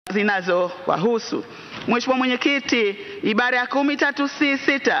zinazowahusu. Mheshimiwa Mwenyekiti, ibara ya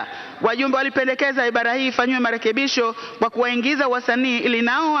 13C6 wajumbe walipendekeza ibara hii ifanywe marekebisho kwa kuwaingiza wasanii ili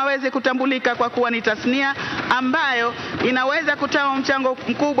nao waweze kutambulika kwa kuwa ni tasnia ambayo inaweza kutoa mchango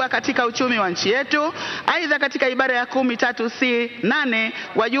mkubwa katika uchumi wa nchi yetu. Aidha, katika ibara ya 13C8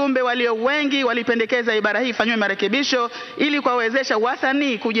 wajumbe walio wengi walipendekeza ibara hii ifanywe marekebisho ili kuwawezesha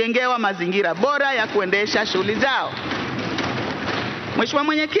wasanii kujengewa mazingira bora ya kuendesha shughuli zao. Mheshimiwa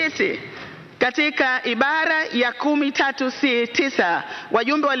Mwenyekiti, katika ibara ya 13C9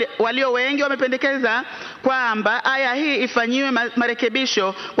 wajumbe walio wengi wamependekeza kwamba aya hii ifanyiwe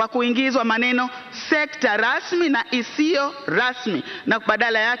marekebisho kwa kuingizwa maneno sekta rasmi na isiyo rasmi na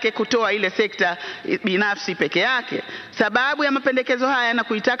badala yake kutoa ile sekta binafsi peke yake. Sababu ya mapendekezo haya na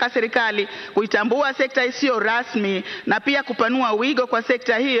kuitaka serikali kuitambua sekta isiyo rasmi na pia kupanua wigo kwa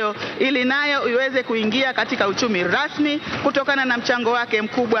sekta hiyo ili nayo iweze kuingia katika uchumi rasmi kutokana na mchango wake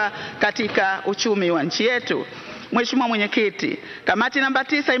mkubwa katika uchumi wa nchi yetu. Mheshimiwa Mwenyekiti, kamati namba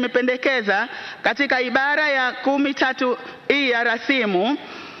 9 imependekeza katika ibara ya 13E ya rasimu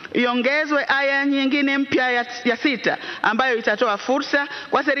iongezwe aya nyingine mpya ya 6 ambayo itatoa fursa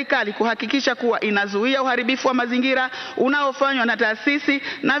kwa serikali kuhakikisha kuwa inazuia uharibifu wa mazingira unaofanywa na taasisi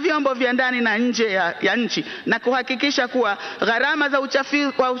na vyombo vya ndani na nje ya nchi na kuhakikisha kuwa gharama za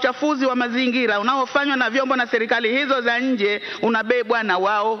uchafuzi wa mazingira unaofanywa na vyombo na serikali hizo za nje unabebwa na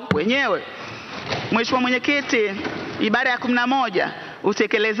wao wenyewe. Mheshimiwa Mwenyekiti, ibara ya 11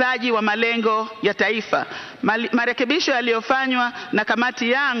 utekelezaji wa malengo ya taifa. Marekebisho yaliyofanywa na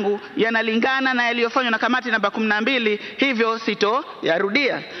kamati yangu yanalingana na yaliyofanywa na kamati namba 12, hivyo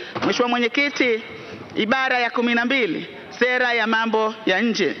sitoyarudia. Mheshimiwa Mwenyekiti, ibara ya 12 sera ya mambo ya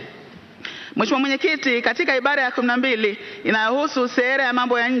nje. Mheshimiwa Mwenyekiti, katika ibara ya 12 inayohusu sera ya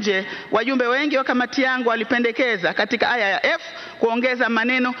mambo ya nje, wajumbe wengi wa kamati yangu walipendekeza katika aya ya F kuongeza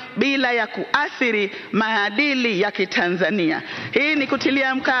maneno bila ya kuathiri maadili ya Kitanzania. Hii ni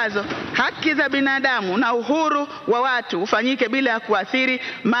kutilia mkazo haki za binadamu na uhuru wa watu ufanyike bila ya kuathiri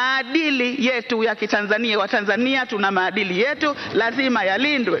maadili yetu ya Kitanzania. Watanzania tuna maadili yetu, lazima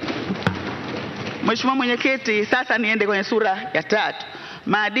yalindwe. Mheshimiwa Mwenyekiti, sasa niende kwenye sura ya 3.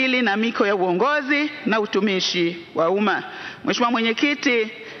 Maadili na miko ya uongozi na utumishi wa umma. Mheshimiwa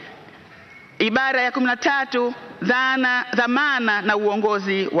Mwenyekiti, ibara ya 13 dhamana na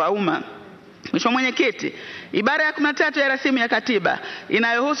uongozi wa umma. Mheshimiwa Mwenyekiti, ibara ya 13 ya rasimu ya katiba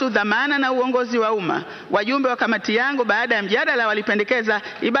inayohusu dhamana na uongozi wa umma, wajumbe wa kamati yangu baada ya mjadala walipendekeza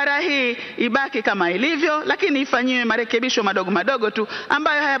ibara hii ibaki kama ilivyo, lakini ifanyiwe marekebisho madogo madogo tu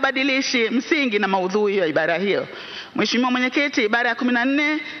ambayo hayabadilishi msingi na maudhui ya ibara hiyo. Mheshimiwa Mwenyekiti, ibara ya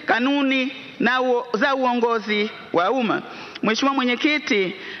 14 kanuni za uongozi wa umma. Mheshimiwa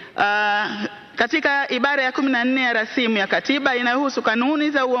Mwenyekiti, katika ibara ya 14 ya rasimu ya katiba inayohusu kanuni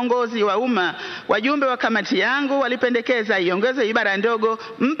za uongozi wa umma, wajumbe wa kamati yangu walipendekeza iongezwe ibara ndogo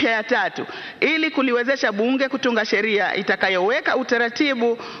mpya ya 3 ili kuliwezesha bunge kutunga sheria itakayoweka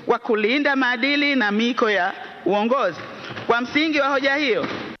utaratibu wa kulinda maadili na miko ya uongozi. Kwa msingi wa hoja hiyo,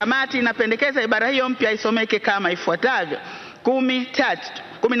 kamati inapendekeza ibara hiyo mpya isomeke kama ifuatavyo: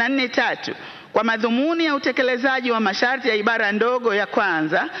 14(3) Kwa madhumuni ya utekelezaji wa masharti ya ibara ndogo ya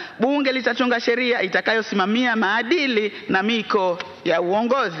kwanza, bunge litatunga sheria itakayosimamia maadili na miko ya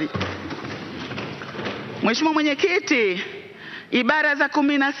uongozi. Mheshimiwa Mwenyekiti, ibara za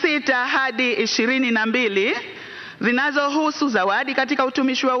 16 hadi 22 zinazohusu zawadi katika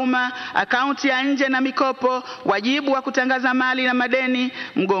utumishi wa umma, akaunti ya nje na mikopo, wajibu wa kutangaza mali na madeni,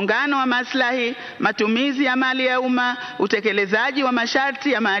 mgongano wa maslahi, matumizi ya mali ya umma, utekelezaji wa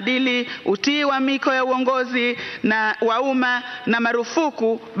masharti ya maadili, utii wa miko ya uongozi na wa umma na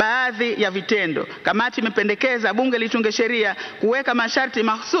marufuku baadhi ya vitendo. Kamati imependekeza bunge litunge sheria kuweka masharti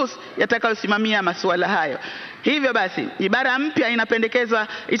mahususi yatakayosimamia masuala hayo. Hivyo basi, ibara mpya inapendekezwa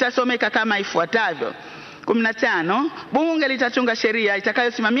itasomeka kama ifuatavyo: 15. Bunge litatunga sheria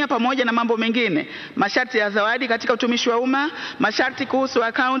itakayosimamia pamoja na mambo mengine masharti ya zawadi katika utumishi wa umma, masharti kuhusu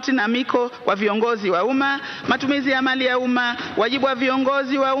akaunti na miko kwa viongozi wa umma, matumizi ya mali ya umma, wajibu wa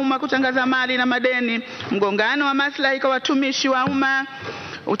viongozi wa umma kutangaza mali na madeni, mgongano wa maslahi kwa watumishi wa umma,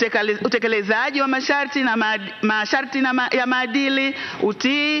 utekelezaji wa masharti ya maadili,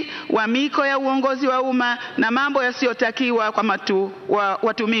 utii wa miko ya uongozi wa umma na mambo yasiyotakiwa kwa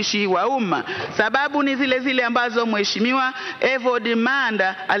watumishi wa umma. Sababu ni zile ambazo Mheshimiwa Evod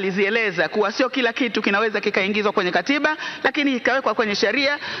Manda alizieleza kuwa sio kila kitu kinaweza kikaingizwa kwenye katiba, lakini ikawekwa kwenye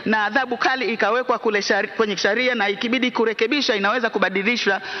sheria na adhabu kali ikawekwa kwenye sheria, na ikibidi kurekebisha inaweza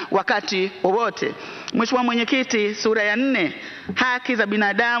kubadilishwa wakati wowote. Mheshimiwa Mwenyekiti, sura ya 4 haki za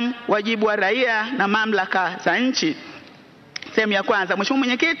binadamu, wajibu wa raia na mamlaka za nchi. Sehemu ya kwanza. Mheshimiwa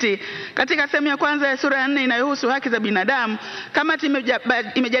Mwenyekiti, katika sehemu ya kwanza ya sura ya 4 inayohusu haki za binadamu, kamati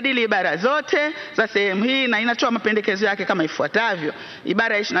imejadili ibara zote za sehemu hii na inatoa mapendekezo yake kama ifuatavyo.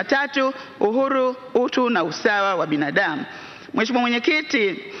 Ibara ya 23, uhuru, utu na usawa wa binadamu. Mheshimiwa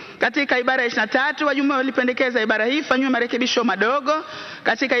Mwenyekiti, katika ibara ya 23 wajumbe walipendekeza ibara hii ifanywe marekebisho madogo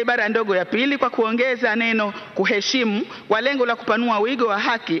katika ibara ndogo ya pili kwa kuongeza neno kuheshimu kwa lengo la kupanua wigo wa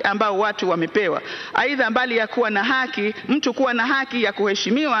haki ambao watu wamepewa. Aidha, mbali ya kuwa na haki, mtu kuwa na haki ya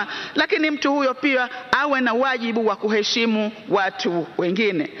kuheshimiwa, lakini mtu huyo pia awe na wajibu wa kuheshimu watu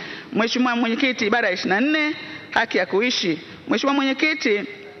wengine. Mheshimiwa Mwenyekiti, ibara ya 24, haki ya kuishi. Mheshimiwa Mwenyekiti,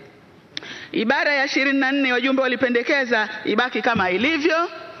 ibara ya 24 wajumbe walipendekeza ibaki kama ilivyo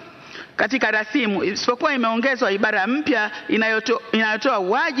katika rasimu, isipokuwa imeongezwa ibara mpya inayotoa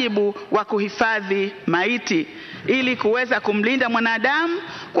wajibu wa kuhifadhi maiti ili kuweza kumlinda mwanadamu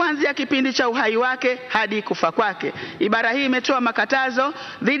kuanzia kipindi cha uhai wake hadi kufa kwake. Ibara hii imetoa makatazo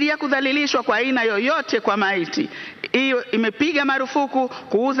dhidi ya kudhalilishwa kwa aina yoyote kwa maiti. Hiyo imepiga marufuku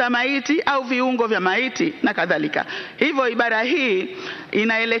kuuza maiti au viungo vya maiti na kadhalika. Hivyo ibara hii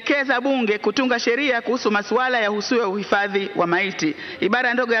inaelekeza bunge kutunga sheria kuhusu masuala ya uhifadhi wa maiti.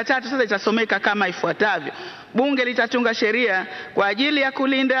 Ibara ndogo ya 3 sasa itasomeka kama ifuatavyo. Bunge litatunga sheria kwa ajili ya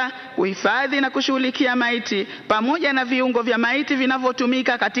kulinda, uhifadhi na kushughulikia maiti pamoja na viungo vya maiti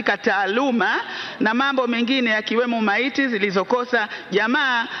vinavyotumika katika taaluma na mambo mengine yakiwemo maiti zilizokosa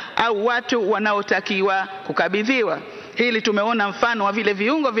jamaa au watu wanaotakiwa kukabidhiwa. Hili tumeona mfano wa vile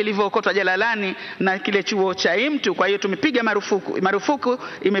viungo vilivyookotwa jalalani na kile chuo cha Imtu. Kwa hiyo tumepiga marufuku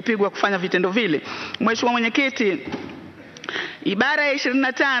imepigwa kufanya vitendo vile. Mheshimiwa Mwenyekiti, ibara ya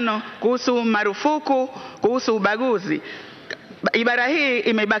 25 kuhusu marufuku kuhusu ubaguzi. Ibara hii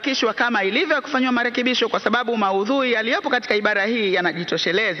imebakishwa kama ilivyo kufanywa marekebisho kwa sababu maudhui yaliyopo katika ibara hii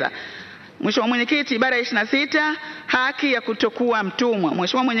yanajitosheleza. Mheshimiwa Mwenyekiti, ibara ya 26, haki ya kutokuwa mtumwa.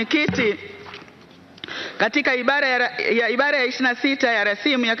 Mheshimiwa Mwenyekiti, katika ibara ya 26 ya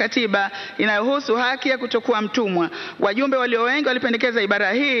rasimu ya katiba inayohusu haki ya kutokuwa mtumwa, wajumbe walio wengi walipendekeza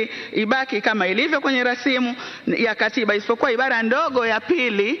ibara hii ibaki kama ilivyo kwenye rasimu ya katiba, isipokuwa ibara ndogo ya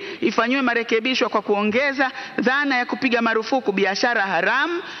pili ifanywe marekebisho kwa kuongeza dhana ya kupiga marufuku biashara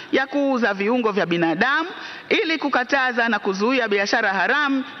haramu ya kuuza viungo vya binadamu ili kukataza na kuzuia biashara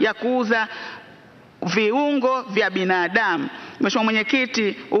haramu ya kuuza viungo vya binadamu. Mheshimiwa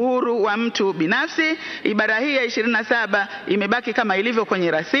Mwenyekiti, uhuru wa mtu binafsi, ibara hii ya 27 imebaki kama ilivyo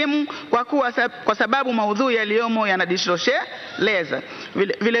kwenye rasimu kwa sababu maudhui yaliyomo yanajitosheleza.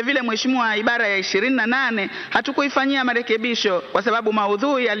 Vile Mheshimiwa, ibara ya 28 hatukuifanyia marekebisho kwa sababu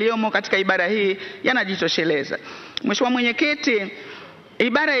maudhui yaliyomo katika ibara hii yanajitosheleza. Mheshimiwa Mwenyekiti,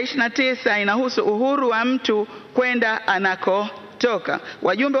 ibara ya 29 inahusu uhuru wa mtu kwenda anakotoka.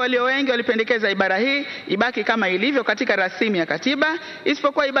 Wajumbe walio wengi walipendekeza ibara hii ibaki kama ilivyo katika rasimu ya katiba,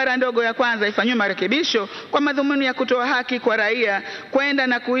 isipokuwa ibara ndogo ya kwanza ifanywe marekebisho kwa madhumuni ya kutoa haki kwa raia kwenda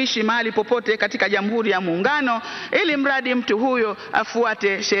na kuishi mahali popote katika Jamhuri ya Muungano ili mradi mtu huyo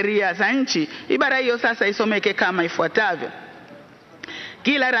afuate sheria za nchi. Ibara hiyo sasa isomeke kama ifuatavyo.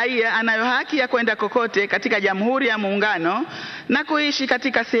 Kila raia anayo haki ya kwenda kokote katika Jamhuri ya Muungano na kuishi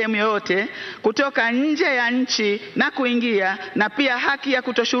katika sehemu yoyote kutoka nje ya nchi na kuingia, na pia haki ya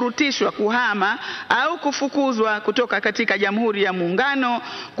kutoshurutishwa kuhama au kufukuzwa kutoka katika Jamhuri ya Muungano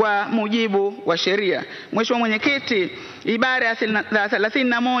kwa mujibu wa sheria. Mheshimiwa Mwenyekiti, ibara ya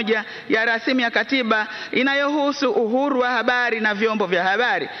 31 ya rasimu ya katiba inayohusu uhuru wa habari na vyombo vya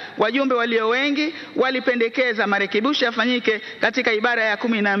habari, wajumbe walio wengi walipendekeza marekebisho yafanyike katika ibara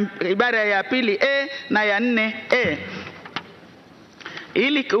ya pili na ya 4A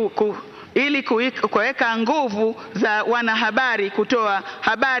ili kuweka nguvu za wanahabari kutoa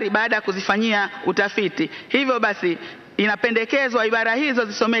habari baada ya kuzifanyia utafiti. Hivyo basi inapendekezwa ibara hizo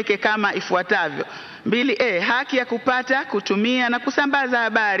zisomeke kama ifuatavyo. 2A, haki ya kupata, kutumia na kusambaza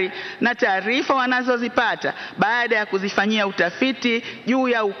habari na taarifa wanazozipata baada ya kuzifanyia utafiti juu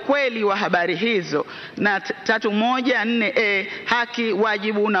ya ukweli wa habari hizo. Na 314A, haki,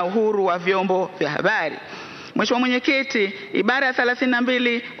 wajibu na uhuru wa vyombo vya habari. Mheshimiwa Mwenyekiti, ibara ya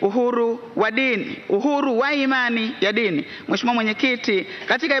 32, uhuru wa dini, uhuru wa imani ya dini. Mheshimiwa Mwenyekiti,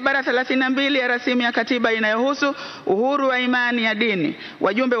 katika ibara ya 32 ya rasimu ya katiba inayohusu uhuru wa imani ya dini,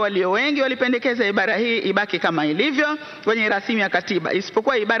 wajumbe walio wengi walipendekeza ibara hii ibaki kama ilivyo kwenye rasimu ya katiba,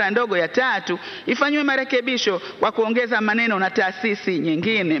 isipokuwa ibara ndogo ya 3 ifanywe marekebisho kwa kuongeza maneno na taasisi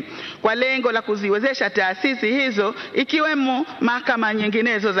nyingine kwa lengo la kuziwezesha taasisi hizo ikiwemo mahakama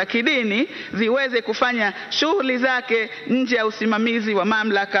nyinginezo za kidini ziweze kufanya shughuli zake nje ya usimamizi wa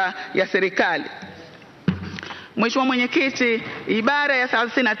mamlaka ya serikali. Mheshimiwa Mwenyekiti, ibara ya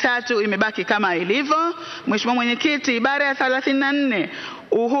 33 imebaki kama ilivyo. Mheshimiwa Mwenyekiti, ibara ya 34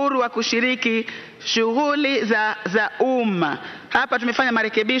 uhuru wa kushiriki shughuli za umma. Hapa tumefanya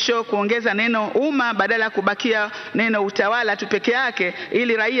marekebisho kuongeza neno umma badala ya kubakia neno utawala tu peke yake,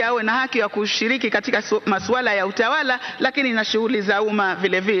 ili raia awe na haki ya kushiriki katika masuala ya utawala lakini na shughuli za umma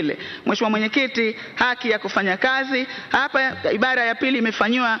vile vile. Mheshimiwa Mwenyekiti, haki ya kufanya kazi. Hapa ibara ya pili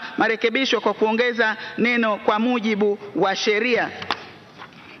imefanywa marekebisho kwa kuongeza neno kwa mujibu wa sheria.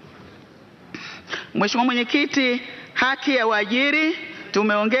 Mheshimiwa Mwenyekiti, haki ya waajiri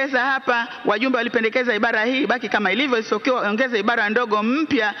tumeongeza hapa. Wajumbe walipendekeza ibara hii baki kama ilivyo, isipokuwa ongeza ibara ndogo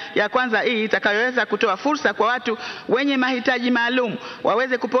mpya ya kwanza hii itakayoweza kutoa fursa kwa watu wenye mahitaji maalum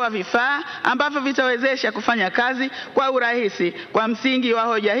waweze kupewa vifaa ambavyo vitawezesha kufanya kazi kwa urahisi. Kwa msingi wa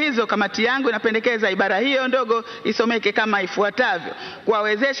hoja hizo, kamati yangu inapendekeza ibara hiyo ndogo isomeke kama ifuatavyo: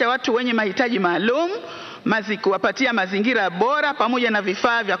 kuwawezesha watu wenye mahitaji maalum kuwapatia mazingira bora pamoja na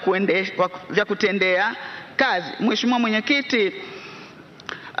vifaa vya kutendea kazi. Mheshimiwa Mwenyekiti,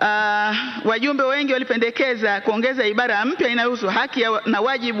 wajumbe wengi walipendekeza kuongeza ibara mpya inayohusu haki na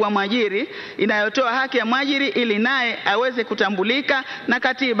wajibu wa mwajiri, inayotoa haki ya mwajiri ili naye aweze kutambulika na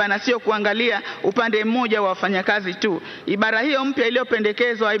katiba na sio kuangalia upande mmoja wa wafanyakazi tu. Ibara hiyo mpya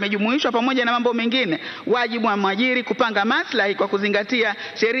iliyopendekezwa imejumuishwa pamoja na mambo mengine: wajibu wa mwajiri kupanga maslahi kwa kuzingatia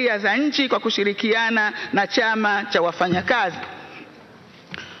sheria za nchi kwa kushirikiana na chama cha wafanyakazi.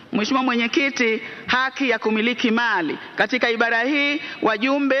 Mheshimiwa Mwenyekiti, haki ya kumiliki mali. Katika ibara hii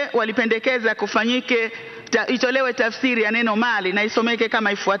wajumbe walipendekeza itolewe tafsiri ya neno mali na isomeke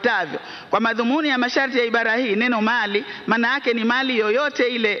kama ifuatavyo: kwa madhumuni ya masharti ya ibara hii, neno mali maana yake ni mali yoyote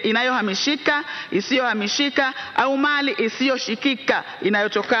ile inayohamishika, isiyohamishika au mali isiyoshikika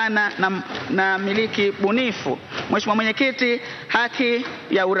inayotokana na miliki bunifu. Mheshimiwa Mwenyekiti, haki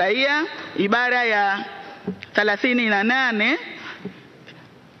ya uraia. Ibara ya 38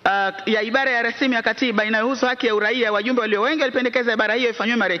 ya ibara ya rasimu ya katiba inayohusu haki ya uraia, wajumbe walio wengi walipendekeza ibara hiyo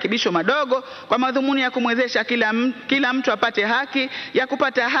ifanywe marekebisho madogo kwa madhumuni ya kumwezesha kila mtu apate haki ya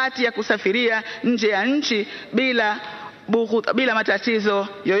kupata hati ya kusafiria nje ya nchi bila matatizo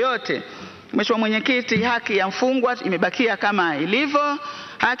yoyote. Mheshimiwa Mwenyekiti, haki ya mfungwa imebakia kama ilivyo.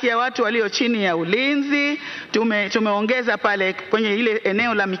 Haki ya watu walio chini ya ulinzi tumeongeza pale kwenye ile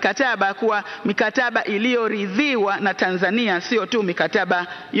eneo la mikataba kuwa mikataba iliyoridhiwa na Tanzania, sio tu mikataba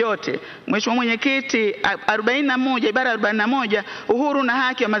yote. Mheshimiwa Mwenyekiti, 41 ibara 41 uhuru na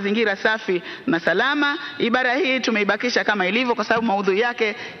haki ya mazingira safi na salama. Ibara hii tumeibakisha kama ilivyo kwa sababu maudhui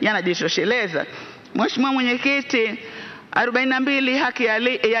yake yanajitosheleza. Mheshimiwa Mwenyekiti, 42 haki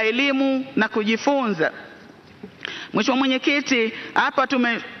ya elimu na kujifunza. Mheshimiwa Mwenyekiti, hapa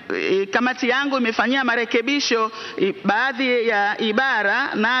kamati yangu imefanyia marekebisho baadhi ya ibara,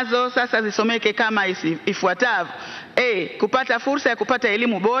 nazo sasa zisomeke kama ifuatavyo: kupata fursa ya kupata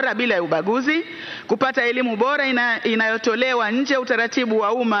elimu bora bila ya ubaguzi. Kupata elimu bora inayotolewa nje ya utaratibu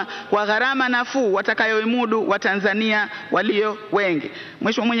wa umma kwa gharama nafuu watakayoimudu Watanzania walio wengi.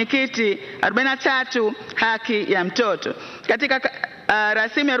 Mheshimiwa Mwenyekiti, 43 haki ya mtoto. Katika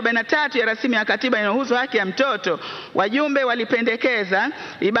rasimu ya 43 ya rasimu ya katiba inayohusu haki ya mtoto, wajumbe walipendekeza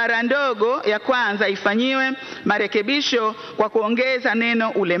ibara ndogo ya kwanza ifanyiwe marekebisho kwa kuongeza neno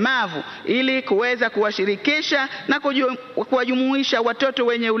ulemavu ili kuweza kuwashirikisha na kuwajumuisha watoto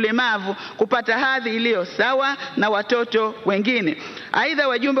wenye ulemavu kupata hadhi iliyo sawa na watoto wengine. Aidha,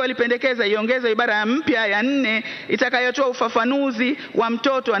 wajumbe walipendekeza iongezwe ibara mpya ya 4 itakayotoa ufafanuzi wa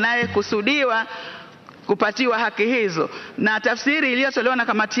mtoto anayekusudiwa kupatiwa haki hizo, na tafsiri iliyotolewa na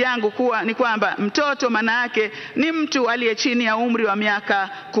kamati yangu ni kwamba mtoto maana yake ni mtu aliye chini ya umri wa miaka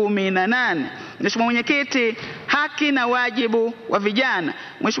 18. Mheshimiwa Mwenyekiti, haki na wajibu wa vijana.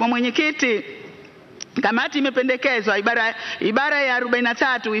 Mheshimiwa Mwenyekiti, kamati imependekezwa ibara ya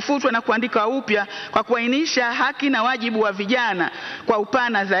 43 ifutwe na kuandika upya kwa kuainisha haki na wajibu wa vijana kwa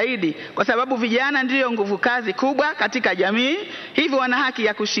upana zaidi, kwa sababu vijana ndiyo nguvu kazi kubwa katika jamii. Hivyo wana haki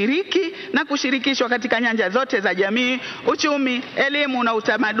ya kushiriki na kushirikishwa katika nyanja zote za jamii: uchumi, elimu na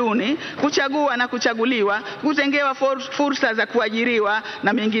utamaduni, kuchagua na kuchaguliwa, kutengewa fursa za kuajiriwa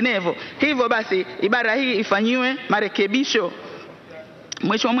na menginevyo. Hivyo basi ibara hii ifanyiwe marekebisho.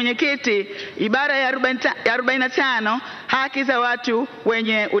 Mheshimiwa Mwenyekiti, ibara ya 45 haki za watu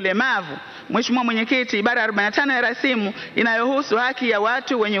wenye ulemavu. Mheshimiwa Mwenyekiti, ibara 45 ya rasimu inayohusu haki ya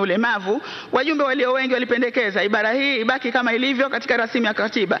watu wenye ulemavu, wajumbe walio wengi walipendekeza ibara hii ibaki kama ilivyo katika rasimu ya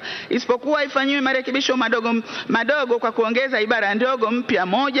katiba, isipokuwa ifanyiwe marekebisho madogo kwa kuongeza ibara ndogo mpya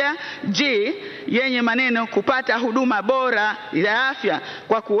moja G yenye maneno kupata huduma bora ya afya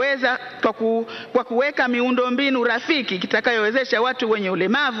kwa kuweka miundombinu rafiki kitakayowezesha watu wenye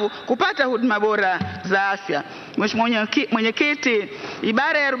ulemavu kupata huduma bora za afya. Mheshimiwa Mwenyekiti,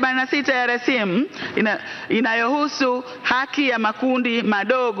 ibara ya 46 ya rasimu inayohusu haki ya makundi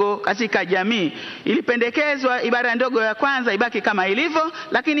madogo katika jamii, ilipendekezwa ibara ndogo ya kwanza ibaki kama ilivyo,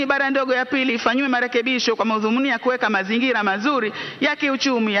 lakini ibara ndogo ya pili ifanywe marekebisho kwa madhumuni ya kuweka mazingira mazuri ya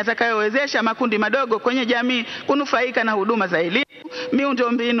kiuchumi yatakayowezesha makundi madogo kwenye jamii kunufaika na huduma za elimu,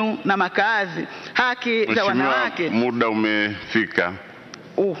 miundombinu na makazi. Haki za wanawake. Muda umefika.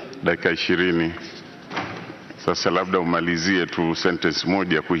 Dakika 20. Sasa labda umalizie tu sentence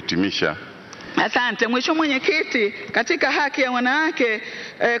moja kuhitimisha. Asante Mheshimiwa Mwenyekiti, katika haki ya wanawake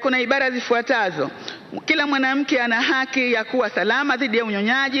kuna ibara zifuatazo. Kila mwanamke ana haki ya kuwa salama dhidi ya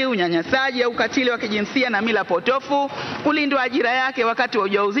unyonyaji, unyanyasaji au ukatili wa kijinsia na mila potofu, kulindwa ajira yake wakati wa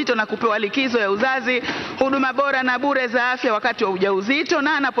ujauzito na kupewa likizo ya uzazi, huduma bora na bure za afya wakati wa ujauzito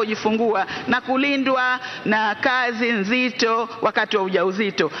na anapojifungua, na kulindwa na kazi nzito wakati wa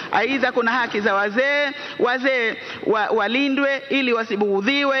ujauzito. Aidha, kuna haki za wazee walindwe ili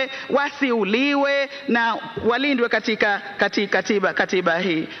wasibughudhiwe, wasiuliwe na walindwe katika katiba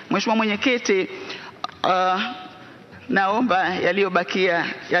hii. Mheshimiwa Mwenyekiti, naomba yaliyobakia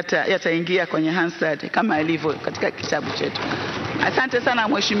yataingia kwenye Hansard kama ilivyo katika kitabu chetu. Asante sana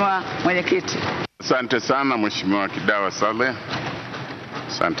Mheshimiwa Mwenyekiti. Asante sana Mheshimiwa Kidawa Saleh.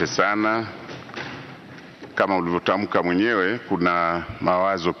 Asante sana. Kama ulivyotamka mwenyewe, kuna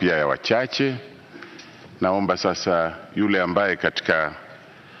mawazo pia ya wachache. Naomba sasa yule ambaye katika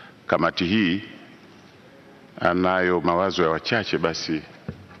kamati hii anayo mawazo ya wachache basi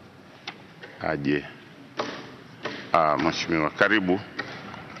aje. Mheshimiwa, karibu.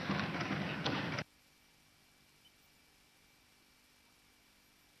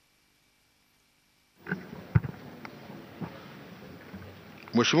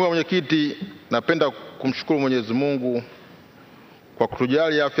 Mheshimiwa Mwenyekiti, napenda kumshukuru Mwenyezi Mungu kwa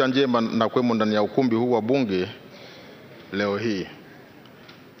kutujali afya njema na kuwemo ndani ya ukumbi huu wa Bunge leo hii.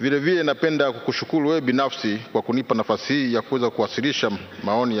 Vile vile napenda kukushukuru wewe binafsi kwa kunipa nafasi hii ya kuweza kuwasilisha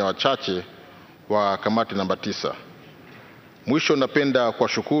maoni ya wachache wa kamati namba 9. Mwisho napenda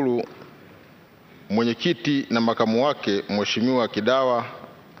kuwashukuru mwenyekiti na makamu wake Mheshimiwa Kidawa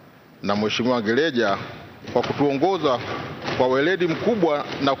na Mheshimiwa Gereja kwa kutuongoza kwa weledi mkubwa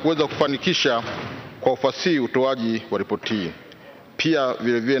na kuweza kufanikisha kwa ufasihi utoaji wa ripoti hii. Pia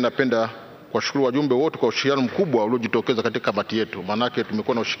vile vile napenda kuwashukuru wajumbe wote kwa ushirikiano mkubwa uliojitokeza katika kamati yetu. Maanake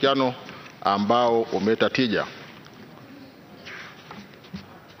tumekuwa na ushirikiano ambao umeleta tija.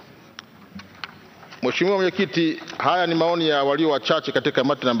 Mheshimiwa Mwenyekiti, haya ni maoni ya walio wachache katika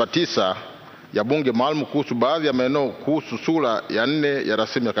kamati namba 9 ya Bunge maalum kuhusu baadhi ya maeneo kuhusu sura ya 4 ya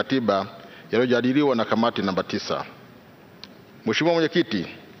rasimu ya katiba yaliyojadiliwa na kamati namba 9. Mheshimiwa Mwenyekiti,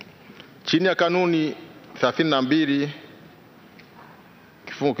 chini ya kanuni 32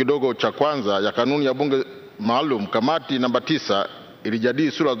 kifungu kidogo cha kwanza ya kanuni ya Bunge maalum, kamati namba 9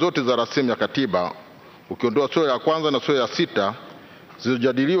 ilijadili sura zote za rasimu ya katiba ukiondoa sura ya kwanza na sura ya 6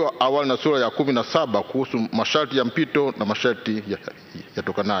 zilizojadiliwa awali na sura ya 17 kuhusu masharti ya mpito na masharti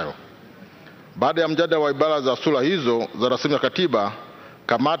yatokanayo. Baada ya mjadala wa ibara za sura hizo za rasimu ya katiba,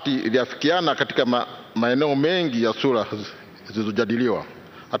 kamati iliafikiana katika maeneo mengi ya sura zilizojadiliwa.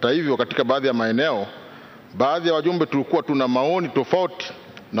 Hata hivyo, katika baadhi ya maeneo, baadhi ya wajumbe tulikuwa tuna maoni tofauti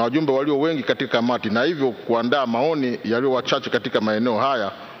na wajumbe walio wengi katika kamati, na hivyo kuandaa maoni yaliyo wachache katika maeneo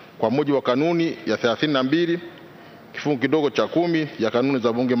haya kwa mujibu wa kanuni ya 32 kifungu kidogo cha 10 ya kanuni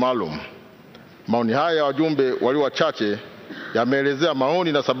za Bunge maalum. Maoni haya ya wajumbe walio wachache yameelezea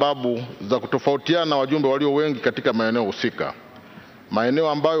maoni na sababu za kutofautiana na wajumbe walio wengi katika maeneo husika. Maeneo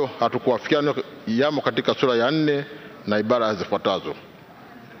ambayo hatukuafikiana yamo katika sura ya 4 na ibara zifuatazo.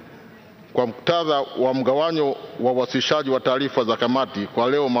 Kwa muktadha wa mgawanyo wa uwasilishaji wa taarifa za kamati, kwa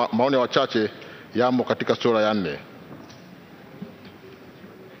leo maoni wachache yamo katika sura ya 4.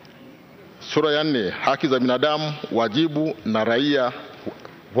 Sura ya 4, haki za binadamu, wajibu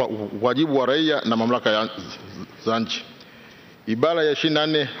wa raia na mamlaka za nchi. Ibara ya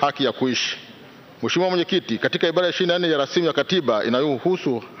 24, haki ya kuishi. Mheshimiwa Mwenyekiti, katika ibara ya 24 ya rasimu ya katiba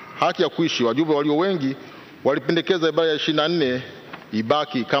inayohusu haki ya kuishi, wajumbe walio wengi walipendekeza ibara ya 24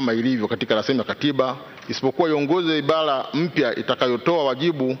 ibaki kama ilivyo katika rasimu ya katiba, isipokuwa iongeze ibara mpya itakayotoa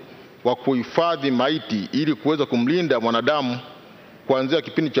wajibu wa kuhifadhi maiti ili kuweza kumlinda mwanadamu kuanzia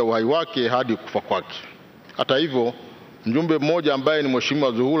kipindi cha uhai wake hadi kufa kwake. Hata hivyo, mjumbe mmoja ambaye ni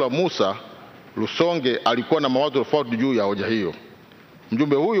Mheshimiwa Zuhura Musa Lusonge alikuwa na mawazo tofauti juu ya hoja hiyo.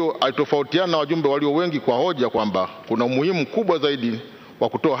 Mjumbe huyo alitofautiana na wajumbe walio wengi kwa hoja kwamba kuna umuhimu mkubwa zaidi wa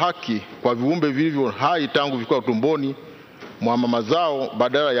kutoa haki kwa viumbe vilivyo hai tangu vikiwa tumboni mwa mama zao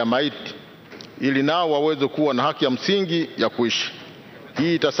badala ya maiti, ili nao waweze kuwa na haki ya msingi ya kuishi.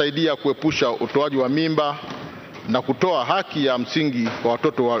 Hii itasaidia kuepusha utoaji wa mimba na kutoa haki ya msingi kwa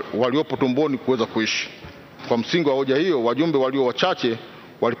watoto waliopo tumboni kuweza kuishi. Kwa msingi wa hoja hiyo, wajumbe walio wachache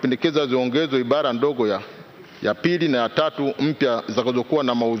walipendekeza ziongezwe ibara ndogo ya pili na ya tatu mpya zitakazokuwa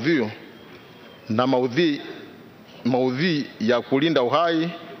na maudhui ya kulinda uhai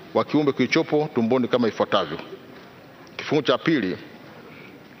wa kiumbe kilichopo tumboni kama ifuatavyo. Kifungu cha pili: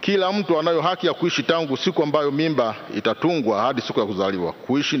 kila mtu anayo haki ya kuishi tangu siku ambayo mimba itatungwa hadi siku ya kuzaliwa,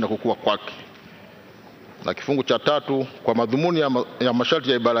 kuishi na kukua kwake. Na kifungu cha tatu: kwa madhumuni ya masharti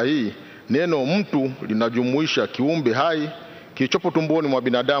ya ibara hii, neno mtu linajumuisha kiumbe hai kilichopo tumboni mwa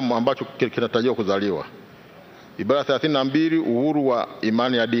binadamu ambacho kinatarajiwa kuzaliwa. Ibara 32: uhuru wa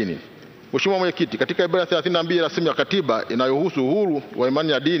imani ya dini. Mheshimiwa Mwenyekiti, katika ibara 32 rasimu ya katiba inayohusu uhuru wa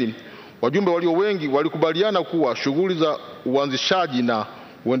imani ya dini, wajumbe walio wengi walikubaliana kuwa shughuli za uanzishaji na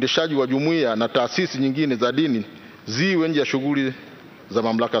uendeshaji wa jumuiya na taasisi nyingine za dini ziwe nje ya shughuli za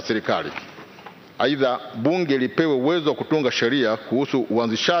mamlaka ya serikali. Aidha, bunge lipewe uwezo wa kutunga sheria kuhusu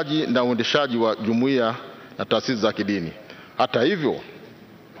uanzishaji na uendeshaji wa jumuiya na taasisi za kidini. Hata hivyo,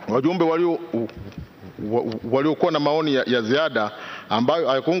 wajumbe waliokuwa na maoni ya ziada ambayo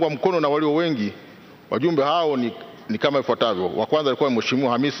hayakuungwa mkono na walio wengi, wajumbe hao ni kama ifuatavyo. Wa kwanza alikuwa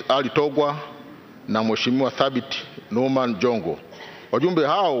Mheshimiwa Hamis Ali Togwa na Mheshimiwa Thabit Norman Jongo. Wajumbe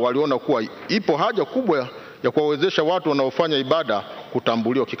hao waliona kuwa ipo haja kubwa ya kuwawezesha watu wanaofanya ibada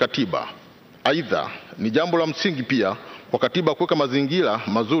kutambuliwa kikatiba. Aidha, ni jambo la msingi pia kwa katiba kuweka mazingira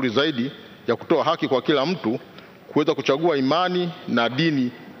mazuri zaidi ya kutoa haki kwa kila mtu kuweza kuchagua imani na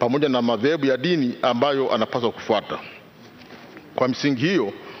dini pamoja na madhehebu ya dini ambayo anapaswa kufuata. Kwa msingi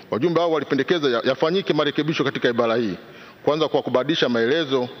hiyo, wajumbe hao walipendekeza yafanyike marekebisho katika ibara hii. Kwanza, kwa kubadilisha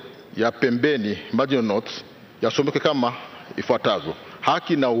maelezo ya pembeni marginal notes yasomeke kama ifuatavyo: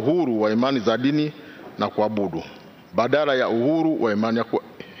 haki na uhuru wa imani za dini na kuabudu, badala ya uhuru wa imani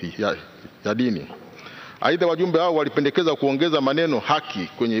ya dini. Aidha, wajumbe hao walipendekeza kuongeza maneno haki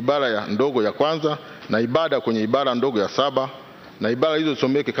kwenye ibara ya ndogo ya kwanza na ibada kwenye ibara ndogo ya 7, na ibara hizo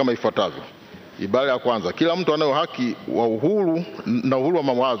zisomeke kama ifuatavyo. Ibara ya kwanza: kila mtu anayo haki wa uhuru wa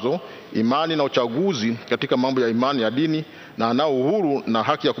mawazo, imani na uchaguzi katika mambo ya imani ya dini, na anao uhuru na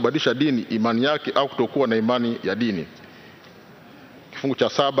haki ya kubadilisha dini, imani yake au kutokuwa na imani ya dini. Kifungu cha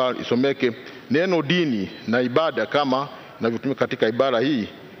 7 isomeke: neno dini na ibada kama inavyotumika katika ibara hii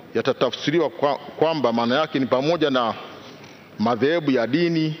yatatafsiriwa kwamba maana yake ni pamoja na madhehebu ya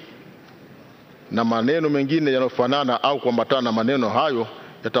dini na maneno mengine yanayofanana au kuambatana na maneno hayo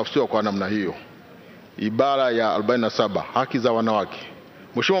yatafsiriwa kwa namna hiyo. Ibara ya 47: haki za wanawake.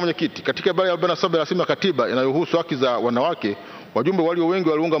 Mheshimiwa Mwenyekiti, katika ibara ya 47 ya rasimu ya katiba inayohusu haki za wanawake, wajumbe walio wengi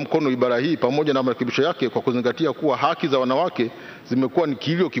waliunga mkono ibara hii pamoja na marekebisho yake kwa kuzingatia kuwa haki za wanawake zimekuwa ni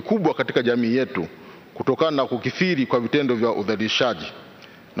kilio kikubwa katika jamii yetu kutokana na kukithiri kwa vitendo vya udhalilishaji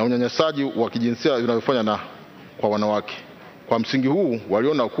na unyanyasaji wa kijinsia vinavyofanywa kwa wanawake. Kwa msingi huu,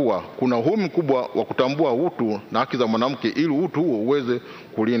 waliona kuwa kuna umuhimu mkubwa wa kutambua utu na haki za mwanamke ili utu huo uweze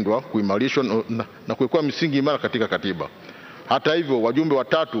kulindwa, kuimarishwa na kuwekwa misingi imara katika katiba. Hata hivyo, wajumbe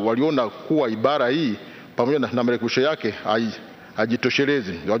watatu waliona kuwa ibara hii pamoja na marekebisho yake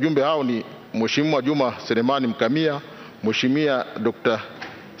hajitoshelezi. Wajumbe hao ni Mheshimiwa Juma Selemani Mkamia, Mheshimiwa Dr.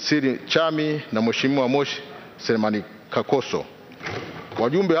 Siri Chami na Mheshimiwa Moshi Selemani Kakoso.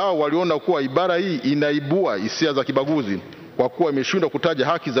 Wajumbe hao waliona kuwa ibara hii inaibua hisia za kibaguzi kwa kuwa imeshindwa kutaja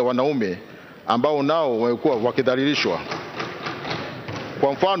haki za wanaume ambao nao wamekuwa wakidhalilishwa.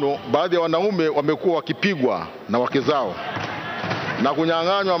 Kwa mfano, baadhi ya wanaume wamekuwa wakipigwa na wake zao na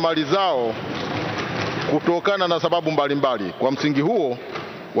kunyang'anywa mali zao kutokana na sababu mbalimbali. Kwa msingi huo,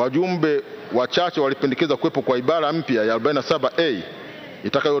 wajumbe wachache walipendekeza kuwepo kwa ibara mpya ya 47A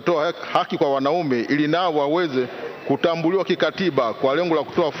itakayotoa haki kwa wanaume ili nao waweze kutambuliwa kikatiba kwa lengo la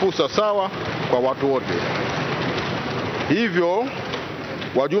kutoa fursa sawa kwa watu wote. Hivyo,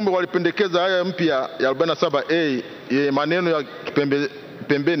 wajumbe walipendekeza haya mpya ya 47A yenye maneno ya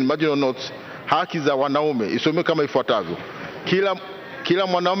pembeni marginal notes, haki za wanaume, isomeke kama ifuatavyo: kila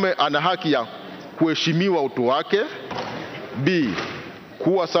mwanaume ana haki ya kuheshimiwa utu wake. B,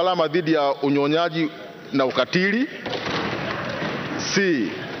 kuwa salama dhidi ya unyonyaji na ukatili. C,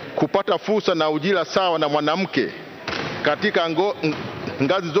 kupata fursa na ujira sawa na mwanamke katika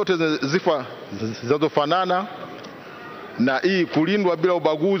ngazi zote zinazofanana. na hii kulindwa bila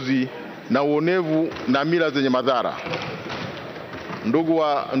ubaguzi na uonevu na mila zenye madhara.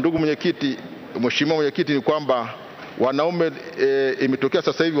 Ndugu mwenyekiti, Mheshimiwa Mwenyekiti, ni kwamba wanaume imetokea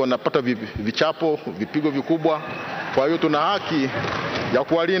sasa hivi wanapata vichapo, vipigo vikubwa. Kwa hiyo tuna haki ya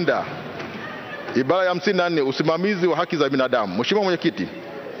kuwalinda. Ibara ya 54 usimamizi wa haki za binadamu. Mheshimiwa Mwenyekiti,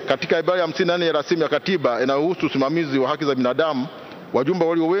 katika ibara ya 54 ya rasimu ya katiba inayohusu usimamizi wa haki za binadamu, wajumbe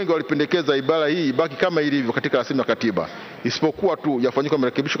walio wengi walipendekeza ibara hii ibaki kama ilivyo katika rasimu ya katiba, isipokuwa tu yafanyike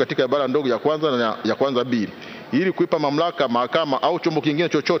marekebisho katika ibara ndogo ya kwanza na ya kwanza B, ili kuipa mamlaka mahakama au chombo kingine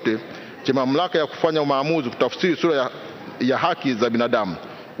chochote cha mamlaka ya kufanya maamuzi kutafsiri sura ya haki za binadamu,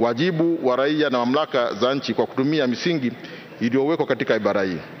 wajibu wa raia na mamlaka za nchi kwa kutumia misingi iliyowekwa katika ibara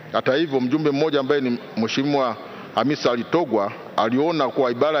hii. Hata hivyo, mjumbe mmoja ambaye ni Mheshimiwa Hamisa Alitogwa aliona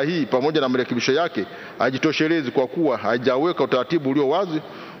kuwa ibara hii pamoja na marekebisho yake haijitoshelezi kwa kuwa haijaweka utaratibu ulio wazi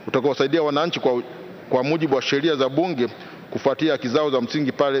utakaosaidia wananchi kwa mujibu wa sheria za bunge kufuatia haki zao za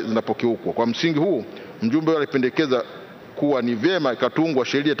msingi pale zinapokiukwa. Kwa msingi huu, mjumbe alipendekeza kuwa ni vyema ikatungwa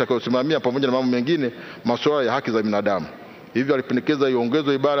sheria itakayosimamia pamoja na mambo mengine masuala ya haki za binadamu. Hivyo alipendekeza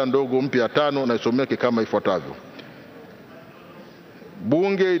iongezwe ibara ndogo mpya ya 5 na isomeke kama ifuatavyo: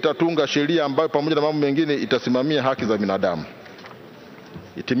 Bunge itatunga sheria ambayo pamoja na mambo mengine itasimamia haki za binadamu.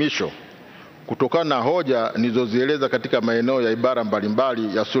 Hitimisho. Kutokana na hoja nilizozieleza katika maeneo ya ibara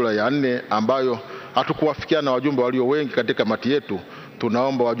mbalimbali ya sura ya 4 ambayo hatukuwafikiana na wajumbe walio wengi katika kamati yetu,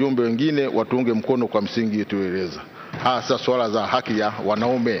 tunaomba wajumbe wengine watuunge mkono kwa msingi tueleza, hasa swala za haki ya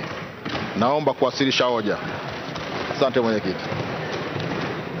wanaume. Naomba kuwasilisha hoja. Asante mwenyekiti.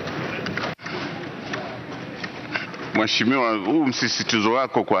 Mheshimiwa, huu msisitizo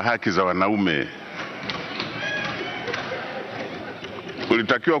wako kwa haki za wanaume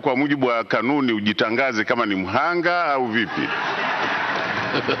ulitakiwa kwa mujibu wa kanuni ujitangaze kama ni mhanga au vipi?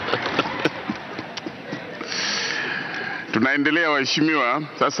 Tunaendelea waheshimiwa.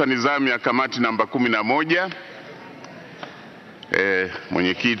 Sasa ni zamu ya kamati namba 11.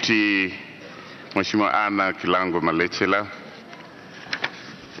 Mwenyekiti Mheshimiwa Ana Kilango Malechela,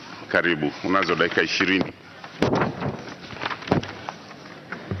 karibu, unazo dakika 20.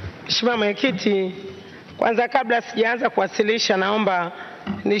 Mheshimiwa Mwenyekiti, kwanza kabla sijaanza kuwasilisha, naomba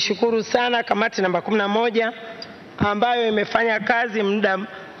nishukuru sana kamati namba 11 ambayo imefanya kazi muda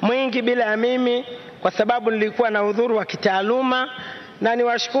mwingi bila ya mimi kwa sababu nilikuwa na udhuru wa kitaaluma, na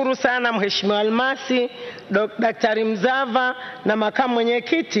niwashukuru sana Mheshimiwa Almasi, Daktari Mzava na makamu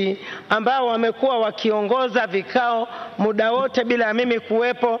mwenyekiti ambao wamekuwa wakiongoza vikao muda wote bila ya mimi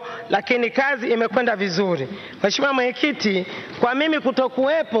kuwepo, lakini kazi imekwenda vizuri. Mheshimiwa Mwenyekiti, kwa mimi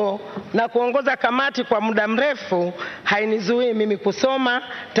kutokuwepo na kuongoza kamati kwa muda mrefu hainizuii mimi kusoma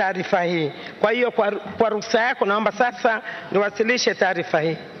taarifa hii. Kwa hiyo kwa ruhusa yako naomba sasa niwasilishe taarifa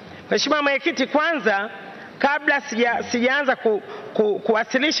hii. Mheshimiwa Mwenyekiti, kwanza kabla sijaanza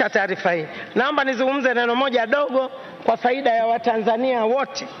kuwasilisha taarifa hii, naomba nizungumze neno moja dogo kwa faida ya Watanzania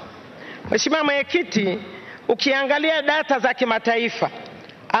wote. Mheshimiwa Mwenyekiti, ukiangalia data za kimataifa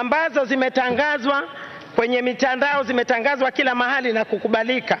ambazo zimetangazwa kwenye mitandao, zimetangazwa kila mahali na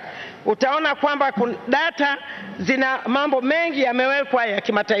kukubalika, utaona kwamba data zina mambo mengi yamewekwa ya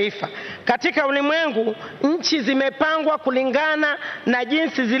kimataifa. Katika ulimwengu, nchi zimepangwa kulingana na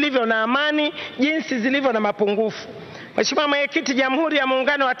jinsi zilivyo na amani, jinsi zilivyo na mapungufu. Mheshimiwa Mwenyekiti, Jamhuri ya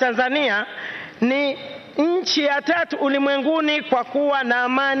Muungano wa Tanzania ni nchi ya 3 ulimwenguni kwa kuwa na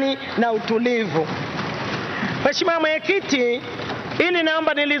amani na utulivu. Mheshimiwa Mwenyekiti, ili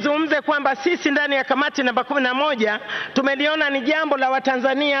naomba nilizungumze kwamba sisi ndani ya kamati namba 11 tumeliona ni jambo la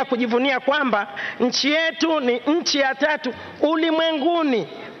Watanzania kujivunia kwamba nchi yetu ni nchi ya 3 ulimwenguni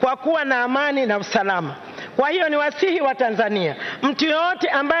kwa kuwa na amani na usalama. Kwa hiyo ni wasihi wa Tanzania, mtu yote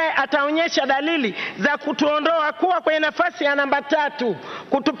ambaye ataonyesha dalili za kutuondoa kuwa kwenye nafasi ya namba 3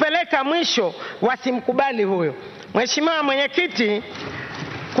 kutupeleka mwisho, wasimkubali huyo. Mheshimiwa Mwenyekiti,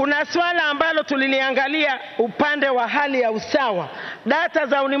 kuna swala ambalo tuliliangalia upande wa hali ya usawa. Data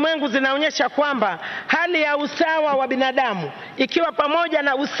za ulimwengu zinaonyesha kwamba hali ya usawa wa binadamu ikiwa pamoja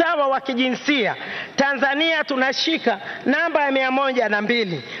na usawa wa kijinsia, Tanzania tunashika namba ya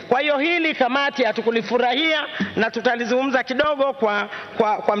 102. Kwa hiyo hili kamati hatukulifurahia na tutalizungumza kidogo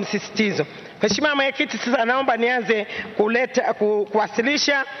kwa msisitizo. Mheshimiwa Mwenyekiti, sasa naomba nianze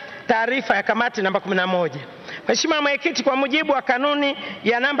kuwasilisha taarifa ya kamati namba 11. Mheshimiwa Mwenyekiti, kwa mujibu wa kanuni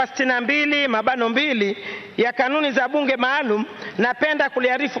ya namba 62/2 ya kanuni za bunge maalum, napenda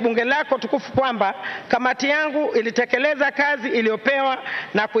kuliarifu bunge lako tukufu kwamba kamati yangu ilitekeleza kazi iliyopewa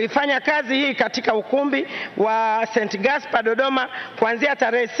na kuifanya kazi hii katika ukumbi wa St. Gaspar Dodoma kuanzia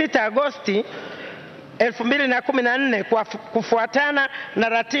tarehe 6 Agosti 2014 kufuatana na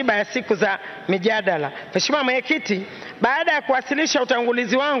ratiba ya siku za mijadala. Mheshimiwa Mwenyekiti, Baada ya kuwasilisha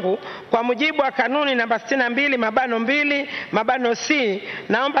utangulizi wangu kwa mujibu wa kanuni namba 62(2)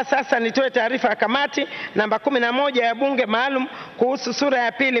 naomba sasa nitoe taarifa ya kamati namba 11 ya bunge maalum kuhusu sura ya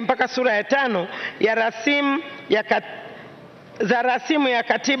 2 mpaka sura ya 5 ya rasimu ya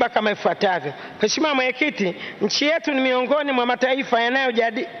katiba kama ifuatavyo. Mheshimiwa Mwenyekiti, nchi yetu ni miongoni mwa mataifa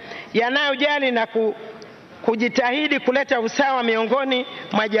yanayojali na kujitahidi kuleta usawa miongoni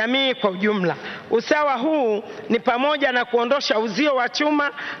mwa jamii kwa ujumla. Usawa huu ni pamoja na kuondosha uzio wa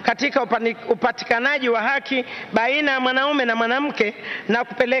chuma katika upatikanaji wa haki baina ya mwanaume na mwanamke na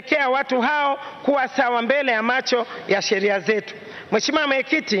kupelekea watu hao kuwa sawa mbele ya macho ya sheria zetu. Mheshimiwa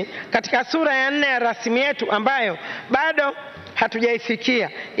Mwenyekiti, katika sura ya 4 ya rasimu yetu ambayo bado hatujaifikia,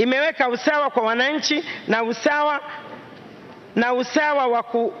 imeweka usawa kwa wananchi na usawa wa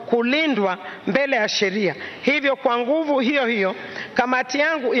kulindwa mbele ya sheria. Hivyo kwa nguvu hiyo hiyo, kamati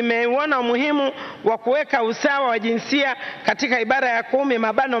yangu imeuona umuhimu wa kuweka usawa wa jinsia katika ibara ya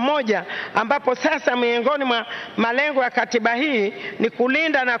 10(1) ambapo sasa miongoni mwa malengo ya katiba hii ni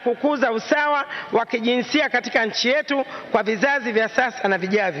kulinda na kukuza usawa wa kijinsia katika nchi yetu kwa vizazi vya sasa na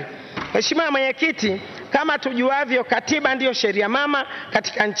vijavyo. Mheshimiwa Mwenyekiti, kama tujuavyo, katiba ndiyo sheria mama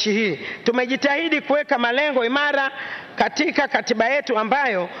katika nchi hii. Tumejitahidi kuweka malengo imara katika katiba yetu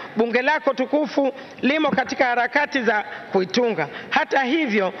ambayo bunge lako tukufu limo katika harakati za kuitunga. Hata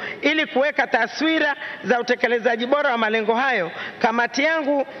hivyo, ili kuweka taswira za utekelezaji bora wa malengo hayo, kamati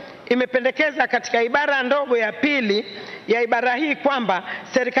yangu imependekeza katika ibara ndogo ya 2 ya ibara hii kwamba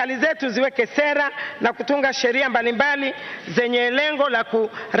serikali zetu ziweke sera na kutunga sheria mbalimbali zenye lengo la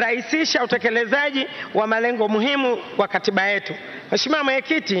kurahisisha utekelezaji wa malengo muhimu wa katiba yetu. Mheshimiwa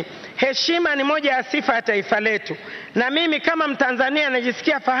Mwenyekiti, heshima ni moja ya sifa ya taifa letu, na mimi kama Mtanzania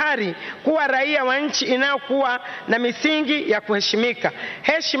najisikia fahari kuwa raia wa nchi inayokuwa na misingi ya kuheshimika.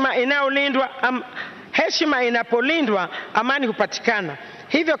 Heshima inapolindwa, amani hupatikana.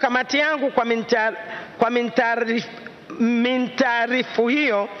 Hivyo kamati yangu kwa mintaarifu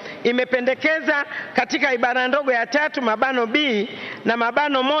hiyo imependekeza katika ibara ndogo ya 3(b) na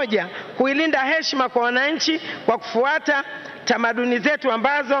 (1) kuilinda heshima kwa wananchi kwa kufuata tamaduni zetu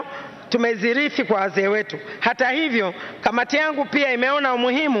ambazo tumezirithi kwa wazee wetu. Hata hivyo, kamati yangu pia imeona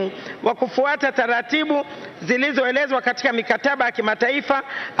umuhimu wa kufuata taratibu zilizoelezwa katika mikataba ya kimataifa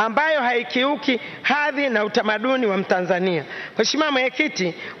ambayo haikiuki hadhi na utamaduni wa Mtanzania. Mheshimiwa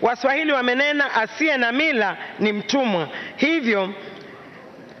Mwenyekiti, Waswahili wamenena asiye na mila ni mtumwa. Hivyo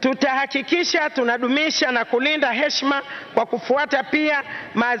tutahakikisha tunadumisha na kulinda heshima kwa kufuata pia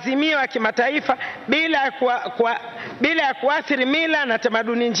maazimio ya kimataifa bila ya kuathiri mila na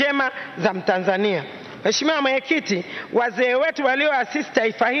tamaduni njema za Mtanzania. Mheshimiwa Mwenyekiti, wazee wetu walioasisi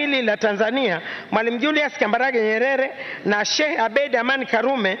taifa hili la Tanzania, Mwalimu Julius Kambarage Nyerere na Sheikh Abeid Amani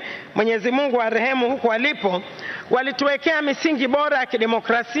Karume, Mwenyezi Mungu arehemu huko walipo, walituwekea misingi bora ya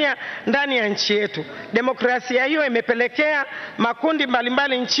kidemokrasia ndani ya nchi yetu. Demokrasia hiyo imepelekea makundi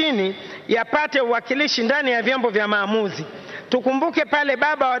mbalimbali nchini yapate uwakilishi ndani ya vyombo vya maamuzi. Tukumbuke pale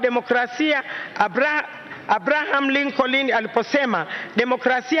baba wa demokrasia Abraham Lincoln aliposema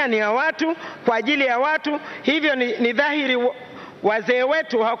demokrasia ni ya watu kwa ajili ya watu. Hivyo ni dhahiri wazee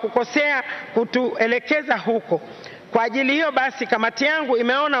wetu hawakukosea kutuelekeza huko. Kwa ajili hiyo basi, kamati yangu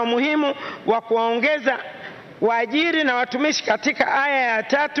imeona umuhimu wa kuwaongeza waajiri na watumishi katika aya ya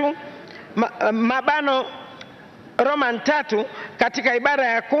 3 Roman 3 katika ibara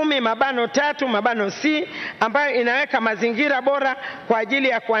ya 10(3) ambayo inaweka mazingira bora kwa ajili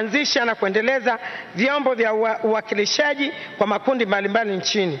ya kuanzisha na kuendeleza vyombo vya uwakilishaji kwa makundi mbalimbali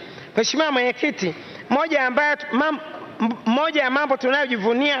nchini. Mheshimiwa Mwenyekiti, moja ya mambo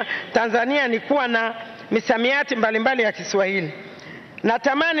tunayojivunia Tanzania ni kuwa na misamiati mbalimbali ya Kiswahili.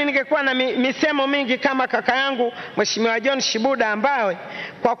 Natamani ningekuwa na misemo mingi kama kaka yangu Mheshimiwa John Shibuda ambaye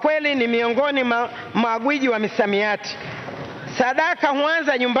kwa kweli ni miongoni mwa magwiji wa misamiati. Sadaka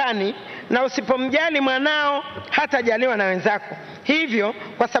huanza nyumbani, na usipomjali mwanao hatajaliwa na wenzako. Hivyo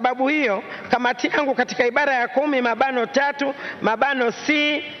kwa sababu hiyo, kamati yangu katika ibara ya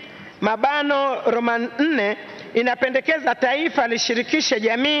 10(3) Roman 4 inapendekeza taifa lishirikishe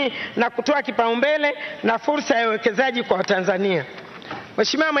jamii na kutoa kipaumbele na fursa ya uwekezaji kwa Watanzania.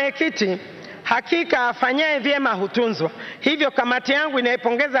 Mheshimiwa Mwenyekiti, hakika afanyaye vyema hutunzwa. Hivyo kamati yangu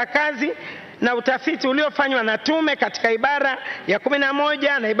inaipongeza kazi na utafiti uliofanywa na tume katika ibara ya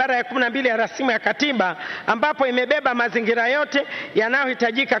 11 na ibara ya 12 ya rasimu ya katiba, ambapo imebeba mazingira yote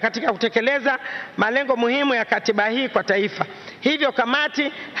yanayohitajika katika kutekeleza malengo muhimu ya katiba hii kwa taifa. Hivyo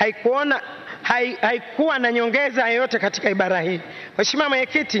kamati haikuwa na nyongeza yoyote katika ibara hii. Mheshimiwa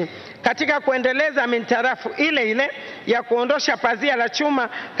Mwenyekiti, katika kuendeleza mintarafu ile ile ya kuondosha pazia la chuma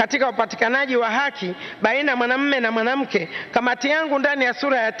katika upatikanaji wa haki baina ya mwanamume na mwanamke, kamati yangu ndani ya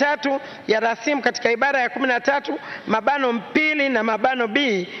sura ya 3 ya rasimu katika ibara ya 13 mabano 2 na mabano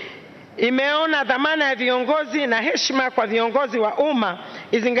B imeona dhamana ya viongozi na heshima kwa viongozi wa umma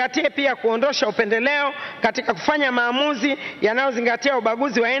izingatie pia kuondosha upendeleo katika kufanya maamuzi yanayozingatia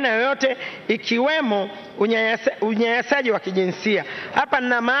ubaguzi wa aina yoyote ikiwemo unyanyasaji wa kijinsia. Hapa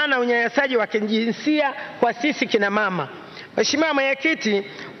nina maana unyanyasaji wa kijinsia kwa sisi kina mama. Mheshimiwa Mwenyekiti,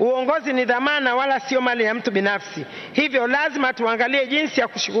 uongozi ni dhamana wala sio mali ya mtu binafsi. Hivyo lazima tuangalie jinsi ya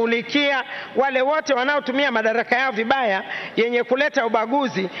kushughulikia wale wote wanaotumia madaraka yao vibaya yenye kuleta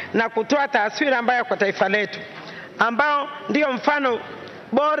ubaguzi na kutoa taswira mbaya kwa taifa letu, ambao ndio mfano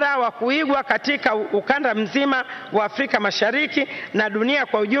bora wa kuigwa katika ukanda mzima wa Afrika Mashariki na dunia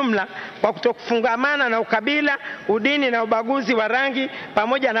kwa ujumla, kwa kutokufungamana na ukabila, udini na ubaguzi wa rangi,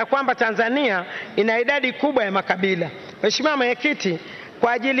 pamoja na kwamba Tanzania ina idadi kubwa ya makabila. Mheshimiwa Mwenyekiti,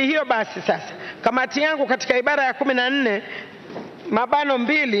 kwa ajili hiyo basi sasa kamati yangu katika ibara ya 14 mabano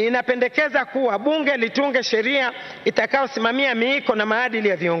 2 inapendekeza kuwa bunge litunge sheria itakayosimamia miiko na maadili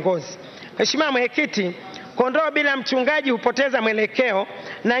ya viongozi. Mheshimiwa Mwenyekiti, kondoo bila mchungaji hupoteza mwelekeo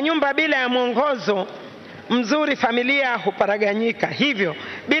na nyumba bila ya mwongozo mzuri familia huparaganyika. Hivyo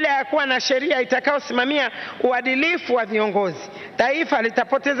bila ya kuwa na sheria itakayosimamia uadilifu wa viongozi, taifa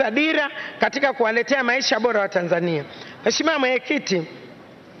litapoteza dira katika kuwaletea maisha bora wa Tanzania. Mheshimiwa Mwenyekiti,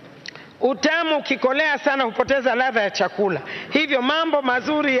 utamu ukikolea sana hupoteza ladha ya chakula. Hivyo mambo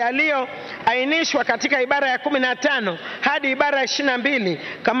mazuri yaliyoainishwa katika ibara ya 15 hadi ibara ya 22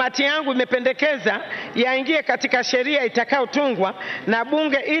 kamati yangu imependekeza yaingie katika sheria itakayotungwa na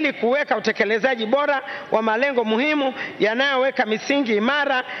bunge ili kuweka utekelezaji bora wa malengo muhimu yanayoweka misingi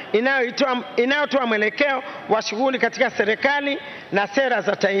imara inayotoa mwelekeo wa shughuli katika serikali na sera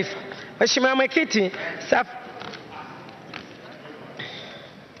za taifa. Mheshimiwa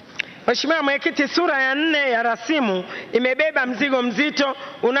Mwenyekiti, sura ya 4 ya rasimu imebeba mzigo mzito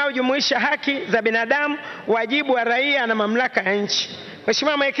unaojumuisha haki za binadamu, wajibu wa raia na mamlaka ya nchi.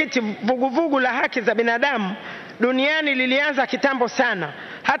 Mheshimiwa Mwenyekiti, vuguvugu la haki za binadamu duniani lilianza kitambo sana.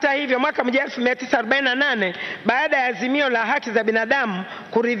 Hata hivyo mwaka 1948 baada ya azimio la haki za binadamu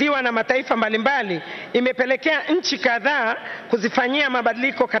kuridhiwa na mataifa mbalimbali, imepelekea nchi kadhaa kuzifanyia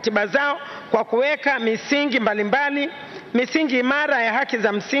mabadiliko katiba zao kwa kuweka misingi imara ya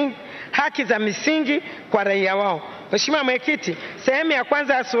haki za misingi kwa raia wao. Mheshimiwa Mwenyekiti, sehemu ya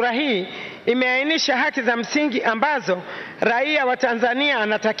kwanza ya sura hii imeainisha haki za msingi ambazo raia wa Tanzania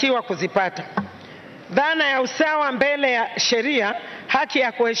anatakiwa kuzipata: dhana ya usawa mbele ya sheria, haki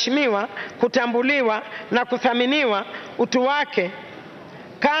ya kuheshimiwa, kutambuliwa na kuthaminiwa utu wake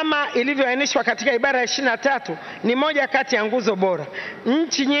kama ilivyoainishwa katika ibara ya 23 ni moja kati ya nguzo bora.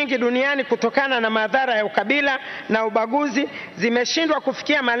 Nchi nyingi duniani kutokana na madhara ya ukabila na ubaguzi zimeshindwa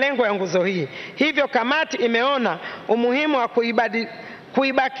kufikia malengo ya nguzo hii. Hivyo kamati imeona umuhimu wa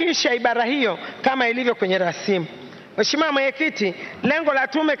kuibakisha ibara hiyo kama ilivyo kwenye rasimu. Mheshimiwa Mwenyekiti, lengo la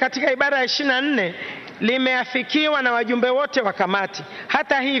tume katika ibara ya 24 limeafikiwa na wajumbe wote wa kamati.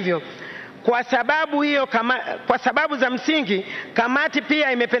 Hata hivyo, kwa sababu za msingi, kamati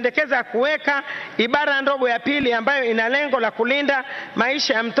pia imependekeza kuweka ibara ndogo ya 2 ambayo ina lengo la kulinda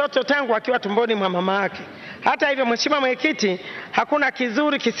maisha ya mtoto tangu akiwa tumboni mwa mama yake. Hata hivyo, Mheshimiwa Mwenyekiti, hakuna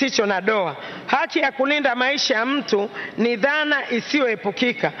kizuri kisicho na doa. Haki ya kulinda maisha ya mtu ni dhana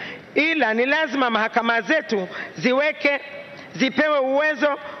isiyoepukika, ila ni lazima mahakama zetu zipewe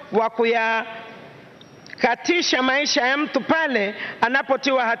uwezo wa katisha maisha ya mtu pale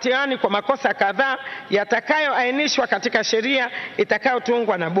anapotiwa hatiani kwa makosa kadhaa yatakayoainishwa katika sheria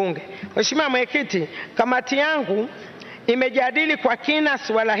itakayotungwa na bunge. Mheshimiwa Mwenyekiti, kamati yangu imejadili kwa kina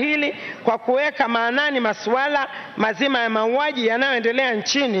suala hili kwa kuweka maanani masuala mazima ya mauaji yanayoendelea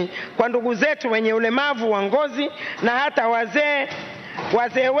nchini kwa ndugu zetu wenye ulemavu wa ngozi na hata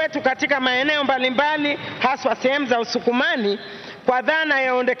wazee wetu katika maeneo mbalimbali, haswa sehemu za Usukumani, kwa dhana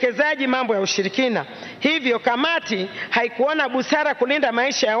ya ondekezaji mambo ya ushirikina. Hivyo kamati haikuona busara kulinda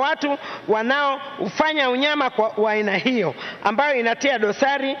maisha ya watu wanaofanya unyama wa aina hiyo ambayo inatia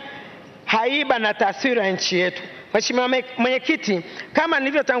dosari haiba na taswira ya nchi yetu. Mheshimiwa Mwenyekiti, kama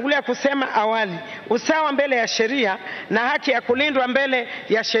nilivyotangulia kusema awali, usawa mbele ya sheria na haki ya kulindwa mbele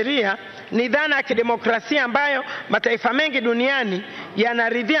ya sheria ni dhana ya kidemokrasia ambayo mataifa mengi duniani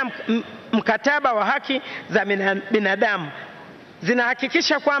yanaridhia mkataba wa haki za binadamu.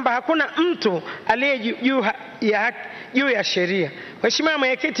 zinahakikisha kwamba hakuna mtu aliye juu ya sheria. Mheshimiwa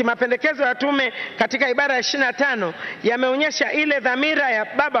Mwenyekiti, mapendekezo ya tume katika ibara ya 25 yameonyesha ile dhamira ya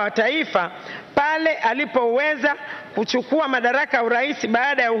baba wa taifa pale alipoweza kuchukua madaraka ya urais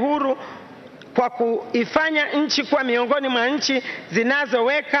baada ya uhuru kwa kuifanya nchi kuwa miongoni mwa nchi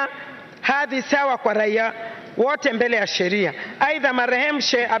zinazoweka hadhi sawa kwa raia wote mbele ya sheria. Aidha, marehemu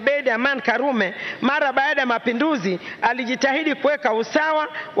Sheikh Abeid Aman Karume mara baada ya mapinduzi alijitahidi kuweka usawa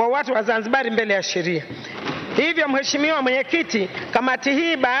wa watu wa Zanzibar mbele ya sheria. Hivyo Mheshimiwa Mwenyekiti, kamati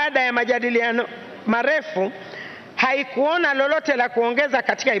hii baada ya majadiliano marefu haikuona lolote la kuongeza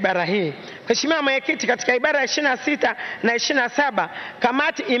katika ibara hii. Mheshimiwa Mwenyekiti, katika ibara ya 26 na 27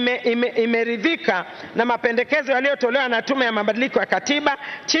 kamati imeridhika na mapendekezo yaliyotolewa na Tume ya Mabadiliko ya Katiba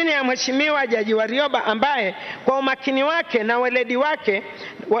chini ya Mheshimiwa Jaji Warioba, ambaye kwa umakini wake na weledi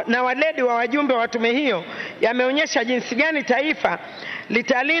wa wajumbe wa tume hiyo yameonyesha jinsi gani taifa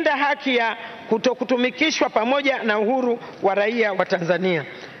litalinda haki ya kutokutumikishwa pamoja na uhuru wa raia wa Tanzania.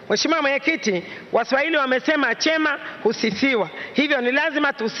 Mheshimiwa Mwenyekiti, Waswahili wamesema chema husifiwa. Hivyo ni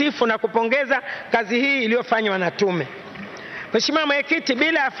lazima tusifu na kupongeza kazi hii iliyofanywa na tume. Mheshimiwa Mwenyekiti,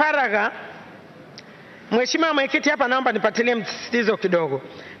 bila ya faragha, Mheshimiwa Mwenyekiti, hapa naomba nipatilie msisitizo kidogo.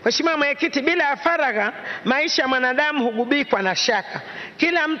 Mheshimiwa Mwenyekiti, bila ya faragha maisha ya mwanadamu hugubikwa na shaka.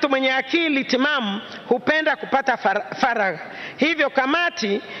 Kila mtu mwenye akili timamu hupenda kupata faragha. Hivyo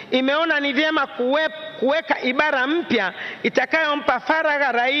kamati imeona ni vyema kuweka ibara mpya itakayompa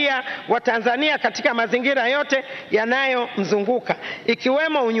faragha raia wa Tanzania katika mazingira yote yanayomzunguka,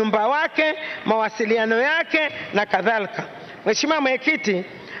 ikiwemo unyumba wake, mawasiliano yake na kadhalika. Mheshimiwa Mwenyekiti,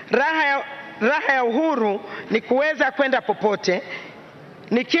 raha ya uhuru ni kuweza kwenda popote.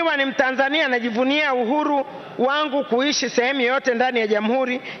 Nikiwa ni Mtanzania najivunia uhuru wangu kuishi sehemu yote ndani ya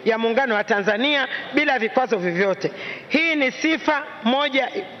Jamhuri ya Muungano wa Tanzania bila vikwazo vyovyote. Hii ni sifa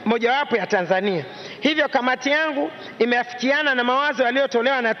mojawapo ya Tanzania. Hivyo kamati yangu imeafikiana na mawazo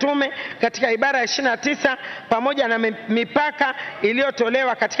yaliyotolewa na tume katika ibara ya 29 pamoja na mipaka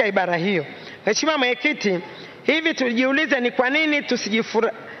iliyotolewa katika ibara hiyo. Mheshimiwa Mwenyekiti, hivi tujiulize ni kwa nini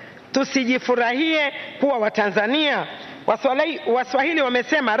tusijifurahie kuwa Watanzania? Waswahili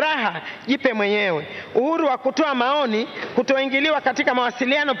wamesema raha jipe mwenyewe. Uhuru wa kutoa maoni, kutoingiliwa katika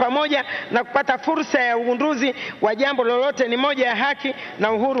mawasiliano pamoja na kupata fursa ya ugunduzi wa jambo lolote ni moja ya haki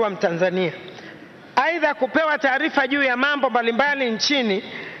na uhuru wa Mtanzania. Aidha, kupewa taarifa juu ya mambo mbalimbali nchini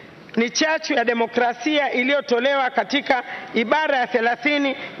ni chachu ya demokrasia iliyotolewa katika ibara ya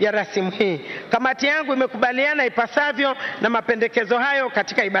 30 ya rasimu hii. Kamati yangu imekubaliana ipasavyo na mapendekezo hayo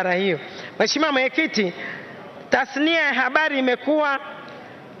katika ibara hiyo. Mheshimiwa Mwenyekiti, tasnia ya habari imekuwa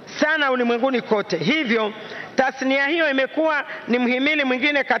sana ulimwenguni kote. Hivyo tasnia hiyo imekuwa ni mhimili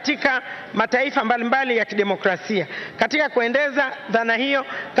mwingine katika mataifa mbalimbali ya kidemokrasia. Katika kuendeza dhana hiyo,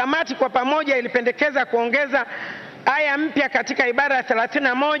 kamati kwa pamoja ilipendekeza kuongeza aya mpya katika ibara ya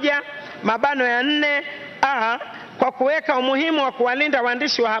 31 mabano ya 4A kwa kuweka umuhimu wa kuwalinda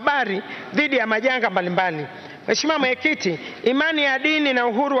waandishi wa habari dhidi ya majanga mbalimbali. Mheshimiwa Mwenyekiti, imani ya dini na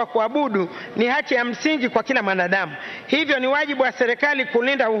uhuru wa kuabudu ni haki ya msingi kwa kila mwanadamu. Hivyo ni wajibu wa serikali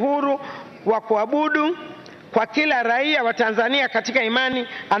kulinda uhuru wa kuabudu kwa kila raia wa Tanzania katika imani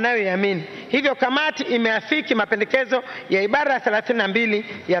anayoiamini. Hivyo kamati imeafiki mapendekezo ya ibara ya 32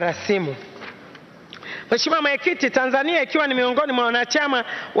 ya rasimu. Mheshimiwa Mwenyekiti, Tanzania ikiwa ni miongoni mwa wanachama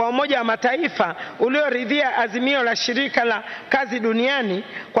wa Umoja wa Mataifa ulioridhia azimio la Shirika la Kazi Duniani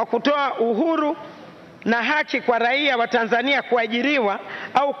kwa kutoa uhuru na haki kwa raia wa Tanzania kuajiriwa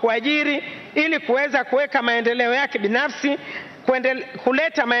au kuajiri ili kuweza kuweka maendeleo yake binafsi,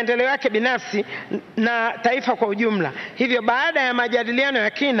 kuleta maendeleo yake binafsi na taifa kwa ujumla. Hivyo baada ya majadiliano ya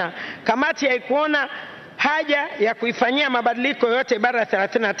kina, kamati haikuona haja ya kuifanyia mabadiliko yote ibara ya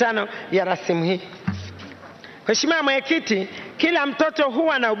 35 ya rasimu hii. Mheshimiwa Mwenyekiti, kila mtoto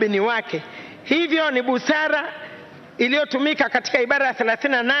huwa na ubini wake. Hivyo ni busara iliyotumika katika ibara ya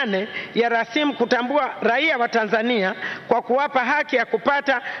 38 ya rasimu kutambua raia wa Tanzania kwa kuwapa haki ya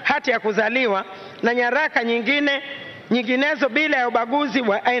kupata hati ya kuzaliwa na nyaraka nyinginezo bila ya ubaguzi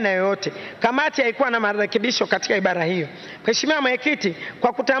wa aina yoyote. Kamati haikuwa na marekebisho katika ibara hiyo. Mheshimiwa Mwenyekiti,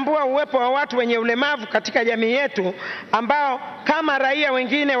 kwa kutambua uwepo wa watu wenye ulemavu katika jamii yetu ambao kama raia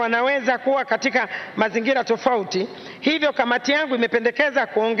wengine wanaweza kuwa katika mazingira tofauti, hivyo kamati yangu imependekeza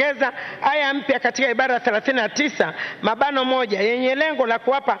kuongeza aya mpya katika ibara ya 39 mabano 1 yenye lengo la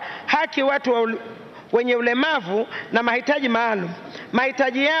kuwapa haki watu wenye ulemavu na mahitaji maalum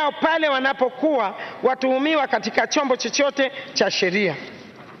mahitaji yao pale wanapokuwa watuhumiwa katika chombo chochote cha sheria.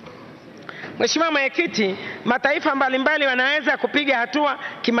 Mheshimiwa Mwenyekiti, mataifa mbalimbali wanaweza kupiga hatua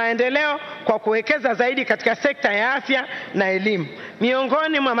kimaendeleo kwa kuwekeza zaidi katika sekta ya afya na elimu.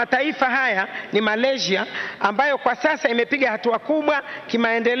 Miongoni mwa mataifa haya ni Malaysia, ambayo kwa sasa imepiga hatua kubwa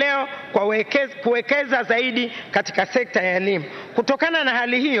kimaendeleo kwa kuwekeza zaidi katika sekta ya elimu. Kutokana na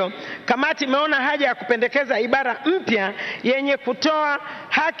hali hiyo, kamati imeona haja ya kupendekeza ibara mpya yenye kutoa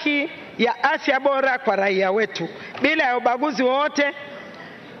haki ya afya bora kwa raia wetu bila ya ubaguzi wowote,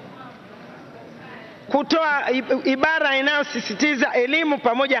 kutoa ibara inayosisitiza elimu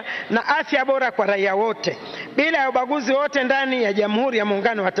pamoja na afya bora kwa raia wote bila ya ubaguzi wote ndani ya Jamhuri ya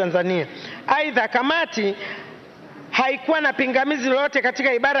Muungano wa Tanzania. Aidha, kamati haikuwa na pingamizi lolote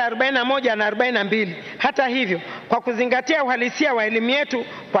katika ibara ya 41 na 42. Hata hivyo, kwa kuzingatia uhalisia wa elimu yetu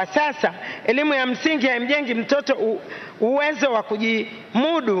kwa sasa, elimu ya msingi haimjengi mtoto uwezo wa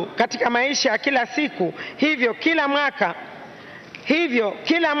kujimudu katika maisha ya kila siku. Hivyo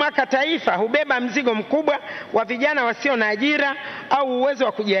kila mwaka taifa hubeba mzigo mkubwa wa vijana wasio na ajira au uwezo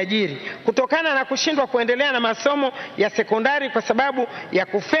wa kujiajiri kutokana na kushindwa kuendelea na masomo ya sekondari kwa sababu ya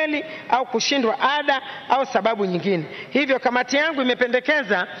kufeli au kushindwa ada au sababu nyingine. Hivyo kamati yangu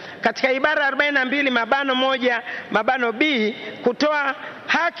imependekeza katika ibara 42(1) kutoa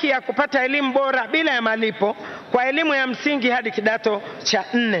haki ya kupata elimu bora bila ya malipo kwa elimu ya msingi hadi kidato cha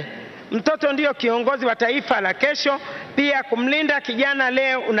 4. Mtoto ndio kiongozi wa taifa la kesho. Pia kumlinda kijana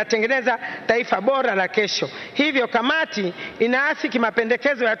leo unatengeneza taifa bora la kesho. Hivyo kamati inaafiki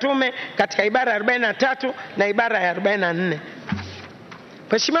mapendekezo ya tume katika ibara ya 43 na ibara ya 44.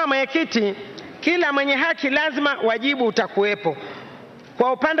 Mheshimiwa Mwenyekiti, kila mwenye haki lazima wajibu utakuwepo.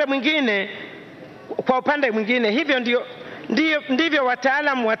 Kwa upande mwingine, hivyo ndivyo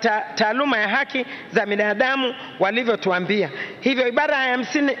wataalamu wa taaluma ya haki za binadamu walivyotuambia. Hivyo ibara ya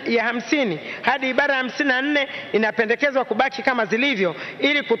 50 hadi ibara ya 54 inapendekezwa kubaki kama zilivyo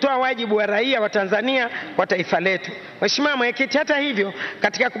ili kutoa wajibu wa raia wa Tanzania kwa taifa letu. Mheshimiwa Mwenyekiti, hata hivyo,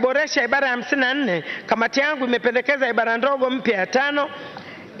 katika kuboresha ibara ya 54, kamati yangu imependekeza ibara ndogo mpya ya 5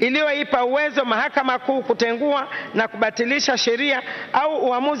 iliyoipa uwezo Mahakama Kuu kutengua na kubatilisha sheria au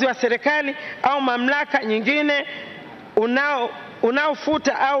uamuzi wa serikali au mamlaka nyingine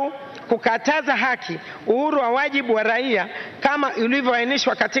unaofuta au kukataza haki, uhuru wa wajibu wa raia kama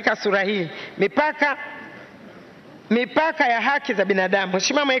ilivyoainishwa katika sura hii, mipaka ya haki za binadamu.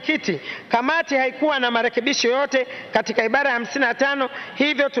 Mheshimiwa Mwenyekiti, kamati haikuwa na marekebisho yote katika ibara ya 55,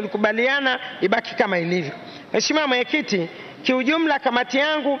 hivyo tulikubaliana ibaki kama ilivyo. Mheshimiwa Mwenyekiti, kiujumla kamati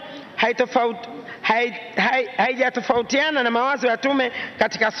yangu haijatofautiana na mawazo ya tume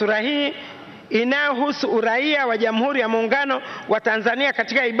katika sura hii inayohusu uraia wa Jamhuri ya Muungano wa Tanzania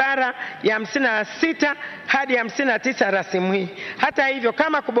katika ibara ya 56 hadi 59 rasimu hii. Hata hivyo,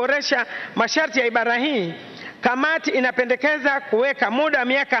 kama kuboresha masharti ya ibara hii, kamati inapendekeza kuweka muda wa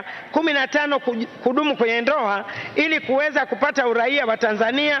miaka 15 kudumu kwenye ndoa ili kuweza kupata uraia wa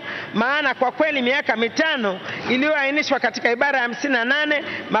Tanzania, maana kwa kweli miaka 5 iliyoainishwa katika ibara ya 58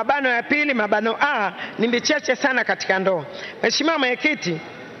 mabano ya pili mabano A ni michache sana katika ndoa. Mheshimiwa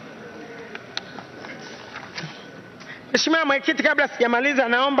Mwenyekiti, kabla sijamaliza,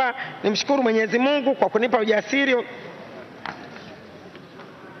 naomba nimshukuru Mwenyezi Mungu kwa kunipa ujasiri.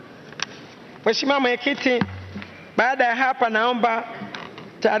 Mheshimiwa Mwenyekiti, baada ya hapa naomba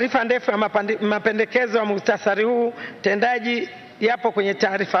taarifa ndefu ya mapendekezo ya muhtasari huu tendaji yapo kwenye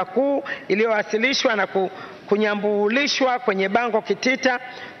taarifa kuu iliyowasilishwa na kunyambulishwa kwenye bango kitita.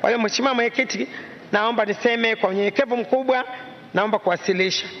 Kwa hiyo Mheshimiwa Mwenyekiti, naomba niseme kwa unyenyekevu mkubwa, naomba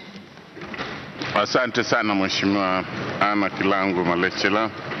kuwasilisha. Asante sana Mheshimiwa Ana Kilangu Malechela.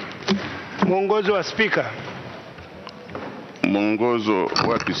 Mwongozo wa Spika. Mwongozo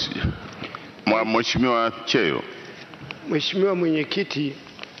wapi? Mheshimiwa Cheo. Mheshimiwa Mwenyekiti,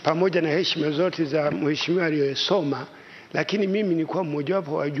 pamoja na heshima zote za mheshimiwa aliyosoma, lakini mimi ni kwa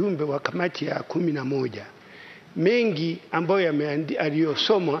mmojawapo wa wajumbe wa kamati ya 11. Mengi ambayo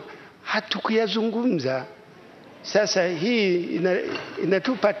aliyosoma hatukuyazungumza. Sasa hii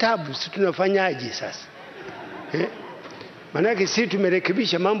inatupa tabu, si tunafanyaje sasa? Manake sisi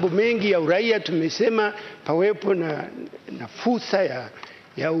tumerekebisha mambo mengi ya uraia, tumesema pawepo na fursa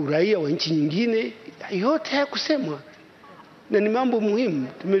ya uraia wa nchi nyingine, yote hayakusemwa. Na ni mambo muhimu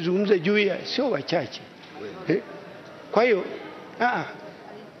tumezungumza juu ya, sio wachache.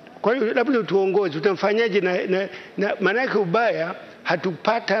 Kwa hiyo labda tuongoze, tutamfanyaje na manake ubaya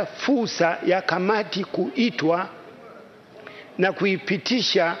hatupata fursa ya kamati kuitwa na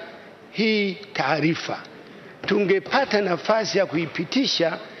kuipitisha hii taarifa. Tungepata nafasi ya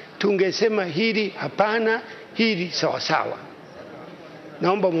kuipitisha, tungesema hili hapana, hili sawa sawa.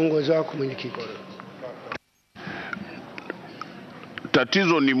 Naomba mwongozo wako Mwenyekiti.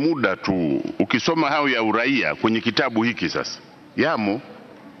 tatizo ni muda tu. Ukisoma hayo ya uraia kwenye kitabu hiki sasa yamo.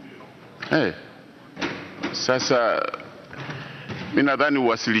 Sasa mimi nadhani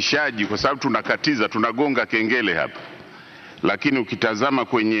uwasilishaji, kwa sababu tunakatiza, tunagonga kengele hapa, lakini ukitazama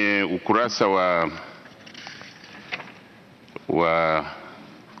kwenye ukurasa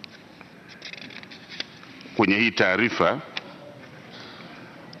kwenye hii taarifa,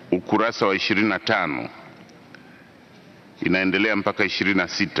 ukurasa wa 25 inaendelea mpaka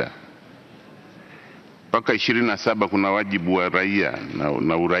 26 mpaka 27, kuna wajibu wa raia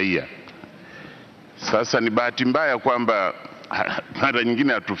na uraia. Sasa ni bahati mbaya kwamba mara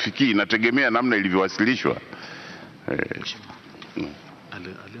nyingine hatufikii, inategemea namna ilivyowasilishwa.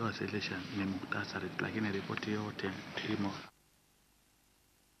 Aliwasilisha ni muhtasari, lakini ripoti yote imo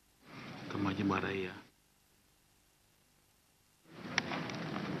kama wajibu wa raia.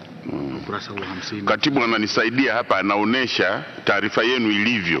 Ukurasa wa 50. Katibu ananisaidia hapa, anaonesha taarifa yenu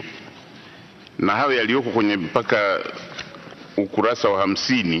ilivyo, na hayo yaliyoko kwenye mpaka ukurasa wa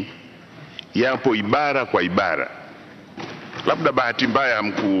 50 yapo ibara kwa ibara. Labda bahati mbaya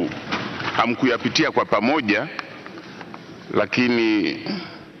hamkuyapitia kwa pamoja, lakini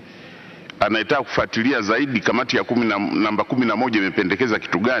anayetaka kufuatilia zaidi kamati ya namba 11 imependekeza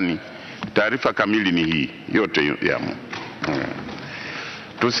kitu gani, taarifa kamili ni hii, yote yamo.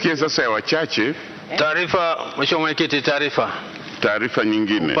 Tusikie sasa ya wachache. Taarifa, Mheshimiwa Mwenyekiti, taarifa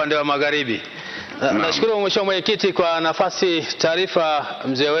nyingine upande wa magharibi. Nashukuru Mheshimiwa Mwenyekiti kwa nafasi. Taarifa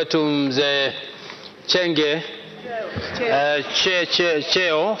mzee wetu mzee Chenge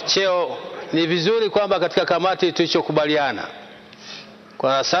cheo. Ni vizuri kwamba katika kamati tulichokubaliana,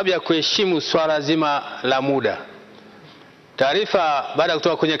 kwa sababu ya kuheshimu swala zima la muda, taarifa baada ya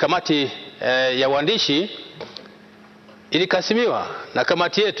kutoka kwenye kamati ya uandishi ilikasimiwa na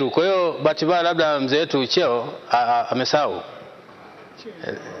kamati yetu. Kwa hiyo bahati mbaya labda mzee wetu cheo amesahau.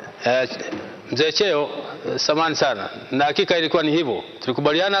 Mzee cheo, samahani sana, na hakika ilikuwa ni hivyo.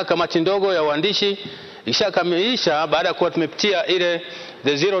 Tulikubaliana kamati ndogo ya uandishi ikishakamilisha, baada ya kuwa tumepitia ile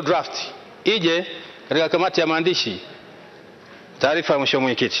the zero draft, ije katika kamati ya maandishi. Taarifa ya Mheshimiwa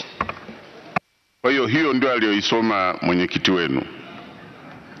Mwenyekiti. Kwa hiyo ndio aliyoisoma mwenyekiti wenu.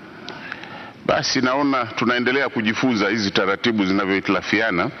 Basi naona tunaendelea kujifunza hizi taratibu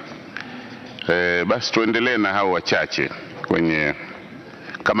zinavyohitilafiana. Basi tuendelee na hao wachache kwenye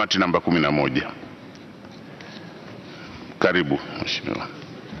kamati namba 11. Karibu Mheshimiwa.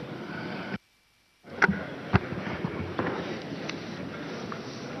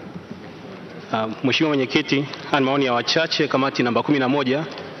 Mheshimiwa Mwenyekiti, haya maoni ya wachache kamati namba 11.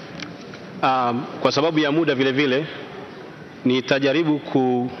 Kwa sababu ya muda vile vile nitajaribu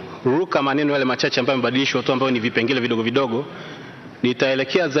kuruka maneno yale machache ambayo yamebadilishwa tu, ambayo ni vipengele vidogo vidogo.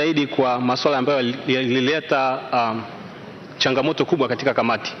 Nitaelekea zaidi kwa masuala ambayo yalileta changamoto kubwa katika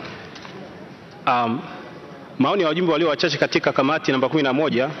kamati. Maoni ya wajumbe walio wachache katika kamati namba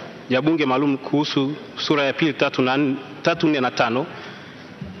 11 ya bunge maalum kuhusu sura ya 2, 3, 4 na 5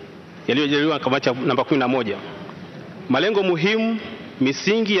 yaliyojadiliwa na kamati namba 11. Malengo muhimu,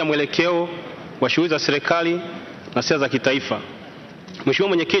 misingi ya mwelekeo wa shughuli za serikali na sera za kitaifa. Mheshimiwa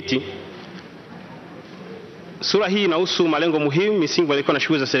Mwenyekiti, sura hii inahusu malengo muhimu, misingi ya mwelekeo na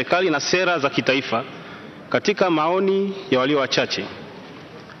shughuli za serikali na sera za kitaifa. Katika maoni ya walio wachache,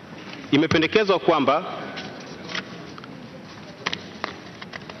 imependekezwa kwamba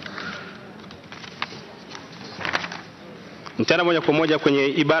mtaenda moja kwa moja kwenye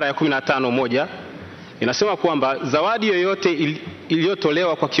ibara ya 15(1) inasema kwamba zawadi yoyote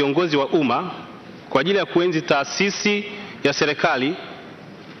iliyotolewa kwa kiongozi wa umma kwa ajili ya kuenzi taasisi ya serikali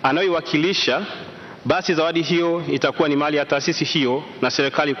anayoiwakilisha, basi zawadi hiyo itakuwa ni mali ya taasisi hiyo na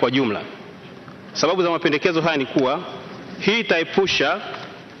serikali kwa jumla. Sababu za mapendekezo haya ni kuwa hii itaepusha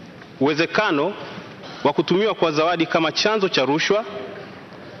uwezekano wa kutumiwa kwa zawadi kama chanzo cha rushwa,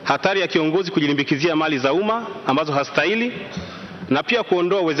 hatari ya kiongozi kujilimbikizia mali za umma ambazo hastahili, na pia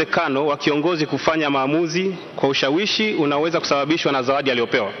kuondoa uwezekano wa kiongozi kufanya maamuzi kwa ushawishi unaweza kusababishwa na zawadi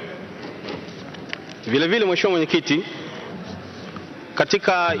aliyopewa. Vile vile, Mheshimiwa Mwenyekiti,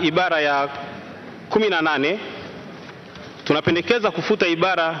 katika ibara ya 18 tunapendekeza kufuta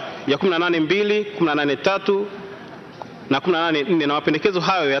ibara ya 18(2), 18(3) na 18(4), na mapendekezo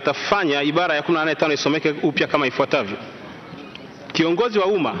hayo yatafanya ibara ya 18(5) isomeke upya kama ifuatavyo: kiongozi wa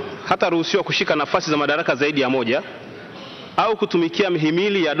umma hataruhusiwa kushika nafasi za madaraka zaidi ya moja au kutumikia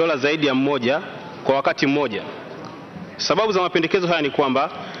mihimili ya dola zaidi ya mmoja kwa wakati mmoja. Sababu za mapendekezo haya ni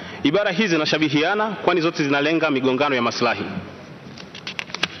kwamba ibara hizi zinashabihiana, kwani zote zinalenga migongano ya maslahi.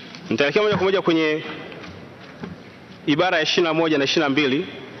 Nitaelekea moja kwa moja kwenye ibara ya 21 na 22.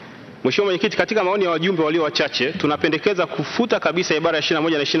 Mheshimiwa Mwenyekiti, katika maoni ya wajumbe walio wachache, tunapendekeza kufuta kabisa ibara ya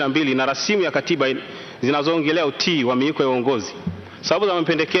 21 na 22 na rasimu ya katiba zinazoongelea utii wa miiko ya uongozi. Sababu za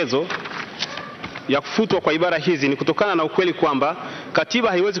mapendekezo ya kufutwa kwa ibara hizi ni kutokana na ukweli kwamba katiba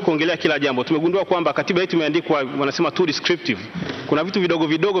haiwezi kuongelea kila jambo. Tumegundua kwamba katiba yetu imeandikwa, wanasema too descriptive. Kuna vitu vidogo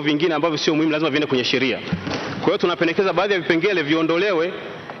vidogo vingine ambavyo sio muhimu, lazima viende kwenye sheria. Kwa hiyo tunapendekeza baadhi ya vipengele viondolewe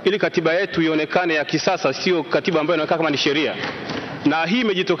ili katiba yetu ionekane ya kisasa, sio katiba ambayo inaonekana kama ni sheria. Na hii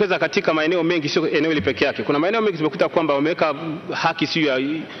imejitokeza katika maeneo mengi, sio eneo hili peke yake. Kuna maeneo mengi tumekuta kwamba wameweka haki sio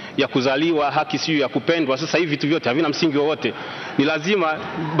ya kuzaliwa, haki sio ya kupendwa. Sasa hivi vitu vyote havina msingi wowote. Ni lazima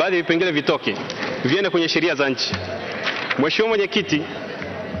baadhi ya vipengele vitoke, viende kwenye sheria za nchi. Mheshimiwa Mwenyekiti,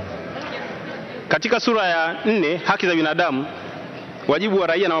 katika sura ya 4 haki za binadamu, wajibu wa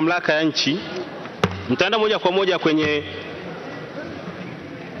raia na mamlaka ya nchi, mtaenda moja kwa moja kwenye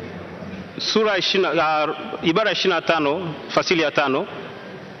sura ibara ya 25 fasili ya 5.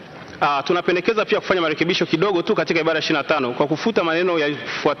 Tunapendekeza pia kufanya marekebisho kidogo tu katika ibara ya 25 kwa kufuta maneno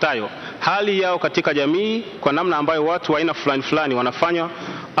yafuatayo: hali yao katika jamii, kwa namna ambayo watu wa aina fulani fulani wanafanywa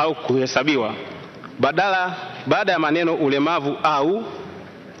au kuhesabiwa, baada ya maneno ulemavu au.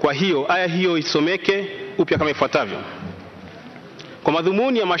 Kwa hiyo aya hiyo isomeke upya kama ifuatavyo: kwa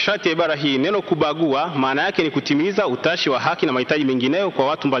madhumuni ya masharti ya ibara hii, neno kubagua maana yake ni kutimiza utashi wa haki na mahitaji mengineyo kwa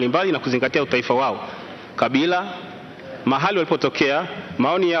watu mbalimbali na kuzingatia utaifa wao, kabila, mahali walipotokea,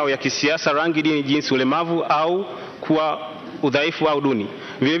 maoni yao ya kisiasa, rangi, dini, jinsi, ulemavu au kuwa udhaifu au duni.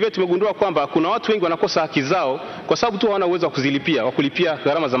 Vile vile tumegundua kwamba kuna watu wengi wanakosa haki zao kwa sababu tu hawana uwezo wa kulipia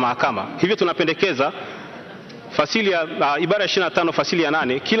gharama za mahakama. Hivyo tunapendekeza fasili ya ibara ya 25 fasili ya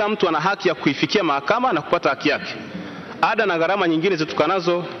 8, kila mtu ana haki ya kuifikia mahakama na kupata haki yake. Ada na gharama nyingine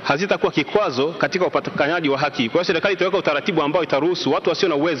zitokanazo hazitakuwa kikwazo katika upatikanaji wa haki. Kwa hiyo serikali itaweka utaratibu ambao itaruhusu watu wasio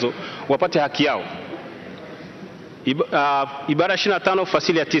na uwezo wapate haki yao. Ibara ya 25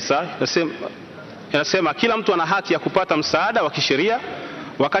 fasili ya 9 inasema kila mtu ana haki ya kupata msaada wa kisheria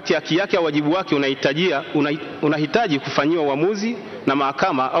wakati haki yake au wajibu wake unahitaji kufanyiwa uamuzi na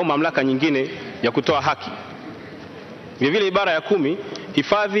mahakama au mamlaka nyingine ya kutoa haki. Vile vile ibara ya 10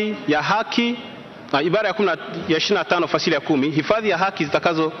 hifadhi ya haki, ibara ya 25 fasili ya 10, hifadhi ya haki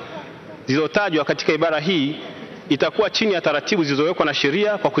zilizotajwa katika ibara hii itakuwa chini ya taratibu zilizowekwa na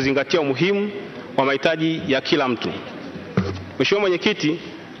sheria kwa kuzingatia umuhimu wa mahitaji ya kila mtu. Mheshimiwa Mwenyekiti,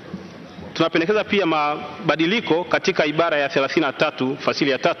 tunapendekeza pia mabadiliko katika ibara ya 33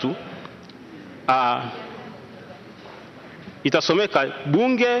 fasili ya 3. Itasomeka: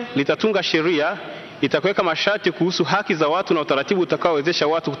 bunge litatunga sheria itakaweka masharti kuhusu haki za watu na utaratibu utakaowezesha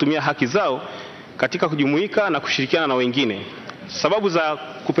watu kutumia haki zao katika kujumuika na kushirikiana na wengine. Sababu za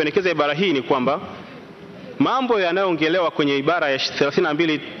kupendekeza ibara hii ni kwamba mambo yanayoongelewa kwenye ibara ya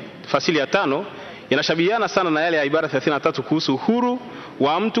 32 fasili ya 5 yanashabihiana sana na yale ya ibara 33 kuhusu uhuru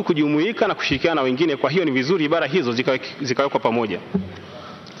wa mtu kujumuika na kushirikiana na wengine. Kwa hiyo ni vizuri ibara hizo zikawekwa pamoja.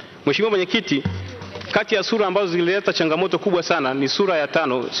 Mheshimiwa Mwenyekiti, kati ya sura ambazo zilileta changamoto kubwa sana ni sura ya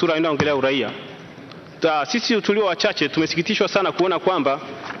 5, sura inayoongelea uraia. Sisi tulio wachache tumesikitishwa sana kuona kwamba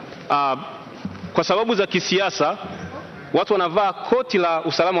kwa sababu za kisiasa watu wanavaa koti la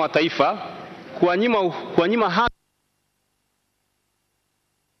usalama wa taifa kuwanyima haki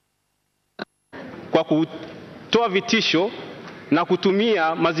kwa kutoa vitisho na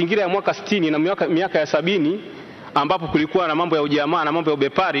kutumia mazingira ya mwaka 60 na miaka ya 70 ambapo kulikuwa na mambo ya ujamaa na mambo ya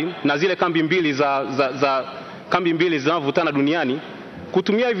ubepari na zile kambi mbili zinazovutana duniani,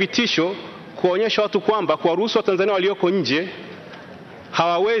 kutumia vitisho kuonyesha watu kwamba kuwaruhusu Watanzania walioko nje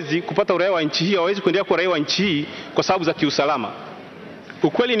hawawezi kupata uraia wa nchi hii, hawawezi kuendelea kuwa raia wa nchi hii kwa sababu za kiusalama.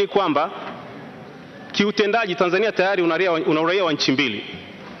 Ukweli ni kwamba kiutendaji Tanzania tayari una uraia wa nchi mbili.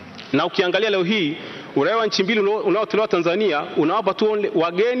 Na ukiangalia leo hii uraia wa nchi mbili unaotolewa Tanzania unawapa tu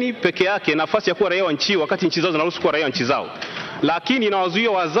wageni peke yake nafasi ya kuwa raia wa nchi wakati nchi zao zinaruhusu kuwa raia wa nchi zao. Lakini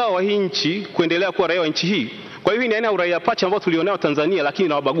inawazuia wazao wa hii nchi kuendelea kuwa raia wa nchi hii. Kwa hiyo ni aina ya uraia pacha ambao tulionao Tanzania, lakini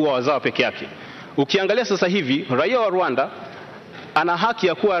inawabagua wazao peke yake. Ukiangalia sasa hivi raia wa Rwanda ana haki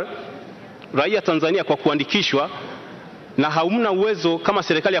ya kuwa raia Tanzania kwa kuandikishwa, na hamna uwezo kama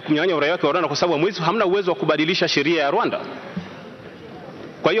serikali ya kumnyang'anya uraia wake wa Rwanda kwa sababu hamna uwezo wa kubadilisha sheria ya Rwanda.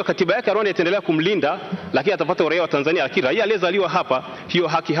 Kwa hiyo katiba yake ya Rwanda itaendelea kumlinda, lakini atapata uraia wa Tanzania, lakini raia aliyezaliwa hapa hiyo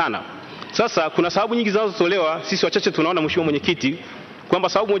haki hana. Sasa kuna sababu nyingi zinazotolewa, sisi wachache tunaona, Mheshimiwa Mwenyekiti, kwamba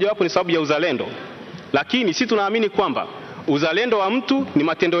sababu mojawapo ni sababu ya uzalendo. Lakini sisi tunaamini kwamba uzalendo wa mtu ni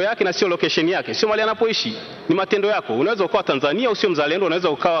matendo yake na sio location yake, sio mahali anapoishi, ni matendo yako. Unaweza ukawa Tanzania usio mzalendo, unaweza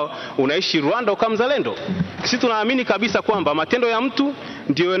ukawa unaishi Rwanda ukawa mzalendo. Sisi tunaamini kabisa kwamba matendo ya mtu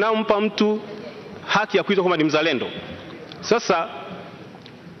ndio yanayompa mtu haki ya kuitwa kama ni mzalendo. Sasa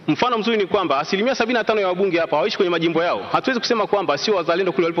Mfano mzuri ni kwamba 75% ya wabunge hapa hawaishi kwenye majimbo yao. Hatuwezi kusema kwamba sio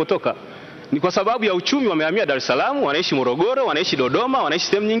wazalendo kule walipotoka. Ni kwa sababu ya uchumi wamehamia Dar es Salaam, wanaishi Morogoro, wanaishi Dodoma, wanaishi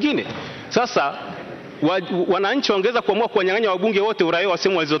sehemu nyingine. Sasa wananchi wangeweza kuamua kuwanyang'anya wabunge wote uraia wa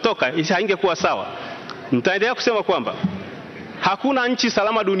sehemu walizotoka, haingekuwa sawa. Nitaendelea kusema kwamba hakuna nchi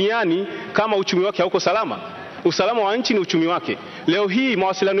salama duniani kama uchumi wake hauko salama. Usalama wa nchi ni uchumi wake. Leo hii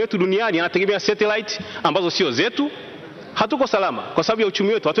mawasiliano yetu duniani yanategemea satellite ambazo sio zetu. Hatuko salama kwa sababu ya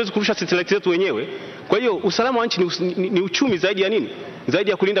uchumi wetu, hatuwezi kurusha satellite zetu wenyewe. Kwa hiyo usalama wa nchi ni uchumi zaidi ya nini? Zaidi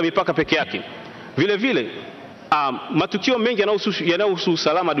ya kulinda mipaka peke yake. Vile vile matukio mengi yanayohusu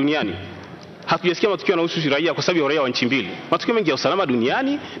usalama duniani, hatujasikia matukio yanayohusu raia kwa sababu ya raia wa nchi mbili. Matukio mengi ya usalama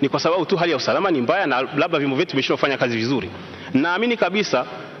duniani ni kwa sababu tu hali ya usalama ni mbaya na labda vyombo vyetu vimeshindwa kufanya kazi vizuri. Naamini kabisa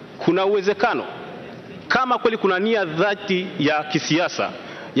kuna uwezekano kama kweli kuna nia dhati ya kisiasa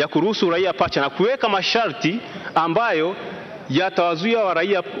ya kuruhusu raia pacha na kuweka masharti ambayo yatawazuia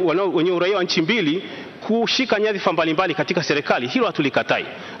raia wenye uraia wa nchi mbili kushika nyadhifa mbalimbali katika serikali, hilo hatulikatai.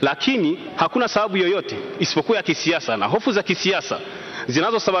 Lakini hakuna sababu yoyote isipokuwa ya kisiasa na hofu za kisiasa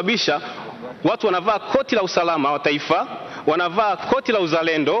zinazosababisha watu wanavaa koti la usalama wa taifa, wanavaa koti la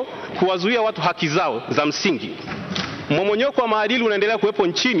uzalendo kuwazuia watu haki zao za msingi. Mmomonyoko wa maadili unaendelea kuwepo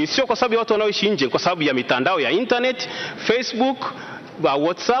nchini, sio kwa sababu ya watu wanaoishi nje, kwa sababu ya mitandao ya internet, Facebook,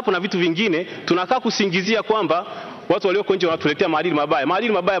 WhatsApp na vitu vingine. Tunakaa kusingizia kwamba watu walioko nje wanatuletea maadili mabaya.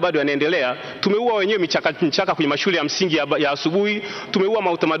 Maadili mabaya bado yanaendelea. Tumeua wenyewe michaka kwenye mashule ya msingi ya asubuhi, tumeua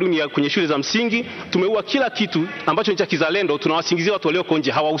mautamaduni ya kwenye shule za msingi, tumeua kila kitu ambacho ni cha kizalendo. Tunawasingizia watu walioko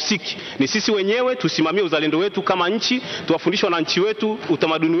nje, hawahusiki. Ni sisi wenyewe tusimamie uzalendo wetu kama nchi, tuwafundishe wananchi wetu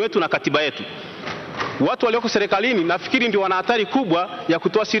utamaduni wetu na katiba yetu. Watu walioko serikalini nafikiri ndio wana hatari kubwa ya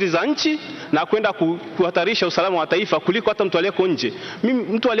kutoa siri za nchi na kwenda kuhatarisha usalama wa taifa kuliko hata mtu aliyeko nje.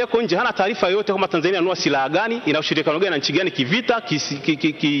 Mtu aliyeko nje hana taarifa yoyote kama Tanzania inanunua silaha gani, ina ushirikiano gani na nchi gani kivita,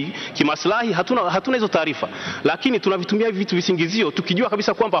 kimaslahi. Hatuna hizo taarifa. Lakini tunavitumia vitu visingizio tukijua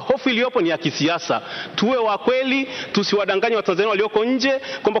kabisa kwamba hofu iliyopo ni ya kisiasa. Tuwe wa kweli, tusiwadanganye Watanzania walioko nje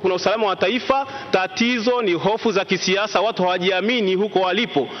kwamba kuna usalama wa taifa. Tatizo ni hofu za kisiasa, watu hawajiamini huko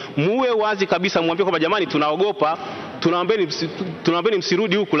walipo. Muwe wazi kabisa, mwambie kwamba jamani, tunaogopa, tunaombeni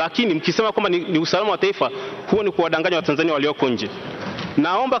msirudi huku, lakini mkisema kwamba ni usalama wa taifa, huo ni kuwadanganya Watanzania walioko nje.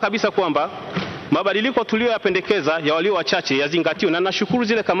 Naomba kabisa kwamba mabadiliko tuliyoyapendekeza ya walio wachache yazingatiwe, na nashukuru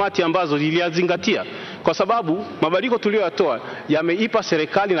zile kamati ambazo ziliyazingatia, kwa sababu mabadiliko tuliyoyatoa yameipa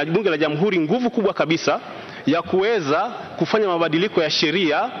serikali na bunge la jamhuri nguvu kubwa kabisa ya kuweza kufanya mabadiliko ya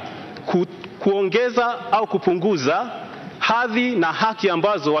sheria, kuongeza au kupunguza hadhi na haki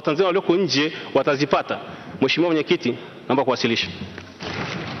ambazo Watanzania walioko nje watazipata. Mheshimiwa Mwenyekiti, naomba kuwasilisha.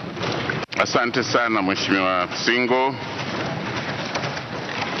 Asante sana Mheshimiwa Singo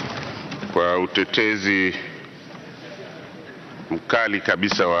kwa utetezi mkali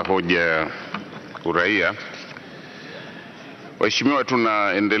kabisa wa hoja ya uraia. Waheshimiwa,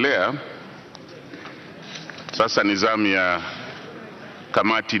 tunaendelea sasa. Nizamu ya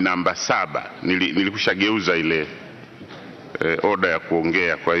kamati namba 7. Nilikushageuza ile oda ya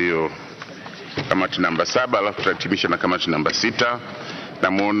kuongea, kwa hiyo kamati namba 7, alafu tutahitimisha na kamati namba 6.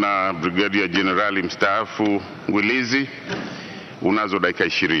 Namuona Brigadier Generali mstaafu Ngwilizi, unazo dakika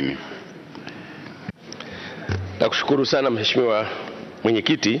 20. Nakushukuru sana Mheshimiwa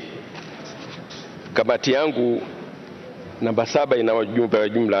Mwenyekiti. Kamati yangu namba 7 ina wajumbe wa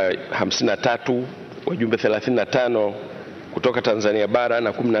jumla 53, wajumbe 35 kutoka Tanzania bara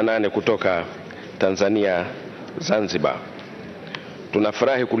na 18 kutoka Tanzania Zanzibar.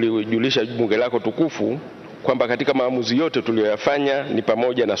 Tunafurahi kulijulisha bunge lako tukufu kwamba katika maamuzi yote tuliyoyafanya ni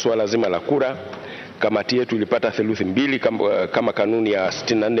pamoja na swala zima la kura, kamati yetu ilipata theluthi 2 kama kanuni ya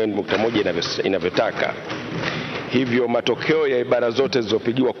 64.1 inavyotaka. Hivyo matokeo ya ibara zote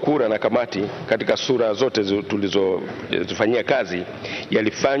zilizopigiwa kura na kamati katika sura zote tulizofanyia kazi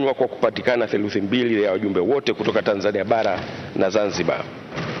yalifanywa kwa kupatikana theluthi 2 ya wajumbe wote kutoka Tanzania bara na Zanzibar.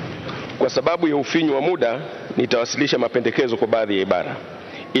 Kwa sababu ya ufinyu wa muda, nitawasilisha mapendekezo kwa baadhi ya ibara.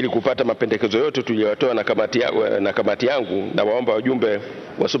 Ili kupata mapendekezo yote tuliyotoa na kamati yangu, na waomba wajumbe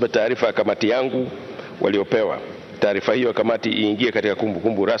wasome taarifa ya kamati yangu waliopewa. Taarifa hiyo ya kamati iingie katika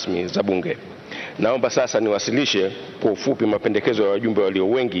kumbukumbu rasmi za bunge. Naomba sasa niwasilishe kwa ufupi mapendekezo ya wajumbe walio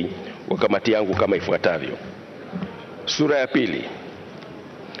wengi wa kamati yangu kama ifuatavyo. Sura ya 2.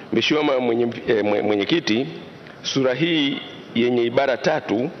 Mheshimiwa Mwenyekiti, sura hii yenye ibara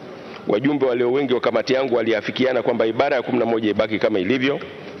 3, wajumbe walio wengi wa kamati yangu waliafikiana kwamba ibara ya 11 ibaki kama ilivyo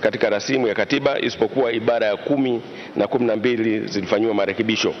katika rasimu ya katiba, isipokuwa ibara ya 10 na 12 zilifanywa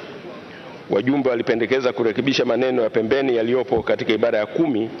marekebisho. Wajumbe walipendekeza kurekebisha maneno ya pembeni yaliyopo katika ibara ya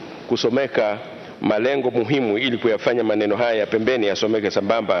 10 kusomeka malengo muhimu ili kuyafanya maneno haya ya pembeni yasomeke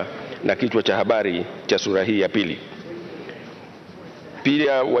sambamba na kichwa cha habari cha sura hii ya pili.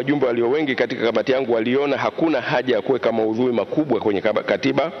 Pia wajumbe walio wengi katika kamati yangu waliona hakuna haja ya kuweka maudhui makubwa kwenye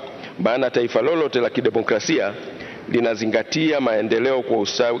katiba, maana taifa lolote la kidemokrasia linazingatia maendeleo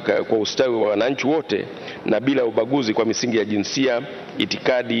kwa ustawi wa wananchi wote na bila ubaguzi kwa misingi ya jinsia,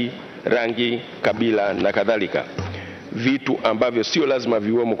 itikadi, rangi, kabila na kadhalika, vitu ambavyo sio lazima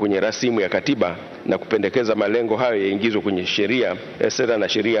viwemo kwenye rasimu ya katiba, na kupendekeza malengo hayo yaingizwe kwenye sheria, sera na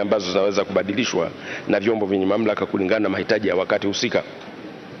sheria ambazo zinaweza kubadilishwa na vyombo vyenye mamlaka kulingana na mahitaji ya wakati husika.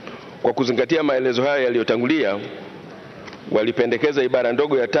 Kwa kuzingatia maelezo hayo yaliyotangulia, walipendekeza ibara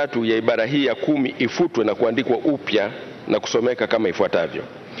ndogo ya 3 ya ibara hii ya 10 ifutwe na kuandikwa upya na kusomeka kama ifuatavyo: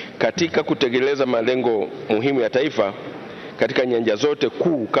 katika kutekeleza malengo muhimu ya taifa katika nyanja zote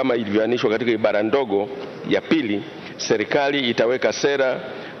kuu kama ilivyoainishwa katika ibara ndogo ya 2, serikali itaweka sera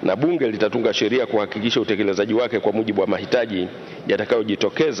na bunge litatunga sheria kuhakikisha utekelezaji wake kwa mujibu wa mahitaji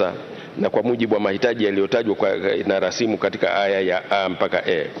yatakayojitokeza na kwa mujibu wa mahitaji yaliyotajwa na rasimu katika aya ya A mpaka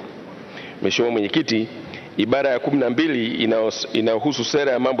E. Mheshimiwa Mwenyekiti, ibara ya 12 inayohusu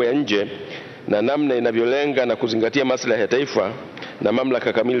sera ya mambo ya nje na namna inavyolenga na kuzingatia maslahi ya taifa na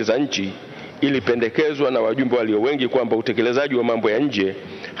mamlaka kamili za nchi ilipendekezwa na wajumbe walio wengi kwamba utekelezaji wa mambo ya nje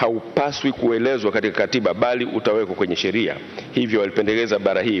haupaswi kuelezwa katika katiba bali utawekwa kwenye sheria. Hivyo walipendekeza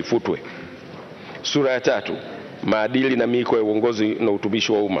ibara hii ifutwe. Sura ya 3, maadili na miiko ya uongozi na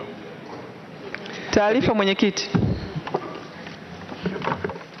utumishi wa umma. Taarifa Mwenyekiti.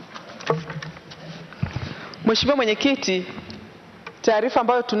 Mheshimiwa Mwenyekiti, taarifa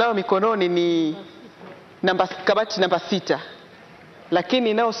ambayo tunayo mikononi ni kamati namba 6.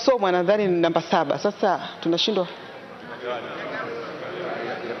 Lakini inayosomwa nadhani ni namba 7. Sasa tunashindwa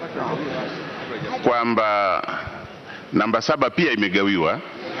kwamba namba 7 pia imegawiwa.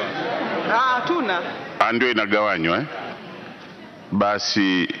 Tuna ndio inagawanywa.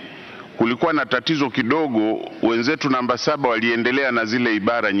 Basi kulikuwa na tatizo kidogo, wenzetu namba 7 waliendelea na zile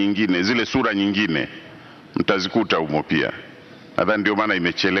ibara nyingine, zile sura nyingine mtazikuta humo pia. Nadhani ndio maana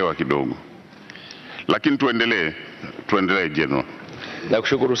imechelewa kidogo. Lakini tuendelee General.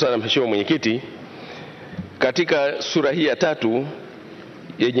 Nakushukuru sana Mheshimiwa Mwenyekiti. Katika sura hii ya 3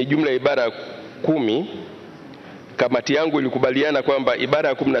 yenye jumla ya ibara 10, kamati yangu ilikubaliana kwamba ibara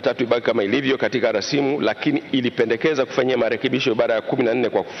ya 13 ibaki kama ilivyo katika rasimu, lakini ilipendekeza kufanyia marekebisho ibara ya 14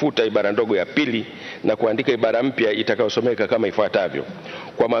 kwa kufuta ibara ndogo ya 2 na kuandika ibara mpya itakayosomeka kama ifuatavyo: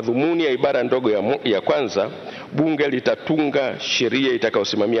 kwa madhumuni ya ibara ndogo ya kwanza, bunge litatunga sheria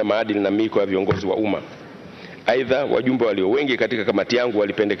itakayosimamia maadili na miiko ya viongozi wa umma. Aidha, wajumbe walio wengi katika kamati yangu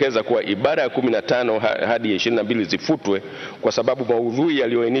walipendekeza kuwa ibara ya 15 hadi 22 zifutwe kwa sababu maudhui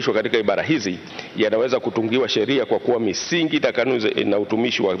yaliyoainishwa katika ibara hizi yanaweza kutungiwa sheria kwa kuwa misingi na kanuni na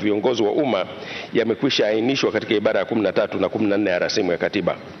utumishi wa viongozi wa umma yamekwisha ainishwa katika ibara ya 13 na 14 ya rasimu ya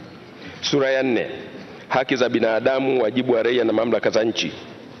katiba. Sura ya 4, haki za binadamu, wajibu wa raia na mamlaka za nchi.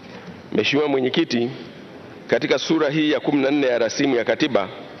 Mheshimiwa Mwenyekiti, katika sura hii ya 14 ya rasimu ya katiba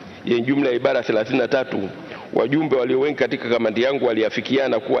yenye jumla ya ibara 33, wajumbe walio wengi katika kamati yangu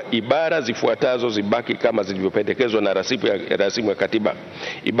waliafikiana kuwa ibara zifuatazo zibaki kama zilivyopendekezwa na rasimu ya katiba.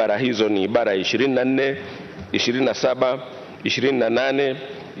 Ibara hizo ni ibara 24, 27, 28,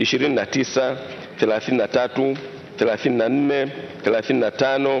 29, 33, 34,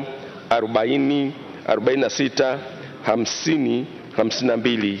 35, 40, 46, 50,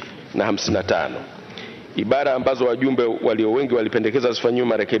 52 na 55. Ibara ambazo wajumbe walio wengi walipendekeza zifanyiwe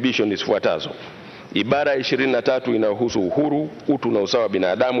marekebisho ni zifuatazo: ibara 23 inayohusu uhuru, utu na usawa wa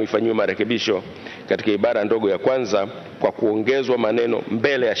binadamu ifanyiwe marekebisho katika ibara ndogo ya kwanza kwa kuongezwa maneno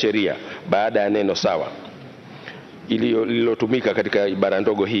mbele ya sheria baada ya neno sawa ililotumika katika ibara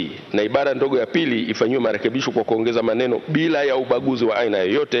ndogo hii, na ibara ndogo ya 2 ifanyiwe marekebisho kwa kuongeza maneno bila ya ubaguzi wa aina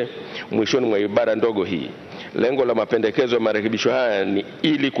yoyote mwishoni mwa ibara ndogo hii. Lengo la mapendekezo ya marekebisho haya ni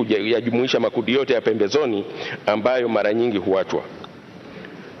ili kujumuisha makundi yote ya pembezoni ambayo mara nyingi huachwa.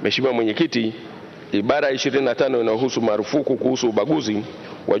 Mheshimiwa Mwenyekiti, ibara 25 inayohusu marufuku kuhusu ubaguzi,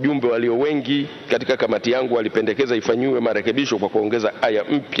 wajumbe walio wengi katika kamati yangu walipendekeza ifanyiwe marekebisho kwa kuongeza aya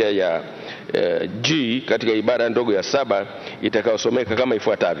mpya ya G katika ibara ndogo ya 7 itakayosomeka kama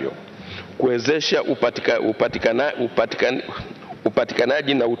ifuatavyo: kuwezesha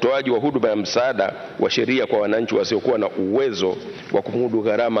upatikanaji na utoaji wa huduma ya msaada wa sheria kwa wananchi wasiokuwa na uwezo wa kumudu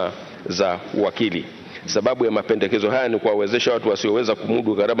gharama za uwakili. Sababu ya mapendekezo haya ni kuwawezesha watu wasioweza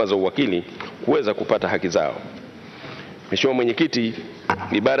kumudu gharama za uwakili kuweza kupata haki zao. Mheshimiwa Mwenyekiti,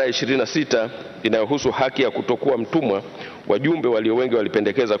 ibara 26 inayohusu haki ya kutokuwa mtumwa, wajumbe walio wengi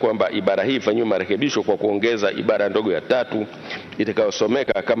walipendekeza kwamba ibara hii ifanyiwe marekebisho kwa kuongeza ibara ndogo ya 3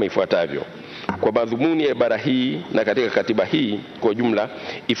 itakayosomeka kama ifuatavyo: kwa madhumuni ya ibara hii na katika katiba hii kwa jumla,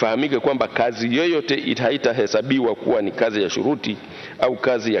 ifahamike kwamba kazi yoyote haitahesabiwa kuwa ni kazi ya shuruti au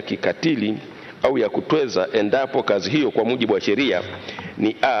kazi ya kikatili au ya kutweza endapo kazi hiyo kwa mujibu wa sheria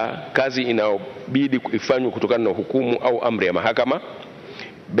ni a, kazi inayobidi ifanywe kutokana na hukumu au amri ya mahakama;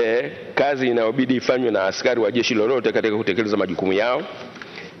 b, kazi inayobidi ifanywe na askari wa jeshi lolote katika kutekeleza majukumu yao;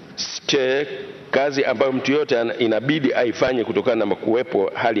 c, kazi ambayo mtu yote inabidi aifanye kutokana na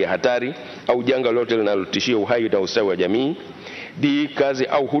kuwepo hali ya hatari au janga lolote linalotishia uhai na ustawi wa jamii; d, kazi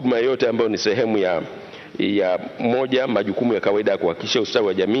au huduma yoyote ambayo ni sehemu ya moja, majukumu ya kawaida ya kuhakikisha ustawi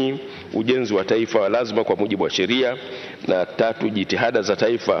wa jamii, ujenzi wa taifa wa lazima kwa mujibu wa sheria; na 3, jitihada za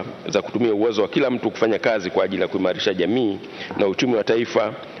taifa za kutumia uwezo wa kila mtu kufanya kazi kwa ajili ya kuimarisha jamii na uchumi wa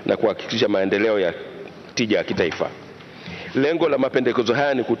taifa na kuhakikisha maendeleo ya tija ya kitaifa. Lengo la mapendekezo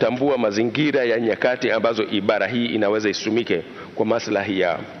haya ni kutambua mazingira ya nyakati ambazo ibara hii inaweza isitumike kwa maslahi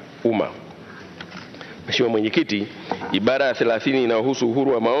ya umma. Mheshimiwa Mwenyekiti, ibara ya 30 inayohusu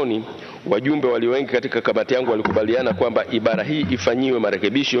uhuru wa maoni, wajumbe walio wengi katika kamati yangu walikubaliana kwamba ibara hii ifanyiwe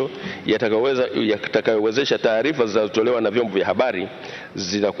marekebisho yatakayowezesha taarifa zinazotolewa na vyombo vya habari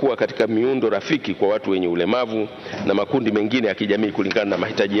zinakuwa katika miundo rafiki kwa watu wenye ulemavu na makundi mengine ya kijamii kulingana na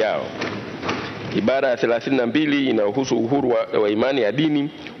mahitaji yao. Ibara ya 32 inayohusu uhuru wa imani ya dini,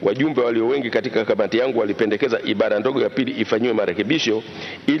 wajumbe walio wengi katika kamati yangu walipendekeza ibara ndogo ya 2 ifanyiwe marekebisho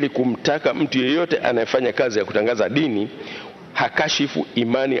ili kumtaka mtu yeyote anayefanya kazi ya kutangaza dini hakashifu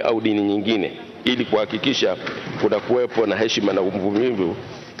imani au dini nyingine, ili kuhakikisha kuna kuwepo na heshima na uvumilivu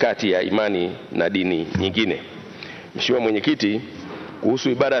kati ya imani na dini nyingine. Mheshimiwa Mwenyekiti, kuhusu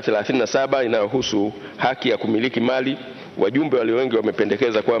ibara ya 37 inayohusu haki ya kumiliki mali, wajumbe walio wengi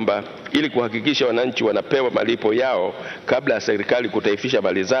wamependekeza kwamba ili kuhakikisha wananchi wanapewa malipo yao kabla ya serikali kutaifisha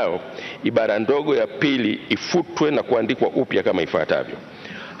mali zao, ibara ndogo ya 2 ifutwe na kuandikwa upya kama ifuatavyo: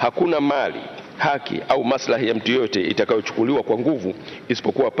 hakuna mali, haki au maslahi ya mtu yote itakayochukuliwa kwa nguvu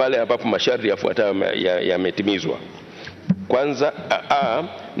isipokuwa pale ambapo masharti yafuatayo yametimizwa. Kwanza, a,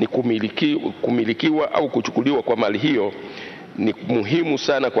 ni kumilikiwa au kuchukuliwa kwa mali hiyo ni muhimu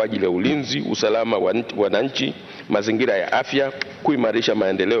sana kwa ajili ya ulinzi, usalama wa wananchi, mazingira ya afya, kuimarisha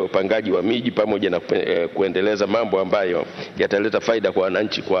maendeleo ya upangaji wa miji pamoja na kuendeleza mambo ambayo yataleta faida kwa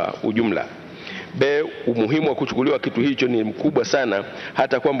wananchi kwa ujumla. B, umuhimu wa kuchukuliwa kitu hicho ni mkubwa sana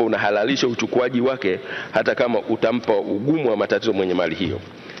hata kwamba unahalalisha uchukuaji wake hata kama utampa ugumu wa matatizo mwenye mali hiyo.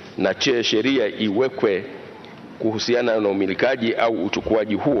 Na C, sheria iwekwe kuhusiana na umilikaji au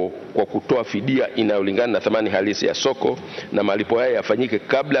uchukuaji huo kwa kutoa fidia inayolingana na thamani halisi ya soko, na malipo haya yafanyike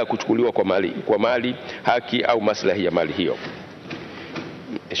kabla ya kuchukuliwa kwa mali, haki au maslahi ya mali hiyo.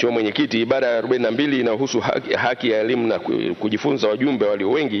 Mheshimiwa Mwenyekiti, ibara ya 42 inayohusu haki ya elimu na kujifunza, wajumbe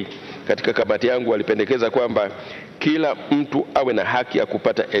walio wengi katika kamati yangu walipendekeza kwamba kila mtu awe na haki ya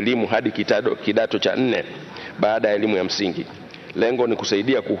kupata elimu hadi kidato cha 4 baada ya elimu ya msingi. Lengo ni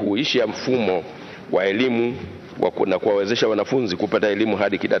kusaidia kuhuisha mfumo wa elimu na kuwawezesha wanafunzi kupata elimu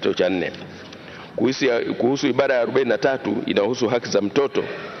hadi kidato cha 4. Kuhusu ibara ya 43 inayohusu haki za mtoto,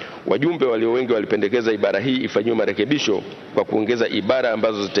 wajumbe walio wengi walipendekeza ibara hii ifanyiwe marekebisho kwa kuongeza ibara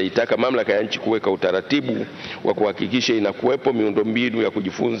ambazo zitaitaka mamlaka ya nchi kuweka utaratibu wa kuhakikisha inakuwepo miundombinu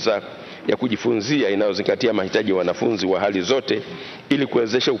ya kujifunzia inayozingatia mahitaji ya wanafunzi wa hali zote ili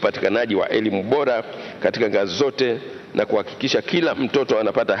kuwezesha upatikanaji wa elimu bora katika ngazi zote na kuhakikisha kila mtoto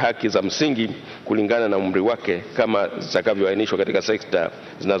anapata haki za msingi kulingana na umri wake kama zitakavyoainishwa katika sekta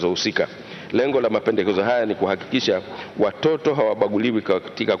zinazohusika. Lengo la mapendekezo haya ni kuhakikisha watoto hawabaguliwi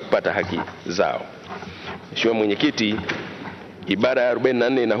katika kupata haki zao. Mheshimiwa Mwenyekiti, ibara ya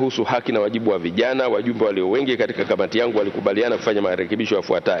 44 inahusu haki na wajibu wa vijana. Wajumbe walio wengi katika kamati yangu walikubaliana kufanya marekebisho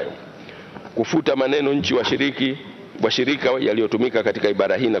yafuatayo: kufuta maneno nchi washirika yaliyotumika katika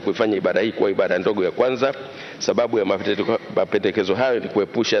ibara hii na kuifanya ibara hii kuwa ibara ndogo ya kwanza. Sababu ya mapendekezo hayo ni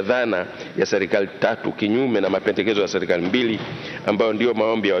kuepusha dhana ya serikali 3 kinyume na mapendekezo ya serikali 2 ambayo ndio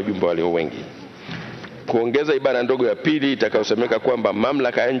maombi ya wajumbe walio wengi. Kuongeza ibara ndogo ya 2 itakayosemeka kwamba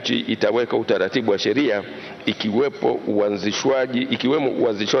mamlaka ya nchi itaweka utaratibu wa sheria ikiwemo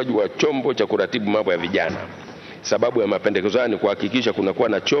uanzishwaji wa chombo cha kuratibu mambo ya vijana. Sababu ya mapendekezo haya ni kuhakikisha kunakuwa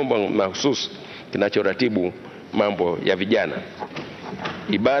na chombo mahususi kinachoratibu mambo ya vijana.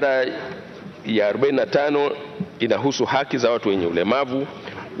 Ibara ya 45 inahusu haki za watu wenye ulemavu.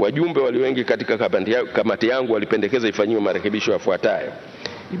 Wajumbe walio wengi katika kamati yangu walipendekeza ifanyiwe marekebisho yafuatayo: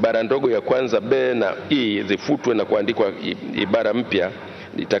 ibara ndogo ya kwanza B na E zifutwe na kuandikwa ibara mpya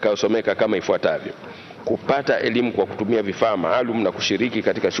itakayosomeka kama ifuatavyo: kupata elimu kwa kutumia vifaa maalum na kushiriki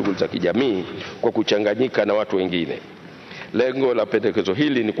katika shughuli za kijamii kwa kuchanganyika na watu wengine. Lengo la pendekezo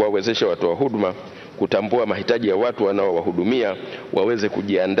hili ni kuwawezesha watoa huduma kutambua mahitaji ya watu wanaowahudumia, waweze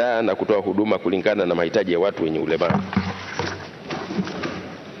kujiandaa na kutoa huduma kulingana na mahitaji ya watu wenye ulemavu.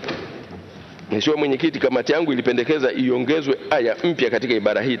 Mheshimiwa Mwenyekiti, kamati yangu ilipendekeza iongezwe aya mpya katika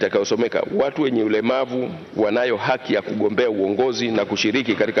ibara hii itakayosomeka: watu wenye ulemavu wanayo haki ya kugombea uongozi na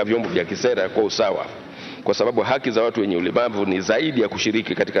kushiriki katika vyombo vya kisera kwa usawa, kwa sababu haki za watu wenye ulemavu ni zaidi ya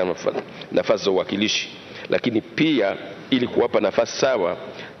kushiriki katika nafasi za uwakilishi, lakini pia ili kuwapa nafasi sawa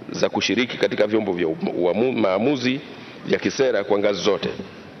za kushiriki katika vyombo vya maamuzi vya kisera kwa ngazi zote.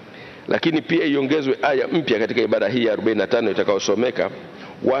 Lakini pia iongezwe aya mpya katika ibara hii ya 45 itakayosomeka: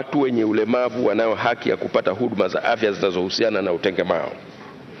 watu wenye ulemavu wanayo haki ya kupata huduma za afya zinazohusiana na utengemao.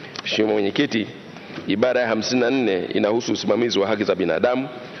 Mheshimiwa Mwenyekiti, ibara ya 54 inahusu usimamizi wa haki za binadamu.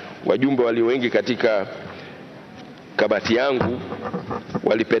 Wajumbe walio wengi katika kamati yangu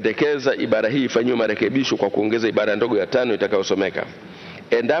walipendekeza ibara hii ifanyiwe marekebisho kwa kuongeza ibara ndogo ya 5 itakayosomeka: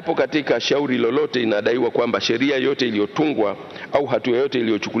 endapo katika shauri lolote inadaiwa kwamba sheria yote iliyotungwa au hatua yote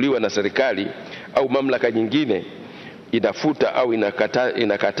iliyochukuliwa na serikali au mamlaka nyingine inafuta au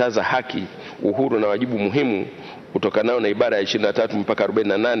inakataza haki, uhuru na wajibu muhimu kutokanao na ibara ya 23 mpaka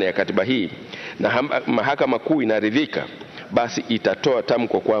 48 ya katiba hii, na mahakama kuu inaridhika, basi itatoa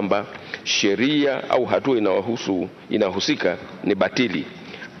tamko kwamba sheria au hatua inahusika ni batili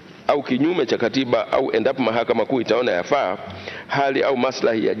au kinyume cha katiba, au endapo mahakama kuu itaona yafaa, hali au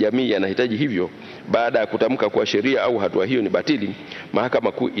maslahi ya jamii yanahitaji hivyo, baada ya kutamka kwa sheria au hatua hiyo ni batili,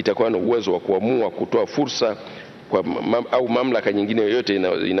 mahakama kuu itakuwa na uwezo wa kuamua kutoa fursa kwa au mamlaka nyingine yoyote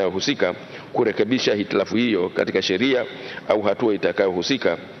inayohusika kurekebisha hitilafu hiyo katika sheria au hatua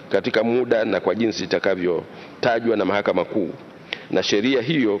itakayohusika katika muda na kwa jinsi itakavyotajwa na mahakama kuu, na sheria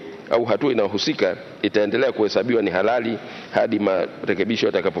hiyo au hatua inayohusika itaendelea kuhesabiwa ni halali hadi marekebisho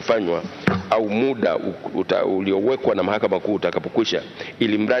yatakapofanywa au muda uliowekwa na mahakama kuu utakapokwisha,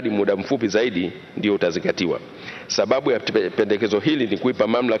 ili mradi muda mfupi zaidi ndio utazingatiwa. Sababu ya pendekezo hili ni kuipa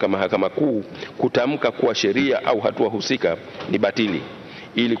mamlaka mahakama kuu kutamka kuwa sheria au hatua husika ni batili,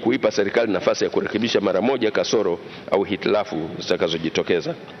 ili kuipa serikali nafasi ya kurekebisha mara moja kasoro au hitilafu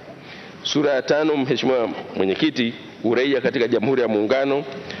zitakazojitokeza. Sura ya 5, Mheshimiwa Mwenyekiti, uraia katika Jamhuri ya Muungano.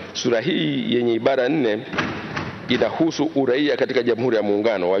 Sura hii yenye ibara 4 inahusu uraia katika Jamhuri ya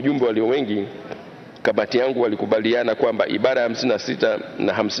Muungano. Wajumbe walio wengi kamati yangu walikubaliana kwamba ibara ya 56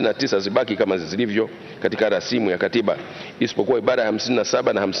 na 59 zibaki kama zilivyo katika rasimu ya katiba, isipokuwa ibara ya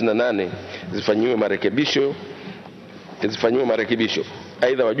 57 na 58 zifanyiwe marekebisho.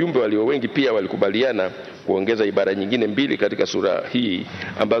 Aidha, wajumbe walio wengi pia walikubaliana kuongeza ibara nyingine 2 katika sura hii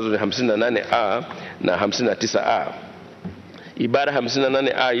ambazo ni 58A na 59A. Ibara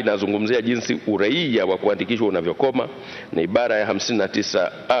 58A inazungumzia jinsi uraia wa kuandikishwa unavyokoma, na ibara ya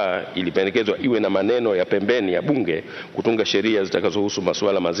 59A ilipendekezwa iwe na maneno ya pembeni ya bunge kutunga sheria zitakazohusu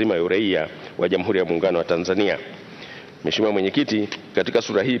masuala mazima ya uraia wa Jamhuri ya Muungano wa Tanzania. Mheshimiwa Mwenyekiti, katika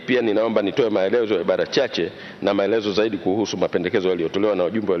sura hii pia ninaomba nitoe maelezo ya ibara chache na maelezo zaidi kuhusu mapendekezo yaliyotolewa na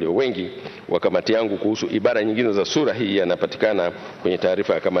wajumbe walio wengi wa kamati yangu kuhusu ibara nyingine za sura hii yanapatikana kwenye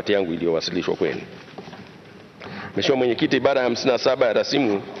taarifa ya kamati yangu iliyowasilishwa kwenu. Mheshimiwa Mwenyekiti, ibara 57 ya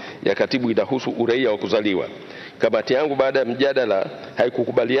rasimu ya katibu inahusu uraia wa kuzaliwa. Kamati yangu baada ya mjadala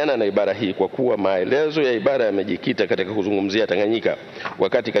haikukubaliana na ibara hii kwa kuwa maelezo ya ibara yamejikita katika kuzungumzia Tanganyika,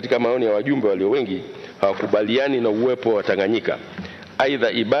 wakati katika maoni ya wajumbe walio wengi hawakubaliani na uwepo wa Tanganyika.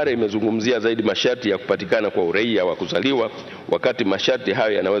 Aidha, ibara imezungumzia zaidi masharti ya kupatikana kwa uraia wa kuzaliwa, wakati masharti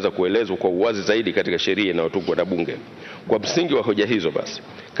hayo yanaweza kuelezwa kwa uwazi zaidi katika sheria inayotungwa na bunge. Kwa msingi wa hoja hizo basi,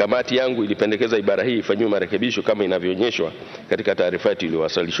 kamati yangu ilipendekeza ibara hii ifanyiwe marekebisho kama inavyoonyeshwa katika taarifa yetu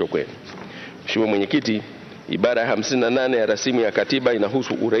iliyowasilishwa kwenu. Mheshimiwa Mwenyekiti, ibara ya 58 ya rasimu ya katiba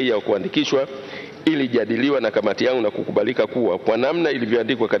inahusu uraia wa kuandikishwa, ilijadiliwa na kamati yangu na kukubalika kuwa kwa namna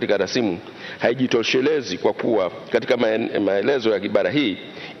ilivyoandikwa katika rasimu haijitoshelezi, kwa kuwa katika maelezo ya ibara hii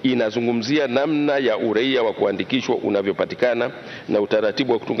inazungumzia namna ya uraia wa kuandikishwa unavyopatikana na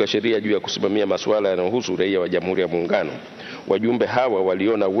utaratibu wa kutunga sheria juu ya kusimamia masuala yanayohusu uraia wa Jamhuri ya Muungano. Wajumbe hawa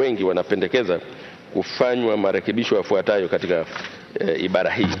waliona wengi wanapendekeza kufanywa marekebisho yafuatayo katika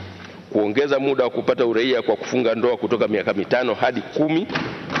ibara hii: kuongeza muda wa kupata uraia kwa kufunga ndoa kutoka miaka 5 hadi 10.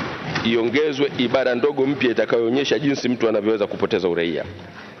 Iongezwe ibara ndogo mpya itakayoonyesha jinsi mtu anavyoweza kupoteza uraia.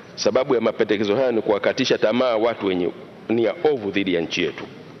 Sababu ya mapendekezo haya ni kuwakatisha tamaa watu wenye nia ovu dhidi ya nchi yetu.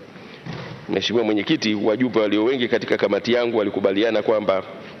 Mheshimiwa Mwenyekiti, wajumbe walio wengi katika kamati yangu walikubaliana kwamba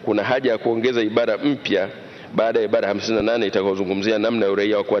kuna haja ya kuongeza ibara mpya baada ya ibara 58 itakayozungumzia namna ya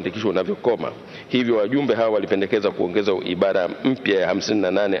uraia wa kuandikishwa unavyokoma. Hivyo wajumbe hawa walipendekeza kuongeza ibara mpya ya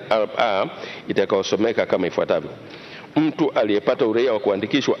 58A itakayosomeka kama ifuatavyo: mtu aliyepata uraia wa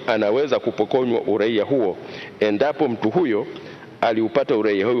kuandikishwa anaweza kupokonywa uraia huo endapo mtu huyo aliupata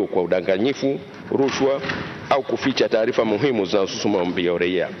uraia huo kwa udanganyifu, rushwa au kuficha taarifa muhimu zinazohusu maombi ya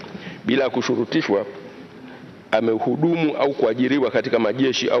uraia, bila kushurutishwa amehudumu au kuajiriwa katika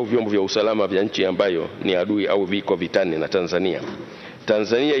majeshi au vyombo vya usalama vya nchi ambayo ni adui au viko vitani na Tanzania.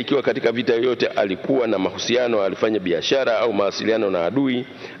 Tanzania ikiwa katika vita yoyote alikuwa na mahusiano, alifanya biashara au mawasiliano na adui,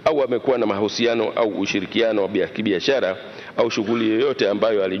 au amekuwa na mahusiano au ushirikiano wa kibiashara au shughuli yoyote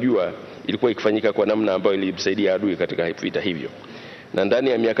ambayo alijua ilikuwa ikifanyika kwa namna ambayo ilimsaidia adui katika vita hivyo, na ndani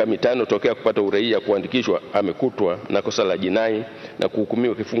ya miaka 5 tokea kupata uraia kuandikishwa amekutwa na kosa la jinai na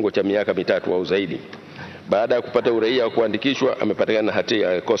kuhukumiwa kifungo cha miaka 3 au zaidi. Baada ya kupata uraia wa kuandikishwa amepatikana na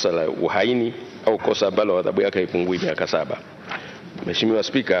hatia ya kosa la uhaini au kosa ambalo adhabu yake haipungui miaka 7. Mheshimiwa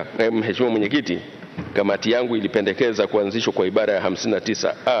Spika, Mheshimiwa Mwenyekiti, kamati yangu ilipendekeza kuanzishwa kwa ibara ya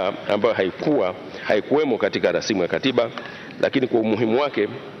 59A ambayo haikuwemo katika rasimu ya katiba, lakini kwa umuhimu wake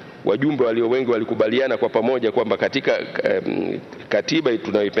wajumbe walio wengi walikubaliana kwa pamoja kwamba katika katiba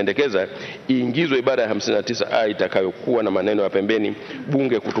tunayoipendekeza iingizwe ibara ya 59A itakayokuwa na maneno ya pembeni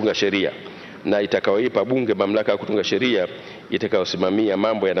bunge kutunga sheria, na itakayoipa bunge mamlaka ya kutunga sheria itakayosimamia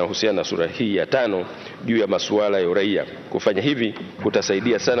mambo yanayohusiana na sura hii ya 5 juu ya masuala ya uraia. Kufanya hivi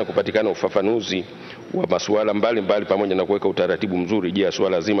kutasaidia sana kupatikana ufafanuzi wa masuala mbalimbali pamoja na kuweka utaratibu mzuri juu ya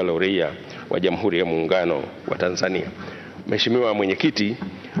suala zima la uraia wa Jamhuri ya Muungano wa Tanzania. Mheshimiwa Mwenyekiti,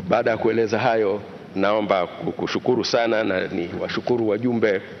 baada ya kueleza hayo, naomba kushukuru sana na ni washukuru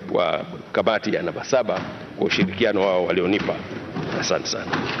wajumbe wa kamati ya namba 7 kwa ushirikiano wao walionipa. Asante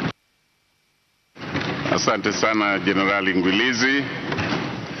sana. Asante sana Jenerali Ngwilizi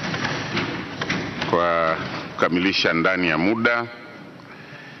kwa kukamilisha ndani ya muda.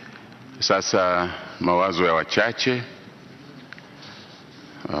 Sasa mawazo ya wachache.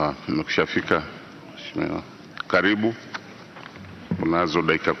 Nimekushafika Mheshimiwa. Karibu. Unazo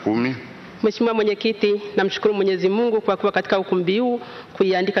dakika 10. Mheshimiwa Mwenyekiti, namshukuru Mwenyezi Mungu kwa kuwa katika ukumbi huu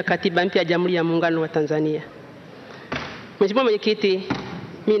kuiandika katiba mpya ya Jamhuri ya Muungano wa Tanzania. Mheshimiwa Mwenyekiti,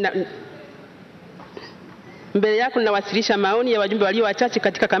 mbele yako ninawasilisha maoni ya wajumbe walio wachache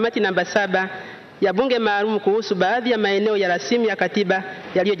katika kamati namba 7 ya Bunge maalum kuhusu baadhi ya maeneo ya rasimu ya katiba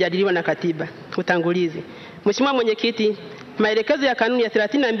yaliyojadiliwa na katiba. Utangulizi. Mheshimiwa Mwenyekiti, maelekezo ya kanuni ya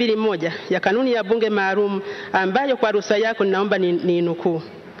 32(1) ya kanuni ya Bunge maalum ambayo kwa ruhusa yako ninaomba ni nukuu: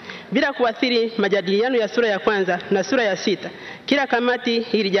 bila kuathiri majadiliano ya sura ya 1 na sura ya 6, kila kamati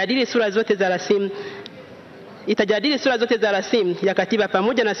itajadili sura zote za rasimu ya katiba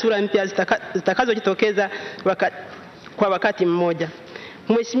pamoja na sura mpya zitakazojitokeza kwa wakati mmoja.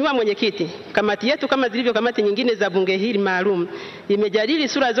 Mheshimiwa Mwenyekiti, kamati yetu kama zilivyo kamati nyingine za bunge hili maalum imejadili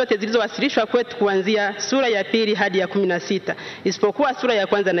sura zote zilizowasilishwa kwetu kuanzia sura ya 2 hadi ya 16 isipokuwa sura ya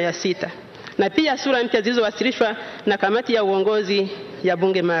 1 na ya 6, na pia sura mpya zilizowasilishwa na kamati ya uongozi ya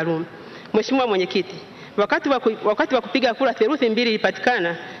bunge maalum. Mheshimiwa Mwenyekiti, wakati wa kupiga kura theluthi 2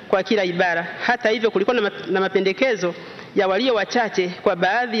 ilipatikana kwa kila ibara. Hata hivyo kulikuwa na mapendekezo ya walio wachache kwa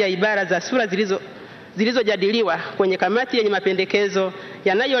baadhi ya ibara za sura zilizojadiliwa kwenye kamati yenye mapendekezo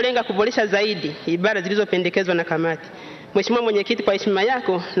yanayolenga kuboresha zaidi ibara zilizopendekezwa na kamati. Mheshimiwa Mwenyekiti, kwa heshima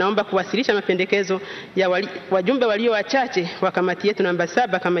yako naomba kuwasilisha mapendekezo ya wajumbe walio wachache wa kamati yetu namba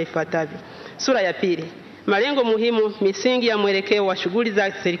 7 kama ifuatavyo. Sura ya 2, malengo muhimu, misingi ya mwelekeo wa shughuli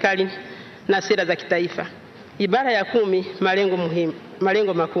za serikali na sera za kitaifa. Ibara ya 10,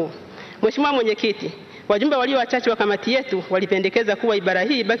 malengo makuu. Mheshimiwa Mwenyekiti, wajumbe walio wachache wa kamati yetu walipendekeza kuwa ibara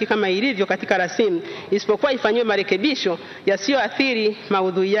hii ibaki kama ilivyo katika rasimu isipokuwa ifanywe marekebisho yasiyoathiri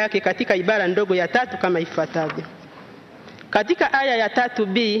maudhui yake katika ibara ndogo ya 3 kama ifuatavyo. Katika aya ya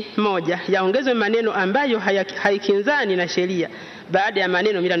 3B(1) yaongezwe maneno ambayo haikinzani na sheria baada ya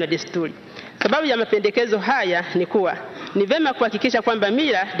maneno mila na desturi. Sababu ya mapendekezo haya ni kuwa ni vema kuhakikisha kwamba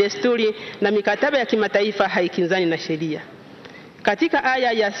mila, desturi na mikataba ya kimataifa haikinzani na sheria. Katika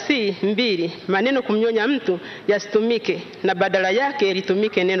aya ya C(2) maneno kumnyonya mtu yasitumike na badala yake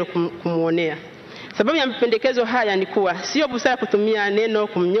litumike neno kumuonea. Sababu ya mapendekezo haya ni kuwa sio busara kutumia neno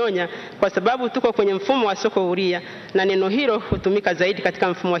kumnyonya kwa sababu tuko kwenye mfumo wa soko huria na neno hilo hutumika zaidi katika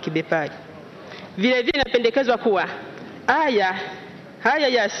mfumo wa kibepari. Vile vile inapendekezwa kuwa aya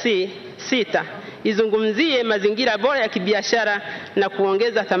ya C6 izungumzie mazingira bora ya kibiashara na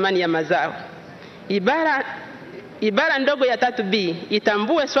kuongeza thamani ya mazao. Ibara ndogo ya 3B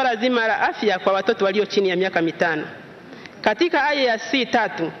itambue swala zima la afya kwa watoto walio chini ya miaka 5. Katika aya ya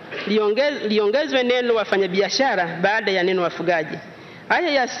C3 liongezwe neno wafanyabiashara baada ya neno wafugaji. Aya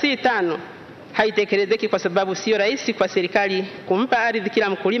ya C5 haitekelezeki kwa sababu sio rahisi kwa serikali kumpa ardhi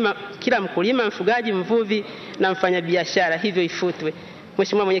kila mkulima, mfugaji, mvuvi na mfanyabiashara, hivyo ifutwe.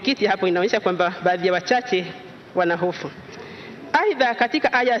 Mheshimiwa Mwenyekiti, hapo inaonyesha kwamba baadhi ya wachache wana hofu. Aidha,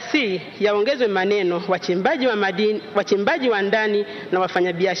 katika aya C yaongezwe maneno wachimbaji wa madini, wachimbaji wa ndani na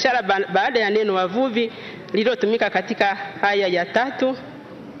wafanyabiashara baada ya neno wavuvi lililotumika katika aya ya 3,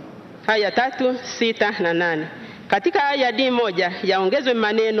 6 na 8. Katika aya D1 yaongezwe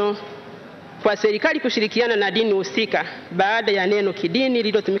maneno kwa serikali kushirikiana na dini husika baada ya neno kidini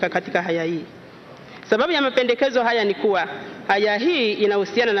lililotumika katika aya hii. Sababu ya mapendekezo haya ni kuwa aya hii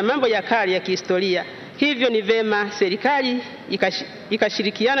inahusiana na mambo ya kale ya kihistoria. Hivyo ni vema serikali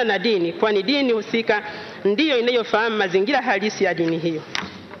ikashirikiana na dini, kwani dini husika ndiyo inayofahamu mazingira halisi ya dini hiyo.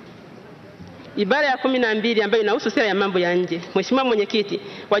 Ibara ya 12 ambayo inahusu sera ya mambo ya nje. Mheshimiwa Mwenyekiti,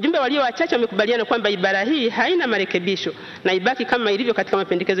 wajumbe walio wachache wamekubaliana kwamba ibara hii haina marekebisho na ibaki kama ilivyo katika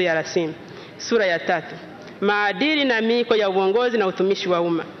mapendekezo ya rasimu. Sura ya 3, maadili na miiko ya uongozi na utumishi wa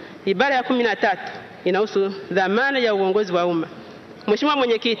umma. Ibara ya 13 inahusu dhamana ya uongozi wa umma. Mheshimiwa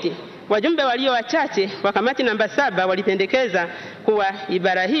Mwenyekiti, wajumbe walio wachache wa kamati namba 7 walipendekeza kuwa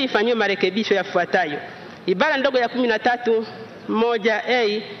ibara hii ifanywe marekebisho yafuatayo. Ibara ndogo ya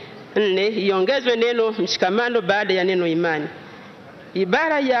 13(1)(a) 4 iongezwe neno mshikamano baada ya neno imani.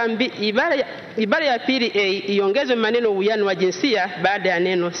 Ibara ya pili A iongezwe maneno uwiano wa jinsia baada ya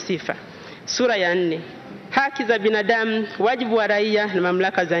neno sifa. Sura ya 4, haki za binadamu, wajibu wa raia na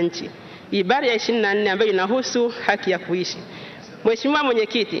mamlaka za nchi. Ibara ya 24 ambayo inahusu haki ya kuishi. Mheshimiwa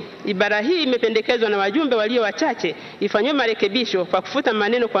Mwenyekiti, ibara hii imependekezwa na wajumbe walio wachache ifanywe marekebisho kwa kufuta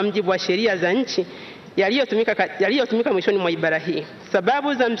maneno kwa mjibu wa sheria za nchi yaliyotumika mwishoni mwa ibara hii.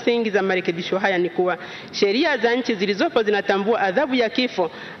 Sababu za msingi za marekebisho haya ni kuwa sheria za nchi zilizopo zinatambua adhabu ya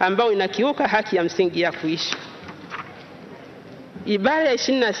kifo ambao inakiuka haki ya msingi ya kuishi. Ibara ya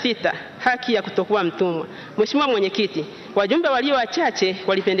 26, haki ya kutokuwa mtumwa. Mheshimiwa Mwenyekiti, wajumbe walio wachache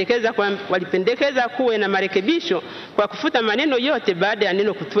walipendekeza kuwe na marekebisho kwa kufuta maneno yote baada ya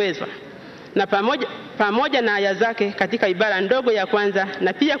neno kutwezwa na pamoja na aya zake katika ibara ndogo ya kwanza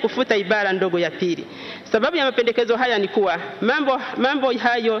na pia kufuta ibara ndogo ya pili. Sababu ya mapendekezo haya ni kuwa mambo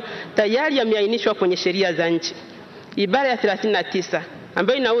hayo tayari yameainishwa kwenye sheria za nchi. Ibara ya 39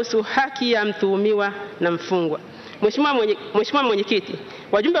 ambayo inahusu haki ya mtuhumiwa na mfungwa. Mheshimiwa Mwenyekiti,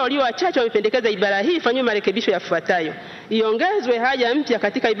 wajumbe walio wachache wamependekeza ibara hii ifanywe marekebisho yafuatayo. Iongezwe haya mpya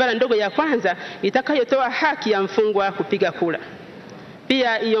katika ibara ndogo ya kwanza itakayotoa haki ya mfungwa kupiga kura.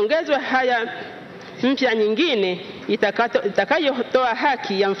 Pia iongezwe haya mpya nyingine itakayotoa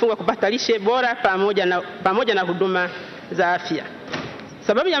haki ya mfungwa kupata lishe bora pamoja na huduma za afya.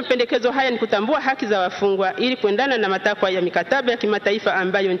 Sababu ya mapendekezo haya ni kutambua haki za wafungwa ili kuendana na matakwa ya mikataba ya kimataifa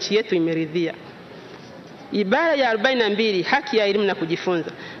ambayo nchi yetu imeridhia. Ibara ya 42, haki ya elimu na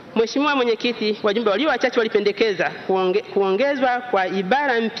kujifunza. Mheshimiwa Mwenyekiti, wajumbe walio wachache walipendekeza kuongezwa kwa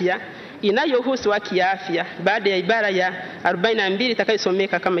ibara mpya inayohusu haki ya afya baada ya ibara ya 42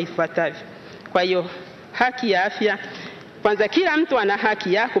 itakayosomeka kama ifuatavyo. Kwa hiyo haki ya afya, kwanza, kila mtu ana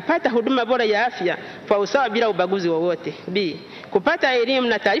haki ya kupata huduma bora ya afya kwa usawa bila ubaguzi wowote. B, kupata elimu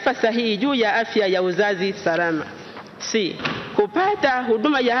na taarifa sahihi juu ya afya ya uzazi salama. C, kupata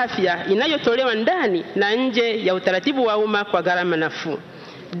huduma ya afya inayotolewa ndani na nje ya utaratibu wa umma kwa gharama nafuu.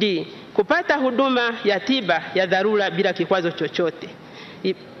 D, kupata huduma ya tiba ya dharura bila kikwazo chochote.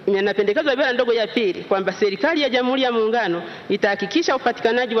 Inapendekezwa ibara ndogo ya pili kwamba serikali ya Jamhuri ya Muungano itahakikisha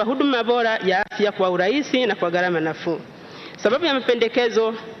upatikanaji wa huduma bora ya afya kwa urahisi na kwa gharama nafuu. Sababu ya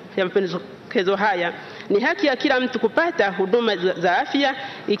mapendekezo haya ni haki ya kila mtu kupata huduma za afya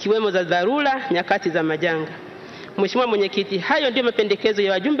ikiwemo za dharura nyakati za majanga. Mheshimiwa Mwenyekiti, hayo ndio mapendekezo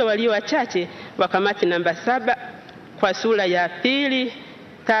ya wajumbe walio wachache wa kamati namba 7 kwa sura ya 2,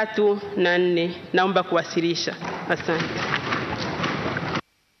 3 na 4. Naomba kuwasilisha. Asante.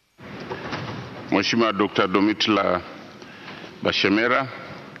 Mheshimiwa Dr. Domitila Bashemera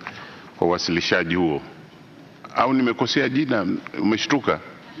kwa uwasilishaji huo. Au nimekosea jina? Umeshtuka?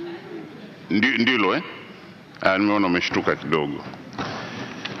 Ndilo nimeona umeshtuka kidogo.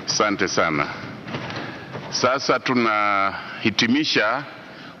 Asante sana. Sasa tunahitimisha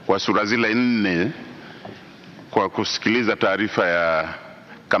kwa sura zile 4 kwa kusikiliza taarifa ya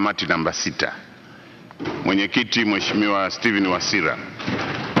kamati namba 6. Mwenyekiti Mheshimiwa Steven Wasira.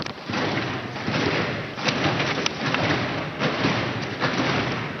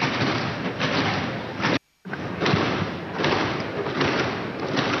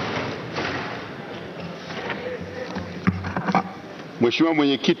 Mheshimiwa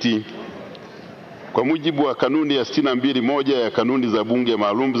Mwenyekiti, kwa mujibu wa kanuni ya 62(1) ya kanuni za bunge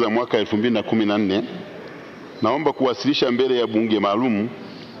maalum za mwaka 2014, naomba kuwasilisha mbele ya bunge maalum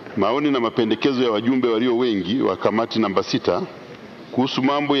maoni na mapendekezo ya wajumbe walio wengi wa kamati namba 6 kuhusu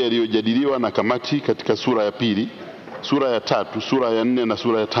mambo yaliyojadiliwa na kamati katika sura ya 2, sura ya 3, sura ya 4 na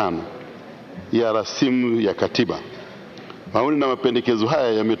sura ya 5 ya rasimu ya katiba. Maoni na mapendekezo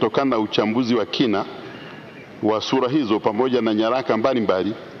haya yametokana na uchambuzi wa kina wa sura hizo pamoja na nyaraka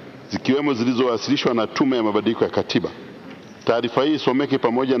mbalimbali zikiwemo zilizowasilishwa na Tume ya Mabadiliko ya Katiba. Taarifa hii isomeke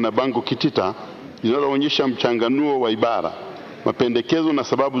pamoja na bango kitita linaloonyesha mchanganuo wa ibara, mapendekezo na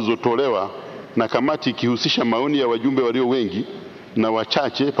sababu zilizotolewa na kamati ikihusisha maoni ya wajumbe walio wengi na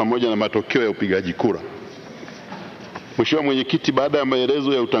wachache pamoja na matokeo ya upigaji kura. Mheshimiwa Mwenyekiti, baada ya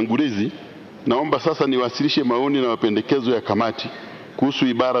maelezo ya utangulizi, naomba sasa niwasilishe maoni na mapendekezo ya kamati kuhusu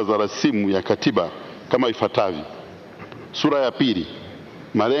ibara za rasimu ya katiba kama ifuatavyo. Sura ya 2,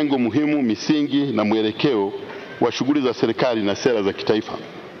 malengo muhimu, misingi na mwelekeo wa shughuli za serikali na sera za kitaifa.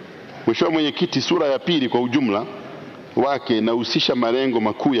 Mheshimiwa Mwenyekiti, sura ya 2 kwa ujumla wake inahusisha malengo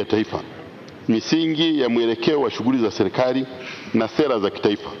makuu ya taifa, misingi ya mwelekeo wa shughuli za serikali na sera za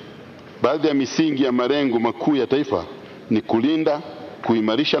kitaifa. Baadhi ya misingi ya malengo makuu ya taifa ni kulinda,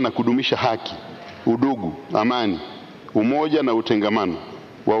 kuimarisha na kudumisha haki, udugu, amani, umoja na utengamano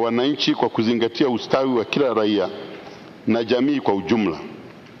wa wananchi kwa kuzingatia ustawi wa kila raia na jamii kwa ujumla,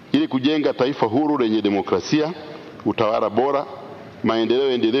 ili kujenga taifa huru lenye demokrasia, utawala bora,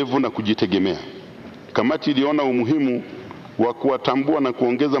 maendeleo endelevu na kujitegemea. Kamati iliona umuhimu wa kuwatambua na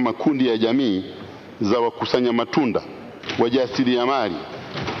kuongeza makundi ya jamii za wakusanya matunda, wajasiriamali,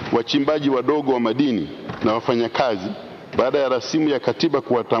 wachimbaji wadogo wa madini na wafanyakazi, baada ya rasimu ya katiba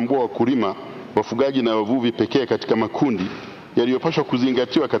kuwatambua wakulima, wafugaji na wavuvi pekee katika makundi yaliyopaswa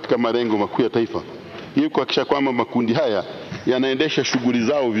kuzingatiwa katika malengo makuu ya taifa, ili kuhakikisha kwamba makundi haya yanaendesha shughuli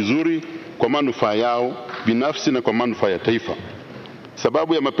zao vizuri kwa manufaa yao binafsi na kwa manufaa ya taifa.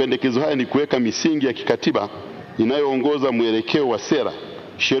 Sababu ya mapendekezo haya ni kuweka misingi ya kikatiba inayoongoza mwelekeo wa sera,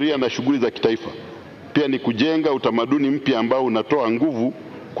 sheria na shughuli za kitaifa. Pia ni kujenga utamaduni mpya ambao unatoa nguvu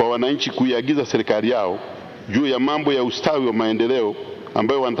kwa wananchi kuiagiza serikali yao juu ya mambo ya ustawi wa maendeleo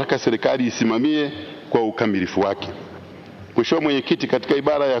ambayo wanataka serikali isimamie kwa ukamilifu wake. Mheshimiwa Mwenyekiti, katika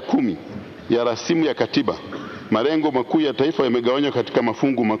ibara ya 10 ya rasimu ya katiba, malengo makuu ya taifa yamegawanywa katika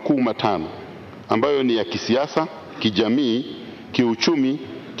mafungu makuu 5 ambayo ni ya kisiasa, kijamii, kiuchumi,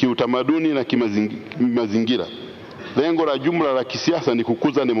 kiutamaduni na kimazingira. Lengo la jumla la kisiasa ni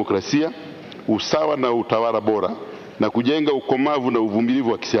kukuza demokrasia, usawa na utawala bora na kujenga ukomavu na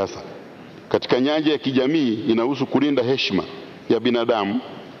uvumilivu wa kisiasa. Katika nyanja ya kijamii inahusu kulinda heshima ya binadamu,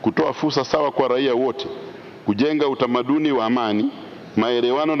 kutoa fursa sawa kwa raia wote, kujenga utamaduni wa amani,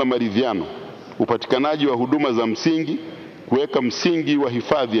 maelewano na maridhiano, upatikanaji wa huduma za msingi, kuweka msingi wa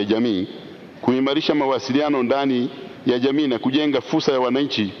hifadhi ya jamii, kuimarisha mawasiliano ndani ya jamii na kujenga fursa ya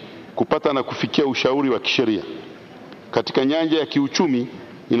wananchi kupata na kufikia ushauri wa kisheria. Katika nyanja ya kiuchumi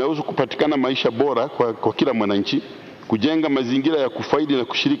inahusu kupatikana maisha bora kwa kila mwananchi, kujenga mazingira ya kufaidi na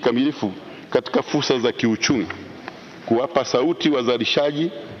kushiriki kamilifu katika fursa za kiuchumi, kuwapa sauti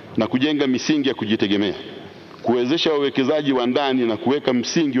wazalishaji na kujenga misingi ya kujitegemea, kuwezesha wawekezaji wa ndani na kuweka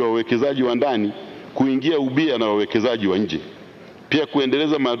msingi wa wawekezaji wa ndani kuingia ubia na wawekezaji wa nje. Pia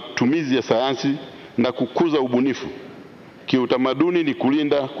kuendeleza matumizi ya sayansi na kukuza ubunifu. Kiutamaduni ni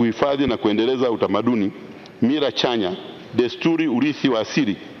kulinda, kuhifadhi na kuendeleza utamaduni, mila chanya, desturi, urithi wa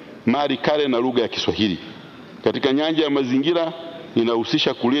asili, mali kale na lugha ya Kiswahili. Katika nyanja ya mazingira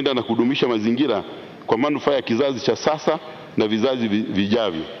inahusisha kulinda na kudumisha mazingira kwa manufaa ya kizazi cha sasa na vizazi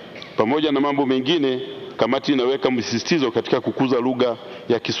vijavyo. Pamoja na mambo mengine, kamati inaweka msisitizo katika kukuza lugha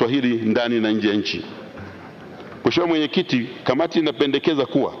ya Kiswahili ndani na nje ya nchi. Mheshimiwa Mwenyekiti, kamati inapendekeza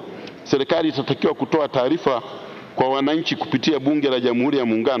kuwa serikali itatakiwa kutoa taarifa kwa wananchi kupitia Bunge la Jamhuri ya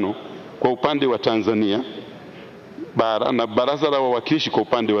Muungano kwa upande wa Tanzania bara na Baraza la Wawakilishi kwa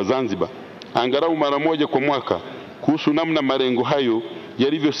upande wa Zanzibar angalau mara moja kwa mwaka kuhusu namna malengo hayo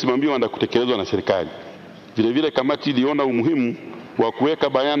yalivyosimamiwa na kutekelezwa na serikali. Vilevile kamati iliona umuhimu wa kuweka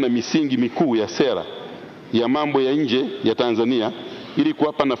bayana misingi mikuu ya sera ya mambo ya nje ya Tanzania ili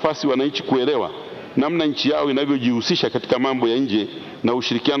kuwapa nafasi wananchi kuelewa namna nchi yao inavyojihusisha katika mambo ya nje na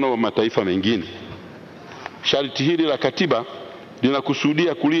ushirikiano wa mataifa mengine. Sharti hili la katiba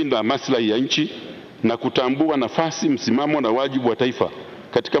linakusudia kulinda maslahi ya nchi na kutambua nafasi, msimamo na wajibu wa taifa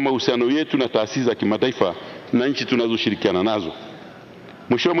katika mahusiano yetu na taasisi za kimataifa na nchi tunazoshirikiana nazo.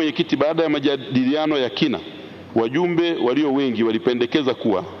 Mheshimiwa Mwenyekiti, baada ya majadiliano ya kina, wajumbe walio wengi walipendekeza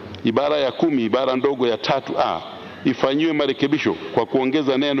kuwa ibara ya 10 ibara ndogo ya 3A ifanyiwe marekebisho kwa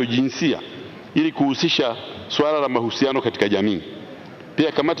kuongeza neno jinsia ili kuhusisha swala la mahusiano katika jamii.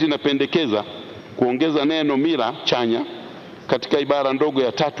 Pia kamati inapendekeza kuongeza neno mila chanya katika ibara ndogo ya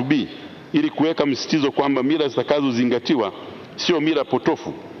 3B ili kuweka msisitizo kwamba mila zitakazozingatiwa sio mila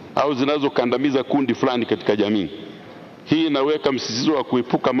potofu au zinazokandamiza kundi fulani katika jamii. Hii inaweka msisitizo wa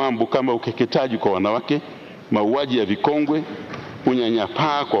kuepuka mambo kama ukeketaji kwa wanawake, mauaji ya vikongwe,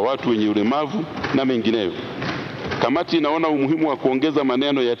 unyanyapaa kwa watu wenye ulemavu na mengineyo. Kamati inaona umuhimu wa kuongeza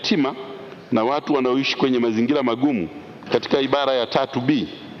maneno yatima na watu wanaoishi kwenye mazingira magumu katika ibara ya 3B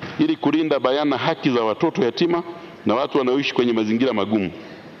ili kulinda bayana haki za watoto yatima na watu wanaoishi kwenye mazingira magumu.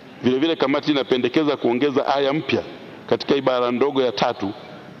 Vile vile kamati inapendekeza kuongeza aya mpya katika ibara ndogo ya 3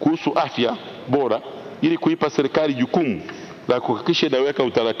 kuhusu afya bora ili kuipa serikali jukumu la kuhakikisha inaweka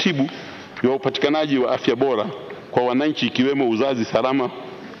utaratibu wa upatikanaji wa afya bora kwa wananchi, ikiwemo uzazi salama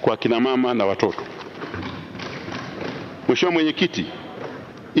kwa kina mama na watoto. Mheshimiwa Mwenyekiti,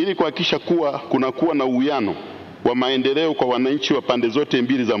 ili kuhakikisha kuwa kunakuwa na uwiano wa maendeleo kwa wananchi wa pande zote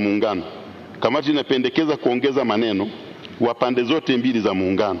mbili za muungano, kamati inapendekeza kuongeza maneno wa pande zote mbili za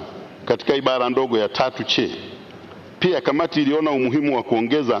muungano katika ibara ndogo ya 3C. Pia kamati iliona umuhimu wa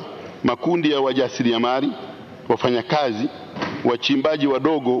kuongeza makundi ya wajasiriamali, wafanyakazi, wachimbaji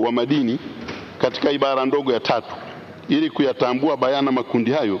wadogo wa madini katika ibara ndogo ya 3 ili kuyatambua bayana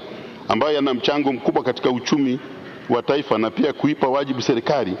makundi hayo ambayo yana mchango mkubwa katika uchumi wa taifa na pia kuipa wajibu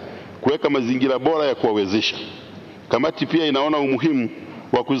serikali kuweka mazingira bora ya kuwawezesha. Kamati pia inaona umuhimu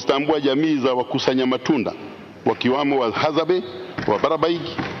wa kuzitambua jamii za wakusanya matunda wakiwamo Wahadzabe,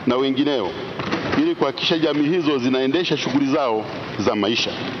 Wabarabaigi na wengineo ili kuhakikisha jamii hizo zinaendesha shughuli zao za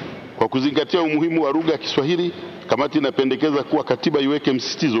maisha. Kwa kuzingatia umuhimu wa lugha ya Kiswahili, kamati inapendekeza kuwa katiba iweke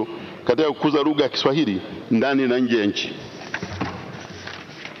msisitizo katika kukuza lugha ya Kiswahili ndani na nje ya nchi.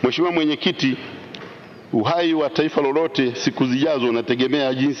 Mheshimiwa Mwenyekiti, uhai wa taifa lolote siku zijazo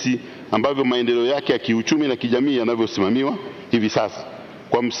unategemea jinsi ambavyo maendeleo yake ya kiuchumi na kijamii yanavyosimamiwa hivi sasa.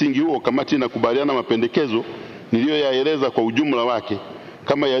 Kwa msingi huo, kamati inakubaliana mapendekezo niliyoyaeleza kwa ujumla wake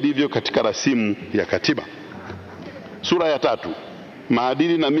kama yalivyo katika rasimu ya katiba. Sura ya 3,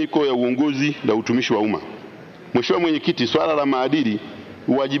 maadili na miko ya uongozi na utumishi wa umma. Mheshimiwa Mwenyekiti, swala la maadili,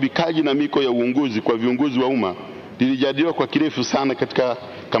 uwajibikaji na miko ya uongozi kwa viongozi wa umma lilijadiliwa kwa kirefu sana katika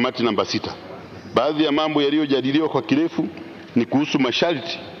kamati namba 6. Baadhi ya mambo yaliyojadiliwa kwa kirefu ni kuhusu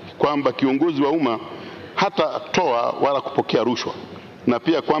masharti kwamba kiongozi wa umma hatatoa wala kupokea rushwa, na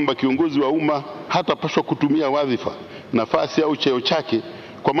pia kwamba kiongozi wa umma hatapaswa kutumia wadhifa, nafasi au cheo chake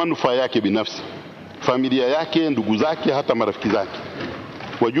kwa manufaa yake binafsi, familia yake, ndugu zake, hata marafiki zake.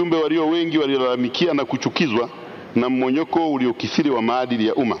 Wajumbe walio wengi walilalamikia na kuchukizwa na mmonyoko uliokithiri wa maadili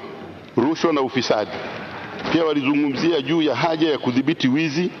ya umma, rushwa na ufisadi. Pia walizungumzia juu ya haja ya kudhibiti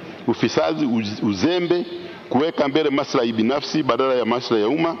wizi, ufisadi, uzembe, kuweka mbele maslahi binafsi badala ya maslahi ya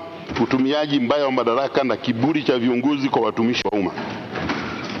umma, utumiaji mbaya wa madaraka na kiburi cha viongozi kwa watumishi wa umma.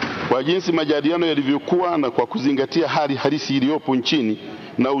 Kwa jinsi majadiliano yalivyokuwa na kwa kuzingatia hali halisi iliyopo nchini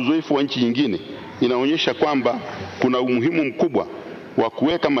na uzoefu wa nchi nyingine, inaonyesha kwamba kuna umuhimu mkubwa wa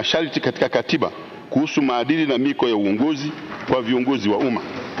kuweka masharti katika katiba kuhusu maadili na miko ya uongozi kwa viongozi wa umma.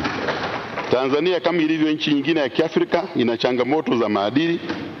 Tanzania kama ilivyo nchi nyingine ya Kiafrika ina changamoto za maadili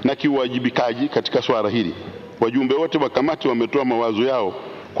na kiuwajibikaji katika swala hili. Wajumbe wote wa kamati wametoa mawazo yao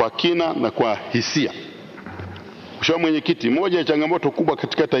kwa kina na kwa hisia. Mheshimiwa Mwenyekiti, moja ya changamoto kubwa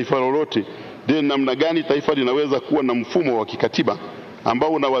katika taifa lolote ndio namna gani taifa linaweza kuwa na mfumo wa kikatiba ambao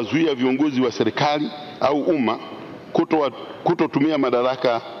unawazuia viongozi wa serikali au umma kutotumia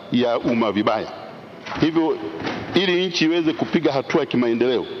madaraka ya umma vibaya. Hivyo, ili nchi iweze kupiga hatua ya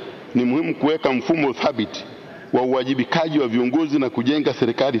kimaendeleo, ni muhimu kuweka mfumo thabiti wa uwajibikaji wa viongozi na kujenga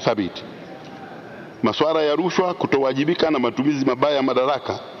serikali thabiti. Masuala ya rushwa, kutowajibika na matumizi mabaya ya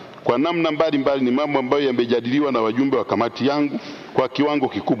madaraka kwa namna mbalimbali ni mambo ambayo yamejadiliwa na wajumbe wa kamati yangu kwa kiwango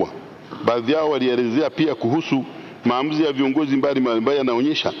kikubwa. Baadhi yao walielezea pia kuhusu maamuzi ya viongozi mbalimbali ambayo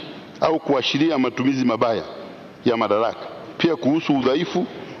yanaonyesha au kuashiria matumizi mabaya ya madaraka. Pia kuhusu udhaifu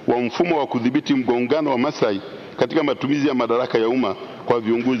wa mfumo wa kudhibiti mgongano wa maslahi katika matumizi ya madaraka ya umma kwa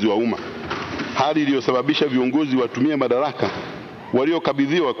viongozi wa umma, hali iliyosababisha viongozi watumie madaraka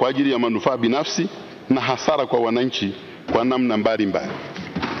waliokabidhiwa kwa ajili ya manufaa binafsi na hasara kwa wananchi kwa namna mbalimbali.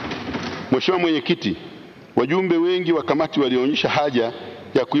 Mheshimiwa Mwenyekiti, wajumbe wengi wa kamati walionyesha haja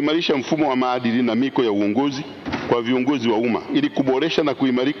ya kuimarisha mfumo wa maadili na miko ya uongozi kwa viongozi wa umma ili kuboresha na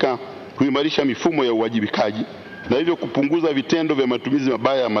kuimarisha mifumo ya uwajibikaji na hivyo kupunguza vitendo vya matumizi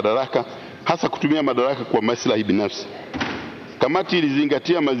mabaya ya madaraka, hasa kutumia madaraka kwa maslahi binafsi. Kamati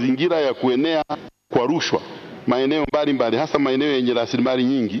ilizingatia mazingira ya kuenea kwa rushwa maeneo mbalimbali, hasa maeneo yenye rasilimali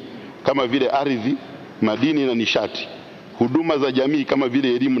nyingi kama vile ardhi, madini na nishati, huduma za jamii kama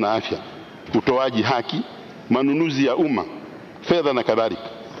vile elimu na afya, utoaji haki, manunuzi ya umma, fedha na kadhalika.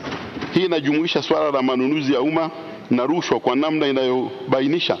 Hii inajumuisha swala la manunuzi ya umma na rushwa kwa namna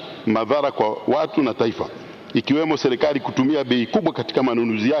inayobainisha madhara kwa watu na taifa, ikiwemo serikali kutumia bei kubwa katika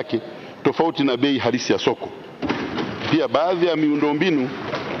manunuzi yake tofauti na bei halisi ya soko. Pia baadhi ya miundombinu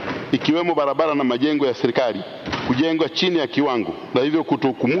ikiwemo barabara na majengo ya serikali kujengwa chini ya kiwango na hivyo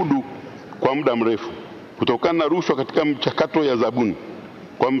kutokumudu kwa muda mrefu kutokana na rushwa katika mchakato ya zabuni.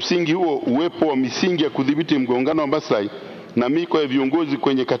 Kwa msingi huo, uwepo wa misingi ya kudhibiti mgongano wa maslahi na miko ya viongozi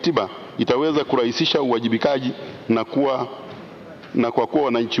kwenye katiba itaweza kurahisisha uwajibikaji na kwa kuwa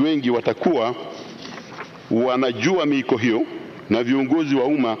wananchi wengi watakuwa wanajua miko hiyo na viongozi wa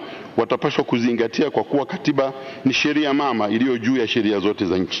umma watapaswa kuzingatia, kwa kuwa katiba ni sheria mama iliyo juu ya sheria zote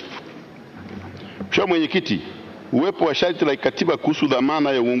za nchi. Mheshimiwa Mwenyekiti, uwepo wa sharti la katiba kuhusu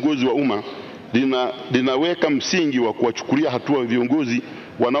dhamana ya uongozi wa umma linaweka msingi wa kuwachukulia hatua viongozi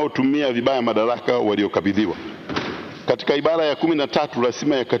wanaotumia vibaya madaraka waliokabidhiwa. Katika ibara ya 13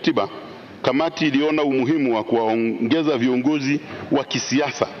 rasmi ya katiba, kamati iliona umuhimu wa kuwaongeza viongozi wa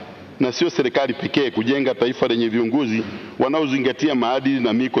kisiasa na sio serikali pekee kujenga taifa lenye viongozi wanaozingatia maadili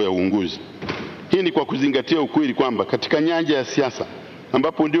na miko ya uongozi. Hii ni kwa kuzingatia ukweli kwamba katika nyanja ya siasa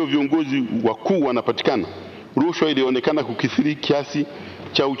ambapo ndio viongozi wakuu wanapatikana, rushwa ilionekana kukithiri kiasi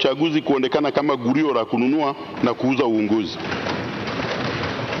cha uchaguzi kuonekana kama gurio la kununua na kuuza uongozi.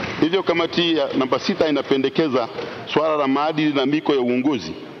 Hivyo kamati ya namba 6 inapendekeza swala la maadili na miko ya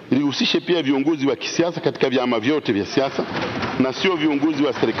uongozi lihusishe pia viongozi wa kisiasa katika vyama vyote vya siasa na sio viongozi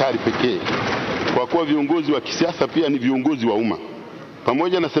wa serikali pekee, kwa kuwa viongozi wa kisiasa pia ni viongozi wa umma.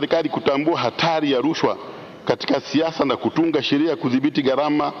 Pamoja na serikali kutambua hatari ya rushwa katika siasa na kutunga sheria kudhibiti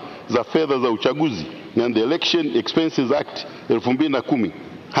gharama za fedha za uchaguzi na the Election Expenses Act 2010.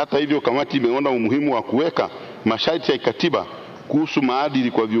 Hata hivyo, kamati imeona umuhimu wa kuweka masharti ya katiba kuhusu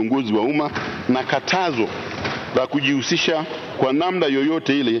maadili kwa viongozi wa umma na katazo la kujihusisha kwa namna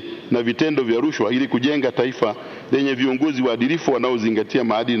yoyote ile na vitendo vya rushwa ili kujenga taifa lenye viongozi waadilifu wanaozingatia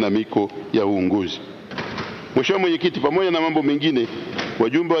maadili na miko ya uongozi. Mheshimiwa Mwenyekiti, pamoja na mambo mengine,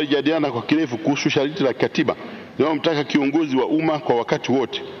 wajumbe walijadiliana kwa kirefu kuhusu sharti la katiba linalomtaka kiongozi wa umma kwa wakati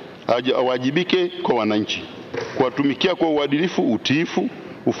wote awajibike kwa wananchi, kuwatumikia kwa uadilifu, utiifu,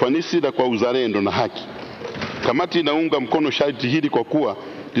 ufanisi na kwa uzalendo na haki. Kamati inaunga mkono sharti hili kwa kuwa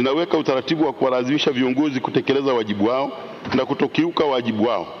linaweka utaratibu wa kuwalazimisha viongozi kutekeleza wajibu wao na kutokiuka wajibu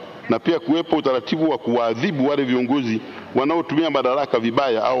wao, na pia kuwepo utaratibu wa kuwaadhibu wale viongozi wanaotumia madaraka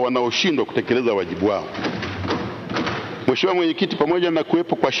vibaya au wanaoshindwa kutekeleza wajibu wao. Mheshimiwa Mwenyekiti, pamoja na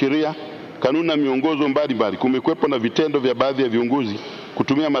kuwepo kwa sheria, kanuni na miongozo mbalimbali, kumekuwepo na vitendo vya baadhi ya viongozi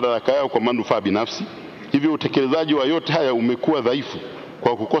kutumia madaraka yao kwa manufaa binafsi. Hivyo utekelezaji wa yote haya umekuwa dhaifu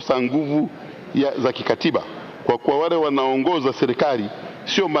kwa kukosa nguvu za kikatiba. Kwa kuwa wale wanaongoza serikali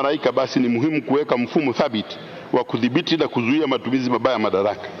sio malaika, basi ni muhimu kuweka mfumo thabiti wa kudhibiti na kuzuia matumizi mabaya ya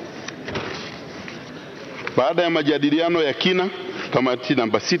madaraka. Baada ya majadiliano ya kina, kamati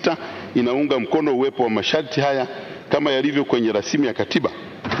namba 6 inaunga mkono uwepo wa masharti haya kama yalivyo kwenye rasimu ya katiba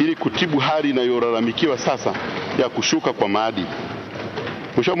ili kutibu hali inayolalamikiwa sasa ya kushuka kwa maadili.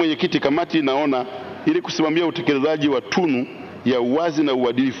 Mheshimiwa Mwenyekiti, kamati inaona ili kusimamia utekelezaji wa tunu ya uwazi na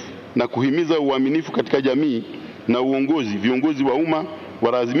uadilifu na kuhimiza uaminifu katika jamii na uongozi, viongozi wa umma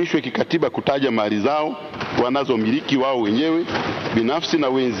walazimishwe kikatiba kutaja mali zao wanazomiliki wao wenyewe binafsi na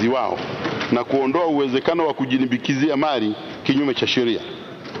wenzi wao na kuondoa uwezekano wa kujilimbikizia mali kinyume cha sheria.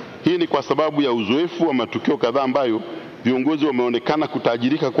 Hii ni kwa sababu ya uzoefu wa matukio kadhaa ambayo viongozi wameonekana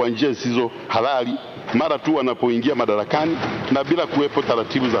kutajirika kwa njia zisizo halali mara tu wanapoingia madarakani na bila kuwepo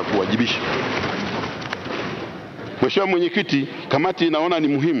taratibu za kuwajibisha. Mheshimiwa Mwenyekiti, kamati inaona ni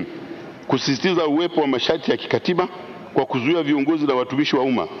muhimu kusisitiza uwepo wa masharti ya kikatiba kwa kuzuia viongozi na watumishi wa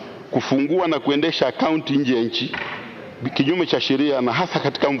umma kufungua na kuendesha akaunti nje ya nchi kinyume cha sheria, na hasa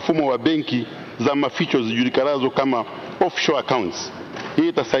katika mfumo wa benki za maficho zijulikanazo kama offshore accounts. Hii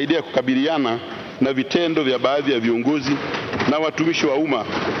itasaidia kukabiliana na vitendo vya baadhi ya viongozi na watumishi wa umma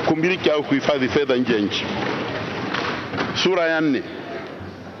kumiliki au kuhifadhi fedha nje ya nchi. Sura ya 4.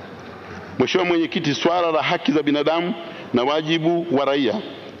 Mheshimiwa Mwenyekiti, swala la haki za binadamu na wajibu wa raia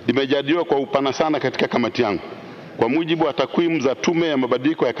limejadiliwa kwa upana sana katika kamati yangu. Kwa mujibu wa takwimu za Tume ya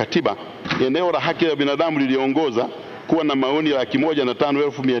Mabadiliko ya Katiba, eneo la haki za binadamu liliongoza kuwa na maoni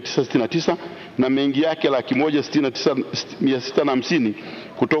 105,969 na mengi yake 1,169,650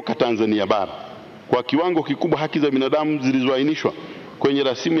 kutoka Tanzania bara. Kwa kiwango kikubwa haki za binadamu zilizoainishwa kwenye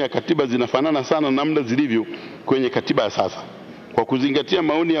rasimu ya katiba zinafanana sana namna zilivyo kwenye katiba ya sasa. Kwa kuzingatia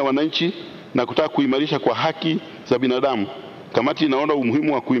maoni ya wananchi na kutaka kuimarisha kwa haki za binadamu, kamati inaona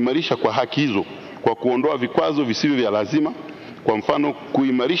umuhimu wa kuimarisha kwa haki hizo kwa kuondoa vikwazo visivyo vya lazima, kwa mfano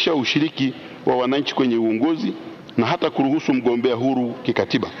kuimarisha ushiriki wa wananchi kwenye uongozi na hata kuruhusu mgombea huru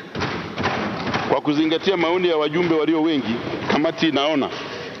kikatiba. Kwa kuzingatia maoni ya wajumbe walio wengi, kamati inaona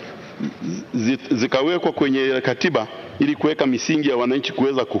zikawekwa kwenye katiba ili kuweka misingi ya wananchi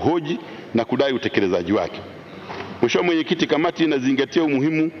kuweza kuhoji na kudai utekelezaji wake. Mheshimiwa Mwenyekiti, kamati inazingatia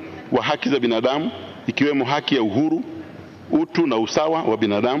umuhimu wa haki za binadamu ikiwemo haki ya uhuru, utu na usawa wa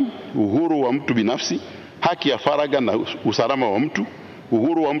binadamu, uhuru wa mtu binafsi, haki ya faragha na usalama wa mtu,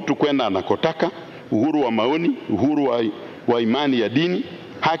 uhuru wa mtu kwenda anakotaka, uhuru wa maoni, uhuru wa imani ya dini,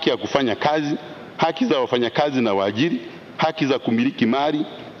 haki ya kufanya kazi, haki za wafanyakazi na waajiri, haki za kumiliki mali,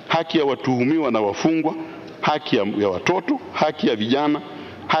 haki ya watuhumiwa na wafungwa, haki ya watoto, haki ya vijana,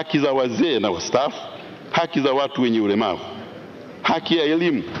 haki za wazee na wastaafu, haki za watu wenye ulemavu, haki ya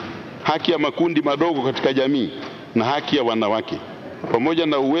elimu, haki ya makundi madogo katika jamii na haki ya wanawake, pamoja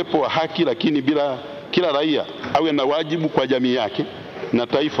na uwepo wa haki lakini bila kila raia awe na wajibu kwa jamii yake na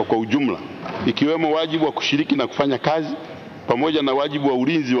taifa kwa ujumla, ikiwemo wajibu wa kushiriki na kufanya kazi pamoja na wajibu wa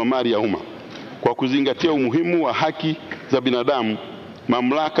ulinzi wa mali ya umma. Kwa kuzingatia umuhimu wa haki za binadamu,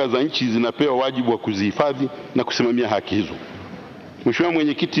 mamlaka za nchi zinapewa wajibu wa kuzihifadhi na kusimamia haki hizo. Mheshimiwa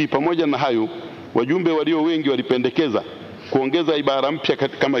Mwenyekiti, pamoja na hayo, wajumbe walio wengi walipendekeza kuongeza ibara mpya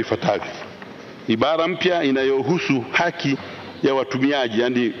kama ifuatavyo. Ibara mpya inayohusu haki ya watumiaji,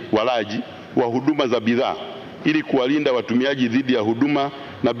 yani walaji wa huduma za bidhaa, ili kuwalinda watumiaji dhidi ya huduma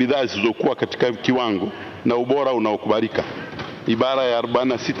na bidhaa zisizokuwa katika kiwango na ubora unaokubalika. Ibara ya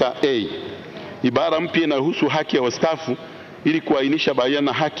 46A. Ibara mpya inahusu haki ya wastaafu ili kuainisha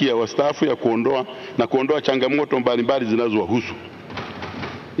bayana haki ya wastaafu ya kuondoa changamoto mbalimbali zinazowahusu.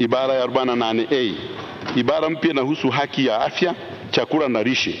 Ibara ya 48A. Ibara mpya inahusu haki ya afya, chakula na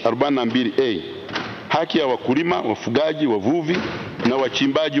lishe. 42A. Haki ya wakulima, wafugaji, wavuvi na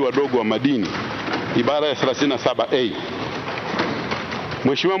wachimbaji wadogo wa madini. Ibara ya 37A.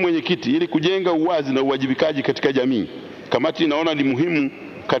 Mheshimiwa Mwenyekiti, ili kujenga uwazi na uwajibikaji katika jamii, kamati inaona ni muhimu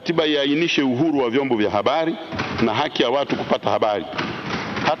katiba iainishe uhuru wa vyombo vya habari na haki ya watu kupata habari.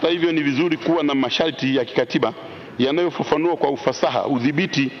 Hata hivyo, ni vizuri kuwa na masharti ya kikatiba yanayofafanua kwa ufasaha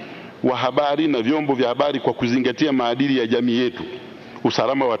udhibiti wa habari na vyombo vya habari kwa kuzingatia maadili ya jamii yetu,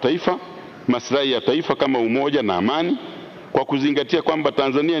 usalama wa taifa, maslahi ya taifa kama umoja na amani, kwa kuzingatia kwamba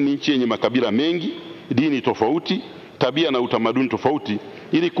Tanzania ni nchi yenye makabila mengi, dini tofauti, tabia na utamaduni tofauti,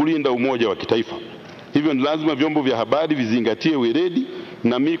 ili kulinda umoja wa kitaifa. Hivyo ni lazima vyombo vya habari vizingatie weledi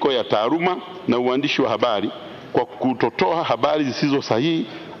na miko ya taaluma na uandishi wa habari kwa kutotoa habari zisizo sahihi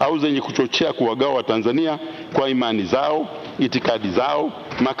au zenye kuchochea kuwagawa Watanzania kwa imani zao, itikadi zao,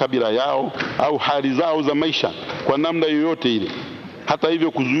 makabila yao au hali zao za maisha kwa namna yoyote ile. Hata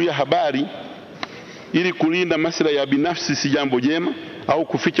hivyo, kuzuia habari ili kulinda maslahi ya binafsi si jambo jema, au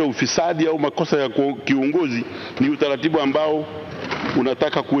kuficha ufisadi au makosa ya kiongozi ni utaratibu ambao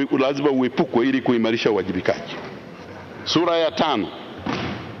lazima uepukwe ili kuimarisha uwajibikaji. Sura ya 5.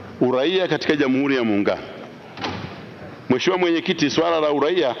 Uraia katika Jamhuri ya Muungano. Mheshimiwa Mwenyekiti, swala la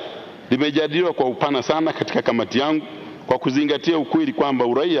uraia limejadiliwa kwa upana sana katika kamati yangu kwa kuzingatia ukweli kwamba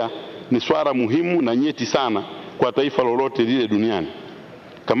uraia ni swala muhimu na nyeti sana kwa taifa lolote lile duniani.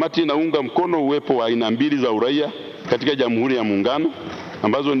 Kamati inaunga mkono uwepo wa aina mbili za uraia katika Jamhuri ya Muungano,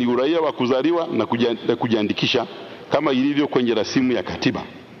 ambazo ni uraia wa kuzaliwa na kujiandikisha kama ilivyo kwenye rasimu ya katiba.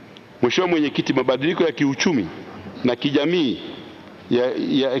 Mheshimiwa Mwenyekiti, mabadiliko ya kiuchumi na kijamii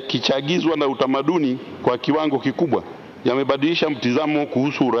yakichagizwa na utamaduni kwa kiwango kikubwa yamebadilisha mtizamo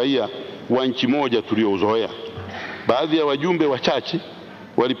kuhusu uraia wa nchi moja tuliouzoea. Baadhi ya wajumbe wachache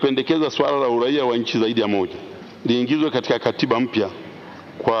walipendekeza swala la uraia wa nchi zaidi ya moja liingizwe katika katiba mpya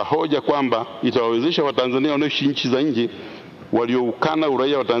kwa hoja kwamba itawawezesha Watanzania wanaoishi nchi za nje walioukana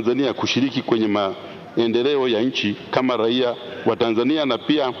uraia wa Tanzania kushiriki kwenye maendeleo ya nchi kama raia wa Tanzania na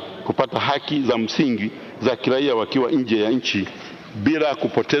pia kupata haki za msingi za kiraia wakiwa nje ya nchi bila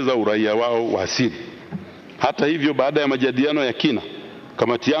kupoteza uraia wao wa asili. Hata hivyo, baada ya majadiliano ya kina,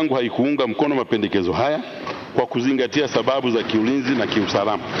 kamati yangu haikuunga mkono mapendekezo haya kwa kuzingatia sababu za kiulinzi na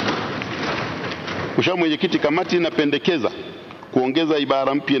kiusalama. Mheshimiwa Mwenyekiti, kamati inapendekeza kuongeza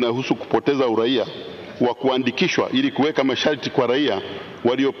ibara mpya inayohusu kupoteza uraia wa kuandikishwa ili kuweka masharti kwa raia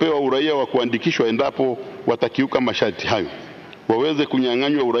waliopewa uraia wa kuandikishwa endapo watakiuka masharti hayo waweze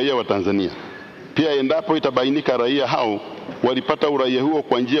kunyang'anywa uraia wa Tanzania. Pia endapo itabainika raia hao walipata uraia huo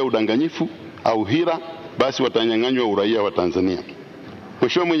kwa njia ya udanganyifu au hila, basi watanyang'anywa uraia wa Tanzania.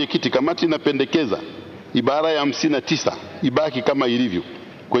 Mheshimiwa Mwenyekiti, kamati inapendekeza ibara ya 59 ibaki kama ilivyo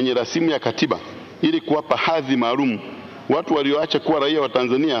kwenye rasimu ya katiba ili kuwapa hadhi maalum watu walioacha kuwa raia wa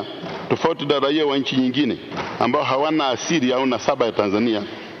Tanzania tofauti na raia wa nchi nyingine ambao hawana asili au nasaba ya Tanzania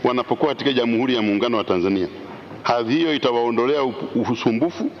wanapokuwa katika Jamhuri ya Muungano wa Tanzania. Hadhi hiyo itawaondolea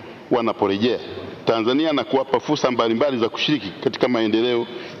usumbufu wanaporejea Tanzania na kuwapa fursa mbalimbali za kushiriki katika maendeleo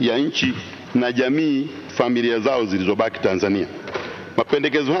ya nchi na jamii familia zao zilizobaki Tanzania.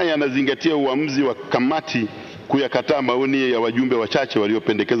 Mapendekezo haya yanazingatia uamuzi wa kamati kuyakataa maoni ya wajumbe wachache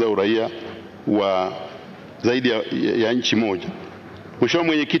waliopendekeza uraia wa zaidi ya nchi moja. Mheshimiwa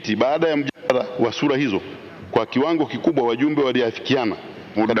Mwenyekiti, baada ya mjadala wa sura hizo kwa kiwango kikubwa wajumbe waliafikiana.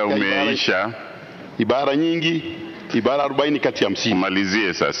 Muda umeisha. Ibara nyingi, ibara 40 kati ya 50.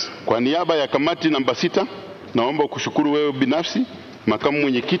 Malizie sasa. Kwa niaba ya kamati namba 6, naomba kushukuru wewe binafsi, makamu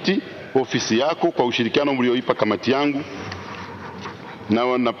mwenyekiti, ofisi yako kwa ushirikiano mlioipa kamati yangu,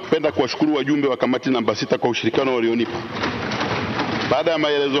 na napenda kuwashukuru wajumbe wa kamati namba 6 kwa ushirikiano walionipa. Baada ya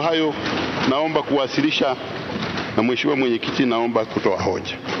maelezo hayo, naomba kuwasilisha, na Mheshimiwa Mwenyekiti, naomba kutoa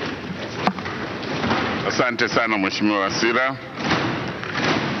hoja. Asante sana Mheshimiwa Wasira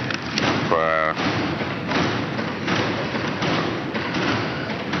kwa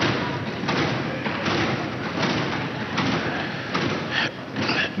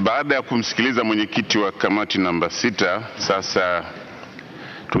baada ya kumsikiliza mwenyekiti wa kamati namba 6, sasa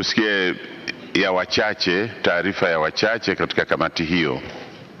tusikie ya wachache, taarifa ya wachache katika kamati hiyo.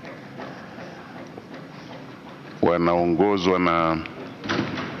 Wanaongozwa na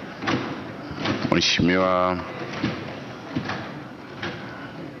Mheshimiwa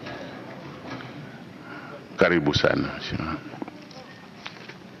karibu sana.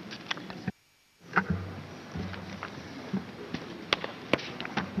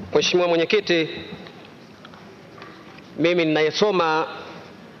 Mheshimiwa Mwenyekiti, mimi ninayesoma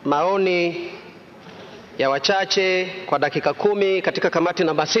maoni ya wachache kwa dakika 10 katika kamati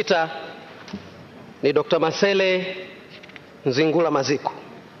namba 6 ni Dr. Masele Nzingula Maziko.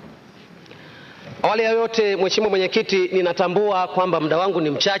 Awali ya yote, Mheshimiwa Mwenyekiti, ninatambua kwamba muda wangu ni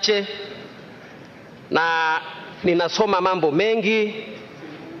mchache na ninasoma mambo mengi.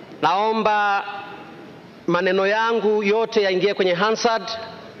 Naomba maneno yangu yote yaingie kwenye Hansard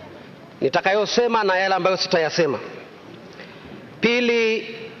nitakayosema na yale ambayo sitayasema.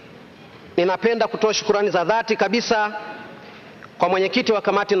 Pili, ninapenda kutoa shukrani za dhati kabisa kwa mwenyekiti wa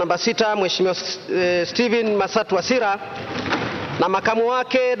kamati namba 6 Mheshimiwa Steven Masatu Wasira na makamu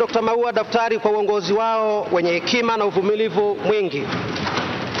wake Dr. Maua Daftari kwa uongozi wao wenye hekima na uvumilivu mwingi.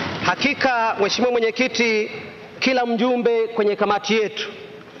 Hakika Mheshimiwa Mwenyekiti, kila mjumbe kwenye kamati yetu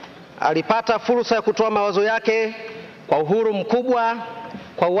alipata fursa ya kutoa mawazo yake kwa uhuru mkubwa,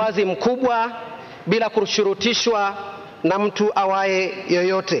 kwa uwazi mkubwa, bila kushurutishwa na mtu awaye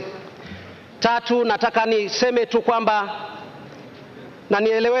yoyote. Tatu, nataka niseme tu kwamba na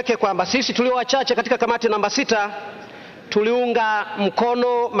nieleweke kwamba sisi tulio wachache katika kamati namba 6 tuliunga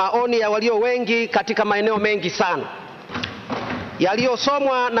mkono maoni ya walio wengi katika maeneo mengi sana.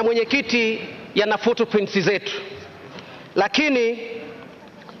 Yaliyosomwa na mwenyekiti yana footprints zetu. Lakini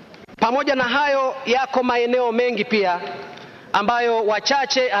pamoja na hayo, yako maeneo mengi pia ambayo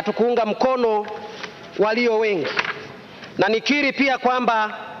wachache hatukuunga mkono walio wengi. Na nikiri pia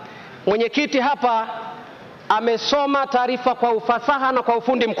kwamba mwenyekiti hapa amesoma taarifa kwa ufasaha na kwa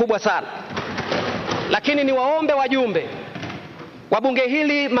ufundi mkubwa sana. Lakini niwaombe wajumbe wa bunge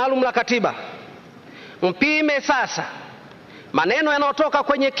hili maalum la katiba, mpime sasa maneno yanayotoka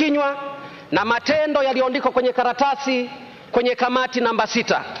kwenye kinywa na matendo yaliyoandikwa kwenye karatasi kwenye kamati namba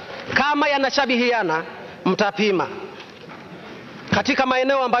 6. Kama yanashabihiana, mtapima katika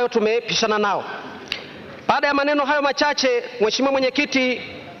maeneo ambayo tumepishana nao. Baada ya maneno hayo machache, Mheshimiwa Mwenyekiti,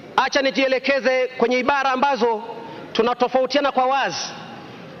 acha nijielekeze kwenye ibara ambazo tunatofautiana kwa wazi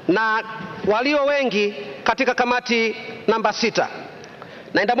na walio wengi katika kamati namba 6.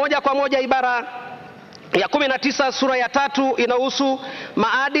 Naenda moja kwa moja ibara ya 19 sura ya 3 inahusu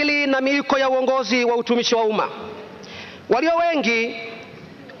maadili na miiko ya uongozi wa utumishi wa umma. Walio wengi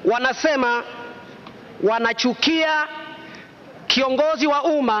wanasema wanachukia kiongozi wa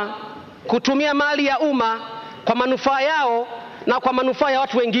umma kutumia mali ya umma kwa manufaa yao na kwa manufaa ya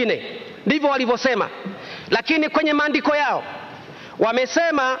watu wengine. Ndivyo walivyosema. Lakini kwenye maandiko yao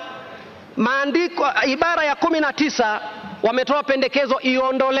wamesema, ibara ya 19 wametoa pendekezo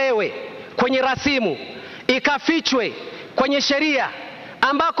iondolewe kwenye rasimu, ikafichwe kwenye sheria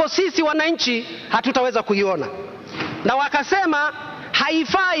ambako sisi wananchi hatutaweza kuiona. Na wakasema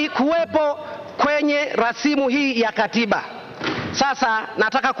haifai kuwepo kwenye rasimu hii ya katiba. Sasa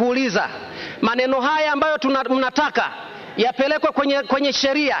nataka kuuliza, maneno haya ambayo mnataka yapelekwe kwenye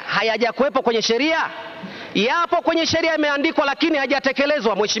sheria hayajakuwepo kwenye sheria? Yapo kwenye sheria, imeandikwa, lakini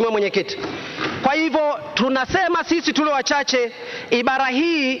hajatekelezwa, Mheshimiwa Mwenyekiti. Kwa hivyo tunasema sisi tulio wachache, ibara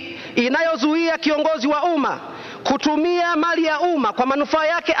hii inayozuia kiongozi wa umma kutumia mali ya umma kwa manufaa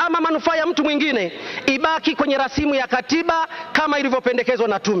yake ama manufaa ya mtu mwingine ibaki kwenye rasimu ya katiba kama ilivyopendekezwa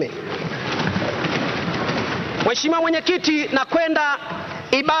na tume. Mheshimiwa Mwenyekiti, na kwenda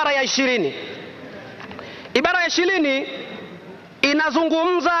ibara ya 20. Ibara ya 20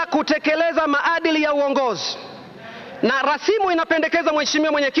 inazungumza kutekeleza maadili ya uongozi, na rasimu inapendekeza,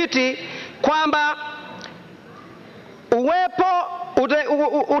 Mheshimiwa Mwenyekiti, kwamba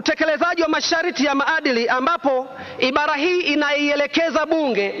utekelezaji wa masharti ya maadili, ambapo ibara hii inaielekeza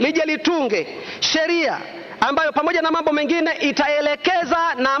bunge lije litunge sheria ambayo pamoja na mambo mengine itaelekeza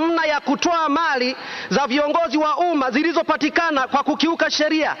namna ya kutoa mali za viongozi wa umma zilizopatikana kwa kukiuka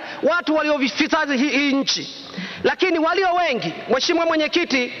sheria, watu waliofisadi hii nchi. Lakini walio wengi, Mheshimiwa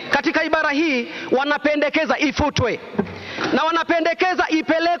Mwenyekiti, katika ibara hii wanapendekeza ifutwe, na wanapendekeza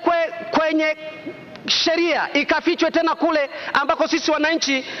ipelekwe kwenye sheria ikafichwe tena kule ambako sisi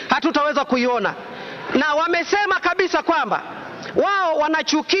wananchi hatutaweza kuiona. Na wamesema kabisa kwamba wao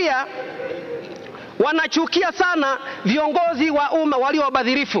wanachukia sana viongozi wa umma walio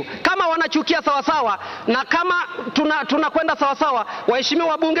wabadhirifu. Kama wanachukia sawasawa, na kama tunakwenda sawasawa, waheshimiwa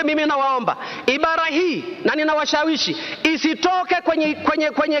wabunge, mimi nawaomba ibara hii, na ninawashawishi, isitoke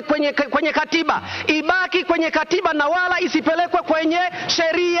kwenye katiba, ibaki kwenye katiba na wala isipelekwe kwenye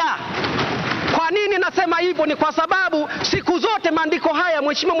sheria. Kwa nini nasema hivyo? Ni kwa sababu siku zote maandiko haya,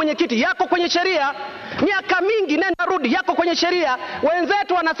 Mheshimiwa Mwenyekiti, yako kwenye sheria. Miaka mingi nenda rudi yako kwenye sheria.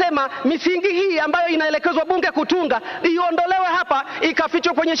 Wenzetu wanasema misingi hii ambayo inaelekezwa bunge kutunga iondolewe hapa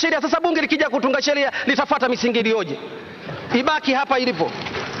ikafichwa kwenye sheria. Sasa bunge likija kutunga sheria litafuata misingi iliyoje? Ibaki hapa ilipo.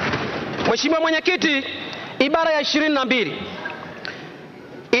 Mheshimiwa Mwenyekiti, ibara ya 22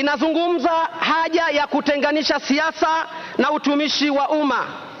 inazungumza haja ya kutenganisha siasa na utumishi wa umma.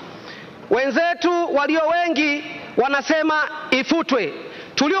 Wenzetu walio wengi wanasema ifutwe.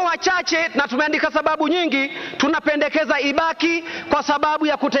 Tulio wachache, na tumeandika sababu nyingi, tunapendekeza ibaki kwa sababu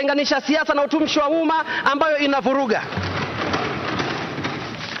ya kutenganisha siasa na utumishi wa umma ambayo inavuruga.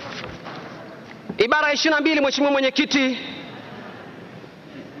 Ibara ya 22, Mheshimiwa Mwenyekiti,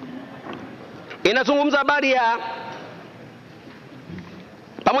 inazungumza habari ya,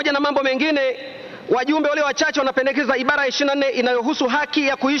 pamoja na mambo mengine, wajumbe wale wachache wanapendekeza ibara ya 24 inayohusu haki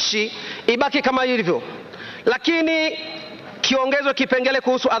ya kuishi ibaki kama ilivyo, lakini kiongezwe kipengele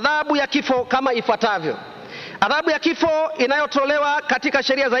kuhusu adhabu ya kifo kama ifuatavyo. Adhabu ya kifo inayotolewa katika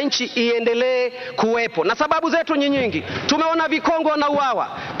sheria za nchi iendelee kuwepo, na sababu zetu ni nyingi. Tumeona vikongwe wanauawa,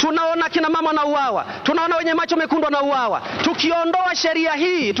 tunaona kina mama wanauawa, tunaona wenye macho mekundu wanauawa. Tukiondoa sheria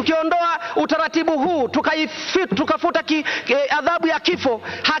hii, tukiondoa utaratibu huu, tukafuta adhabu ya kifo,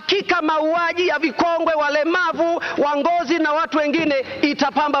 hakika mauaji ya vikongwe, walemavu wa ngozi na watu wengine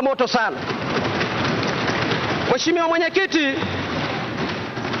itapamba moto sana. Mheshimiwa Mwenyekiti,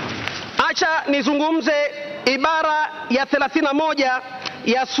 acha nizungumze ibara ya 31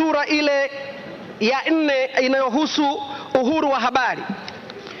 ya sura ile ya 4 inayohusu uhuru wa habari.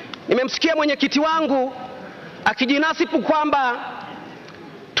 Nimemsikia mwenyekiti wangu akijinasibu kwamba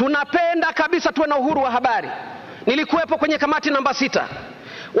tunapenda kabisa tuwe na uhuru wa habari. Nilikuwepo kwenye kamati namba 6.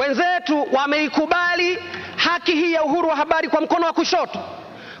 Wenzetu wameikubali haki hii ya uhuru wa habari kwa mkono wa kushoto,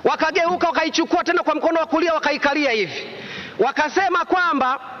 wakageuka wakaichukua tena kwa mkono wa kulia wakaikalia hivi. Wakasema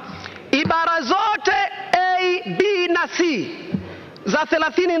kwamba ibara zote A, B na C za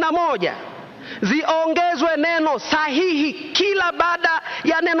 31 ziongezwe neno sahihi kila baada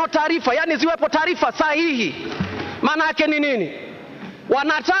ya neno taarifa, yani ziwepo taarifa sahihi. Maana yake ni nini?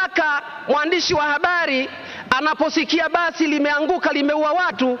 Wanataka mwandishi wa habari anaposikia basi limeanguka limeua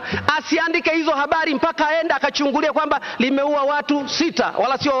watu, asiandike hizo habari mpaka aende akachungulia kwamba limeua watu 6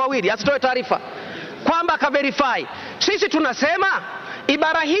 wala sio 2, asitoe taarifa, kwamba akaverify. Sisi tunasema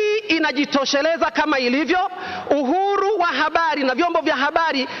ibara hii inajitosheleza kama ilivyo. Uhuru wa habari na vyombo vya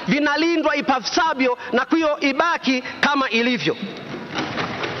habari vinalindwa ipasavyo, na hiyo ibaki kama ilivyo.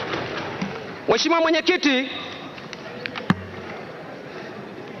 Mheshimiwa Mwenyekiti,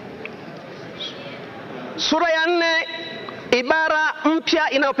 sura ya 4 ibara mpya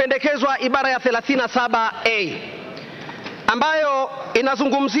inayopendekezwa, ibara ya 37A, ambayo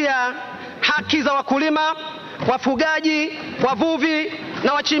inazungumzia haki za wakulima, wafugaji, wavuvi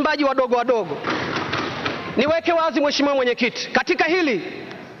na wachimbaji wadogo wadogo. Niweke wazi Mheshimiwa Mwenyekiti, katika hili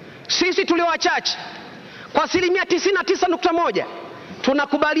sisi tulio wachache kwa 99.1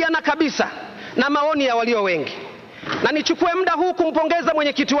 tunakubaliana kabisa na maoni ya walio wengi, na nichukue muda huu kumpongeza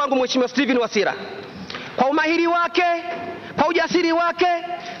mwenyekiti wangu Mheshimiwa Steven Wasira kwa umahiri wake, kwa ujasiri wake,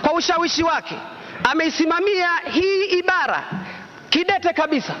 kwa ushawishi wake. Ameisimamia hii ibara kidete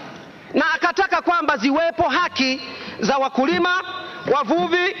kabisa, na akataka kwamba ziwepo haki za wakulima,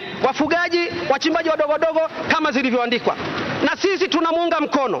 wavuvi, wafugaji, wachimbaji wadogo wadogo kama zilivyoandikwa, na sisi tunamuunga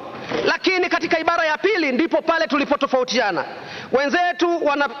mkono. Lakini katika ibara ya 2 ndipo pale tulipotofautiana, Wenzetu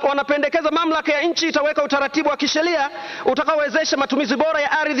wanapendekeza mamlaka ya nchi itaweka utaratibu wa kisheria utakaowezesha matumizi bora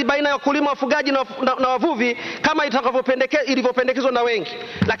ya ardhi baina ya wakulima, wafugaji na wavuvi kama ilivyopendekezwa na wengi.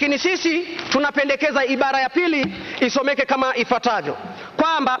 Lakini sisi tunapendekeza ibara ya pili isomeke kama ifuatavyo,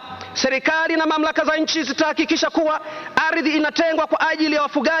 kwamba serikali na mamlaka za nchi zitahakikisha kuwa ardhi inatengwa kwa ajili ya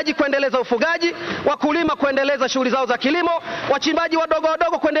wafugaji kuendeleza ufugaji, wakulima kuendeleza shughuli zao za kilimo, wachimbaji wadogo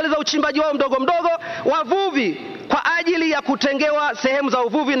wadogo kuendeleza uchimbaji wao mdogo mdogo, wavuvi kwa ajili ya kutengewa sehemu za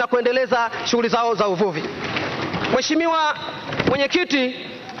uvuvi na kuendeleza shughuli zao za uvuvi. Mheshimiwa Mwenyekiti,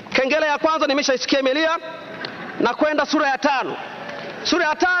 kengele ya kwanza nimeshaisikia imelia na kwenda sura ya 5. Sura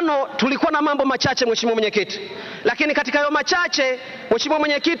ya 5 tulikuwa na mambo machache Mheshimiwa Mwenyekiti, lakini katika hayo machache Mheshimiwa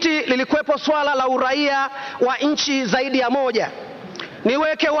Mwenyekiti, lilikuwepo swala la uraia wa nchi zaidi ya moja.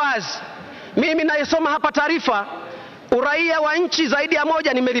 Niweke wazi, mimi naisoma hapa taarifa, uraia wa nchi zaidi ya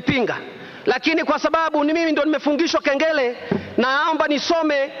moja nimelipinga, lakini kwa sababu ni mimi ndio nimefungishwa kengele, naomba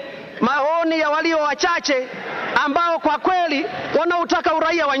nisome maoni ya walio wachache ambao kwa kweli wanaotaka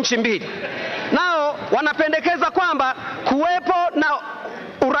uraia wa nchi mbili. Nao wanapendekeza kwamba kuwepo na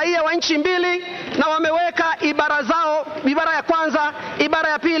uraia wa nchi mbili, na wameweka ibara zao, ibara ya kwanza, ibara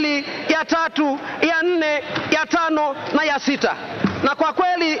ya pili, ya 3, ya 4, ya 5 na ya 6. Na kwa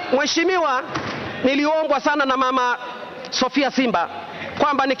kweli Mheshimiwa, niliombwa sana na Mama Sofia Simba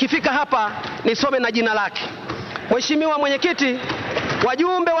kwamba nikifika hapa nisome na jina lake. Mheshimiwa Mwenyekiti,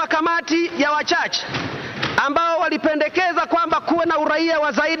 wajumbe wa kamati ya wachache ambao walipendekeza kwamba kuwe na uraia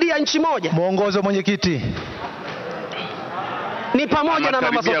wa zaidi ya nchi moja. Mwongozo Mwenyekiti. Ni pamoja na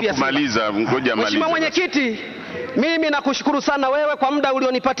Mama Sofia Simba. Mheshimiwa Mwenyekiti, mimi nakushukuru sana wewe kwa muda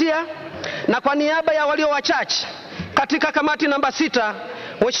ulionipatia, na kwa niaba ya walio wachache katika kamati namba 6,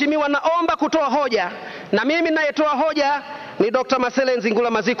 Mheshimiwa, naomba kutoa hoja, na mimi nayetoa hoja ni Dr. Masele Nzingula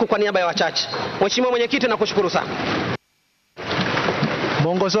Maziku kwa niaba ya wachache. Mheshimiwa Mwenyekiti, nakushukuru sana.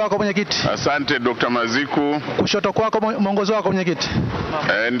 Mwongozo wako Mwenyekiti. Asante Dr. Maziku. Kushoto kwako mwongozo wako Mwenyekiti.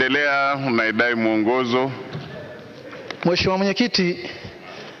 Endelea, unaidai mwongozo. Mheshimiwa Mwenyekiti,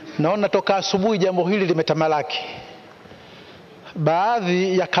 naona toka asubuhi jambo hili limetamalaki.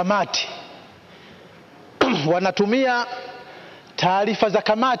 Baadhi ya kamati wanatumia taarifa za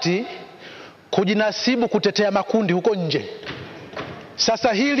kamati kujinasibu kutetea makundi huko nje.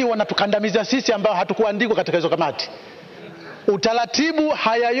 Sasa hili wanatukandamiza sisi ambao hatukuandikwa katika hizo kamati. Utaratibu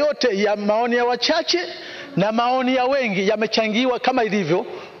haya yote ya maoni ya wachache na maoni ya wengi yamechangiwa kama ilivyo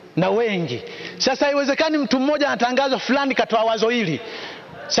na wengi. Sasa haiwezekani mtu mmoja anatangaza fulani katoa wazo hili,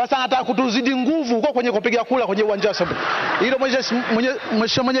 sasa anataka kutuzidi nguvu huko kwenye kupiga kula kwenye uwanja wa sababu. Hilo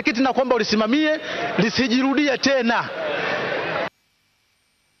Mheshimiwa Mwenyekiti, na kwamba ulisimamie lisijirudie tena.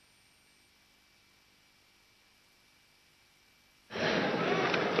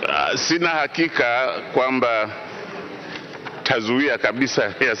 Sina hakika kwamba tazuia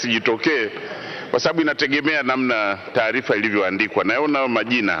kabisa yasijitokee, kwa sababu inategemea namna taarifa ilivyoandikwa. Naona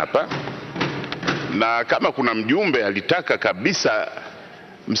majina hapa, na kama kuna mjumbe alitaka kabisa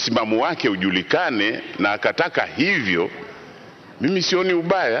msimamo wake ujulikane na akataka hivyo, mimi sioni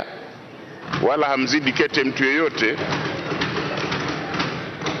ubaya, wala hamzidi kete mtu yeyote.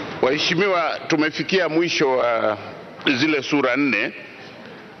 Waheshimiwa, tumefikia mwisho wa zile sura 4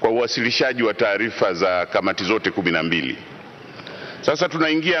 kwa uwasilishaji wa taarifa za kamati zote 12. Sasa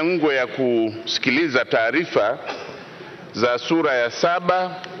tunaingia ngwe ya kusikiliza taarifa za sura ya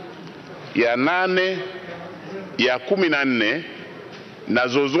 7, ya 8, ya 14 na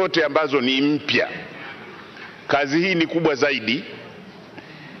zozote ambazo ni mpya. Kazi hii ni kubwa zaidi,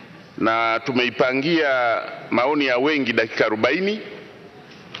 na tumeipangia maoni ya wengi dakika 40,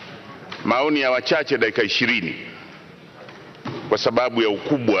 maoni ya wachache dakika 20, kwa sababu ya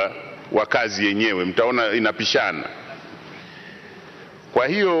ukubwa wa kazi yenyewe. Mtaona inapishana. Kwa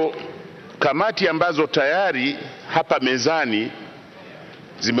hiyo kamati ambazo tayari hapa mezani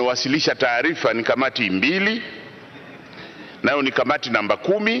zimewasilisha taarifa ni kamati 2, nayo ni kamati namba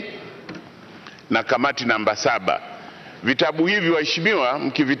 10 na kamati namba 7. Vitabu hivi waheshimiwa,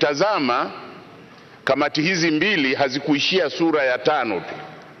 mkivitazama, kamati hizi 2 hazikuishia sura ya 5 tu,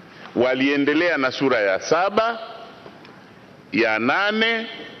 waliendelea na sura ya 7, ya 8,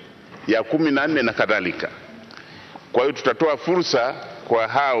 ya 14 na kadhalika. Kwa hiyo tutatoa fursa kwa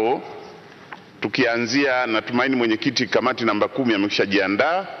hao, tukianzia, natumaini mwenyekiti kamati namba 10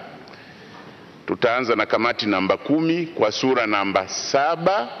 ameshajiandaa. Tutaanza na kamati namba 10 kwa sura namba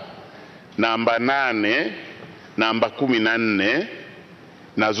 7, namba 8, namba 14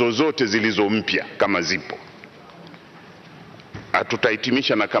 na zozote zilizo mpya kama zipo.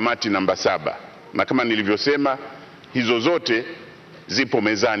 Tutahitimisha na kamati namba 7, na kama nilivyosema, hizo zote zipo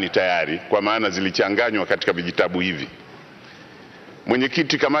mezani tayari, kwa maana zilichanganywa katika vijitabu hivi.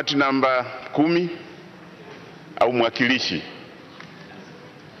 Mwenyekiti kamati namba 10 au mwakilishi,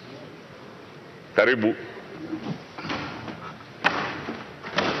 karibu.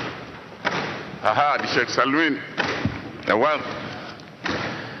 Aha, Sheikh Salmin.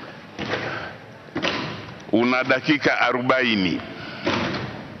 Una dakika 40.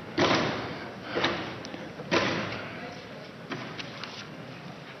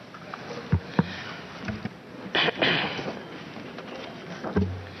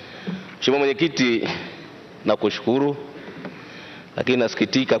 Mheshimiwa Mwenyekiti, nakushukuru, lakini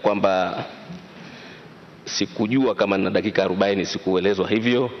nasikitika kwamba sikujua kama na dakika 40, sikuelezwa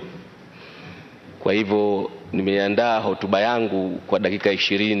hivyo. Kwa hivyo nimeandaa hotuba yangu kwa dakika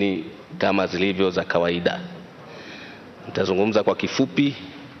 20 kama zilivyo za kawaida. Nitazungumza kwa kifupi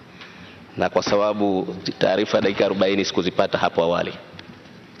na kwa sababu taarifa ya dakika 40 sikuzipata hapo awali.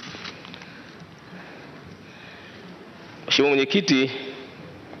 Mheshimiwa Mwenyekiti,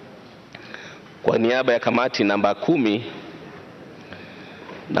 kwa niaba ya kamati namba 10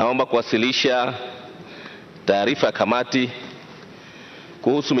 naomba kuwasilisha taarifa ya kamati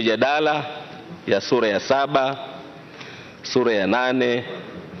kuhusu mijadala ya sura ya 7, sura ya 8,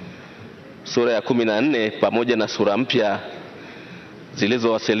 sura ya 14 pamoja na sura mpya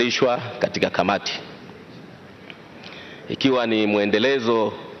zilizowasilishwa katika kamati, ikiwa ni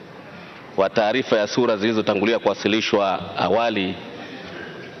mwendelezo wa taarifa ya sura zilizotangulia kuwasilishwa awali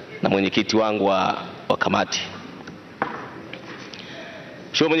na mwenyekiti wangu wa kamati.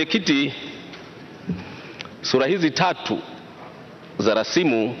 Mheshimiwa Mwenyekiti, sura hizi 3 za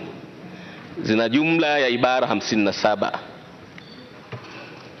rasimu zina jumla ya ibara 57.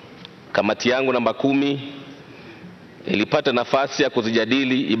 Kamati yangu namba 10 ilipata nafasi ya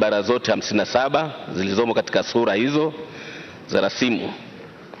kuzijadili ibara zote 57 zilizomo katika sura hizo za rasimu.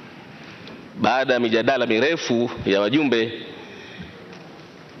 Baada ya mijadala mirefu ya wajumbe,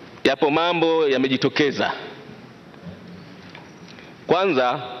 yapo mambo yamejitokeza.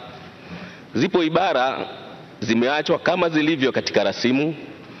 Kwanza, zipo ibara zimeachwa kama zilivyo katika rasimu,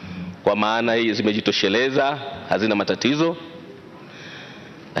 kwa maana hii zimejitosheleza, hazina matatizo.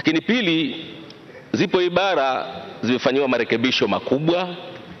 Lakini pili, zipo ibara zimefanywa marekebisho makubwa.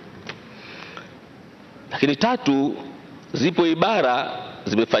 Lakini tatu, zipo ibara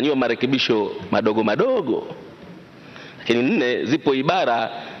zimefanywa marekebisho madogo madogo. Lakini 4, zipo ibara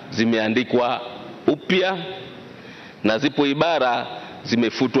zimeandikwa upya na zipo ibara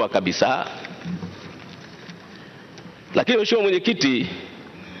zimefutwa kabisa. Lakini Mheshimiwa Mwenyekiti,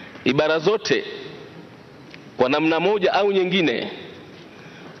 ibara zote kwa namna moja au nyingine,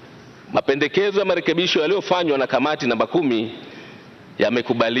 mapendekezo ya marekebisho yaliyofanywa na kamati namba 10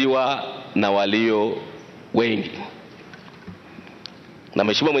 yamekubaliwa na walio wengi. Na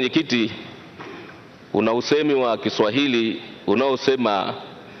Mheshimiwa Mwenyekiti, una usemi wa Kiswahili unaosema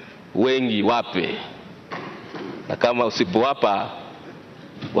wengi wape, na kama usipowapa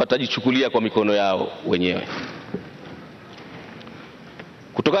watajichukulia kwa mikono yao wenyewe.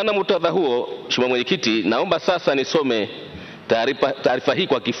 Kutokana na muktadha huo, Mheshimiwa Mwenyekiti, naomba sasa nisome taarifa hii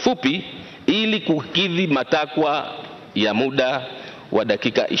kwa kifupi ili kukidhi matakwa ya muda wa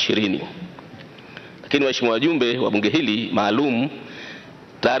dakika 20. Lakini Mheshimiwa wajumbe wa bunge hili maalum,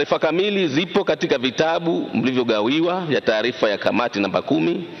 taarifa kamili zipo katika vitabu mlivyogawiwa ya taarifa ya kamati namba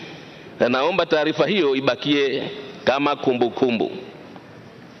 10, na naomba taarifa hiyo ibakie kama kumbukumbu.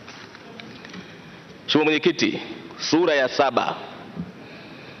 Mheshimiwa Mwenyekiti, sura ya 7,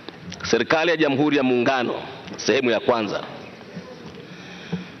 serikali ya Jamhuri ya Muungano, sehemu ya kwanza.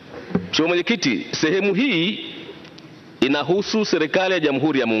 Mheshimiwa Mwenyekiti, sehemu hii inahusu serikali ya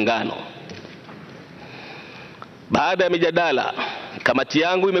Jamhuri ya Muungano. Baada ya mijadala, kamati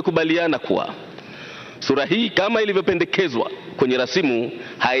yangu imekubaliana kuwa sura hii kama ilivyopendekezwa kwenye rasimu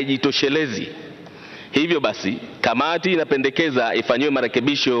haijitoshelezi. Hivyo basi, kamati inapendekeza ifanywe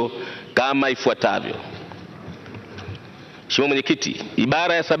marekebisho kama ifuatavyo. Mheshimiwa Mwenyekiti,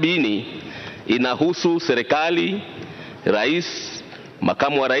 ibara ya 70 inahusu serikali, rais,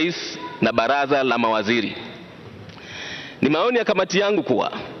 makamu wa rais na baraza la mawaziri. Ni maoni ya kamati yangu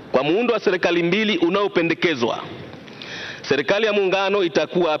kuwa kwa muundo wa serikali mbili unaopendekezwa, serikali ya muungano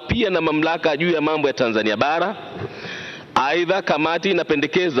itakuwa pia na mamlaka juu ya mambo ya Tanzania bara. Aidha, kamati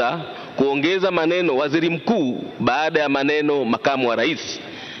inapendekeza kuongeza maneno waziri mkuu baada ya maneno makamu wa rais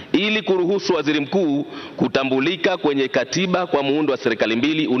ili kuruhusu waziri mkuu kutambulika kwenye katiba kwa muundo wa serikali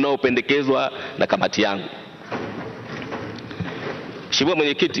mbili unaopendekezwa na kamati yangu. Mheshimiwa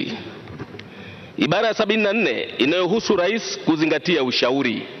Mwenyekiti, ibara ya 74 inayohusu rais kuzingatia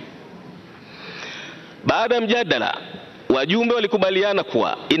ushauri. Baada ya mjadala, wajumbe walikubaliana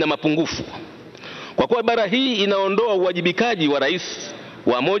kuwa ina mapungufu. Kwa kuwa ibara hii inaondoa uwajibikaji wa rais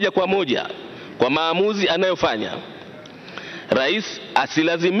wa moja kwa moja kwa maamuzi anayofanya, rais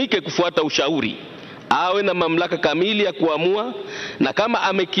asilazimike kufuata ushauri, awe na mamlaka kamili ya kuamua, na kama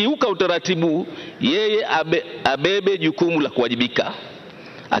amekiuka utaratibu, yeye abebe jukumu la kuwajibika.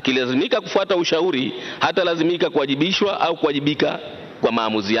 Akilazimika kufuata ushauri, hata lazimika kuwajibishwa au kuwajibika kwa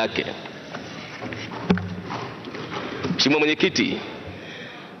maamuzi yake. Mheshimiwa Mwenyekiti,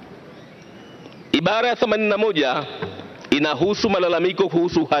 ibara ya 81 inahusu malalamiko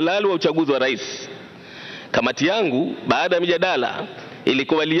kuhusu uhalali wa uchaguzi wa rais. Kamati yangu baada ya mjadala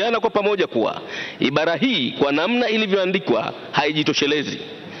ilikubaliana kwa pamoja kuwa ibara hii kwa namna ilivyoandikwa haijitoshelezi,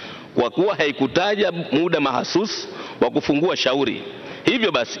 kwa kuwa haikutaja muda mahasusi wa kufungua shauri.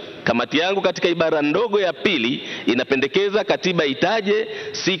 Hivyo basi, kamati yangu katika ibara ndogo ya pili inapendekeza katiba itaje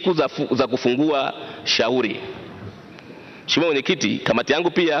siku za kufungua shauri. Mheshimiwa Mwenyekiti, kamati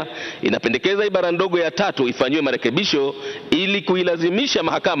yangu pia inapendekeza ibara ndogo ya 3 ifanywe marekebisho ili kuilazimisha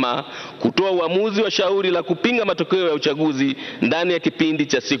mahakama kutoa uamuzi wa shauri la kupinga matokeo ya uchaguzi ndani ya kipindi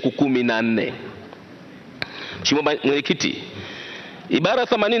cha siku 14. Mheshimiwa Mwenyekiti, ibara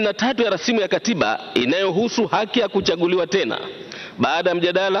 83 ya rasimu ya katiba inayohusu haki ya kuchaguliwa tena, baada ya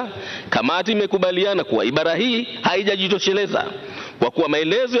mjadala, kamati imekubaliana kuwa ibara hii haijajitosheleza, kwa kuwa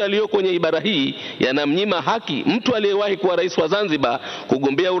maelezo yaliyo kwenye ibara hii yanamnyima haki mtu aliyewahi kuwa rais wa Zanzibar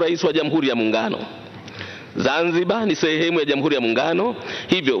kugombea urais wa Jamhuri ya Muungano. Zanzibar ni sehemu ya Jamhuri ya Muungano,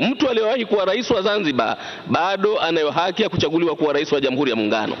 hivyo mtu aliyewahi kuwa rais wa Zanzibar bado anayo haki ya kuchaguliwa kuwa rais wa Jamhuri ya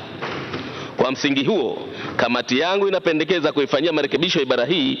Muungano. Kwa msingi huo, kamati yangu inapendekeza kuifanyia marekebisho ibara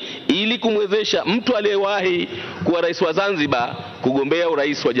hii ili kumwezesha mtu aliyewahi kuwa rais wa Zanzibar kugombea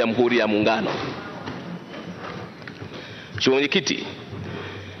urais wa Jamhuri ya Muungano. Mheshimiwa Mwenyekiti,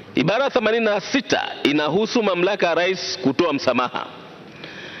 ibara 86 inahusu mamlaka ya rais kutoa msamaha.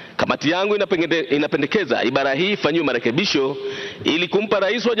 Kamati yangu inapendekeza ibara hii ifanywe marekebisho ili kumpa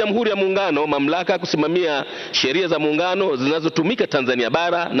rais wa Jamhuri ya Muungano mamlaka ya kusimamia sheria za muungano zinazotumika Tanzania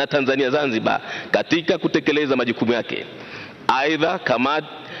bara na Tanzania Zanzibar katika kutekeleza majukumu yake. Aidha,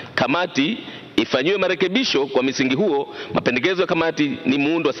 kamati ifanywe marekebisho. Kwa misingi huo, mapendekezo ya kamati ni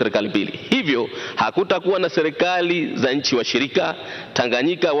muundo wa serikali mbili. Hivyo hakutakuwa na serikali za nchi washirika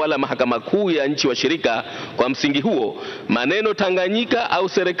Tanganyika wala mahakama kuu ya nchi washirika. Kwa msingi huo, maneno Tanganyika au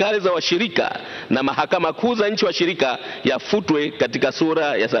serikali za washirika na mahakama kuu za nchi washirika yafutwe katika sura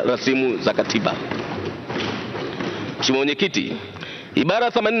ya rasimu za katiba. Mheshimiwa Mwenyekiti, ibara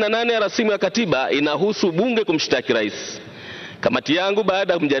 88 ya rasimu ya katiba inahusu bunge kumshtaki rais. Kamati yangu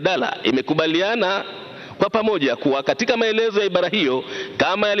baada ya mjadala imekubaliana kwa pamoja kuwa katika maelezo ya ibara hiyo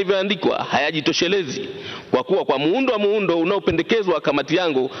kama yalivyoandikwa hayajitoshelezi, kwa kuwa kwa muundo unaopendekezwa kamati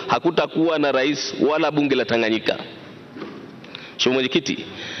yangu hakutakuwa na rais wala bunge la Tanganyika. Mheshimiwa Mwenyekiti,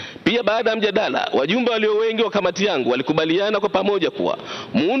 pia baada ya mjadala wajumbe walio wengi wa kamati yangu walikubaliana kwa pamoja kuwa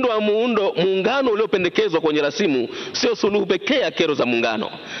muungano uliopendekezwa kwenye rasimu sio suluhu pekee ya kero za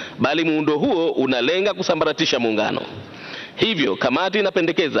muungano, bali muundo huo unalenga kusambaratisha muungano. Hivyo kamati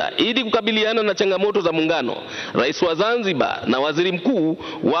inapendekeza ili kukabiliana na changamoto za muungano, rais wa Zanzibar na waziri mkuu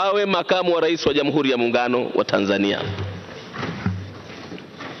wawe makamu wa rais wa Jamhuri ya Muungano wa Tanzania.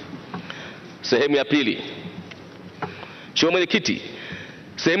 Sehemu ya pili. Mheshimiwa Mwenyekiti,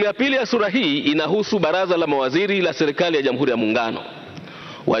 sehemu ya pili ya sura hii inahusu baraza la mawaziri la serikali ya Jamhuri ya Muungano.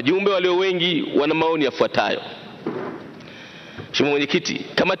 Wajumbe walio wengi wana maoni yafuatayo. Mheshimiwa Mwenyekiti,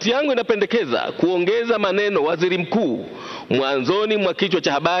 kamati yangu inapendekeza kuongeza maneno waziri mkuu mwanzoni mwa kichwa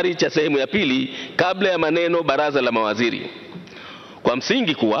cha habari cha sehemu ya pili kabla ya maneno baraza la mawaziri. Kwa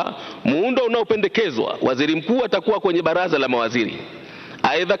msingi kuwa muundo unaopendekezwa, waziri mkuu atakuwa kwenye baraza la mawaziri.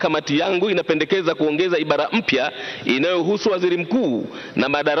 Aidha, kamati yangu inapendekeza kuongeza ibara mpya inayohusu waziri mkuu na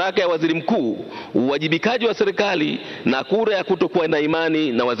madaraka ya waziri mkuu, uwajibikaji wa serikali na kura ya kutokuwa na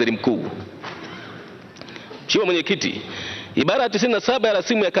imani na waziri mkuu. Mheshimiwa Mwenyekiti, ibara 97 ya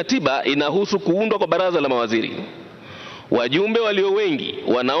rasimu ya katiba inahusu kuundwa kwa baraza la mawaziri. Wajumbe walio wengi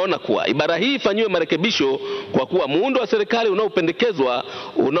wanaona kuwa ibara hii ifanywe marekebisho kwa kuwa muundo wa serikali unaopendekezwa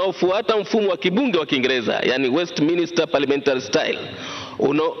unaofuata mfumo wa kibunge wa Kiingereza, yani Westminster Parliamentary Style,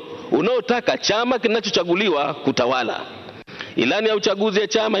 unaotaka chama kinachochaguliwa kutawala. Ilani ya uchaguzi ya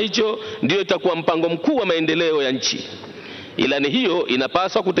chama hicho ndio itakuwa mpango mkuu wa maendeleo ya nchi. Ilani hiyo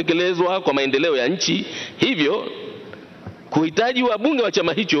inapaswa kutekelezwa kwa maendeleo ya nchi, hivyo kuhitaji wabunge wa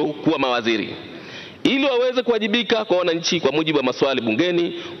chama hicho kuwa mawaziri ili waweze kuwajibika kwa wananchi kwa mujibu wa maswali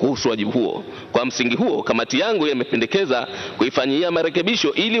bungeni kuhusu wajibu huo. Kwa msingi huo, kamati yangu imependekeza kuifanyia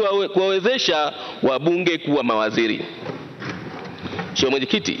marekebisho ili kuwawezesha wabunge kuwa mawaziri. Mheshimiwa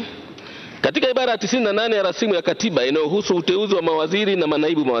Mwenyekiti, katika ibara ya 98 ya rasimu ya katiba inayohusu uteuzi wa mawaziri na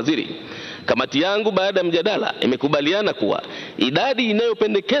manaibu mawaziri, kamati yangu baada ya mjadala imekubaliana kuwa idadi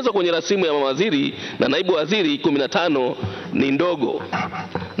inayopendekezwa kwenye rasimu ya mawaziri na naibu waziri 15 ni ndogo,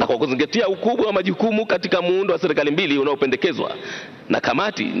 na kwa kuzingatia ukubwa wa majukumu katika muundo wa serikali mbili unaopendekezwa na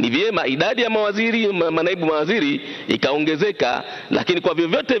kamati, ni vyema idadi ya mawaziri na manaibu mawaziri ikaongezeka, lakini kwa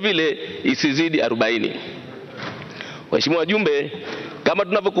vyovyote vile isizidi 40. Waheshimiwa wajumbe, kama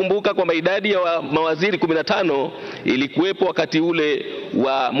tunavyokumbuka kwamba idadi ya mawaziri 15 ilikuwepo wakati ule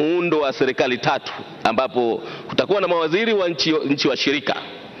wa muundo wa serikali tatu, ambapo kutakuwa na mawaziri wa nchi wa shirika.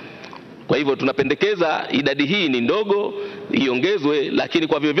 Kwa hivyo tunapendekeza idadi hii ni ndogo, iongezwe, lakini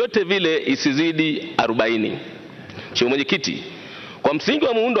kwa vyovyote vile isizidi 40. Mheshimiwa Mwenyekiti, kwa msingi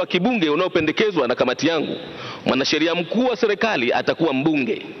wa muundo wa kibunge unaopendekezwa na kamati yangu, mwanasheria mkuu wa serikali atakuwa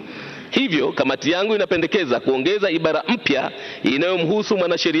mbunge. Hivyo kamati yangu inapendekeza kuongeza ibara mpya inayomhusu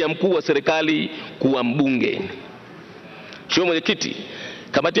mwanasheria mkuu wa serikali kuwa mbunge. Mheshimiwa Mwenyekiti,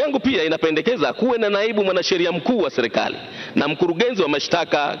 kamati yangu pia inapendekeza kuwe na naibu mwanasheria mkuu wa serikali na mkurugenzi wa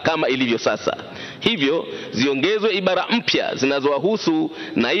mashtaka kama ilivyo sasa. Hivyo ziongezwe ibara mpya zinazowahusu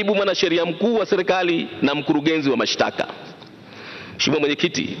naibu mwanasheria mkuu wa serikali na mkurugenzi wa mashtaka. Mheshimiwa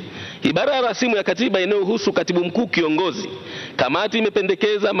Mwenyekiti, ibara ya rasimu ya katiba inayohusu katibu mkuu kiongozi, kamati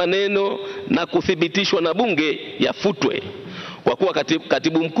imependekeza maneno "na kuthibitishwa na bunge" yafutwe, kwa kuwa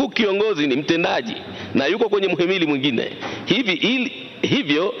katibu mkuu kiongozi ni mtendaji na yuko kwenye muhimili mwingine.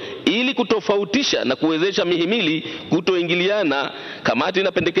 Hivyo ili kutofautisha na kuwezesha mihimili kutoingiliana, kamati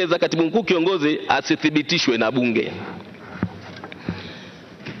inapendekeza katibu mkuu kiongozi asithibitishwe na bunge.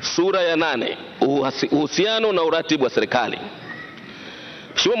 Sura ya 8, uhusiano na uratibu wa serikali.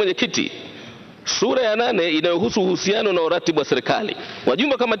 Mheshimiwa Mwenyekiti, sura ya 8 inayohusu uhusiano na uratibu wa serikali,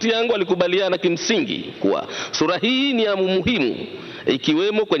 wajumbe wa kamati yangu walikubaliana kimsingi kuwa sura hii ni ya muhimu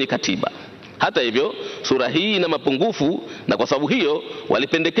ikiwemo kwenye katiba. Hata hivyo, sura hii ina mapungufu, na kwa sababu hiyo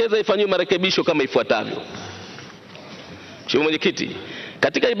walipendekeza ifanywe marekebisho kama ifuatavyo. Mheshimiwa Mwenyekiti,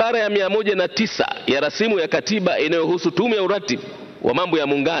 katika ibara ya 109 ya rasimu ya katiba inayohusu tume ya uratibu wa mambo ya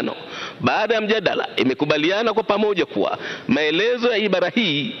muungano, baada ya mjadala imekubaliana kwa pamoja kuwa maelezo ya ibara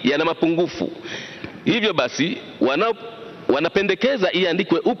hii yana mapungufu. Hivyo basi wanapendekeza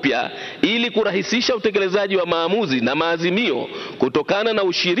iandikwe upya ili kurahisisha utekelezaji wa maamuzi na maazimio kutokana na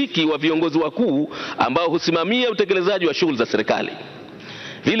ushiriki wa viongozi wakuu ambao husimamia utekelezaji wa shughuli za serikali.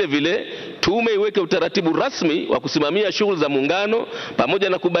 Vile vile tume iweke utaratibu rasmi wa kusimamia shughuli za muungano pamoja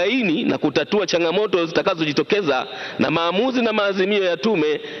na kubaini na kutatua changamoto zitakazojitokeza, na maamuzi na maazimio ya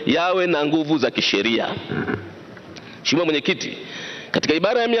tume yawe na nguvu za kisheria. Mheshimiwa Mwenyekiti, katika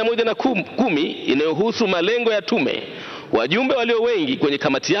ibara ya 110 inayohusu malengo ya tume, wajumbe walio wengi kwenye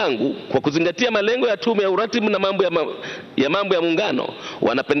kamati yangu, kwa kuzingatia malengo ya tume ya uratibu na mambo ya muungano,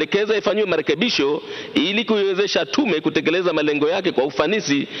 wanapendekeza ifanywe marekebisho ili kuiwezesha tume kutekeleza malengo yake kwa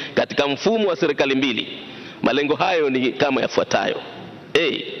ufanisi katika mfumo wa serikali mbili. Malengo hayo ni kama yafuatayo: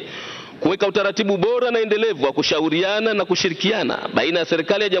 A, kuweka utaratibu bora na endelevu wa kushauriana na kushirikiana baina ya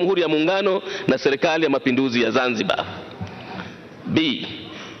serikali ya Jamhuri ya Muungano na serikali ya Mapinduzi ya Zanzibar. B,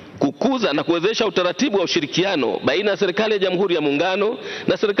 kukuza na kuwezesha utaratibu wa ushirikiano baina ya serikali ya Jamhuri ya Muungano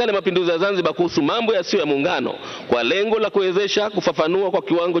na serikali ya Mapinduzi ya Zanzibar kuhusu mambo yasiyo ya muungano kwa lengo la kuwezesha kufafanua kwa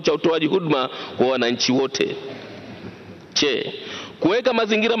kiwango cha utoaji huduma kwa wananchi wote. C, kuweka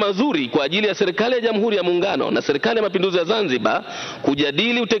mazingira mazuri kwa ajili ya serikali ya Jamhuri ya Muungano na serikali ya Mapinduzi ya Zanzibar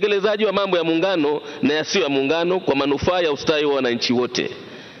kujadili utekelezaji wa mambo ya muungano na yasiyo ya muungano kwa manufaa ya ustawi wa wananchi wote.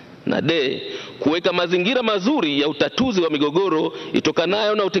 Na D, kuweka mazingira mazuri ya utatuzi wa migogoro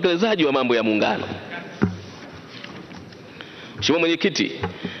itokanayo na utekelezaji wa mambo ya muungano. Mheshimiwa Mwenyekiti,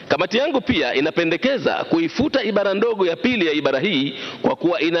 kamati yangu pia inapendekeza kuifuta ibara ndogo ya pili ya ibara hii kwa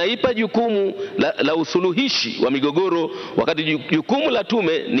kuwa inaipa jukumu la usuluhishi wa migogoro, wakati jukumu la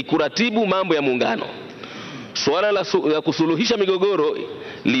tume ni kuratibu mambo ya muungano. Suala la kusuluhisha migogoro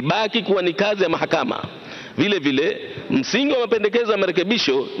libaki kuwa ni kazi ya mahakama. Vile vile msingi wa mapendekezo ya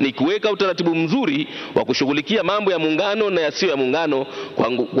marekebisho ni kuweka utaratibu mzuri wa kushughulikia mambo ya muungano na yasiyo ya muungano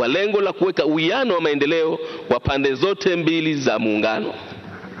kwa lengo la kuweka uwiano wa maendeleo kwa pande zote mbili za muungano.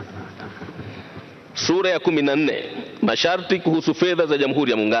 Sura ya 14, masharti kuhusu fedha za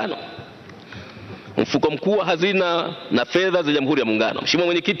Jamhuri ya Muungano. Mfuko mkuu wa hazina na fedha za Jamhuri ya Muungano. Mheshimiwa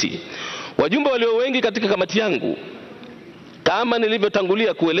Mwenyekiti, wajumbe walio wengi katika kamati yangu, kama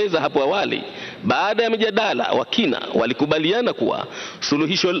nilivyotangulia kueleza hapo awali, baada ya mjadala wa kina walikubaliana kuwa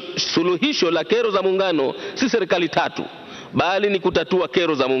suluhisho la kero za muungano si serikali tatu, bali ni kutatua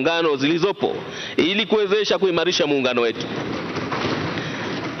kero za muungano zilizopo ili kuwezesha kuimarisha muungano wetu.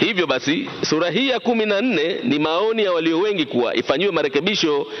 Hivyo basi sura hii ya 14 ni maoni ya walio wengi kuwa ifanyiwe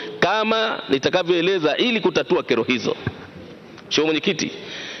marekebisho kama nitakavyoeleza ili kutatua kero hizo. Mheshimiwa Mwenyekiti,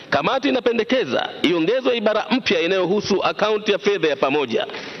 Kamati inapendekeza iongezwe ibara mpya inayohusu akaunti ya fedha ya pamoja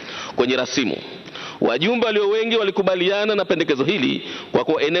kwenye rasimu. Wajumbe walio wengi walikubaliana na pendekezo hili kwa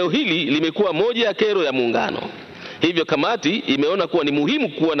kuwa eneo hili limekuwa moja ya kero ya muungano. Hivyo kamati imeona kuwa ni muhimu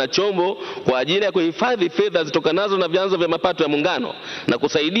kuwa na chombo kwa ajili ya kuhifadhi fedha zitokanazo na vyanzo vya mapato ya muungano na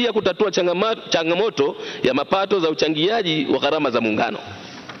kusaidia kutatua changamoto ya mapato za uchangiaji wa gharama za muungano.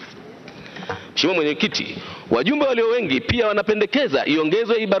 Mheshimiwa Mwenyekiti, wajumbe walio wengi pia wanapendekeza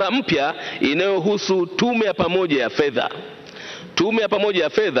iongezwe ibara mpya inayohusu tume ya pamoja ya fedha. Tume ya pamoja ya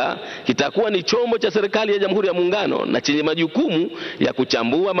fedha kitakuwa ni chombo cha serikali ya Jamhuri ya Muungano na chenye majukumu ya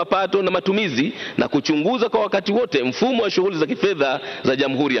kuchambua mapato na matumizi na kuchunguza kwa wakati wote mfumo wa shughuli za kifedha za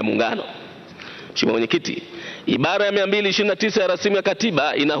Jamhuri ya Muungano. Mheshimiwa Mwenyekiti, ibara ya 229 ya rasimu ya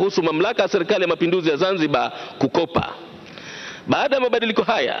katiba inahusu mamlaka ya serikali ya mapinduzi ya Zanzibar kukopa. Baada ya mabadiliko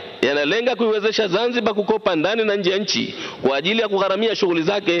haya yanalenga kuiwezesha Zanzibar kukopa ndani na nje ya nchi kwa ajili ya kugharamia shughuli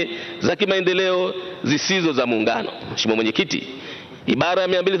zake za kimaendeleo zisizo za muungano. Mheshimiwa Mwenyekiti, ibara ya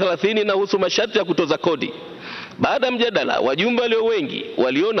 230 inahusu masharti ya kutoza kodi. Baada ya mjadala, wajumbe walio wengi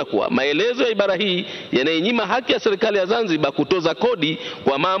waliona kuwa maelezo ya ibara hii yanainyima haki ya serikali ya Zanzibar kutoza kodi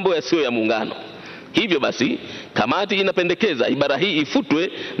kwa mambo yasiyo ya muungano. Hivyo basi, kamati inapendekeza ibara hii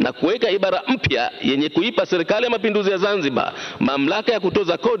ifutwe na kuweka ibara mpya yenye kuipa serikali ya mapinduzi ya Zanzibar mamlaka ya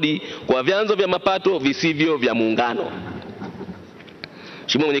kutoza kodi kwa vyanzo vya mapato visivyo vya muungano.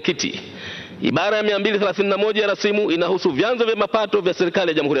 Mheshimiwa Mwenyekiti, ibara ya 231 ya rasimu inahusu vyanzo vya mapato vya serikali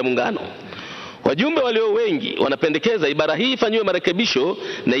ya Jamhuri ya Muungano. Wajumbe walio wengi wanapendekeza ibara hii ifanyiwe marekebisho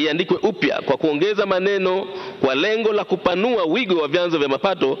na iandikwe upya kwa kuongeza maneno kwa lengo la kupanua wigo wa vyanzo vya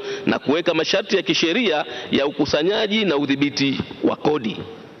mapato na kuweka masharti ya kisheria ya ukusanyaji na udhibiti wa kodi.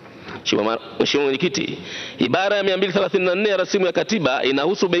 Mheshimiwa Mwenyekiti, ibara ya 234 ya rasimu ya katiba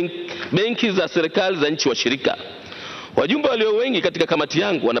inahusu benki za serikali za nchi washirika. Wajumbe walio wengi katika kamati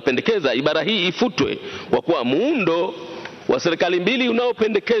yangu wanapendekeza ibara hii ifutwe kwa kuwa muundo wa serikali mbili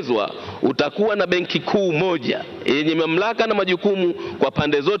unaopendekezwa utakuwa na benki kuu moja yenye mamlaka na majukumu kwa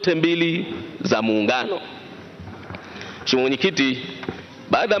pande zote mbili za muungano. Mheshimiwa Mwenyekiti,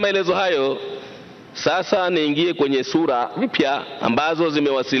 baada ya maelezo hayo, sasa niingie kwenye sura mpya ambazo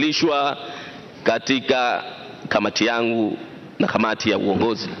zimewasilishwa katika kamati yangu na kamati ya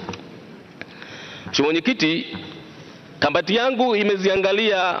uongozi. Mheshimiwa Mwenyekiti, kamati yangu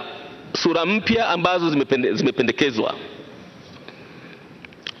imeziangalia sura mpya ambazo zimependekezwa.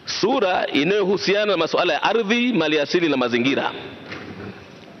 Sura inayohusiana na masuala ya ardhi, maliasili na mazingira.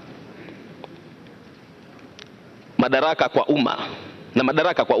 Madaraka kwa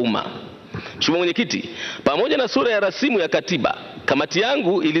umma. Mheshimiwa Mwenyekiti, pamoja na sura ya rasimu ya katiba, kamati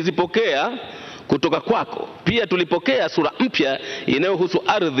yangu ilizipokea kutoka kwako. Pia tulipokea sura mpya inayohusu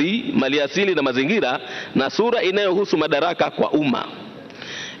ardhi, maliasili na mazingira na sura inayohusu madaraka kwa umma,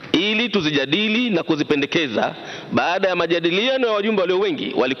 ili tuzijadili na kuzipendekeza. Baada ya majadiliano ya wajumbe walio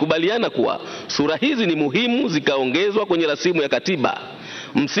wengi, walikubaliana kuwa sura hizi ni muhimu zikaongezwa kwenye rasimu ya katiba.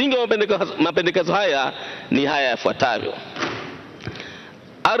 Msingi wa mapendekezo haya ni haya yafuatavyo.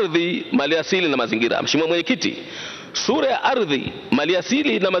 Ardhi, maliasili na mazingira. Mheshimiwa Mwenyekiti, sura ya ardhi,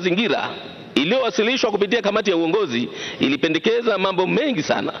 maliasili na mazingira iliyowasilishwa kupitia kamati ya uongozi ilipendekeza mambo mengi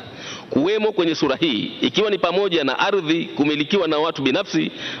sana kuwemo kwenye sura hii, ikiwa ni pamoja na ardhi kumilikiwa na watu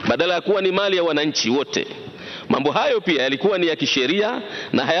binafsi badala ya kuwa ni mali ya wananchi wote. Mambo hayo pia yalikuwa ni ya kisheria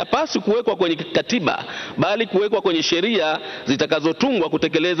na hayapaswi kuwekwa kwenye katiba, bali kuwekwa kwenye sheria zitakazotungwa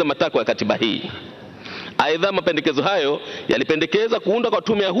kutekeleza matakwa ya katiba hii. Aidha, mapendekezo hayo yalipendekeza kuunda kwa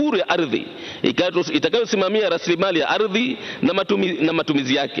tume ya huru ya ardhi itakayosimamia rasilimali ya ardhi na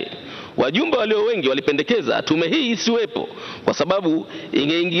matumizi yake. Wajumbe walio wengi walipendekeza tume hii isiwepo kwa sababu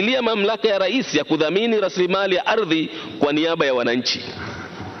ingeingilia mamlaka ya rais ya kudhamini rasilimali ya ardhi kwa niaba ya wananchi.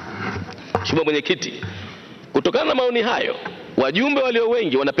 Mheshimiwa Mwenyekiti, kutokana na maoni hayo, wajumbe walio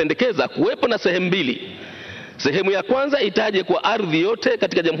wengi wanapendekeza kuwepo na sehemu mbili. Sehemu ya kwanza itaje kwa ardhi yote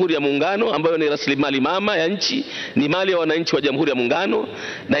katika Jamhuri ya Muungano ambayo ni rasilimali mama ya nchi, ni mali ya wananchi wa Jamhuri ya Muungano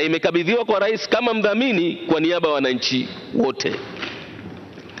na imekabidhiwa kwa rais kama mdhamini kwa niaba ya wananchi wote.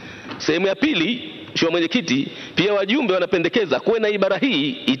 Sehemu ya pili, Mheshimiwa Mwenyekiti, pia wajumbe wanapendekeza kuwe na ibara hii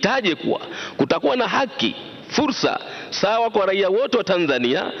itaje kuwa kutakuwa na haki, fursa sawa kwa raia wote wa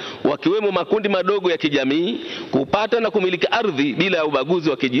Tanzania wakiwemo makundi madogo ya kijamii kupata na kumiliki ardhi bila ya ubaguzi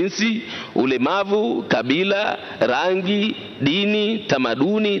wa kijinsi, ulemavu, kabila, rangi, dini,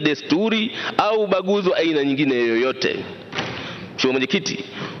 tamaduni, desturi au ubaguzi wa aina nyingine yoyote. Mheshimiwa Mwenyekiti,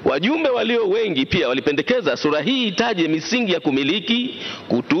 wajumbe walio wengi pia walipendekeza sura hii itaje misingi ya kumiliki,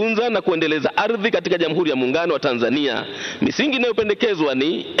 kutunza na kuendeleza ardhi katika Jamhuri ya Muungano wa Tanzania. Misingi inayopendekezwa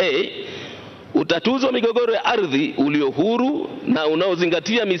ni utatuzi wa migogoro ya ardhi ulio huru na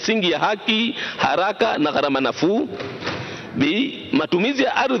unaozingatia misingi ya haki, haraka na gharama nafuu. B. Matumizi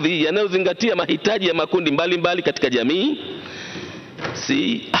ya ardhi yanayozingatia mahitaji ya makundi mbalimbali katika jamii.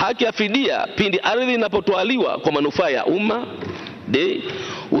 C. Haki ya fidia pindi ardhi inapotwaliwa kwa manufaa ya umma. D.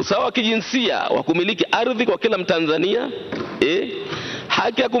 Usawa wa kijinsia wa kumiliki ardhi kwa kila Mtanzania. E.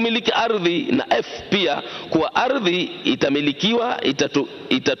 Haki ya kumiliki ardhi. Na F. Pia kuwa ardhi itamilikiwa,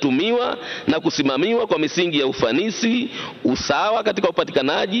 itatumiwa na kusimamiwa kwa misingi ya ufanisi, usawa katika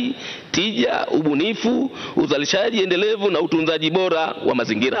upatikanaji, tija, ubunifu, uzalishaji endelevu na utunzaji bora wa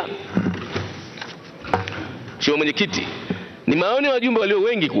mazingira. Mheshimiwa Mwenyekiti, ni maoni ya wajumbe walio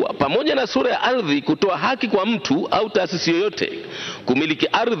wengi kuwa pamoja na sura ya ardhi kutoa haki kwa mtu au taasisi yoyote kumiliki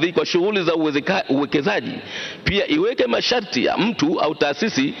ardhi kwa shughuli za uwekezaji, pia iweke masharti ya mtu au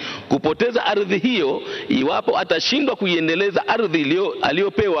taasisi kupoteza ardhi hiyo iwapo atashindwa kuiendeleza ardhi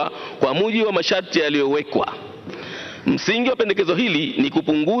aliyopewa kwa mujibu wa masharti yaliyowekwa. Msingi wa pendekezo hili ni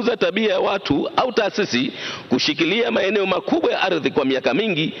kupunguza tabia ya watu au taasisi kushikilia maeneo makubwa ya ardhi kwa miaka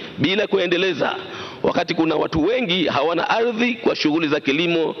mingi bila kuendeleza, wakati kuna watu wengi hawana ardhi kwa shughuli za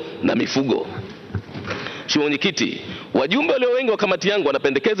kilimo na mifugo. Mheshimiwa Mwenyekiti, wajumbe walio wengi wa kamati yangu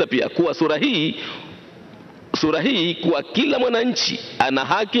wanapendekeza pia kuwa sura hii kuwa kila mwananchi ana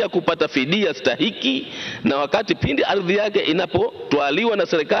haki ya kupata fidia stahiki na wakati pindi ardhi yake inapotwaliwa na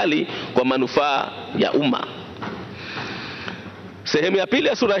serikali kwa manufaa ya umma. Sehemu ya pili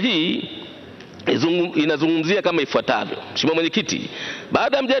ya sura hii inazungumzia kama ifuatavyo. Mheshimiwa Mwenyekiti,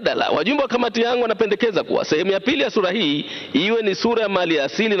 baada ya mjadala, wajumbe wa kamati yangu wanapendekeza kuwa sehemu ya pili ya sura hii iwe ni sura ya mali ya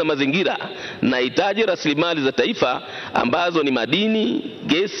asili na mazingira na itaje rasilimali za taifa ambazo ni madini,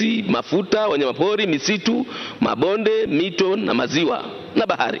 gesi, mafuta, wanyamapori, misitu, mabonde, mito na maziwa na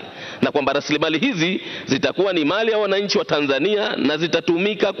bahari, na kwamba rasilimali hizi zitakuwa ni mali ya wananchi wa Tanzania na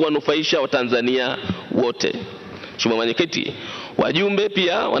zitatumika kuwanufaisha Watanzania wote. Mheshimiwa Mwenyekiti, wajumbe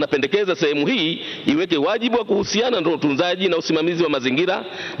pia wanapendekeza sehemu hii iweke wajibu wa kuhusiana na utunzaji na usimamizi wa mazingira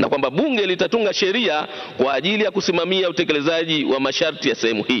na kwamba bunge litatunga sheria kwa ajili ya kusimamia utekelezaji wa masharti ya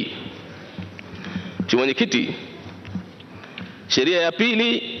sehemu hii. Mheshimiwa Mwenyekiti,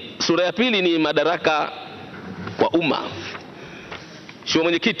 sura ya pili ni madaraka kwa umma. Mheshimiwa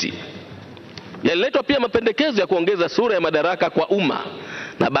Mwenyekiti, yaliletwa pia mapendekezo ya kuongeza sura ya madaraka kwa umma,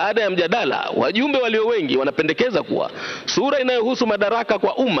 na baada ya mjadala, wajumbe walio wengi wanapendekeza kuwa sura inayohusu madaraka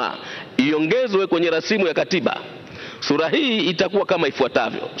kwa umma iongezwe kwenye rasimu ya katiba. Sura hii itakuwa kama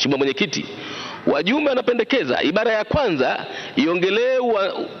ifuatavyo. Mheshimiwa Mwenyekiti, wajumbe wanapendekeza ibara ya kwanza iongelee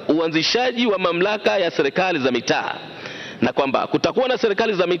uanzishaji wa mamlaka ya serikali za mitaa na kwamba kutakuwa na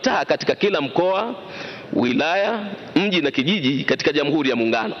serikali za mitaa katika kila mkoa, wilaya, mji na kijiji katika Jamhuri ya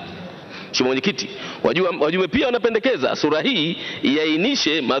Muungano. Mheshimiwa Mwenyekiti, wajumbe pia wanapendekeza sura hii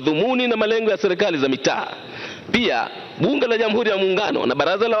iainishe madhumuni na malengo ya serikali za mitaa. Pia Bunge la Jamhuri ya Muungano na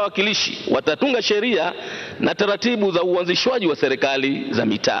Baraza la Wawakilishi watatunga sheria na taratibu za uanzishwaji wa serikali za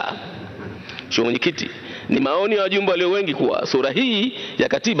mitaa. Mheshimiwa Mwenyekiti, ni maoni ya wajumbe walio wengi kuwa sura hii ya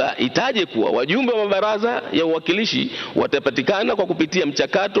katiba itaje kuwa wajumbe wa mabaraza ya uwakilishi watapatikana kwa kupitia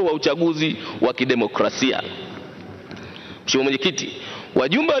mchakato wa uchaguzi wa kidemokrasia. Mheshimiwa Mwenyekiti,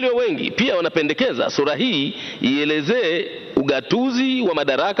 wajumbe walio wengi pia wanapendekeza sura hii ielezee ugatuzi wa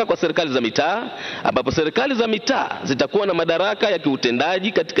madaraka kwa serikali za mitaa, ambapo serikali za mitaa zitakuwa na madaraka ya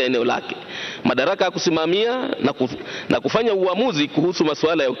kiutendaji katika eneo lake, madaraka ya kusimamia na kufanya uamuzi kuhusu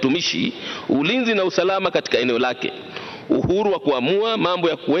masuala ya utumishi, ulinzi na usalama katika eneo lake, uhuru wa kuamua mambo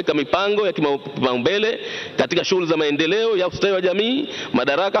ya kuweka mipango ya kipaumbele katika shughuli za maendeleo ya ustawi wa jamii,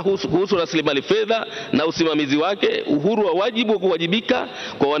 madaraka kuhusu rasilimali fedha na usimamizi wake, uhuru wa wajibu wa kuwajibika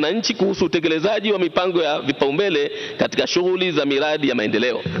kwa wananchi kuhusu utekelezaji wa mipango ya vipaumbele katika shughuli za miradi ya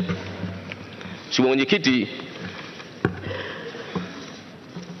maendeleo. Mheshimiwa Mwenyekiti,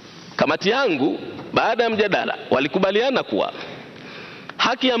 kamati yangu baada ya mjadala walikubaliana kuwa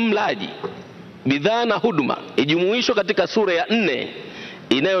haki ya mlaji, bidhaa na huduma ijumuishwe katika sura ya 4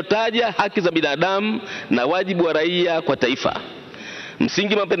 inayotaja haki za binadamu na wajibu wa raia kwa taifa.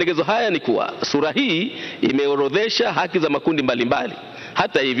 Msingi mapendekezo haya ni kuwa sura hii imeorodhesha haki za makundi mbalimbali.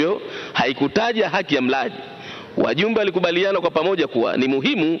 Hata hivyo, haikutaja haki ya mlaji. Wajumbe walikubaliana kwa pamoja kuwa ni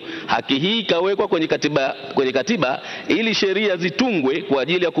muhimu haki hii ikawekwa kwenye katiba ili sheria zitungwe kwa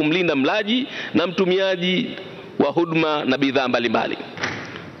ajili ya kumlinda mlaji na mtumiaji wa huduma na bidhaa mbalimbali.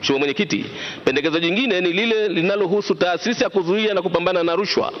 Mheshimiwa Mwenyekiti, pendekezo jingine ni lile linalohusu taasisi ya kuzuia na kupambana na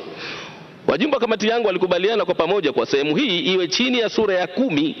rushwa. Wajumbe wa kamati yangu walikubaliana kwa pamoja kwa sehemu hii iwe chini ya sura ya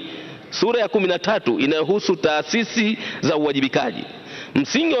 13 inayohusu taasisi za uwajibikaji.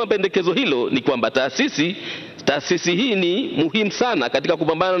 Msingi wa pendekezo hilo ni kwamba taasisi Taasisi hii ni muhimu sana katika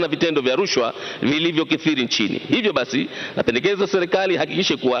kupambana na vitendo vya rushwa vilivyokithiri nchini. Hivyo basi, napendekeza serikali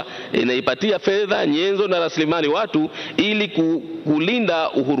hakikishe kuwa inaipatia fedha, nyenzo na rasilimali watu ili kulinda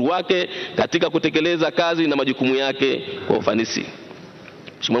uhuru wake katika kutekeleza kazi na majukumu yake kwa ufanisi.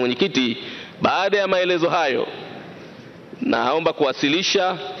 Mheshimiwa Mwenyekiti, baada ya maelezo hayo, naomba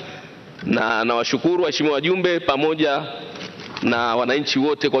kuwasilisha na nawashukuru waheshimiwa wajumbe pamoja na wananchi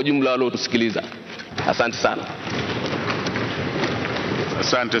wote kwa ujumla waliotusikiliza. Asante sana.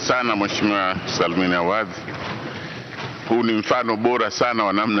 Asante sana Mheshimiwa Salmin Awadhi. Huu ni mfano bora sana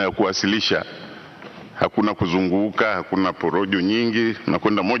wa namna ya kuwasilisha. Hakuna kuzunguka, hakuna porojo nyingi, na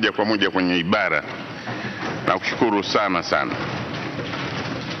kwenda moja kwa moja kwenye ibara. Nakushukuru sana sana.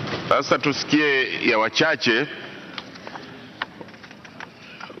 Sasa tusikie ya wachache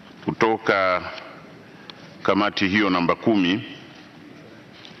kutoka kamati hiyo namba 10.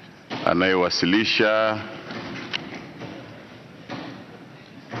 Anayewasilisha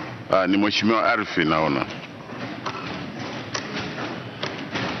ni Mheshimiwa Arfi. Naona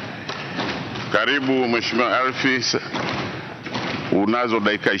karibu Mheshimiwa Arfi, unazo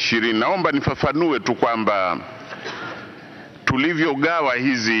dakika 20. Naomba nifafanue tu kwamba tulivyogawa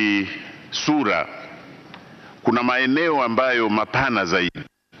hizi sura, kuna maeneo ambayo mapana zaidi.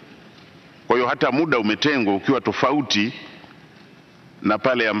 Kwa hiyo hata muda umetengwa ukiwa tofauti na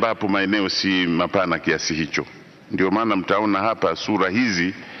pale ambapo maeneo si mapana kiasi hicho. Ndio maana mtaona hapa sura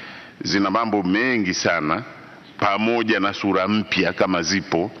hizi zina mambo mengi sana, pamoja na sura mpya kama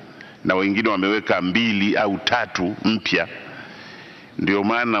zipo, na wengine wameweka 2 au 3 mpya. Ndio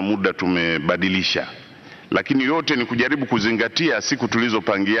maana muda tumebadilisha, lakini yote ni kujaribu kuzingatia siku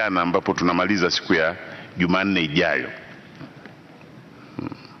tulizopangiana, ambapo tunamaliza siku ya Jumanne ijayo.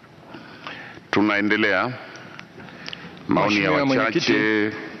 Tunaendelea. Maoni ya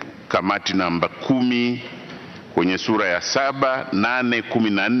wachache, kamati namba 10 kwenye sura ya 7, 8,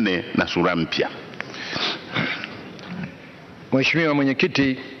 14 na sura mpya. Mheshimiwa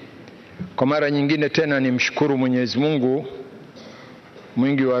Mwenyekiti, kwa mara nyingine tena nimshukuru Mwenyezi Mungu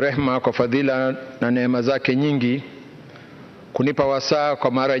mwingi wa rehema kwa fadhila na neema zake nyingi kunipa wasaa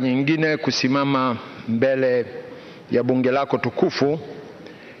kwa mara nyingine kusimama mbele ya bunge lako tukufu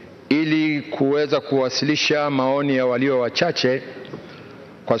ili kuweza kuwasilisha maoni ya walio wachache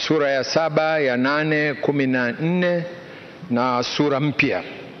kwa sura ya 7, ya 8, 14 na sura mpya.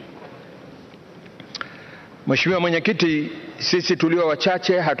 Mheshimiwa Mwenyekiti, sisi tulio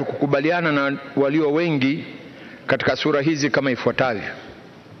wachache hatukukubaliana na walio wengi katika sura hizi kama ifuatavyo.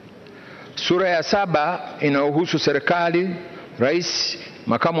 Sura ya 7 inayohusu serikali, rais,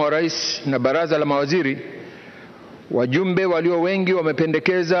 makamu wa rais na baraza la mawaziri. Wajumbe walio wengi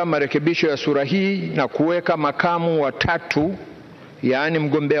wamependekeza marekebisho ya sura hii na kuweka makamu wa 3, yaani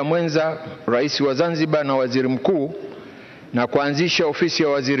mgombea mwenza, rais wa Zanzibar na waziri mkuu, na kuanzisha ofisi ya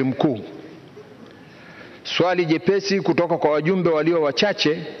waziri mkuu. Swali jepesi kutoka kwa wajumbe walio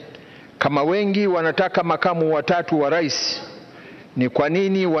wachache: kama wengi wanataka makamu wa 3 wa rais, ni kwa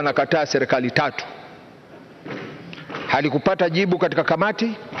nini wanakataa serikali 3? Halikupata jibu katika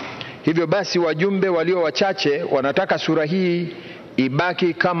kamati. Hivyo basi wajumbe walio wachache wanataka sura hii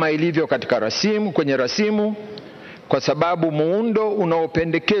ibaki kama ilivyo katika rasimu, kwenye rasimu, kwa sababu muundo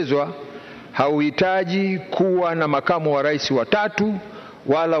unaopendekezwa hauhitaji kuwa na makamu wa rais wa 3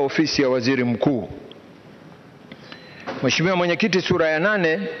 wala ofisi ya waziri mkuu. Mheshimiwa Mwenyekiti, sura ya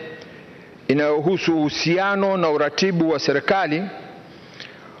 8 inayohusu uhusiano na uratibu wa serikali,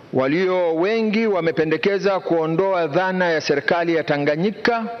 walio wengi wamependekeza kuondoa dhana ya serikali ya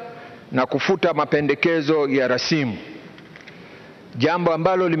Tanganyika na kufuta mapendekezo ya rasimu, jambo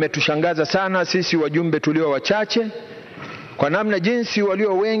ambalo limetushangaza sana sisi wajumbe tulio wachache, kwa namna jinsi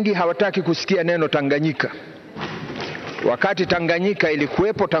walio wengi hawataki kusikia neno Tanganyika, wakati Tanganyika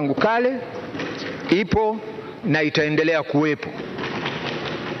ilikuwepo tangu kale, ipo na itaendelea kuwepo.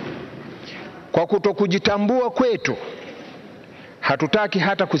 Kwa kutokujitambua kwetu, hatutaki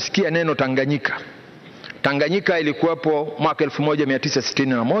hata kusikia neno Tanganyika. Tanganyika ilikuwepo mwaka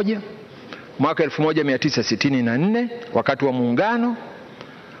 1961, mwaka 1964 wakati wa muungano,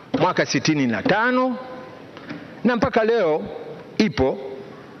 mwaka 65 na mpaka leo ipo.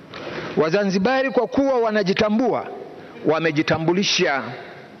 Wazanzibari kwa kuwa wanajitambua, wamejitambulisha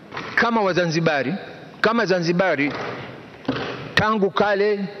kama Wazanzibari, kama Zanzibari tangu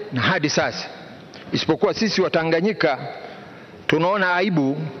kale na hadi sasa. Isipokuwa sisi Watanganyika tunaona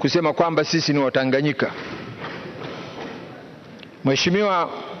aibu kusema kwamba sisi ni Watanganyika. Mheshimiwa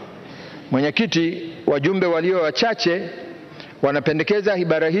Mwenyekiti, wajumbe walio wachache wanapendekeza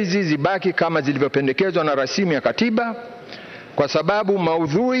ibara hizi zibaki kama zilivyopendekezwa na rasimu ya katiba, kwa sababu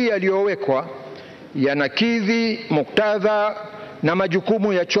maudhui yaliyowekwa yanakidhi muktadha na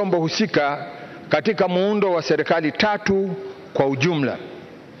majukumu ya chombo husika katika muundo wa serikali tatu kwa ujumla.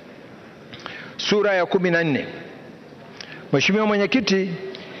 Sura ya 14. Mheshimiwa Mwenyekiti,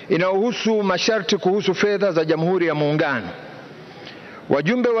 inahusu masharti kuhusu fedha za Jamhuri ya Muungano.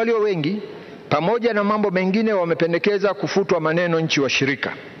 Wajumbe walio wengi pamoja na mambo mengine wamependekeza kufutwa maneno nchi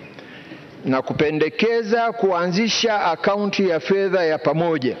washirika na kupendekeza kuanzisha akaunti ya fedha ya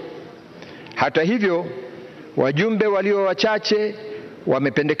pamoja. Hata hivyo, wajumbe walio wachache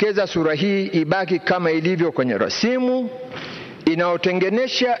wamependekeza sura hii ibaki kama ilivyo kwenye rasimu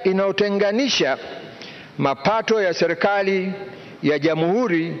inayotenganisha mapato ya serikali ya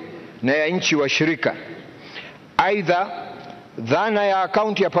Jamhuri na ya nchi washirika. Aidha, dhana ya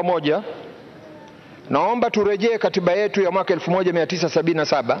akaunti ya pamoja, naomba turejee katiba yetu ya mwaka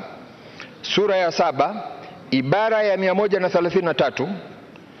 1977 sura ya 7 ibara ya 133.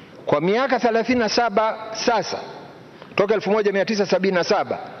 Kwa miaka 37 sasa toka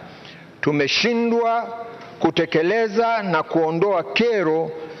 1977 tumeshindwa kutekeleza na kuondoa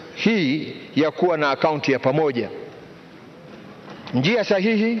kero hii ya kuwa na akaunti ya pamoja. Njia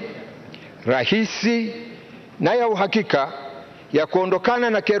sahihi, rahisi na ya uhakika ya kuondokana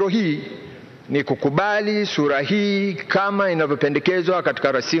na kero hii ni kukubali sura hii kama inavyopendekezwa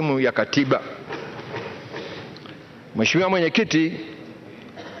katika rasimu ya katiba. Mheshimiwa Mwenyekiti,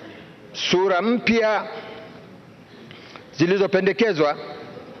 sura mpya zilizopendekezwa,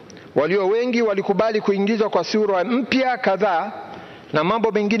 walio wengi walikubali kuingizwa kwa sura mpya kadhaa na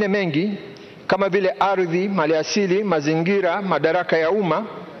mambo mengine mengi kama vile ardhi, maliasili, mazingira, madaraka ya umma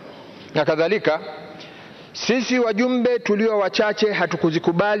na kadhalika. Sisi wajumbe tulio wachache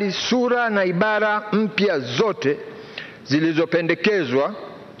hatukuzikubali sura na ibara mpya zote zilizopendekezwa,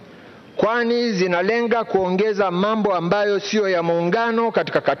 kwani zinalenga kuongeza mambo ambayo sio ya muungano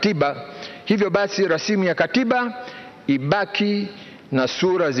katika katiba. Hivyo basi rasimu ya katiba ibaki na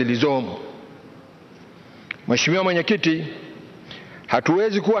sura zilizomo. Mheshimiwa Mwenyekiti,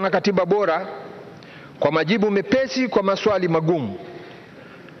 hatuwezi kuwa na katiba bora kwa majibu mepesi kwa maswali magumu.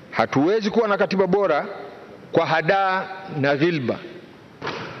 Hatuwezi kuwa na katiba bora kwa hadaa na ghilba.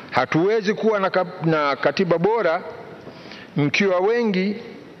 Hatuwezi kuwa na katiba bora mkiwa wengi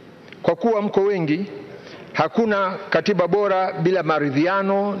kwa kuwa mko wengi. Hakuna katiba bora bila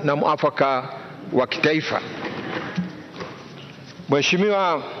maridhiano na muafaka wa kitaifa.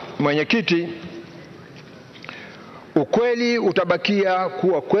 Mheshimiwa Mwenyekiti, ukweli utabakia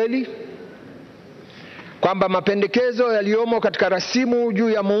kuwa kweli kwamba mapendekezo yaliyomo katika rasimu juu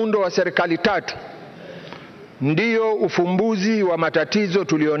ya muundo wa serikali tatu ndiyo ufumbuzi wa matatizo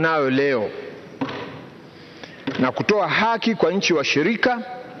tulionayo leo na kutoa haki kwa nchi washirika.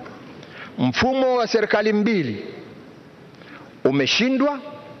 Mfumo wa serikali mbili umeshindwa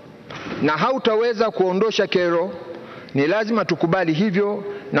na hautaweza kuondosha kero. Ni lazima tukubali hivyo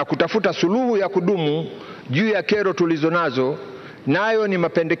na kutafuta suluhu ya kudumu juu ya kero tulizonazo, nayo ni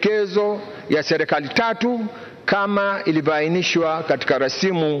mapendekezo ya serikali tatu kama ilivyoainishwa katika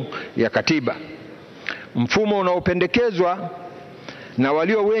rasimu ya katiba. Mfumo unaopendekezwa na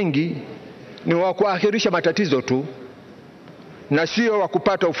walio wengi ni wa kuahirisha matatizo tu na sio wa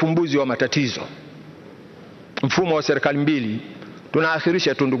kupata ufumbuzi wa matatizo. Mfumo wa serikali mbili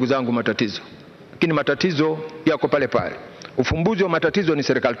tunaahirisha tu, ndugu zangu, matatizo, lakini matatizo yako pale pale. Ufumbuzi wa matatizo ni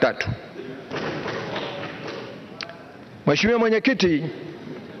serikali tatu. Mheshimiwa Mwenyekiti,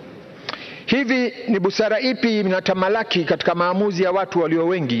 hivi ni busara ipi inatamalaki katika maamuzi ya watu walio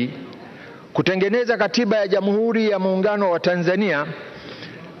wengi kutengeneza katiba ya Jamhuri ya Muungano wa Tanzania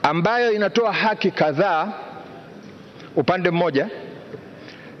ambayo inatoa haki kadhaa upande mmoja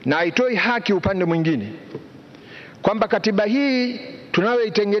na haitoi haki upande mwingine, kwamba katiba hii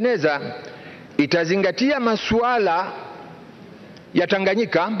tunayoitengeneza itazingatia masuala ya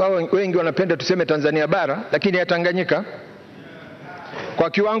Tanganyika, ambao wengi wanapenda tuseme Tanzania bara, lakini ya Tanganyika kwa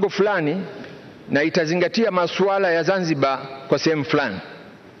kiwango fulani, na itazingatia masuala ya Zanzibar kwa sehemu fulani.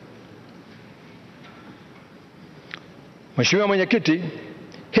 Mheshimiwa Mwenyekiti,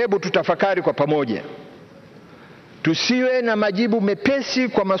 hebu tutafakari kwa pamoja. Tusiwe na majibu mepesi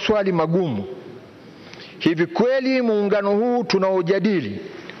kwa maswali magumu. Hivi kweli muungano huu tunaojadili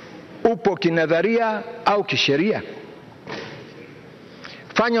upo kinadharia au kisheria?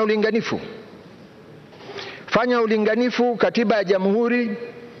 Fanya ulinganifu. Fanya ulinganifu katiba ya Jamhuri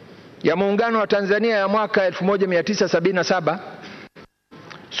ya Muungano wa Tanzania ya mwaka 1977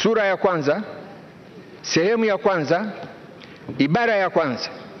 sura ya kwanza, sehemu ya kwanza, ibara ya kwanza,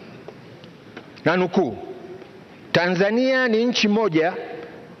 na nukuu: Tanzania ni nchi moja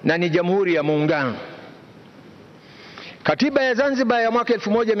na ni Jamhuri ya Muungano. Katiba ya Zanzibar ya mwaka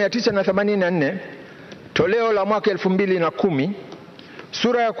 1984 toleo la mwaka 2010,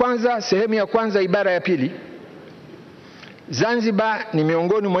 sura ya kwanza, sehemu ya kwanza, ibara ya pili, Zanzibar ni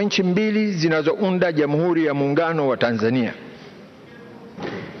miongoni mwa nchi mbili zinazounda Jamhuri ya Muungano wa Tanzania.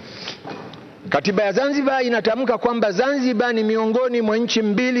 Katiba ya Zanzibar inatamka kwamba Zanzibar ni miongoni mwa nchi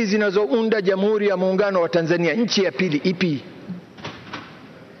mbili zinazounda Jamhuri ya Muungano wa Tanzania. Nchi ya pili ipi?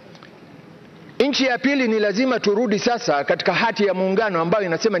 Nchi ya pili ni lazima turudi sasa katika hati ya muungano ambayo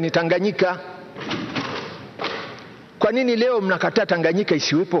inasema ni Tanganyika. Kwa nini leo mnakataa Tanganyika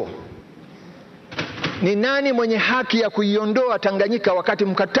isiwepo? Ni nani mwenye haki ya kuiondoa Tanganyika wakati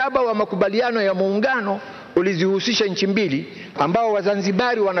mkataba wa makubaliano ya muungano ulizihusisha nchi mbili ambao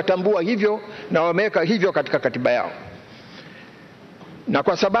Wazanzibari wanatambua hivyo na wameweka hivyo katika katiba yao? Na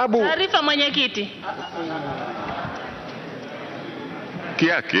kwa sababu taarifa mwenyekiti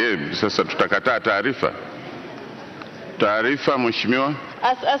yake sasa tutakataa taarifa mheshimiwa.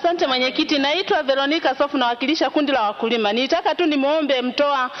 Asante mwenyekiti, naitwa Veronica Sofu, nawakilisha kundi la wakulima. Nitaka tu nimuombe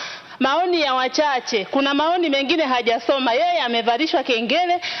mtoa maoni ya wachache. Kuna maoni mengine hajasoma, yeye amevalishwa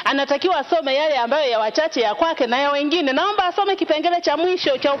kengele, anatakiwa asome yale ambayo ya wachache ya kwake na ya wengine. Naomba asome kipengele cha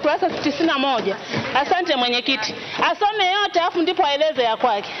mwisho cha ukurasa 91. Asante mwenyekiti, asome yote afu ndipo aeleze ya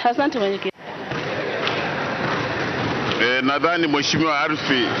kwake. Asante mwenyekiti. Nadhani mheshimiwa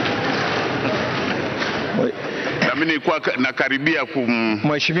Arfi na mimi nilikuwa nakaribia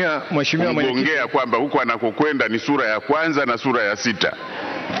kumgongea kwamba huko anakokwenda ni sura ya kwanza na sura ya 6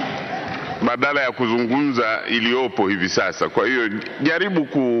 badala ya kuzungumza iliyopo hivi sasa. Kwa hiyo jaribu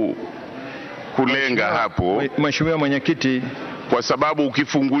kulenga hapo mheshimiwa mwenyekiti, kwa sababu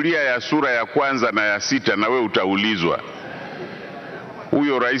ukifungulia ya sura ya kwanza na ya 6 na we utaulizwa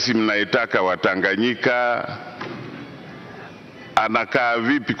huyo rais mnayetaka wa Tanganyika anakaa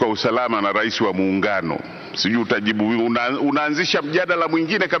vipi kwa usalama na rais wa muungano. Sijui utajibu. Unaanzisha mjadala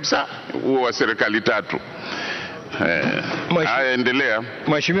mwingine kabisa huo wa serikali tatu. Haya, endelea.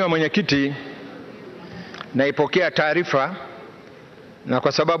 Mheshimiwa mwenyekiti, naipokea taarifa, na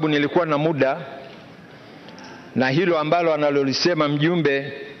kwa sababu nilikuwa na muda na hilo ambalo analolisema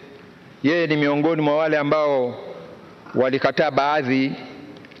mjumbe, yeye ni miongoni mwa wale ambao walikataa baadhi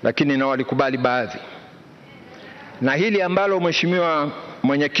lakini na walikubali baadhi. Na hili ambalo mheshimiwa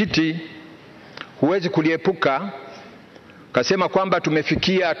mwenyekiti huwezi kuliepuka, kasema kwamba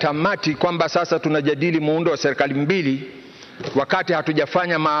tumefikia tamati kwamba sasa tunajadili muundo wa serikali mbili wakati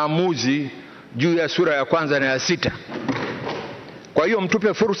hatujafanya maamuzi juu ya sura ya kwanza na ya 6. Kwa hiyo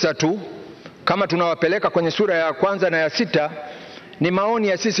mtupe fursa tu, kama tunawapeleka kwenye sura ya kwanza na ya 6, ni maoni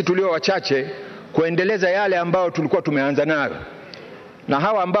ya sisi tulio wachache kuendeleza yale ambayo tulikuwa tumeanza nayo. Na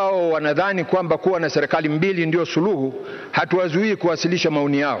hawa ambao wanadhani kwamba kuwa na serikali mbili ndio suluhu, hatuwazuii kuwasilisha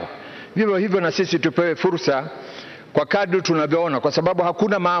maoni yao. Vivyo hivyo na sisi tupewe fursa kwa kadri tunavyoona, kwa sababu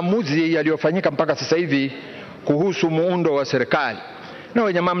hakuna maamuzi yaliyofanyika mpaka sasa hivi kuhusu muundo wa serikali, na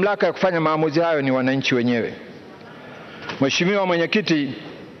wenye mamlaka ya kufanya maamuzi hayo ni wananchi wenyewe. Mheshimiwa mwenyekiti,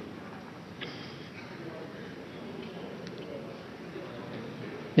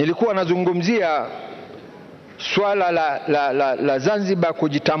 nilikuwa nazungumzia swala la Zanzibar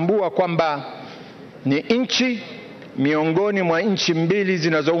kujitambua kwamba ni nchi miongoni mwa nchi mbili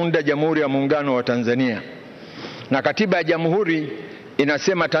zinazounda Jamhuri ya Muungano wa Tanzania, na katiba ya jamhuri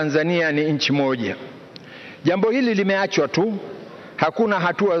inasema Tanzania ni nchi moja. Jambo hili limeachwa tu, hakuna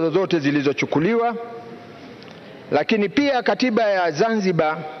hatua zozote zilizochukuliwa. Lakini pia katiba ya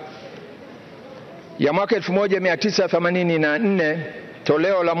Zanzibar ya mwaka 1984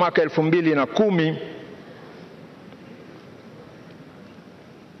 toleo la mwaka 2010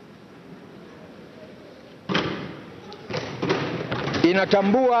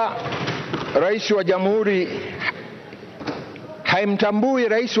 inatambua rais wa jamhuri, haimtambui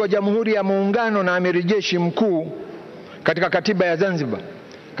rais wa Jamhuri ya Muungano na amiri jeshi mkuu katika katiba ya Zanzibar.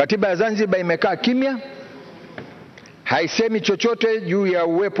 Katiba ya Zanzibar imekaa kimya, haisemi chochote juu ya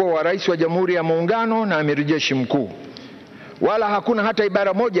uwepo wa rais wa Jamhuri ya Muungano na amiri jeshi mkuu, wala hakuna hata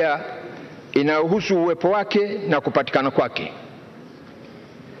ibara moja inayohusu uwepo wake na kupatikana kwake.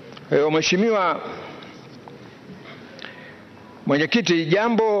 Mheshimiwa mwenyekiti,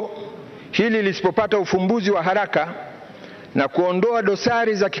 jambo hili lisipopata ufumbuzi wa haraka na kuondoa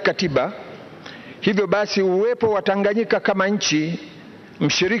dosari za kikatiba, hivyo basi uwepo wa Tanganyika kama nchi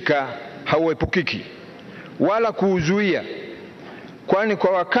mshirika hauepukiki wala kuuzuia, kwani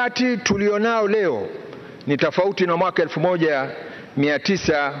kwa wakati tulionao leo ni tofauti na mwaka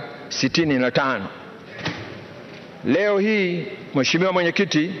 1965. Leo hii Mheshimiwa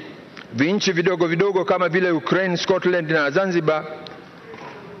mwenyekiti, vinchi vidogo vidogo kama vile Ukraine, Scotland na Zanzibar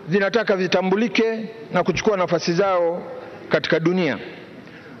zinataka vitambulike na kuchukua nafasi zao katika dunia.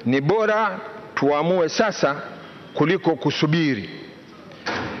 Ni bora tuamue sasa kuliko kusubiri.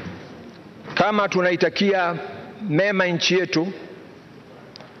 Kama tunaitakia mema nchi yetu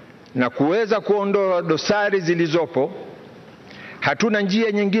na kuweza kuondoa dosari zilizopo, hatuna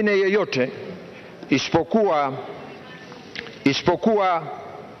njia nyingine yoyote isipokuwa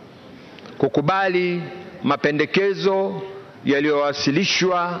kukubali mapendekezo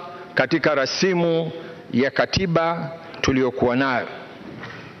yaliyowasilishwa katika rasimu ya katiba tuliyokuwa nayo.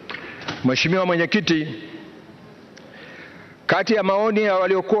 Mheshimiwa Mwenyekiti, kati ya maoni ya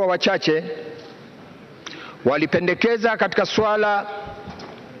waliokuwa wachache walipendekeza katika swala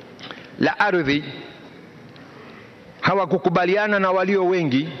la ardhi, hawakukubaliana na walio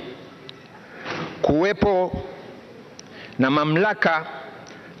wengi kuwepo na mamlaka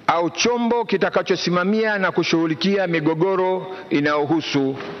au chombo kitakachosimamia na kushughulikia migogoro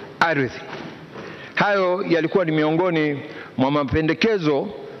inayohusu ardhi. Hayo yalikuwa ni miongoni mwa mapendekezo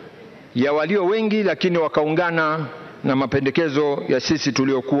ya walio wengi, lakini wakaungana na mapendekezo ya sisi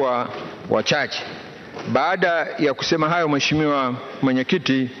tuliokuwa wachache. Baada ya kusema hayo, Mheshimiwa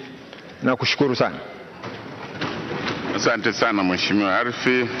Mwenyekiti, na kushukuru sana. Asante sana Mheshimiwa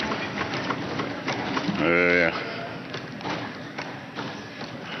Arfi.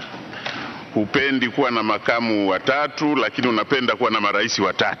 Hupendi kuwa na makamu watatu, lakini unapenda kuwa na marais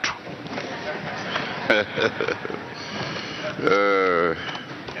watatu.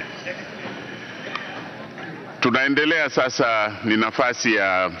 Tunaendelea sasa, ni nafasi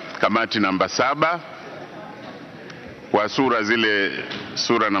ya kamati namba 7 kwa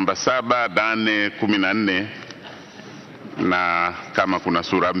sura namba 7, 8, 14 na kama kuna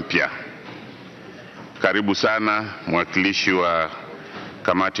sura mpya. Karibu sana mwakilishi wa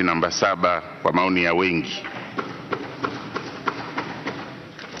kamati namba 7 kwa maoni ya wengi.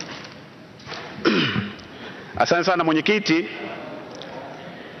 Asante sana mwenyekiti.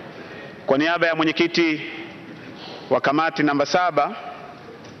 Kwa niaba ya mwenyekiti wa kamati namba 7,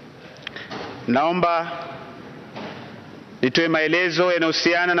 naomba nitoe maelezo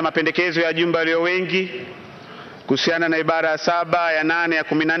yanayohusiana na mapendekezo ya wajumbe walio wengi kuhusiana na ibara ya 7, ya 8, ya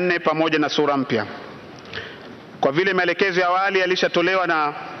 14 pamoja na sura mpya. Kwa vile maelekezo ya awali yalishatolewa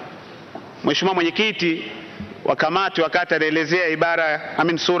na Mheshimiwa mwenyekiti wa kamati wakati alielezea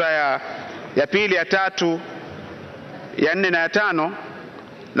sura ya 2, ya 3, ya 4 na ya 5,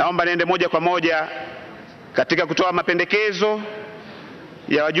 naomba niende moja kwa moja katika kutoa mapendekezo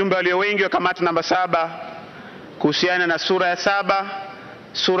ya wajumbe walio wengi wa kamati namba 7 kuhusiana na sura ya 7,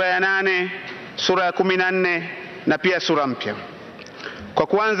 sura ya 8, sura ya 14 na pia sura mpya. Kwa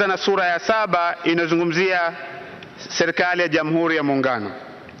kuanza na sura ya 7 inazungumzia serikali ya Jamhuri ya Muungano.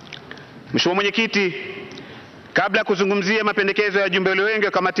 Mheshimiwa Mwenyekiti, kabla ya kuzungumzia mapendekezo ya wajumbe walio wengi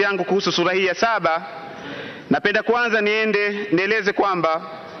wa kamati yangu kuhusu sura hii ya 7, napenda kwanza nieleze kwamba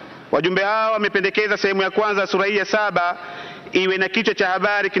wajumbe hao wamependekeza sehemu ya kwanza sura hii ya 7 iwe na kichwa cha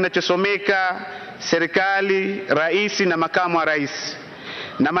habari kinachosomeka serikali, rais na makamu wa rais,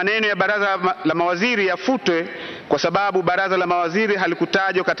 na maneno ya baraza la mawaziri yafutwe kwa sababu baraza la mawaziri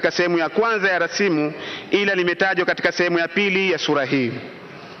halikutajwa katika sehemu ya kwanza ya rasimu, ila limetajwa katika sehemu ya 2 ya sura hii.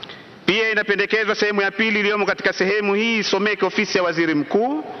 Pia inapendekezwa sehemu ya 2 iliyomo katika sehemu hii isomeke ofisi ya waziri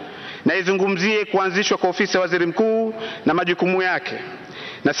mkuu na izungumzie kuanzishwa kwa ofisi ya waziri mkuu na majukumu yake,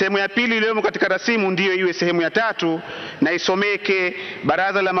 na sehemu ya 2 iliyomo katika rasimu ndiyo iwe sehemu ya 3 na isomeke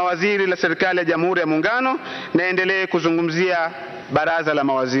baraza la mawaziri la serikali ya Jamhuri ya Muungano na endelee kuzungumzia baraza la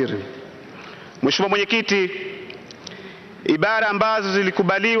mawaziri. Mheshimiwa Mwenyekiti, ibara ambazo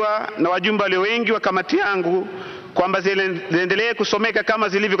zilikubaliwa na wajumbe walio wengi wa kamati yangu kwamba ziendelee kusomeka kama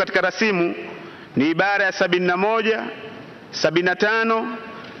zilivyo katika rasimu ni ibara ya 71, 75,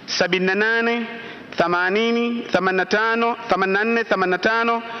 78, 80, 85, 84,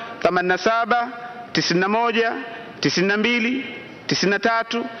 85, 87, 91, 92,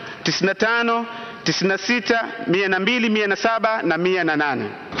 93, 95, 96, 102, 107 na 108.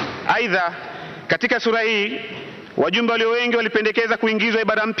 Aidha, katika sura hii wajumbe walio wengi walipendekeza kuingizwa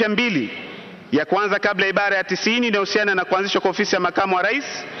ibara mpya 2. Ya kwanza kabla ibara ya 90 inayohusiana na kuanzishwa kwa ofisi ya makamu wa rais,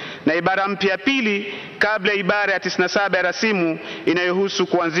 na ibara mpya ya 2 kabla ibara ya 97 ya rasimu inayohusu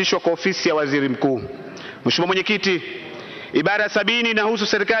kuanzishwa kwa ofisi ya waziri mkuu. Mheshimiwa Mwenyekiti, ibara ya 70 inahusu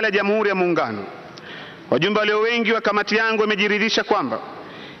serikali ya Jamhuri ya Muungano. Wajumbe walio wengi wa kamati yangu wamejiridhisha kwamba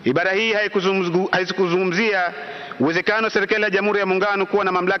ibara hii haikuzungumzia uwezekano wa serikali ya Jamhuri ya Muungano kuwa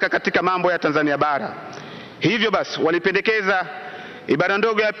na mamlaka katika mambo ya Tanzania bara. Hivyo basi walipendekeza ibara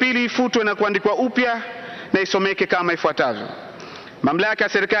ndogo ya 2 ifutwe na kuandikwa upya na isomeke kama ifuatavyo: mamlaka ya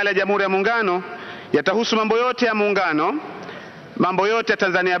serikali ya Jamhuri ya Muungano yatahusu mambo yote ya muungano, mambo yote ya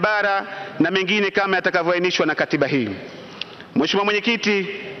Tanzania bara na mengine kama yatakavyoainishwa na katiba hii. Mheshimiwa Mwenyekiti,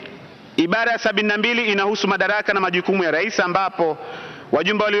 ibara ya 72 inahusu madaraka na majukumu ya rais, ambapo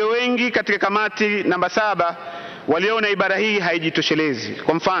wajumbe walio wengi katika kamati namba 7 waliona ibara hii haijitoshelezi.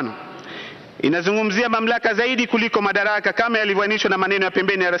 Kwa mfano, inazungumzia mamlaka zaidi kuliko madaraka kama yalivyoainishwa na maneno ya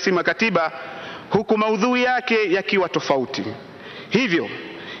pembeni ya rasimu ya katiba, huku maudhui yake yakiwa tofauti. Hivyo,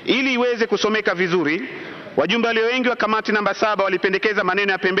 ili iweze kusomeka vizuri, wajumbe walio wengi wa kamati namba 7 walipendekeza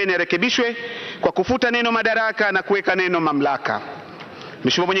maneno ya pembeni yarekebishwe kwa kufuta neno madaraka na kuweka neno mamlaka.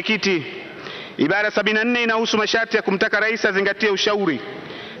 Mheshimiwa Mwenyekiti, ibara 74 inahusu masharti ya kumtaka rais azingatie ushauri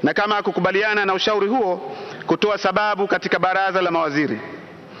na kama hakukubaliana na ushauri huo kutoa sababu katika baraza la mawaziri.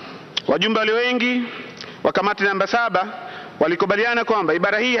 Wajumbe walio wengi wa kamati namba 7 walikubaliana kwamba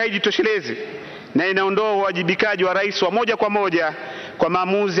ibara hii haijitoshelezi na inaondoa uwajibikaji wa rais wa moja kwa moja kwa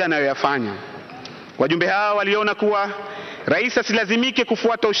maamuzi anayoyafanya. Wajumbe hao waliona kuwa rais asilazimike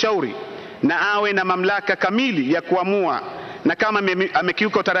kufuata ushauri na awe na mamlaka kamili ya kuamua, na kama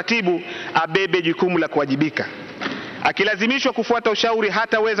amekiuka utaratibu abebe jukumu la kuwajibika. Akilazimishwa kufuata ushauri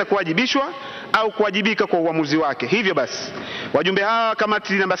hataweza kuwajibishwa au kuwajibika kwa uamuzi wake. Hivyo basi, wajumbe hawa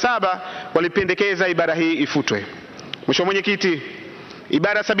kamati namba 7 walipendekeza ibara hii ifutwe. Mheshimiwa Mwenyekiti,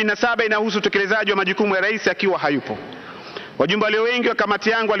 ibara 77 inahusu utekelezaji wa majukumu ya rais akiwa hayupo. Wajumbe walio wengi wa kamati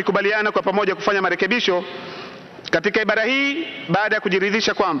yangu walikubaliana kwa pamoja kufanya marekebisho katika ibara hii baada ya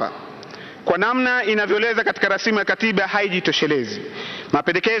kujiridhisha kwamba kwa namna inavyoeleza katika rasimu ya katiba haijitoshelezi.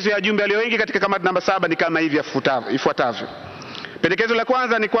 Mapendekezo ya wajumbe walio wengi katika kamati namba 7 ni kama hivi ifuatavyo. Pendekezo la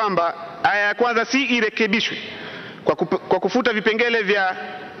kwanza ni kwamba aya ya kwanza si irekebishwe kwa kufuta vipengele vya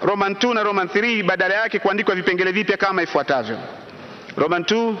Roman 2 na Roman 3, badala yake kuandikwa vipengele vipya kama ifuatavyo: Roman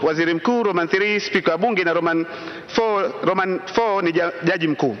 2 waziri mkuu, Roman 3 spika wa bunge, na Roman 4 ni jaji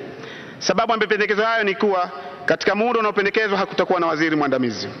mkuu. Sababu ya mapendekezo hayo ni kuwa katika muundo unaopendekezwa hakutakuwa na waziri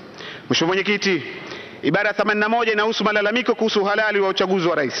mwandamizi. Mheshimiwa Mwenyekiti, ibara ya 81 inahusu malalamiko kuhusu uhalali wa uchaguzi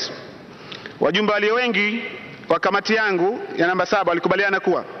wa rais. Wajumbe walio wengi wa kamati yangu ya namba 7 walikubaliana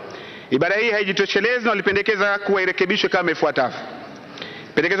kuwa ibara hii haijitoshelezi na walipendekeza kuwa irekebishwe kama ifuatavyo.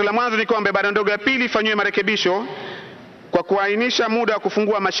 Pendekezo la mwanzo ni kwamba ibara ndogo ya pili ifanywe marekebisho kwa kuainisha muda wa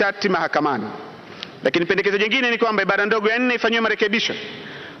kufungua masharti mahakamani. Lakini pendekezo jingine ni kwamba ibara ndogo ya 4 ifanywe marekebisho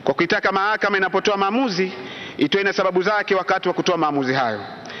kwa kuitaka mahakama inapotoa maamuzi itoe na sababu zake wakati wa kutoa maamuzi hayo.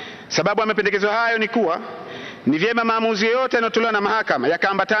 Sababu ya mapendekezo hayo ni kuwa ni vyema maamuzi yote yanayotolewa na mahakama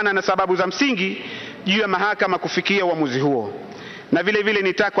yakaambatana na sababu za msingi juu ya mahakama kufikia uamuzi huo. Na vile vile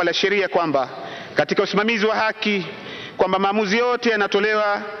ni takwa la sheria kwamba katika usimamizi wa haki kwamba maamuzi yote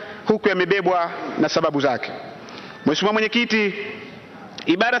yanatolewa huku yamebebwa na sababu zake. Mheshimiwa Mwenyekiti,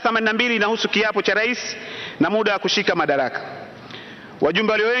 ibara 82 inahusu kiapo cha rais na muda wa kushika madaraka.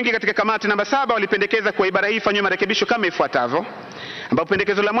 Wajumbe walio wengi katika kamati namba 7 walipendekeza kwa ibara hii ifanywe marekebisho kama ifuatavyo, ambapo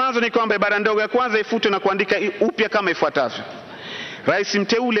pendekezo la mwanzo ni kwamba ibara ndogo ya kwanza ifutwe na kuandika upya kama ifuatavyo: Rais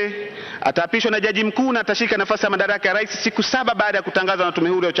mteule ataapishwa na jaji mkuu na atashika nafasi ya madaraka ya rais siku 7 baada ya kutangazwa na tume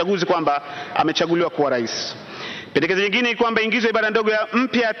huru ya uchaguzi kwamba amechaguliwa kuwa rais. Pendekezo jingine ni kwamba ingizwe ibara ndogo ya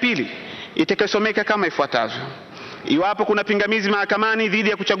mpya ya pili itakayosomeka kama ifuatavyo: Iwapo kuna pingamizi mahakamani dhidi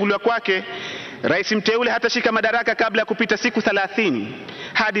ya kuchaguliwa kwake, rais mteule hatashika madaraka kabla ya kupita siku 30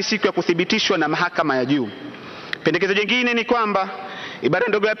 hadi siku ya kuthibitishwa na mahakama ya juu. Pendekezo jingine ni kwamba ibara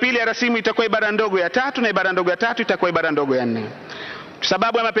ndogo ya pili ya rasimu itakuwa ibara ndogo ya 3 na ibara ndogo ya 3 itakuwa ibara ndogo ya 4.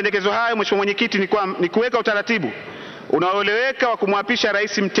 Sababu ya mapendekezo hayo, Mheshimiwa Mwenyekiti, ni kuweka utaratibu unaoeleweka wa kumwapisha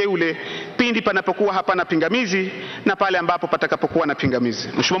rais mteule pindi panapokuwa hapana pingamizi na pale ambapo patakapokuwa na pingamizi.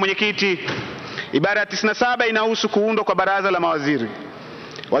 Mheshimiwa Mwenyekiti, ibara ya 97 inahusu kuundwa kwa baraza la mawaziri.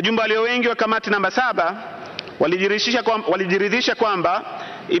 Wajumbe walio wengi wa kamati namba 7 walijiridhisha kwamba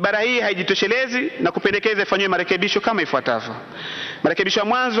ibara hii haijitoshelezi na kupendekeza ifanywe marekebisho kama ifuatavyo. Marekebisho ya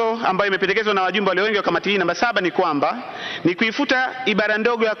mwanzo ambayo imependekezwa na wajumbe walio wengi wa kamati hii namba 7 ni kwamba ni kuifuta ibara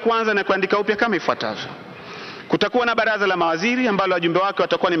ndogo ya kwanza na kuandika upya kama ifuatavyo: Kutakuwa na baraza la mawaziri ambalo wajumbe wake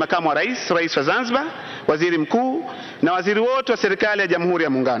watakuwa ni makamu wa rais, rais wa Zanzibar, waziri mkuu na waziri wote wa serikali ya Jamhuri ya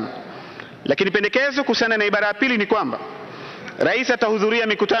Muungano. Lakini pendekezo kuhusiana na ibara ya pili ni kwamba rais atahudhuria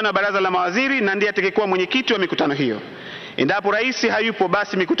mikutano ya baraza la mawaziri na ndiye atakayekuwa mwenyekiti wa mikutano hiyo. Endapo rais hayupo,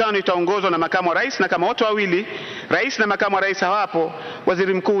 basi mikutano itaongozwa na makamu wa rais, na kama wote wawili, rais na makamu wa rais hawapo,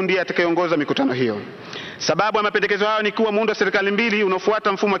 waziri mkuu ndiye atakayeongoza mikutano hiyo. Sababu ya mapendekezo hayo ni kuwa muundo wa serikali mbili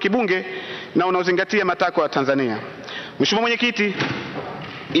unaofuata mfumo wa kibunge na unaozingatia matakwa ya Tanzania. Mheshimiwa Mwenyekiti,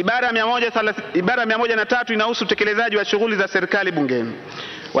 ibara ya 103 inahusu utekelezaji wa shughuli za serikali bungeni.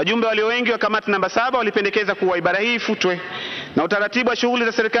 Wajumbe walio wengi wa kamati namba 7 walipendekeza kuwa ibara hii ifutwe na utaratibu wa shughuli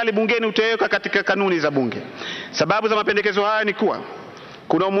za serikali bungeni utawekwa katika kanuni za bunge. Sababu za mapendekezo haya ni kuwa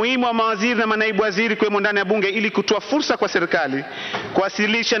kuna umuhimu wa mawaziri na manaibu waziri kuwemo ndani ya bunge ili kutoa fursa kwa serikali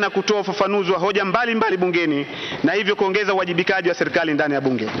kuwasilisha na kutoa ufafanuzi wa hoja mbalimbali bungeni na hivyo kuongeza uwajibikaji wa serikali ndani ya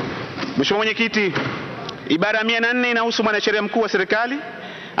bunge. Mheshimiwa Mwenyekiti, ibara ya 104 inahusu mwanasheria mkuu wa serikali,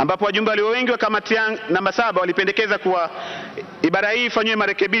 ambapo wajumbe walio wengi wa kamati namba 7 walipendekeza kuwa ibara hii ifanywe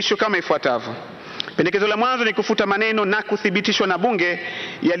marekebisho kama ifuatavyo. Pendekezo la mwanzo ni kufuta maneno na kuthibitishwa na bunge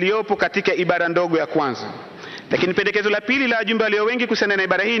yaliyopo katika ibara ndogo ya kwanza. Lakini pendekezo la pili la wajumbe walio wengi kuhusiana na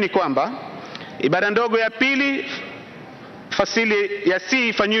ibara hii ni kwamba ibara ndogo ya pili fasili ya C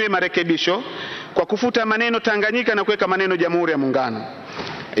ifanywe marekebisho kwa kufuta maneno Tanganyika na kuweka maneno Jamhuri ya Muungano.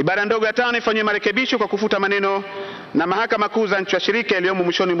 Ibara ndogo ya 5 ifanywe marekebisho kwa kufuta maneno na mahakama kuu za nchi washirika yaliyomo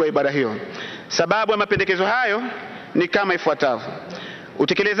mwishoni mwa ibara hiyo. Sababu ya mapendekezo hayo ni kama ifuatavyo.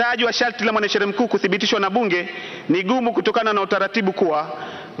 Utekelezaji wa sharti la mwanasheria mkuu kuthibitishwa na bunge ni gumu kutokana na utaratibu kuwa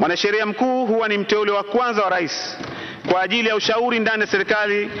mwanasheria mkuu huwa ni mteule wa kwanza wa rais kwa ajili ya ushauri ndani ya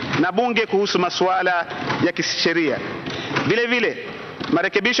serikali na bunge kuhusu masuala ya kisheria. Vile vile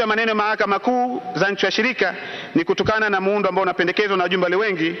marekebisho ya maneno mahakama kuu za nchi washirika ni kutokana na muundo ambao unapendekezwa na wajumbe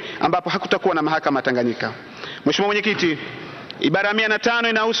wengi, ambapo hakutakuwa na mahakama Tanganyika. Mheshimiwa Mwenyekiti, ibara ya 105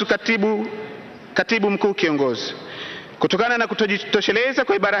 inahusu katibu mkuu kiongozi. Kutokana na kutojitosheleza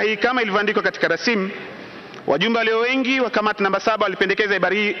kwa ibara hii kama ilivyoandikwa katika rasimu, wajumbe walio wengi wa kamati namba 7 walipendekeza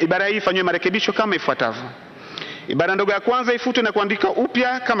ibara hii ifanywe marekebisho kama ifuatavyo. Ibara ndogo ya kwanza ifutwe na kuandika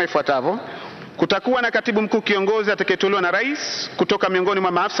upya kama ifuatavyo. Kutakuwa na katibu mkuu kiongozi atakayeteuliwa na rais kutoka miongoni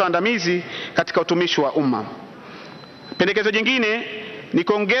mwa maafisa waandamizi katika utumishi wa umma. Pendekezo jingine ni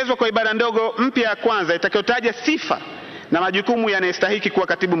kuongezwa kwa ibara ndogo mpya ya kwanza itakayotaja sifa na majukumu yanayostahili kuwa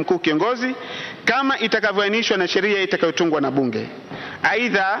katibu mkuu kiongozi kama itakavyoainishwa na sheria itakayotungwa na bunge.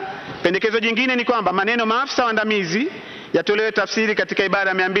 Aidha, pendekezo jingine ni kwamba maneno maafisa waandamizi yatolewe tafsiri katika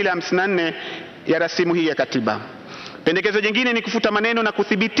ibara ya 254 ya rasimu hii ya katiba. Pendekezo jingine ni kufuta maneno na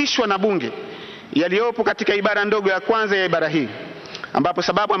kuthibitishwa na bunge yaliyopo katika ibara ndogo ya kwanza ya ibara hii, ambapo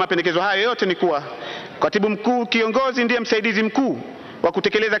sababu ya mapendekezo hayo yote ni kuwa katibu mkuu kiongozi ndiye msaidizi mkuu wa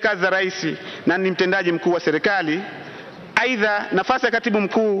kutekeleza kazi za rais na ni mtendaji mkuu wa serikali. Aidha, nafasi ya katibu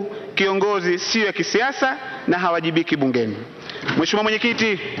mkuu kiongozi sio ya kisiasa na hawajibiki bungeni. Mheshimiwa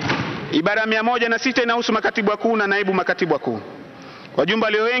Mwenyekiti, ibara ya 106 inahusu makatibu wakuu na naibu makatibu wakuu. Wajumbe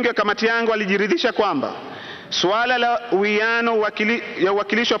walio wengi wa kamati yangu walijiridhisha kwamba suala la uwiano ya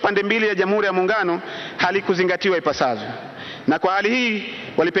uwakilishi wa pande mbili ya Jamhuri ya Muungano halikuzingatiwa ipasavyo, na kwa hali hii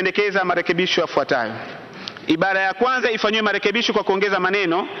walipendekeza marekebisho yafuatayo. Ibara ya kwanza ifanywe marekebisho kwa kuongeza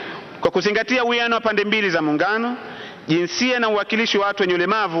maneno kwa kuzingatia uwiano wa pande mbili za muungano, jinsia na uwakilishi wa watu wenye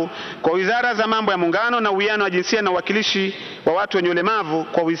ulemavu kwa wizara za mambo ya muungano na uwiano wa jinsia na uwakilishi wa watu wenye ulemavu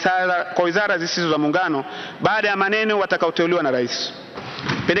kwa wizara zisizo za muungano baada ya maneno watakaoteuliwa na rais.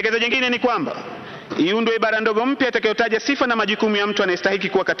 Pendekezo jingine ni kwamba iundwe ibara ndogo mpya itakayotaja sifa na majukumu ya mtu anayestahili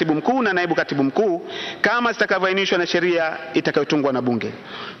kuwa katibu mkuu na naibu katibu mkuu kama zitakavyoainishwa na sheria itakayotungwa na bunge.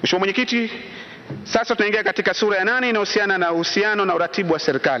 Mheshimiwa Mwenyekiti, sasa tunaingia katika sura ya 8 inayohusiana na uhusiano na uratibu wa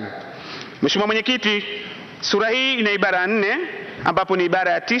serikali. Mheshimiwa Mwenyekiti, sura hii ina ibara 4 ambapo ni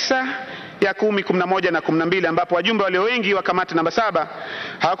ibara ya 9, ya 10, 11 na 12, ambapo wajumbe walio wengi wa kamati namba 7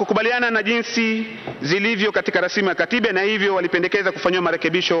 hawakukubaliana na jinsi zilivyo katika rasimu ya katiba na hivyo walipendekeza kufanywa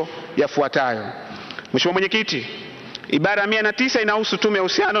marekebisho yafuatayo. Mheshimiwa Mwenyekiti, ibara ya 109 inahusu tume ya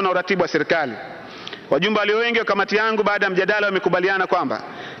uhusiano na uratibu wa serikali. Wajumbe walio wengi wa kamati yangu baada ya mjadala wamekubaliana kwamba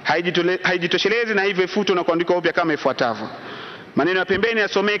haijitoshelezi na hivyo ifutwe na kuandikwa upya kama ifuatavyo. Maneno ya pembeni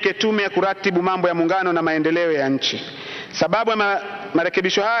yasomeke tume ya kuratibu mambo ya muungano na maendeleo ya nchi. Sababu ya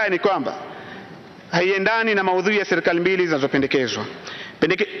marekebisho haya ni kwamba haiendani na maudhui ya serikali mbili zinazopendekezwa.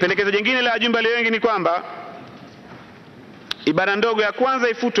 Pendekezo jingine la wajumbe walio wengi ni kwamba ibara ndogo ya kwanza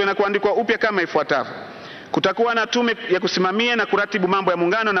ifutwe na kuandikwa upya kama ifuatavyo. Kutakuwa na tume ya kusimamia na kuratibu mambo ya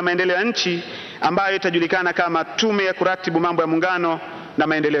muungano na maendeleo ya nchi ambayo itajulikana kama tume ya kuratibu mambo ya muungano na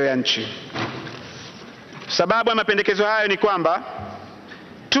maendeleo ya nchi. Sababu ya mapendekezo hayo ni kwamba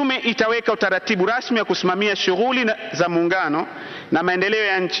tume itaweka utaratibu rasmi wa kusimamia shughuli za muungano na maendeleo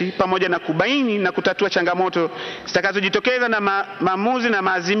ya nchi pamoja na kubaini na kutatua changamoto zitakazojitokeza na maamuzi na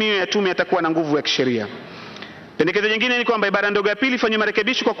maazimio ya tume yatakuwa na nguvu ya kisheria. Pendekezo jingine ni kwamba ibara ndogo ya pili ifanywe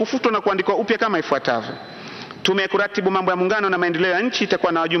marekebisho kwa kufutwa na kuandikwa upya kama ifuatavyo. Tume ya kuratibu mambo ya muungano na maendeleo ya nchi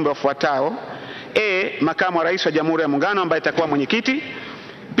itakuwa na wajumbe wafuatao: A, makamu wa rais wa Jamhuri ya Muungano ambaye itakuwa mwenyekiti;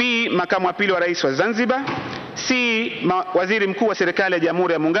 B, makamu wa pili wa rais wa Zanzibar; C, waziri mkuu wa serikali ya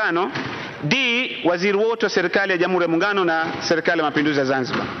Jamhuri ya Muungano; D, waziri wote wa serikali ya Jamhuri ya Muungano na serikali ya Mapinduzi ya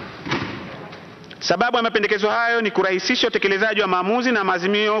Zanzibar. Sababu ya mapendekezo hayo ni kurahisisha utekelezaji wa maamuzi na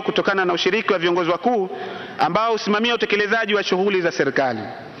maazimio kutokana na ushiriki wa viongozi wakuu ambao husimamia utekelezaji wa shughuli za serikali.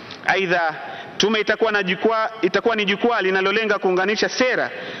 Aidha, tume itakuwa ni jukwaa linalolenga kuunganisha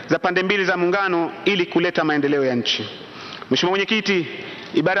sera za pande mbili za muungano ili kuleta maendeleo ya nchi. Mheshimiwa Mwenyekiti,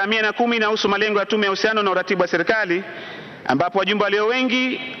 ibara ya 110 inahusu malengo ya tume ya uhusiano na uratibu wa serikali ambapo wajumbe walio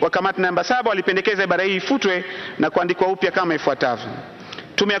wengi wa kamati namba 7 walipendekeza ibara hii ifutwe na kuandikwa upya kama ifuatavyo.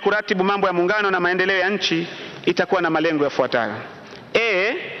 Tume ya kuratibu mambo ya muungano na maendeleo ya nchi itakuwa na malengo yafuatayo: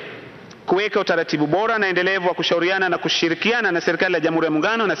 kuweka utaratibu bora na endelevu wa kushauriana na kushirikiana na serikali ya Jamhuri ya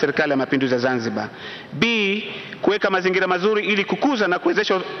Muungano na serikali ya Mapinduzi ya Zanzibar. Kuweka mazingira mazuri ili kukuza na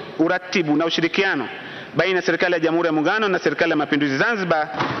kuwezesha uratibu na ushirikiano baina ya serikali ya Jamhuri ya Muungano na serikali ya Mapinduzi ya Zanzibar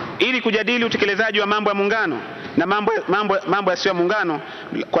ili kujadili utekelezaji wa mambo ya muungano na mambo yasiyo ya muungano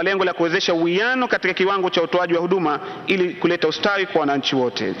kwa lengo la kuwezesha uwiano katika kiwango cha utoaji wa huduma ili kuleta ustawi kwa wananchi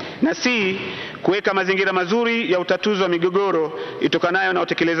wote. Na kuweka mazingira mazuri ya utatuzi wa migogoro itokanayo na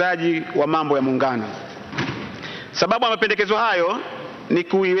utekelezaji wa mambo ya muungano. Sababu ya mapendekezo hayo ni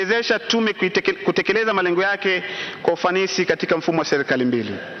kuiwezesha tume kutekeleza malengo yake kwa ufanisi katika mfumo wa serikali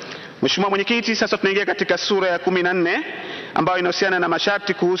mbili. Mheshimiwa Mwenyekiti, sasa tunaingia katika sura ya 14 ambayo inahusiana na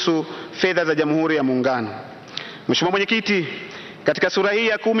masharti kuhusu fedha za Jamhuri ya Muungano. Mheshimiwa Mwenyekiti, katika sura hii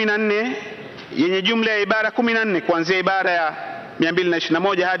ya 14 yenye jumla ya ibara 14 kuanzia ibara ya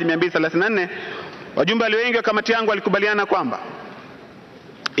 221 hadi 234, wajumbe walio wengi wa kamati yangu walikubaliana kwamba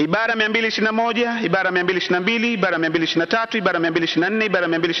ibara 221, ibara 222, ibara 223, ibara 224, ibara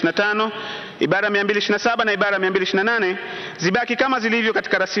 225, ibara 227 na ibara 228 zibaki kama zilivyo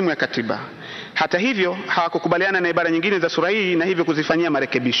katika rasimu ya katiba. Hata hivyo, hawakukubaliana na ibara nyingine za sura hii na hivyo kuzifanyia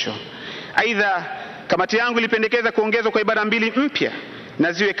marekebisho. Aidha, kamati yangu ilipendekeza kuongezwa kwa ibara 2 mpya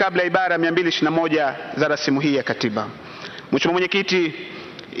na ziwe kabla ibara 221 za rasimu hii ya katiba. Mheshimiwa Mwenyekiti,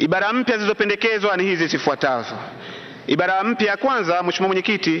 ibara mpya zilizopendekezwa ni hizi zifuatazo. Ibara mpya ya kwanza, Mheshimiwa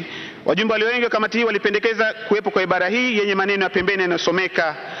Mwenyekiti, wajumbe walio wengi wa kamati hii walipendekeza kuwepo kwa ibara hii yenye maneno ya pembeni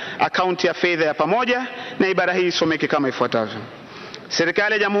yanayosomeka akaunti ya fedha ya pamoja, na ibara hii isomeke kama ifuatavyo: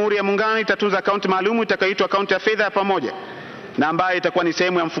 serikali ya Jamhuri ya Muungano itatunza akaunti maalum itakayoitwa akaunti ya fedha ya pamoja, na ambayo itakuwa ni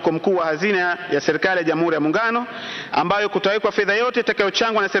sehemu ya mfuko mkuu wa hazina ya serikali ya Jamhuri ya Muungano, ambayo kutawekwa fedha yote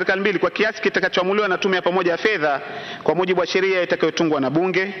itakayochangwa na serikali mbili kwa kiasi kitakachoamuliwa na tume ya pamoja ya fedha kwa mujibu wa sheria itakayotungwa na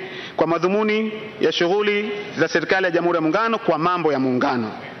Bunge kwa madhumuni ya shughuli za serikali ya Jamhuri ya Muungano kwa mambo ya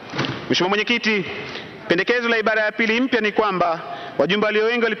muungano. Mheshimiwa Mwenyekiti, pendekezo la ibara ya pili mpya ni kwamba wajumbe walio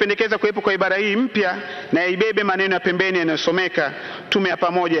wengi walipendekeza kuwepo kwa ibara hii mpya na ibebe maneno ya pembeni yanayosomeka tume ya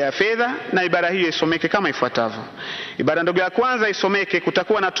pamoja ya fedha, na ibara hiyo isomeke kama ifuatavyo: ibara ndogo ya kwanza isomeke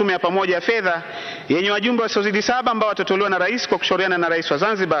kutakuwa na tume ya pamoja ya fedha yenye wajumbe wasiozidi 7 ambao watatolewa na rais kwa kushauriana na rais wa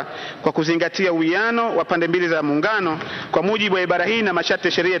Zanzibar kwa kuzingatia uwiano wa pande mbili za muungano kwa mujibu wa ibara hii na masharti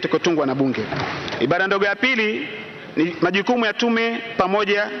ya sheria itakayotungwa na Bunge. Ibara ndogo ya pili ni majukumu ya tume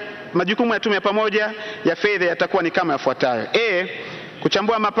ya pamoja ya fedha yatakuwa ni kama yafuatayo: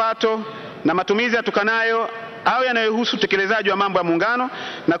 kuchambua mapato na matumizi yatokanayo au yanayohusu utekelezaji wa mambo ya muungano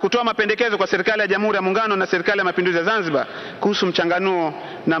na kutoa mapendekezo kwa serikali ya Jamhuri ya Muungano na serikali ya Mapinduzi ya Zanzibar kuhusu mchanganuo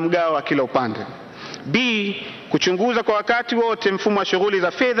na mgao wa kila upande. Kuchunguza kwa wakati wote mfumo wa shughuli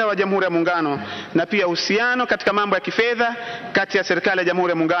za fedha wa Jamhuri ya Muungano na pia uhusiano katika mambo ya kifedha kati ya serikali ya Jamhuri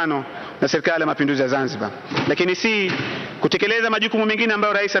ya Muungano na serikali ya Mapinduzi ya Zanzibar. Lakini kutekeleza majukumu mengine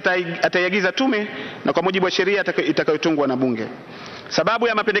ambayo rais ataiagiza tume na kwa mujibu wa sheria itakayotungwa na Bunge. Sababu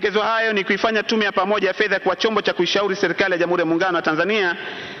ya mapendekezo hayo ni kuifanya tume ya pamoja ya fedha kwa chombo cha kuishauri serikali ya Jamhuri ya Muungano wa Tanzania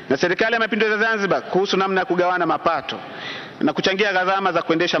na serikali ya Mapinduzi ya Zanzibar kuhusu namna ya kugawana mapato na kuchangia gharama za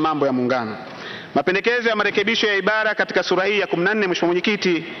kuendesha mambo ya muungano. Mapendekezo ya marekebisho ya ibara katika sura hii ya 14, Mheshimiwa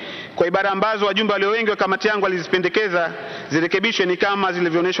Mwenyekiti, kwa ibara ambazo wajumbe walio wengi wa kamati yangu walizipendekeza zirekebishwe ni kama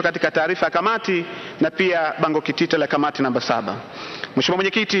zilivyoonyeshwa katika taarifa ya kamati na pia bango kitita la kamati namba 7. Mheshimiwa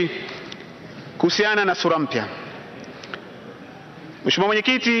Mwenyekiti, kuhusiana na sura mpya. Mheshimiwa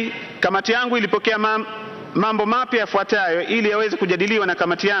Mwenyekiti, kamati yangu ilipokea mambo mapya yafuatayo ili yaweze kujadiliwa na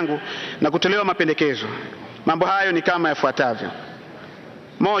kamati yangu na kutolewa mapendekezo. Mambo hayo ni kama yafuatavyo: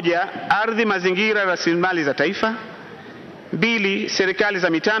 1. Ardhi, mazingira, rasilimali za taifa. 2. Serikali za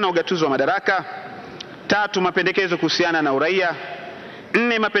mitaa na ugatuzi wa madaraka. 3. Mapendekezo kuhusiana na uraia.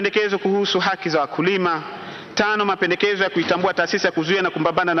 4. Mapendekezo kuhusu haki za wakulima. 5. Mapendekezo ya kuitambua taasisi ya kuzuia na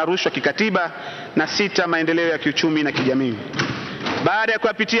kupambana na rushwa kikatiba. Na 6. Maendeleo ya kiuchumi na kijamii. Baada ya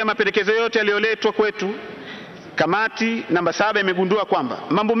kuyapitia mapendekezo yote yaliyoletwa kwetu, kamati namba 7 imegundua kwamba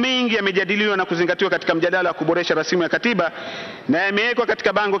mambo mengi yamejadiliwa na kuzingatiwa katika mjadala wa kuboresha rasimu ya katiba na yamewekwa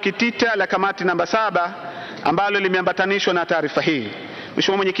katika bango kitita la kamati namba 7 ambalo limeambatanishwa na taarifa hii.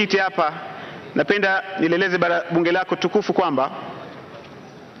 Mheshimiwa Mwenyekiti, hapa napenda nieleze bunge lako tukufu kwamba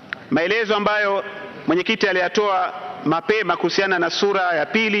maelezo ambayo mwenyekiti aliyatoa mapema kuhusiana na sura ya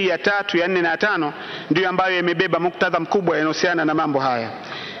 2, ya 3, ya 4 na ya 5 ndio ambayo imebeba muktadha mkubwa yanayohusiana na mambo haya.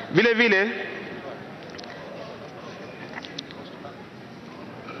 Vile vile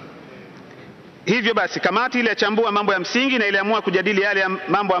hivyo basi kamati iliachambua mambo ya msingi na iliamua kujadili yale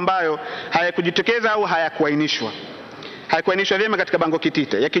mambo ambayo hayakujitokeza au hayakuainishwa. haikuainishwa vyema katika bango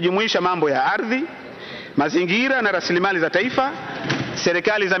kitita, yakijumuisha mambo ya ardhi, mazingira na rasilimali za taifa,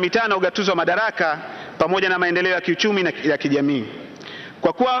 serikali za mitaa na ugatuzi wa madaraka, pamoja na maendeleo ya kiuchumi na ya kijamii.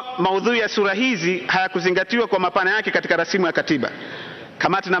 Kwa kuwa maudhui ya sura hizi hayakuzingatiwa kwa mapana yake katika rasimu ya katiba,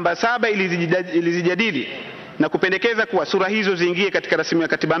 kamati namba 7 ilizijadili na kupendekeza kuwa sura hizo ziingie katika rasimu ya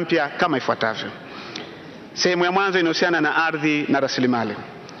katiba mpya kama ifuatavyo. Sehemu ya mwanzo inahusiana na ardhi na rasilimali.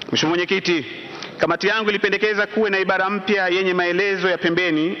 Mheshimiwa Mwenyekiti, kamati yangu ilipendekeza kuwe na ibara mpya yenye maelezo ya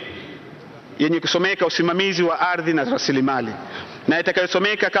pembeni yenye kusomeka usimamizi wa ardhi na rasilimali, na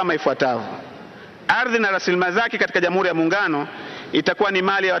itakayosomeka kama ifuatavyo: ardhi na rasilimali zake katika Jamhuri ya Muungano itakuwa ni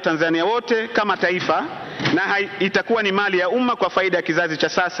mali ya Watanzania wote kama taifa, na itakuwa ni mali ya umma kwa faida ya kizazi cha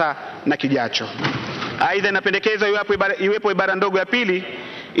sasa na kijacho. Aidha, inapendekezwa iwepo ibara ndogo ya pili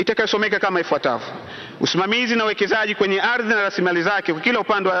itakayosomeka kama ifuatavyo: usimamizi na uwekezaji kwenye ardhi na rasilimali zake kwa kila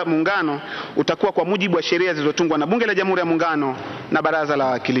upande wa muungano utakuwa kwa mujibu wa sheria zilizotungwa na Bunge la Jamhuri ya Muungano na Baraza la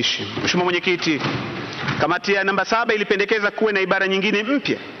Wawakilishi. Mheshimiwa Mwenyekiti, kamati ya namba 7 ilipendekeza kuwe na ibara nyingine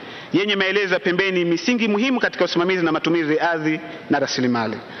mpya yenye maelezo ya pembeni misingi muhimu katika usimamizi na matumizi ya ardhi na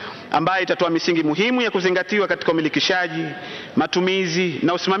rasilimali, ambayo itatoa misingi muhimu ya kuzingatiwa katika umilikishaji, matumizi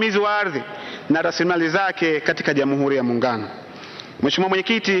na usimamizi wa ardhi na rasilimali zake katika Jamhuri ya Muungano. Mheshimiwa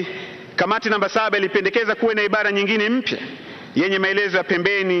Mwenyekiti, kamati namba 7 ilipendekeza kuwe na ibara nyingine mpya yenye maelezo ya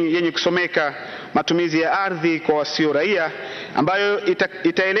pembeni yenye kusomeka matumizi ya ardhi kwa wasio raia, ambayo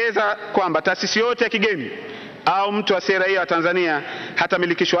itaeleza kwamba taasisi yote ya kigeni au mtu asiye raia wa Tanzania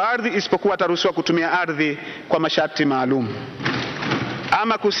hatamilikishwa ardhi isipokuwa ataruhusiwa kutumia ardhi kwa masharti maalum.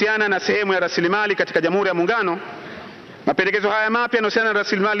 Ama kuhusiana na sehemu ya rasilimali katika Jamhuri ya Muungano, mapendekezo haya mapya yanahusiana na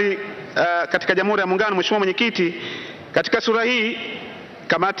rasilimali katika Jamhuri ya Muungano. Mheshimiwa Mwenyekiti, katika sura hii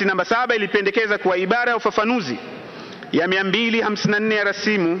kamati namba 7 ilipendekeza kuwa ibara ya ufafanuzi ya 254 ya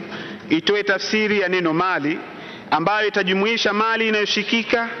rasimu itoe tafsiri ya neno mali, ambayo itajumuisha mali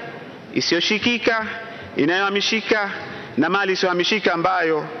inayoshikika, isiyoshikika, inayohamishika na mali isiyohamishika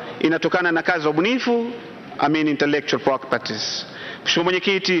ambayo inatokana na kazi za ubunifu, intellectual properties. Mheshimiwa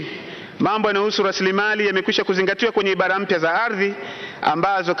Mwenyekiti, mambo yanayohusu rasilimali yamekwisha kuzingatiwa kwenye ibara mpya za ardhi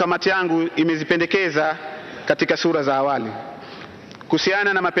ambazo kamati yangu imezipendekeza katika sura za awali.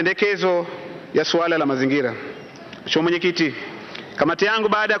 Kuhusiana na mapendekezo ya suala la mazingira, Mheshimiwa Mwenyekiti, kamati yangu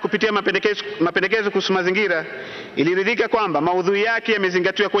baada ya kupitia mapendekezo kuhusu mazingira iliridhika kwamba maudhui yake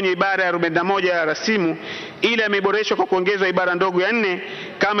yamezingatiwa kwenye ibara ya 41 ya rasimu, ila yameboreshwa kwa kuongezwa ibara ndogo ya 4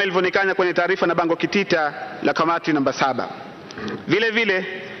 kama ilivyoonekana kwenye taarifa na bango kitita la kamati namba 7. Vile vile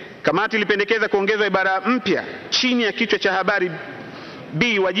kamati ilipendekeza kuongezwa ibara mpya chini ya kichwa cha habari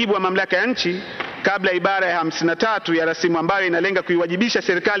B, wajibu wa mamlaka ya nchi, kabla ibara ya 53 ya rasimu ambayo inalenga kuiwajibisha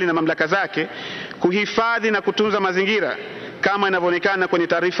serikali na mamlaka zake kuhifadhi na kutunza mazingira kama inavyoonekana kwenye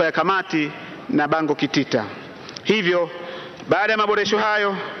taarifa ya kamati na bango kitita. Hivyo, baada ya maboresho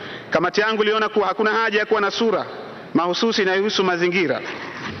hayo, kamati yangu iliona kuwa hakuna haja ya kuwa na sura mahususi inayohusu mazingira.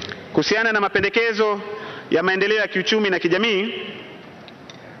 Kuhusiana na mapendekezo ya maendeleo ya kiuchumi na kijamii,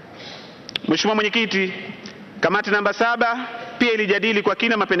 Mheshimiwa Mwenyekiti, kamati namba 7 pia ilijadili kwa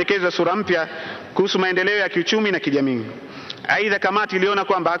kina mapendekezo ya sura mpya kuhusu maendeleo ya kiuchumi na kijamii. Aidha, kamati iliona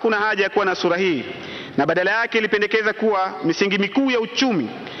kwamba hakuna haja ya kuwa na sura hii na badala yake ilipendekeza kuwa misingi mikuu ya uchumi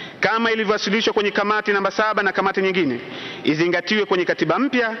kama ilivyowasilishwa kwenye kamati namba 7 na kamati nyingine izingatiwe kwenye katiba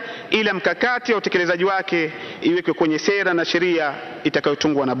mpya, ila mkakati wa utekelezaji wake iwekwe kwenye sera na sheria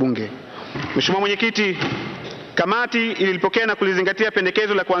itakayotungwa na Bunge. Mheshimiwa Mwenyekiti, kamati ilipokea na kulizingatia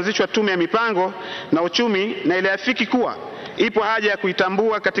pendekezo la kuanzishwa tume ya mipango na uchumi na iliafiki kuwa ipo haja ya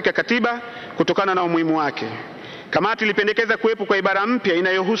kuitambua katika katiba kutokana na umuhimu wake. Kamati ilipendekeza kuwepo kwa ibara mpya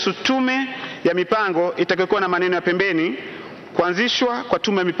inayohusu tume ya mipango itakayokuwa na maneno ya pembeni: kuanzishwa kwa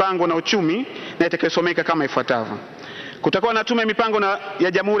tume ya mipango na uchumi, na itakayosomeka kama ifuatavyo: kutakuwa na tume ya mipango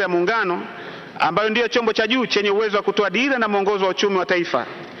ya Jamhuri ya Muungano ambayo ndiyo chombo cha juu chenye uwezo wa kutoa dira na mwongozo wa uchumi wa taifa,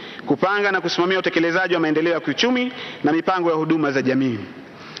 kupanga na kusimamia utekelezaji wa maendeleo ya kiuchumi na mipango ya huduma za jamii.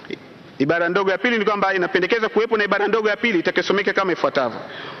 Ibara ndogo ya pili ni kwamba inapendekeza kuwepo na ibara ndogo ya pili itakayosomeka kama ifuatavyo: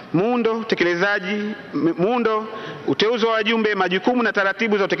 muundo, uteuzi wa wajumbe, majukumu na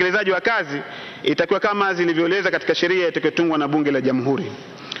taratibu za utekelezaji wa kazi itakuwa kama zilivyoeleza katika sheria itakayotungwa na Bunge la Jamhuri.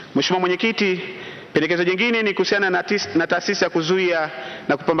 Mheshimiwa Mwenyekiti, pendekezo jingine ni kuhusiana na taasisi ya kuzuia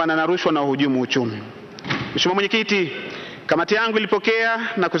na kupambana na rushwa na uhujumu uchumi. Mheshimiwa Mwenyekiti, kamati yangu ilipokea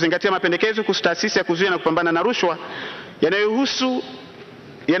na kuzingatia mapendekezo kuhusu taasisi ya kuzuia na kupambana na rushwa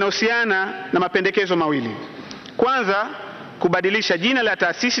yanayohusiana na mapendekezo mawili. Kwanza, kubadilisha jina la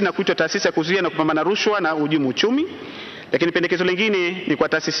taasisi na kuitwa taasisi ya kuzuia na kupambana na rushwa na uhujumu uchumi, lakini pendekezo lingine ni kwa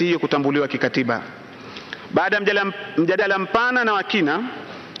taasisi hiyo kutambuliwa kikatiba. Baada ya mjadala mpana na wakina,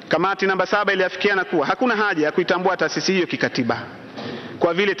 Kamati namba 7 iliafikiana kuwa hakuna haja ya kuitambua taasisi hiyo kikatiba,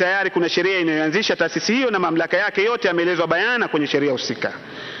 kwa vile tayari kuna sheria inayoanzisha taasisi hiyo na mamlaka yake yote yameelezwa bayana kwenye sheria husika.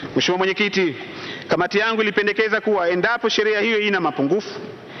 Mheshimiwa Mwenyekiti, kamati yangu ilipendekeza kuwa endapo sheria hiyo ina mapungufu,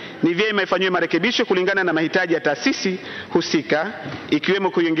 ni vyema ifanywe marekebisho kulingana na mahitaji ya taasisi husika,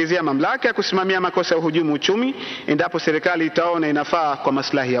 ikiwemo kuiongezea mamlaka ya kusimamia makosa ya uhujumu uchumi endapo serikali itaona inafaa kwa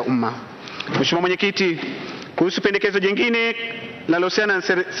maslahi ya umma. Mheshimiwa Mwenyekiti, kuhusu pendekezo jingine linalohusiana na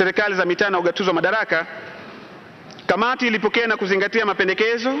serikali za mitaa na ugatuzi wa madaraka, kamati ilipokea na kuzingatia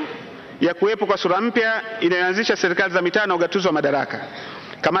mapendekezo ya kuwepo kwa sura mpya inayoanzisha serikali za mitaa na ugatuzi wa madaraka.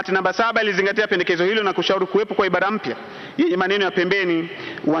 Kamati namba 7 ilizingatia pendekezo hilo na kushauri kuwepo kwa ibara mpya yenye maneno ya pembeni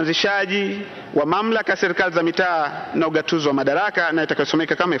uanzishaji wa mamlaka ya serikali za mitaa na ugatuzi wa madaraka, na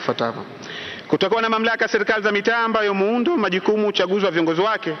itakayosomeka kama ifuatavyo: kutakuwa na mamlaka ya serikali za mitaa ambayo muundo, majukumu, uchaguzi wa viongozi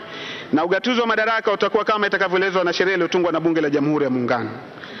wake na ugatuzi wa madaraka utakuwa kama itakavyoelezwa na sheria iliyotungwa na Bunge la Jamhuri ya Muungano.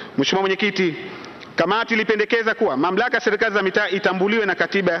 Mheshimiwa Mwenyekiti, kamati ilipendekeza kuwa mamlaka ya serikali za mitaa itambuliwe na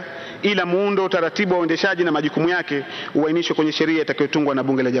katiba, ila muundo, utaratibu wa uendeshaji na majukumu yake uainishwe kwenye sheria itakayotungwa na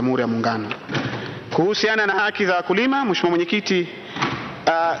Bunge la Jamhuri ya Muungano. Kuhusiana na haki za wakulima, Mheshimiwa Mwenyekiti,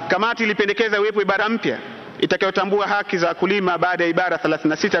 kamati ilipendekeza uwepo ibara mpya itakayotambua haki za wakulima baada ya ibara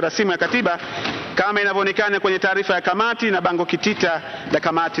 36 rasimu ya katiba kama inavyoonekana kwenye taarifa ya kamati na bango kitita la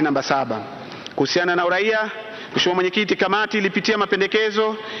kamati namba 7. Kuhusiana na uraia, Mheshimiwa Mwenyekiti, kamati ilipitia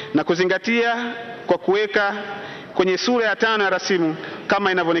mapendekezo na kuzingatia kwa kuweka kwenye sura ya 5 ya rasimu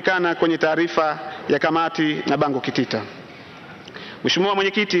kama inavyoonekana kwenye taarifa ya kamati na bango kitita. Mheshimiwa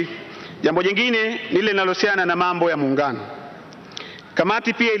Mwenyekiti, jambo jingine ni lile linalohusiana na mambo ya muungano.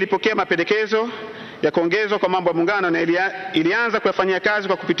 Kamati pia ilipokea mapendekezo ya kuongezwa kwa mambo ya muungano na ilianza kuyafanyia kazi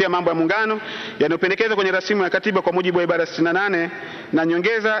kwa kupitia mambo ya muungano yanayopendekezwa kwenye rasimu ya katiba kwa mujibu wa ibara 68 na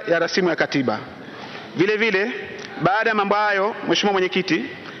nyongeza ya rasimu ya katiba. Vile vile, baada ya mambo hayo, Mheshimiwa Mwenyekiti,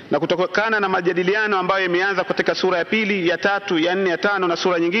 na kutokana na majadiliano ambayo yameanza katika sura ya 2, ya 3, ya 4, ya 5 na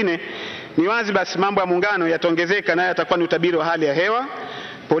sura nyingine, ni wazi basi mambo ya muungano yataongezeka, nayo yatakuwa ni utabiri wa hali ya hewa,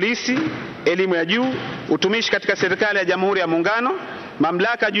 polisi, elimu ya juu, utumishi katika serikali ya Jamhuri ya Muungano,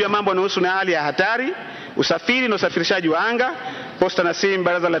 mamlaka juu ya mambo yanayohusu na hali ya hatari, usafiri na usafirishaji wa anga, posta na simu,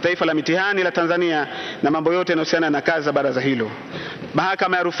 Baraza la Taifa la Mitihani la Tanzania na mambo yote yanayohusiana na kazi za baraza hilo,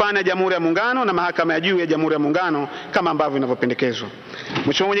 mahakama ya rufani ya Jamhuri ya Muungano na mahakama ya juu ya Jamhuri ya Muungano kama ambavyo inavyopendekezwa.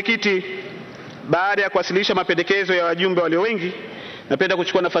 Mheshimiwa Mwenyekiti, baada ya kuwasilisha mapendekezo ya wajumbe walio wengi, napenda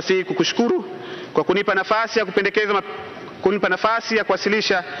kuchukua nafasi hii kukushukuru kwa kunipa nafasi ya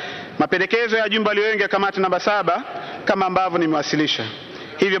kuwasilisha mapendekezo ya wajumbe walio wengi ya kamati namba 7 kama ambavyo nimewasilisha.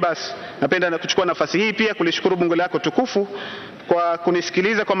 Hivyo basi, napenda kuchukua nafasi hii pia kulishukuru bunge lako tukufu kwa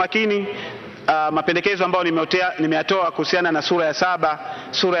kunisikiliza kwa makini mapendekezo ambayo nimeyatoa kuhusiana na sura ya 7,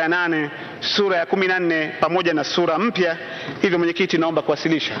 sura ya 8, sura ya 14 pamoja na sura mpya. Hivyo Mwenyekiti, naomba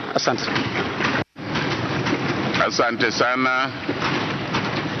kuwasilisha. Asante. Asante sana.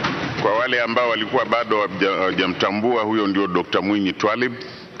 Kwa wale ambao walikuwa bado hawajamtambua, huyo ndio Dr. Mwinyi Twalib.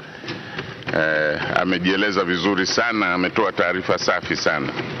 Amejieleza vizuri sana, ametoa taarifa safi sana.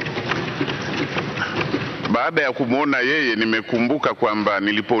 Baada ya kumwona yeye, nimekumbuka kwamba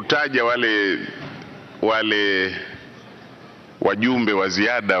nilipotaja wale wajumbe wa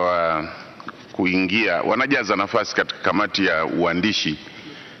ziada wa kuingia wanajaza nafasi katika kamati ya uandishi,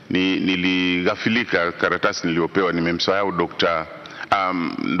 nilighafilika karatasi niliyopewa, nimemsahau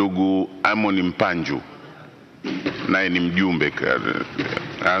ndugu Amoni Mpanju, naye ni mjumbe,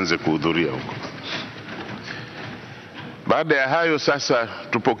 aanze kuhudhuria huko. Baada ya hayo sasa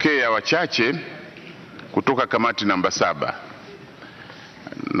tupokee wachache kutoka kamati namba 7.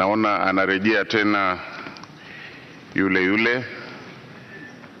 Naona anarejea tena yule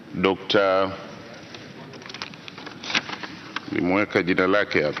Dr. nimeweka jina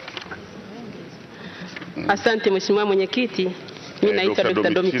lake hapa. Asante Mheshimiwa Mwenyekiti. Mimi naitwa Dr.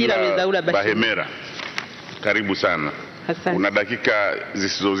 Domitila Wezaula Bahemera. Karibu sana. Asante. Una dakika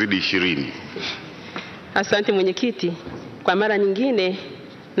zisizozidi 20. Asante Mwenyekiti. Kwa mara nyingine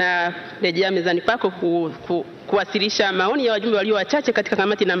na rejea mezani pako kuwasilisha maoni ya wajumbe walio wachache katika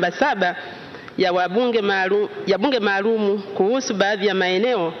kamati namba 7 ya bunge maalum kuhusu baadhi ya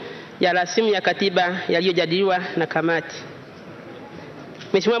maeneo ya rasimu ya katiba yaliyojadiliwa na kamati.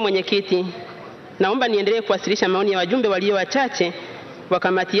 Mheshimiwa Mwenyekiti, naomba niendelee kuwasilisha maoni ya wajumbe walio wachache wa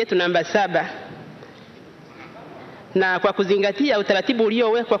kamati yetu namba 7. Na kwa kuzingatia utaratibu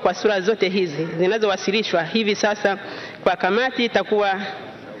uliowekwa kwa sura zote hizi zinazowasilishwa hivi sasa kwa kamati,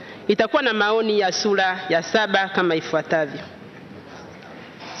 itakuwa na maoni ya sura ya 7 kama ifuatavyo.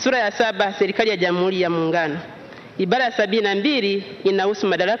 Sura ya 7, serikali ya Jamhuri ya Muungano. Ibara ya 72 inahusu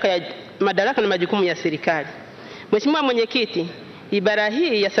madaraka na majukumu ya serikali. Mheshimiwa Mwenyekiti, Ibara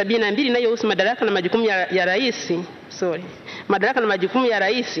hii ya 72 inayohusu madaraka na majukumu ya rais, madaraka na majukumu ya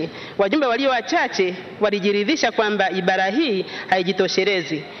rais, wajumbe walio wachache walijiridhisha kwamba ibara hii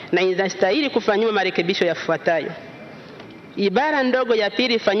haijitoshelezi na inastahili kufanywa marekebisho yafuatayo. Ibara ndogo ya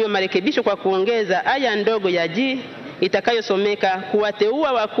pili ifanywe marekebisho kwa kuongeza aya ndogo ya G itakayosomeka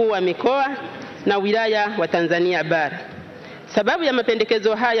kuwateua wakuu wa mikoa na wilaya wa Tanzania bara. Sababu ya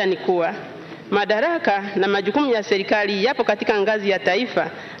mapendekezo haya ni kuwa madaraka na majukumu ya serikali yapo katika ngazi ya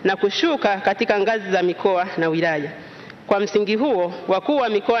taifa na kushuka katika ngazi za mikoa na wilaya. Kwa msingi huo, wakuu wa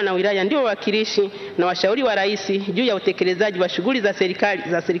mikoa na wilaya ndio wawakilishi na washauri wa rais juu ya utekelezaji wa shughuli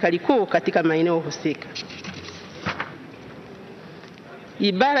za serikali kuu katika maeneo husika.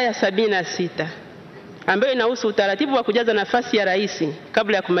 Ibara ya 76 ambayo inahusu utaratibu wa kujaza nafasi ya rais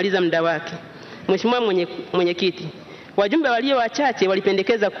kabla ya kumaliza muda wake. Mheshimiwa Mwenyekiti, wajumbe walio wachache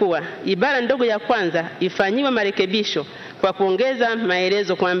walipendekeza kuwa ibara ndogo ya kwanza ifanyiwe marekebisho kwa kuongeza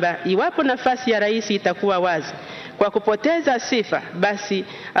maelezo kwamba iwapo nafasi ya rais itakuwa wazi kwa kupoteza sifa, basi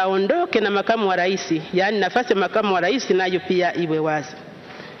aondoke na makamu wa rais, yaani nafasi ya makamu wa rais nayo pia iwe wazi.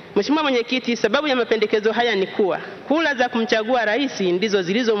 Mheshimiwa Mwenyekiti, sababu ya mapendekezo haya ni kuwa kura za kumchagua rais ndizo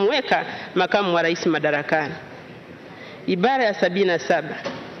zilizomweka makamu wa rais madarakani. Ibara ya 77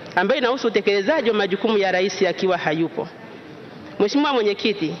 ambayo inahusu utekelezaji wa majukumu ya rais akiwa hayupo. Mheshimiwa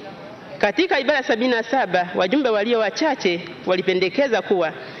Mwenyekiti, katika ibara ya 77 wajumbe walio wachache walipendekeza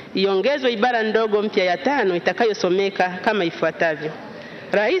kuwa iongezwe ibara ndogo mpya ya 5 itakayosomeka kama ifuatavyo: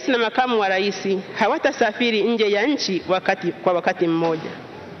 rais na makamu wa rais hawatasafiri nje ya nchi kwa wakati mmoja.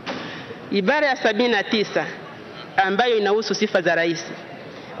 Ibara ya 79 ambayo inahusu sifa za rais.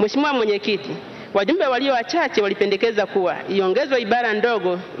 Mheshimiwa Mwenyekiti, wajumbe walio wachache walipendekeza kuwa iongezwe ibara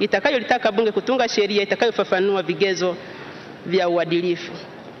ndogo itakayolitaka bunge kutunga sheria itakayofafanua vigezo vya uadilifu.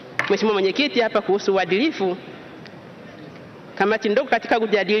 Mheshimiwa Mwenyekiti, hapa kuhusu uadilifu, kamati ndogo katika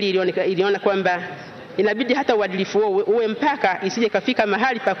kujadili iliona kwamba inabidi hata uadilifu huo uwe mpaka isije kafika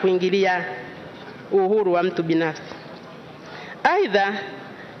mahali pa kuingilia uhuru wa mtu binafsi. Aidha,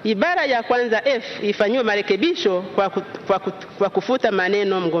 ibara ya kwanza F ifanywe marekebisho kwa kufuta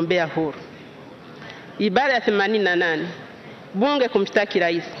maneno mgombea huru. Ibara ya 88 bunge kumshtaki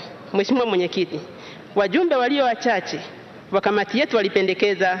rais. Mheshimiwa Mwenyekiti, wajumbe walio wachache wa kamati yetu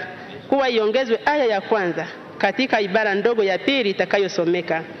walipendekeza kuwa iongezwe aya ya kwanza katika ibara ndogo ya pili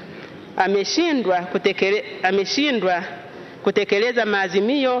itakayosomeka ameshindwa kutekeleza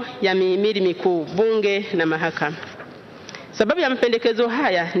maazimio ya mihimili mikuu bunge na mahakama. Sababu ya mapendekezo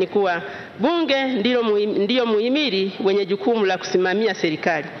haya ni kuwa bunge ndiyo muhimili wenye jukumu la kusimamia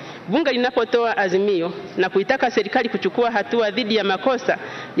serikali. Bunge linapotoa azimio na kuitaka serikali kuchukua hatua dhidi ya makosa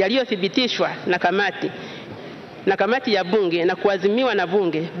yaliyothibitishwa na kamati ya bunge na kuazimiwa na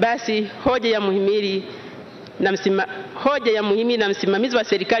bunge, basi hoja ya muhimili na msimamizi wa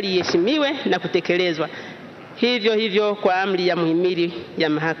serikali iheshimiwe na kutekelezwa. Hivyo kwa amri ya muhimili ya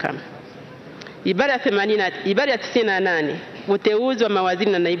mahakama. Ibara ya 98 uteuzi wa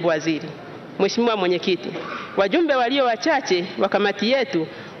mawaziri na naibu waziri. Mheshimiwa Mwenyekiti, wajumbe walio wachache wa kamati yetu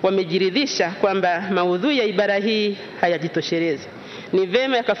wamejiridhisha kwamba maudhui ya ibara hii hayajitoshelezi. Ni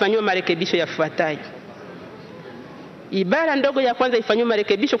vema yakafanywa marekebisho yafuatayo. Ibara ndogo ya kwanza ifanywe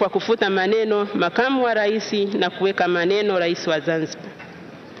marekebisho kwa kufuta maneno makamu wa rais na kuweka maneno rais wa Zanzibar.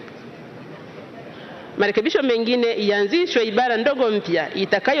 Marekebisho mengine ianzishwe ibara ndogo mpya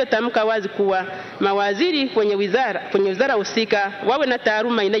itakayotamka wazi kuwa mawaziri kwenye wizara husika wawe na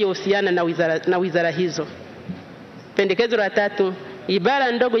taaluma inayohusiana na wizara hizo. Pendekezo la 3,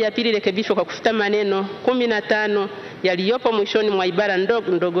 ibara ndogo ya pili rekebishwa kwa kufuta maneno 15 yaliyopo mwishoni mwa ibara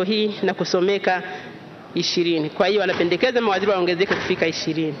ndogo hii na kusomeka 20. Kwa hiyo wanapendekeza mawaziri waongezeke kufika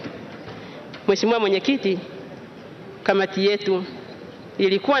 20. Mheshimiwa Mwenyekiti, kamati yetu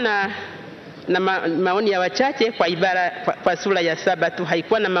ilikuwa na maoni ya wachache kwa sura ya 7 tu,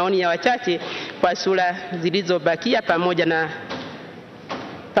 haikuwa na maoni ya wachache kwa sura zilizobakia pamoja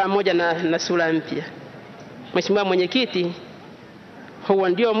na sura mpya. Mheshimiwa Mwenyekiti, huo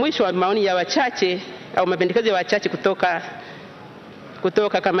ndio mwisho wa maoni ya wachache au mapendekezo ya wachache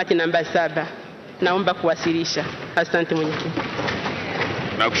kutoka kamati namba 7. Naomba kuwasilisha. Asante Mwenyekiti.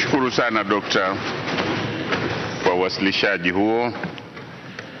 Nakushukuru sana Dr. kwa uwasilishaji huo.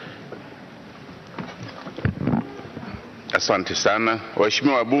 Asante sana.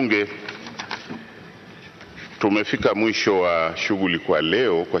 Waheshimiwa wabunge, tumefika mwisho wa shughuli kwa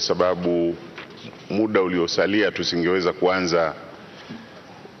leo kwa sababu muda uliosalia tusingeweza kuanza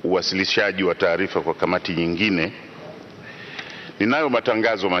uwasilishaji wa taarifa kwa kamati nyingine. Ninayo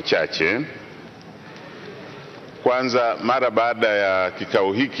matangazo machache. Kwanza, mara baada ya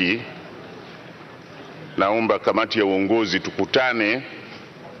kikao hiki naomba kamati ya uongozi tukutane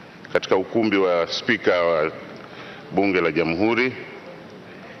katika ukumbi wa spika wa Bunge la Jamhuri.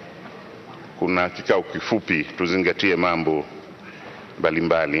 Kuna kikao kifupi, tuzingatie mambo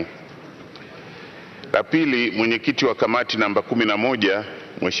mbalimbali. La pili, mwenyekiti wa kamati namba 11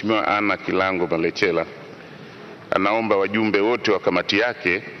 Mheshimiwa Ana Kilango Malechela anaomba wajumbe wote wa kamati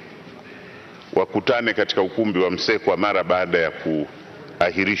yake wakutane katika ukumbi wa Msekwa mara baada ya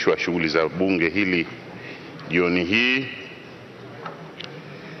kuahirishwa shughuli za bunge hili jioni hii.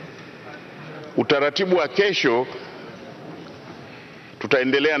 Utaratibu wa kesho,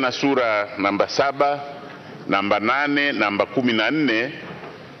 tutaendelea na sura namba 7, namba 8, namba 14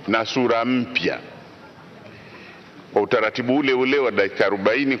 na sura mpya kwa utaratibu ule ule wa dakika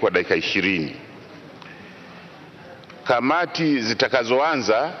 40 kwa dakika 20. Kamati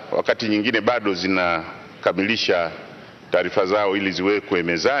zitakazoanza wakati nyingine bado zinakamilisha taarifa zao ili ziwekwe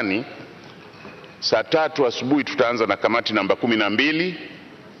mezani. Saa 3 asubuhi tutaanza na kamati namba 12,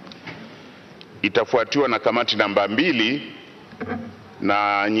 itafuatiwa na kamati namba 2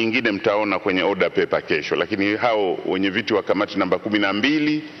 na nyingine mtaona kwenye order paper kesho. Lakini hao wenye viti wa kamati namba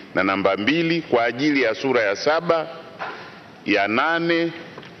 12 na namba 2 kwa ajili ya sura ya 7, ya 8,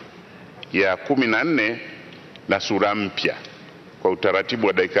 ya 14 na sura mpya kwa utaratibu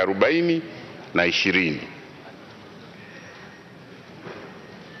wa dakika 40 na 20.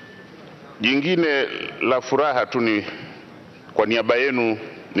 Jingine la furaha tu ni kwa niaba yenu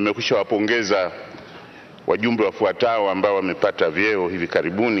nimekwisha wapongeza wajumbe wafuatao ambao wamepata vyeo hivi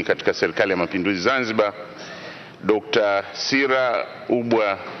karibuni katika Serikali ya Mapinduzi Zanzibar. Dr. Sira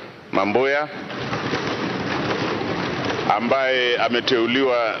Ubwa Mamboya ambaye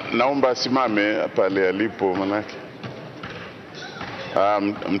ameteuliwa, naomba asimame pale alipo manake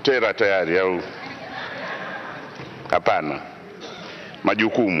mtera tayari au hapana,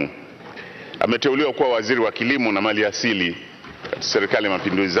 majukumu. Ameteuliwa kuwa waziri wa kilimo na mali asili katika Serikali ya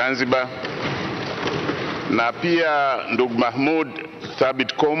Mapinduzi Zanzibar. Na pia ndugu Mahmud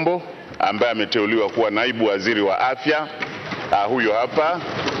Thabit Kombo ambaye ameteuliwa kuwa naibu waziri wa afya. Huyo hapa,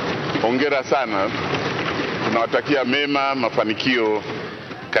 hongera sana, tunawatakia mema, mafanikio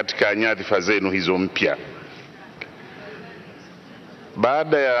katika nyadhifa zenu hizo mpya.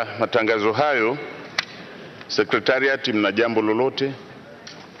 Baada ya matangazo hayo, sekretariati, mna jambo lolote?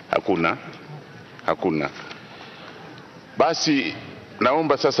 Hakuna. Basi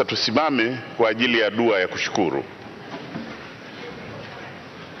naomba sasa tusimame kwa ajili ya dua ya kushukuru.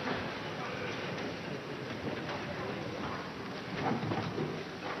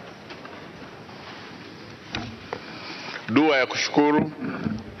 Dua ya kushukuru.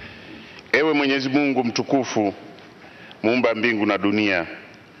 Ewe Mwenyezi Mungu mtukufu, muumba mbingu na dunia,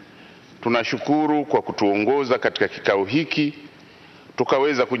 tunashukuru kwa kutuongoza katika kikao hiki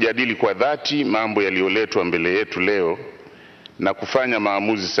tukaweza kujadili kwa dhati mambo yaliyoletwa mbele yetu leo na kufanya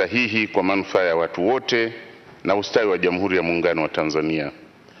maamuzi sahihi kwa manufaa ya watu wote na ustawi wa Jamhuri ya Muungano wa Tanzania.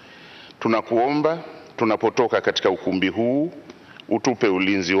 Tunakuomba tunapotoka katika ukumbi huu utupe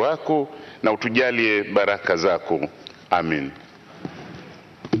ulinzi wako na utujalie baraka zako. Amen.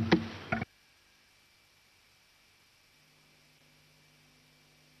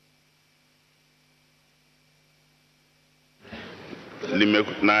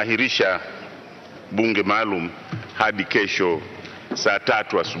 Naahirisha bunge maalum hadi kesho saa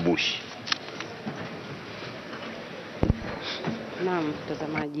 3 asubuhi. Naam,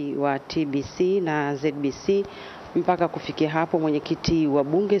 mtazamaji wa TBC na ZBC, mpaka kufikia hapo mwenyekiti wa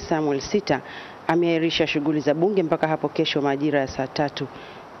bunge Samuel Sita ameahirisha shughuli za bunge mpaka hapo kesho majira ya saa 3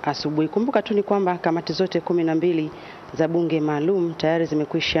 asubuhi. Kumbuka tu ni kwamba kamati zote 12 za bunge maalum tayari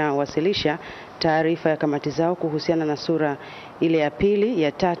zimekwisha wasilisha taarifa ya kamati zao kuhusiana na sura ile ya 2, ya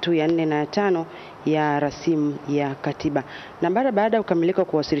 3, ya 4 na ya 5 ya rasimu ya katiba. Na baada ya kukamilika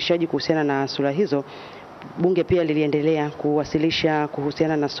kwa uwasilishaji kuhusiana na sura hizo, bunge pia liliendelea kuwasilisha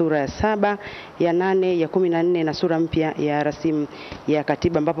kuhusiana na sura ya 7, ya 8, ya 14 na sura mpya ya rasimu ya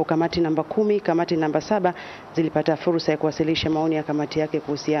katiba, ambapo kamati namba 10, kamati namba 7 zilipata fursa ya kuwasilisha maoni ya kamati yake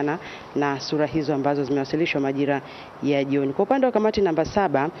kuhusiana na sura hizo ambazo zimewasilishwa majira ya jioni. Kwa upande wa kamati namba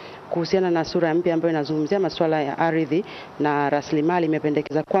 7 kuhusiana na sura mpya ambayo inazungumzia masuala ya ardhi na rasilimali,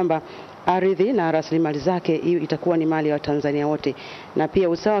 imependekeza kwamba ardhi na rasilimali zake hiyo itakuwa ni mali ya Watanzania wote, na pia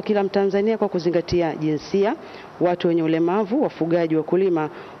usawa wa kila Mtanzania kwa kuzingatia jinsia, watu wenye ulemavu, wafugaji, wakulima,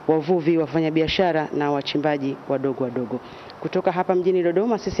 wavuvi, wafanyabiashara na wachimbaji wadogo. Kutoka hapa mjini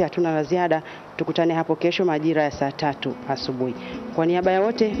Dodoma, sisi hatuna la ziada. Tukutane hapo kesho majira ya saa 3 asubuhi. Kwa niaba ya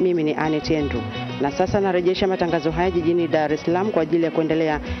wote, mimi ni Anet Andrew, na sasa narejesha matangazo haya jijini Dar es Salaam kwa ajili ya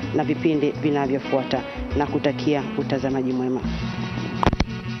kuendelea na vipindi vinavyofuata na kutakia utazamaji mwema.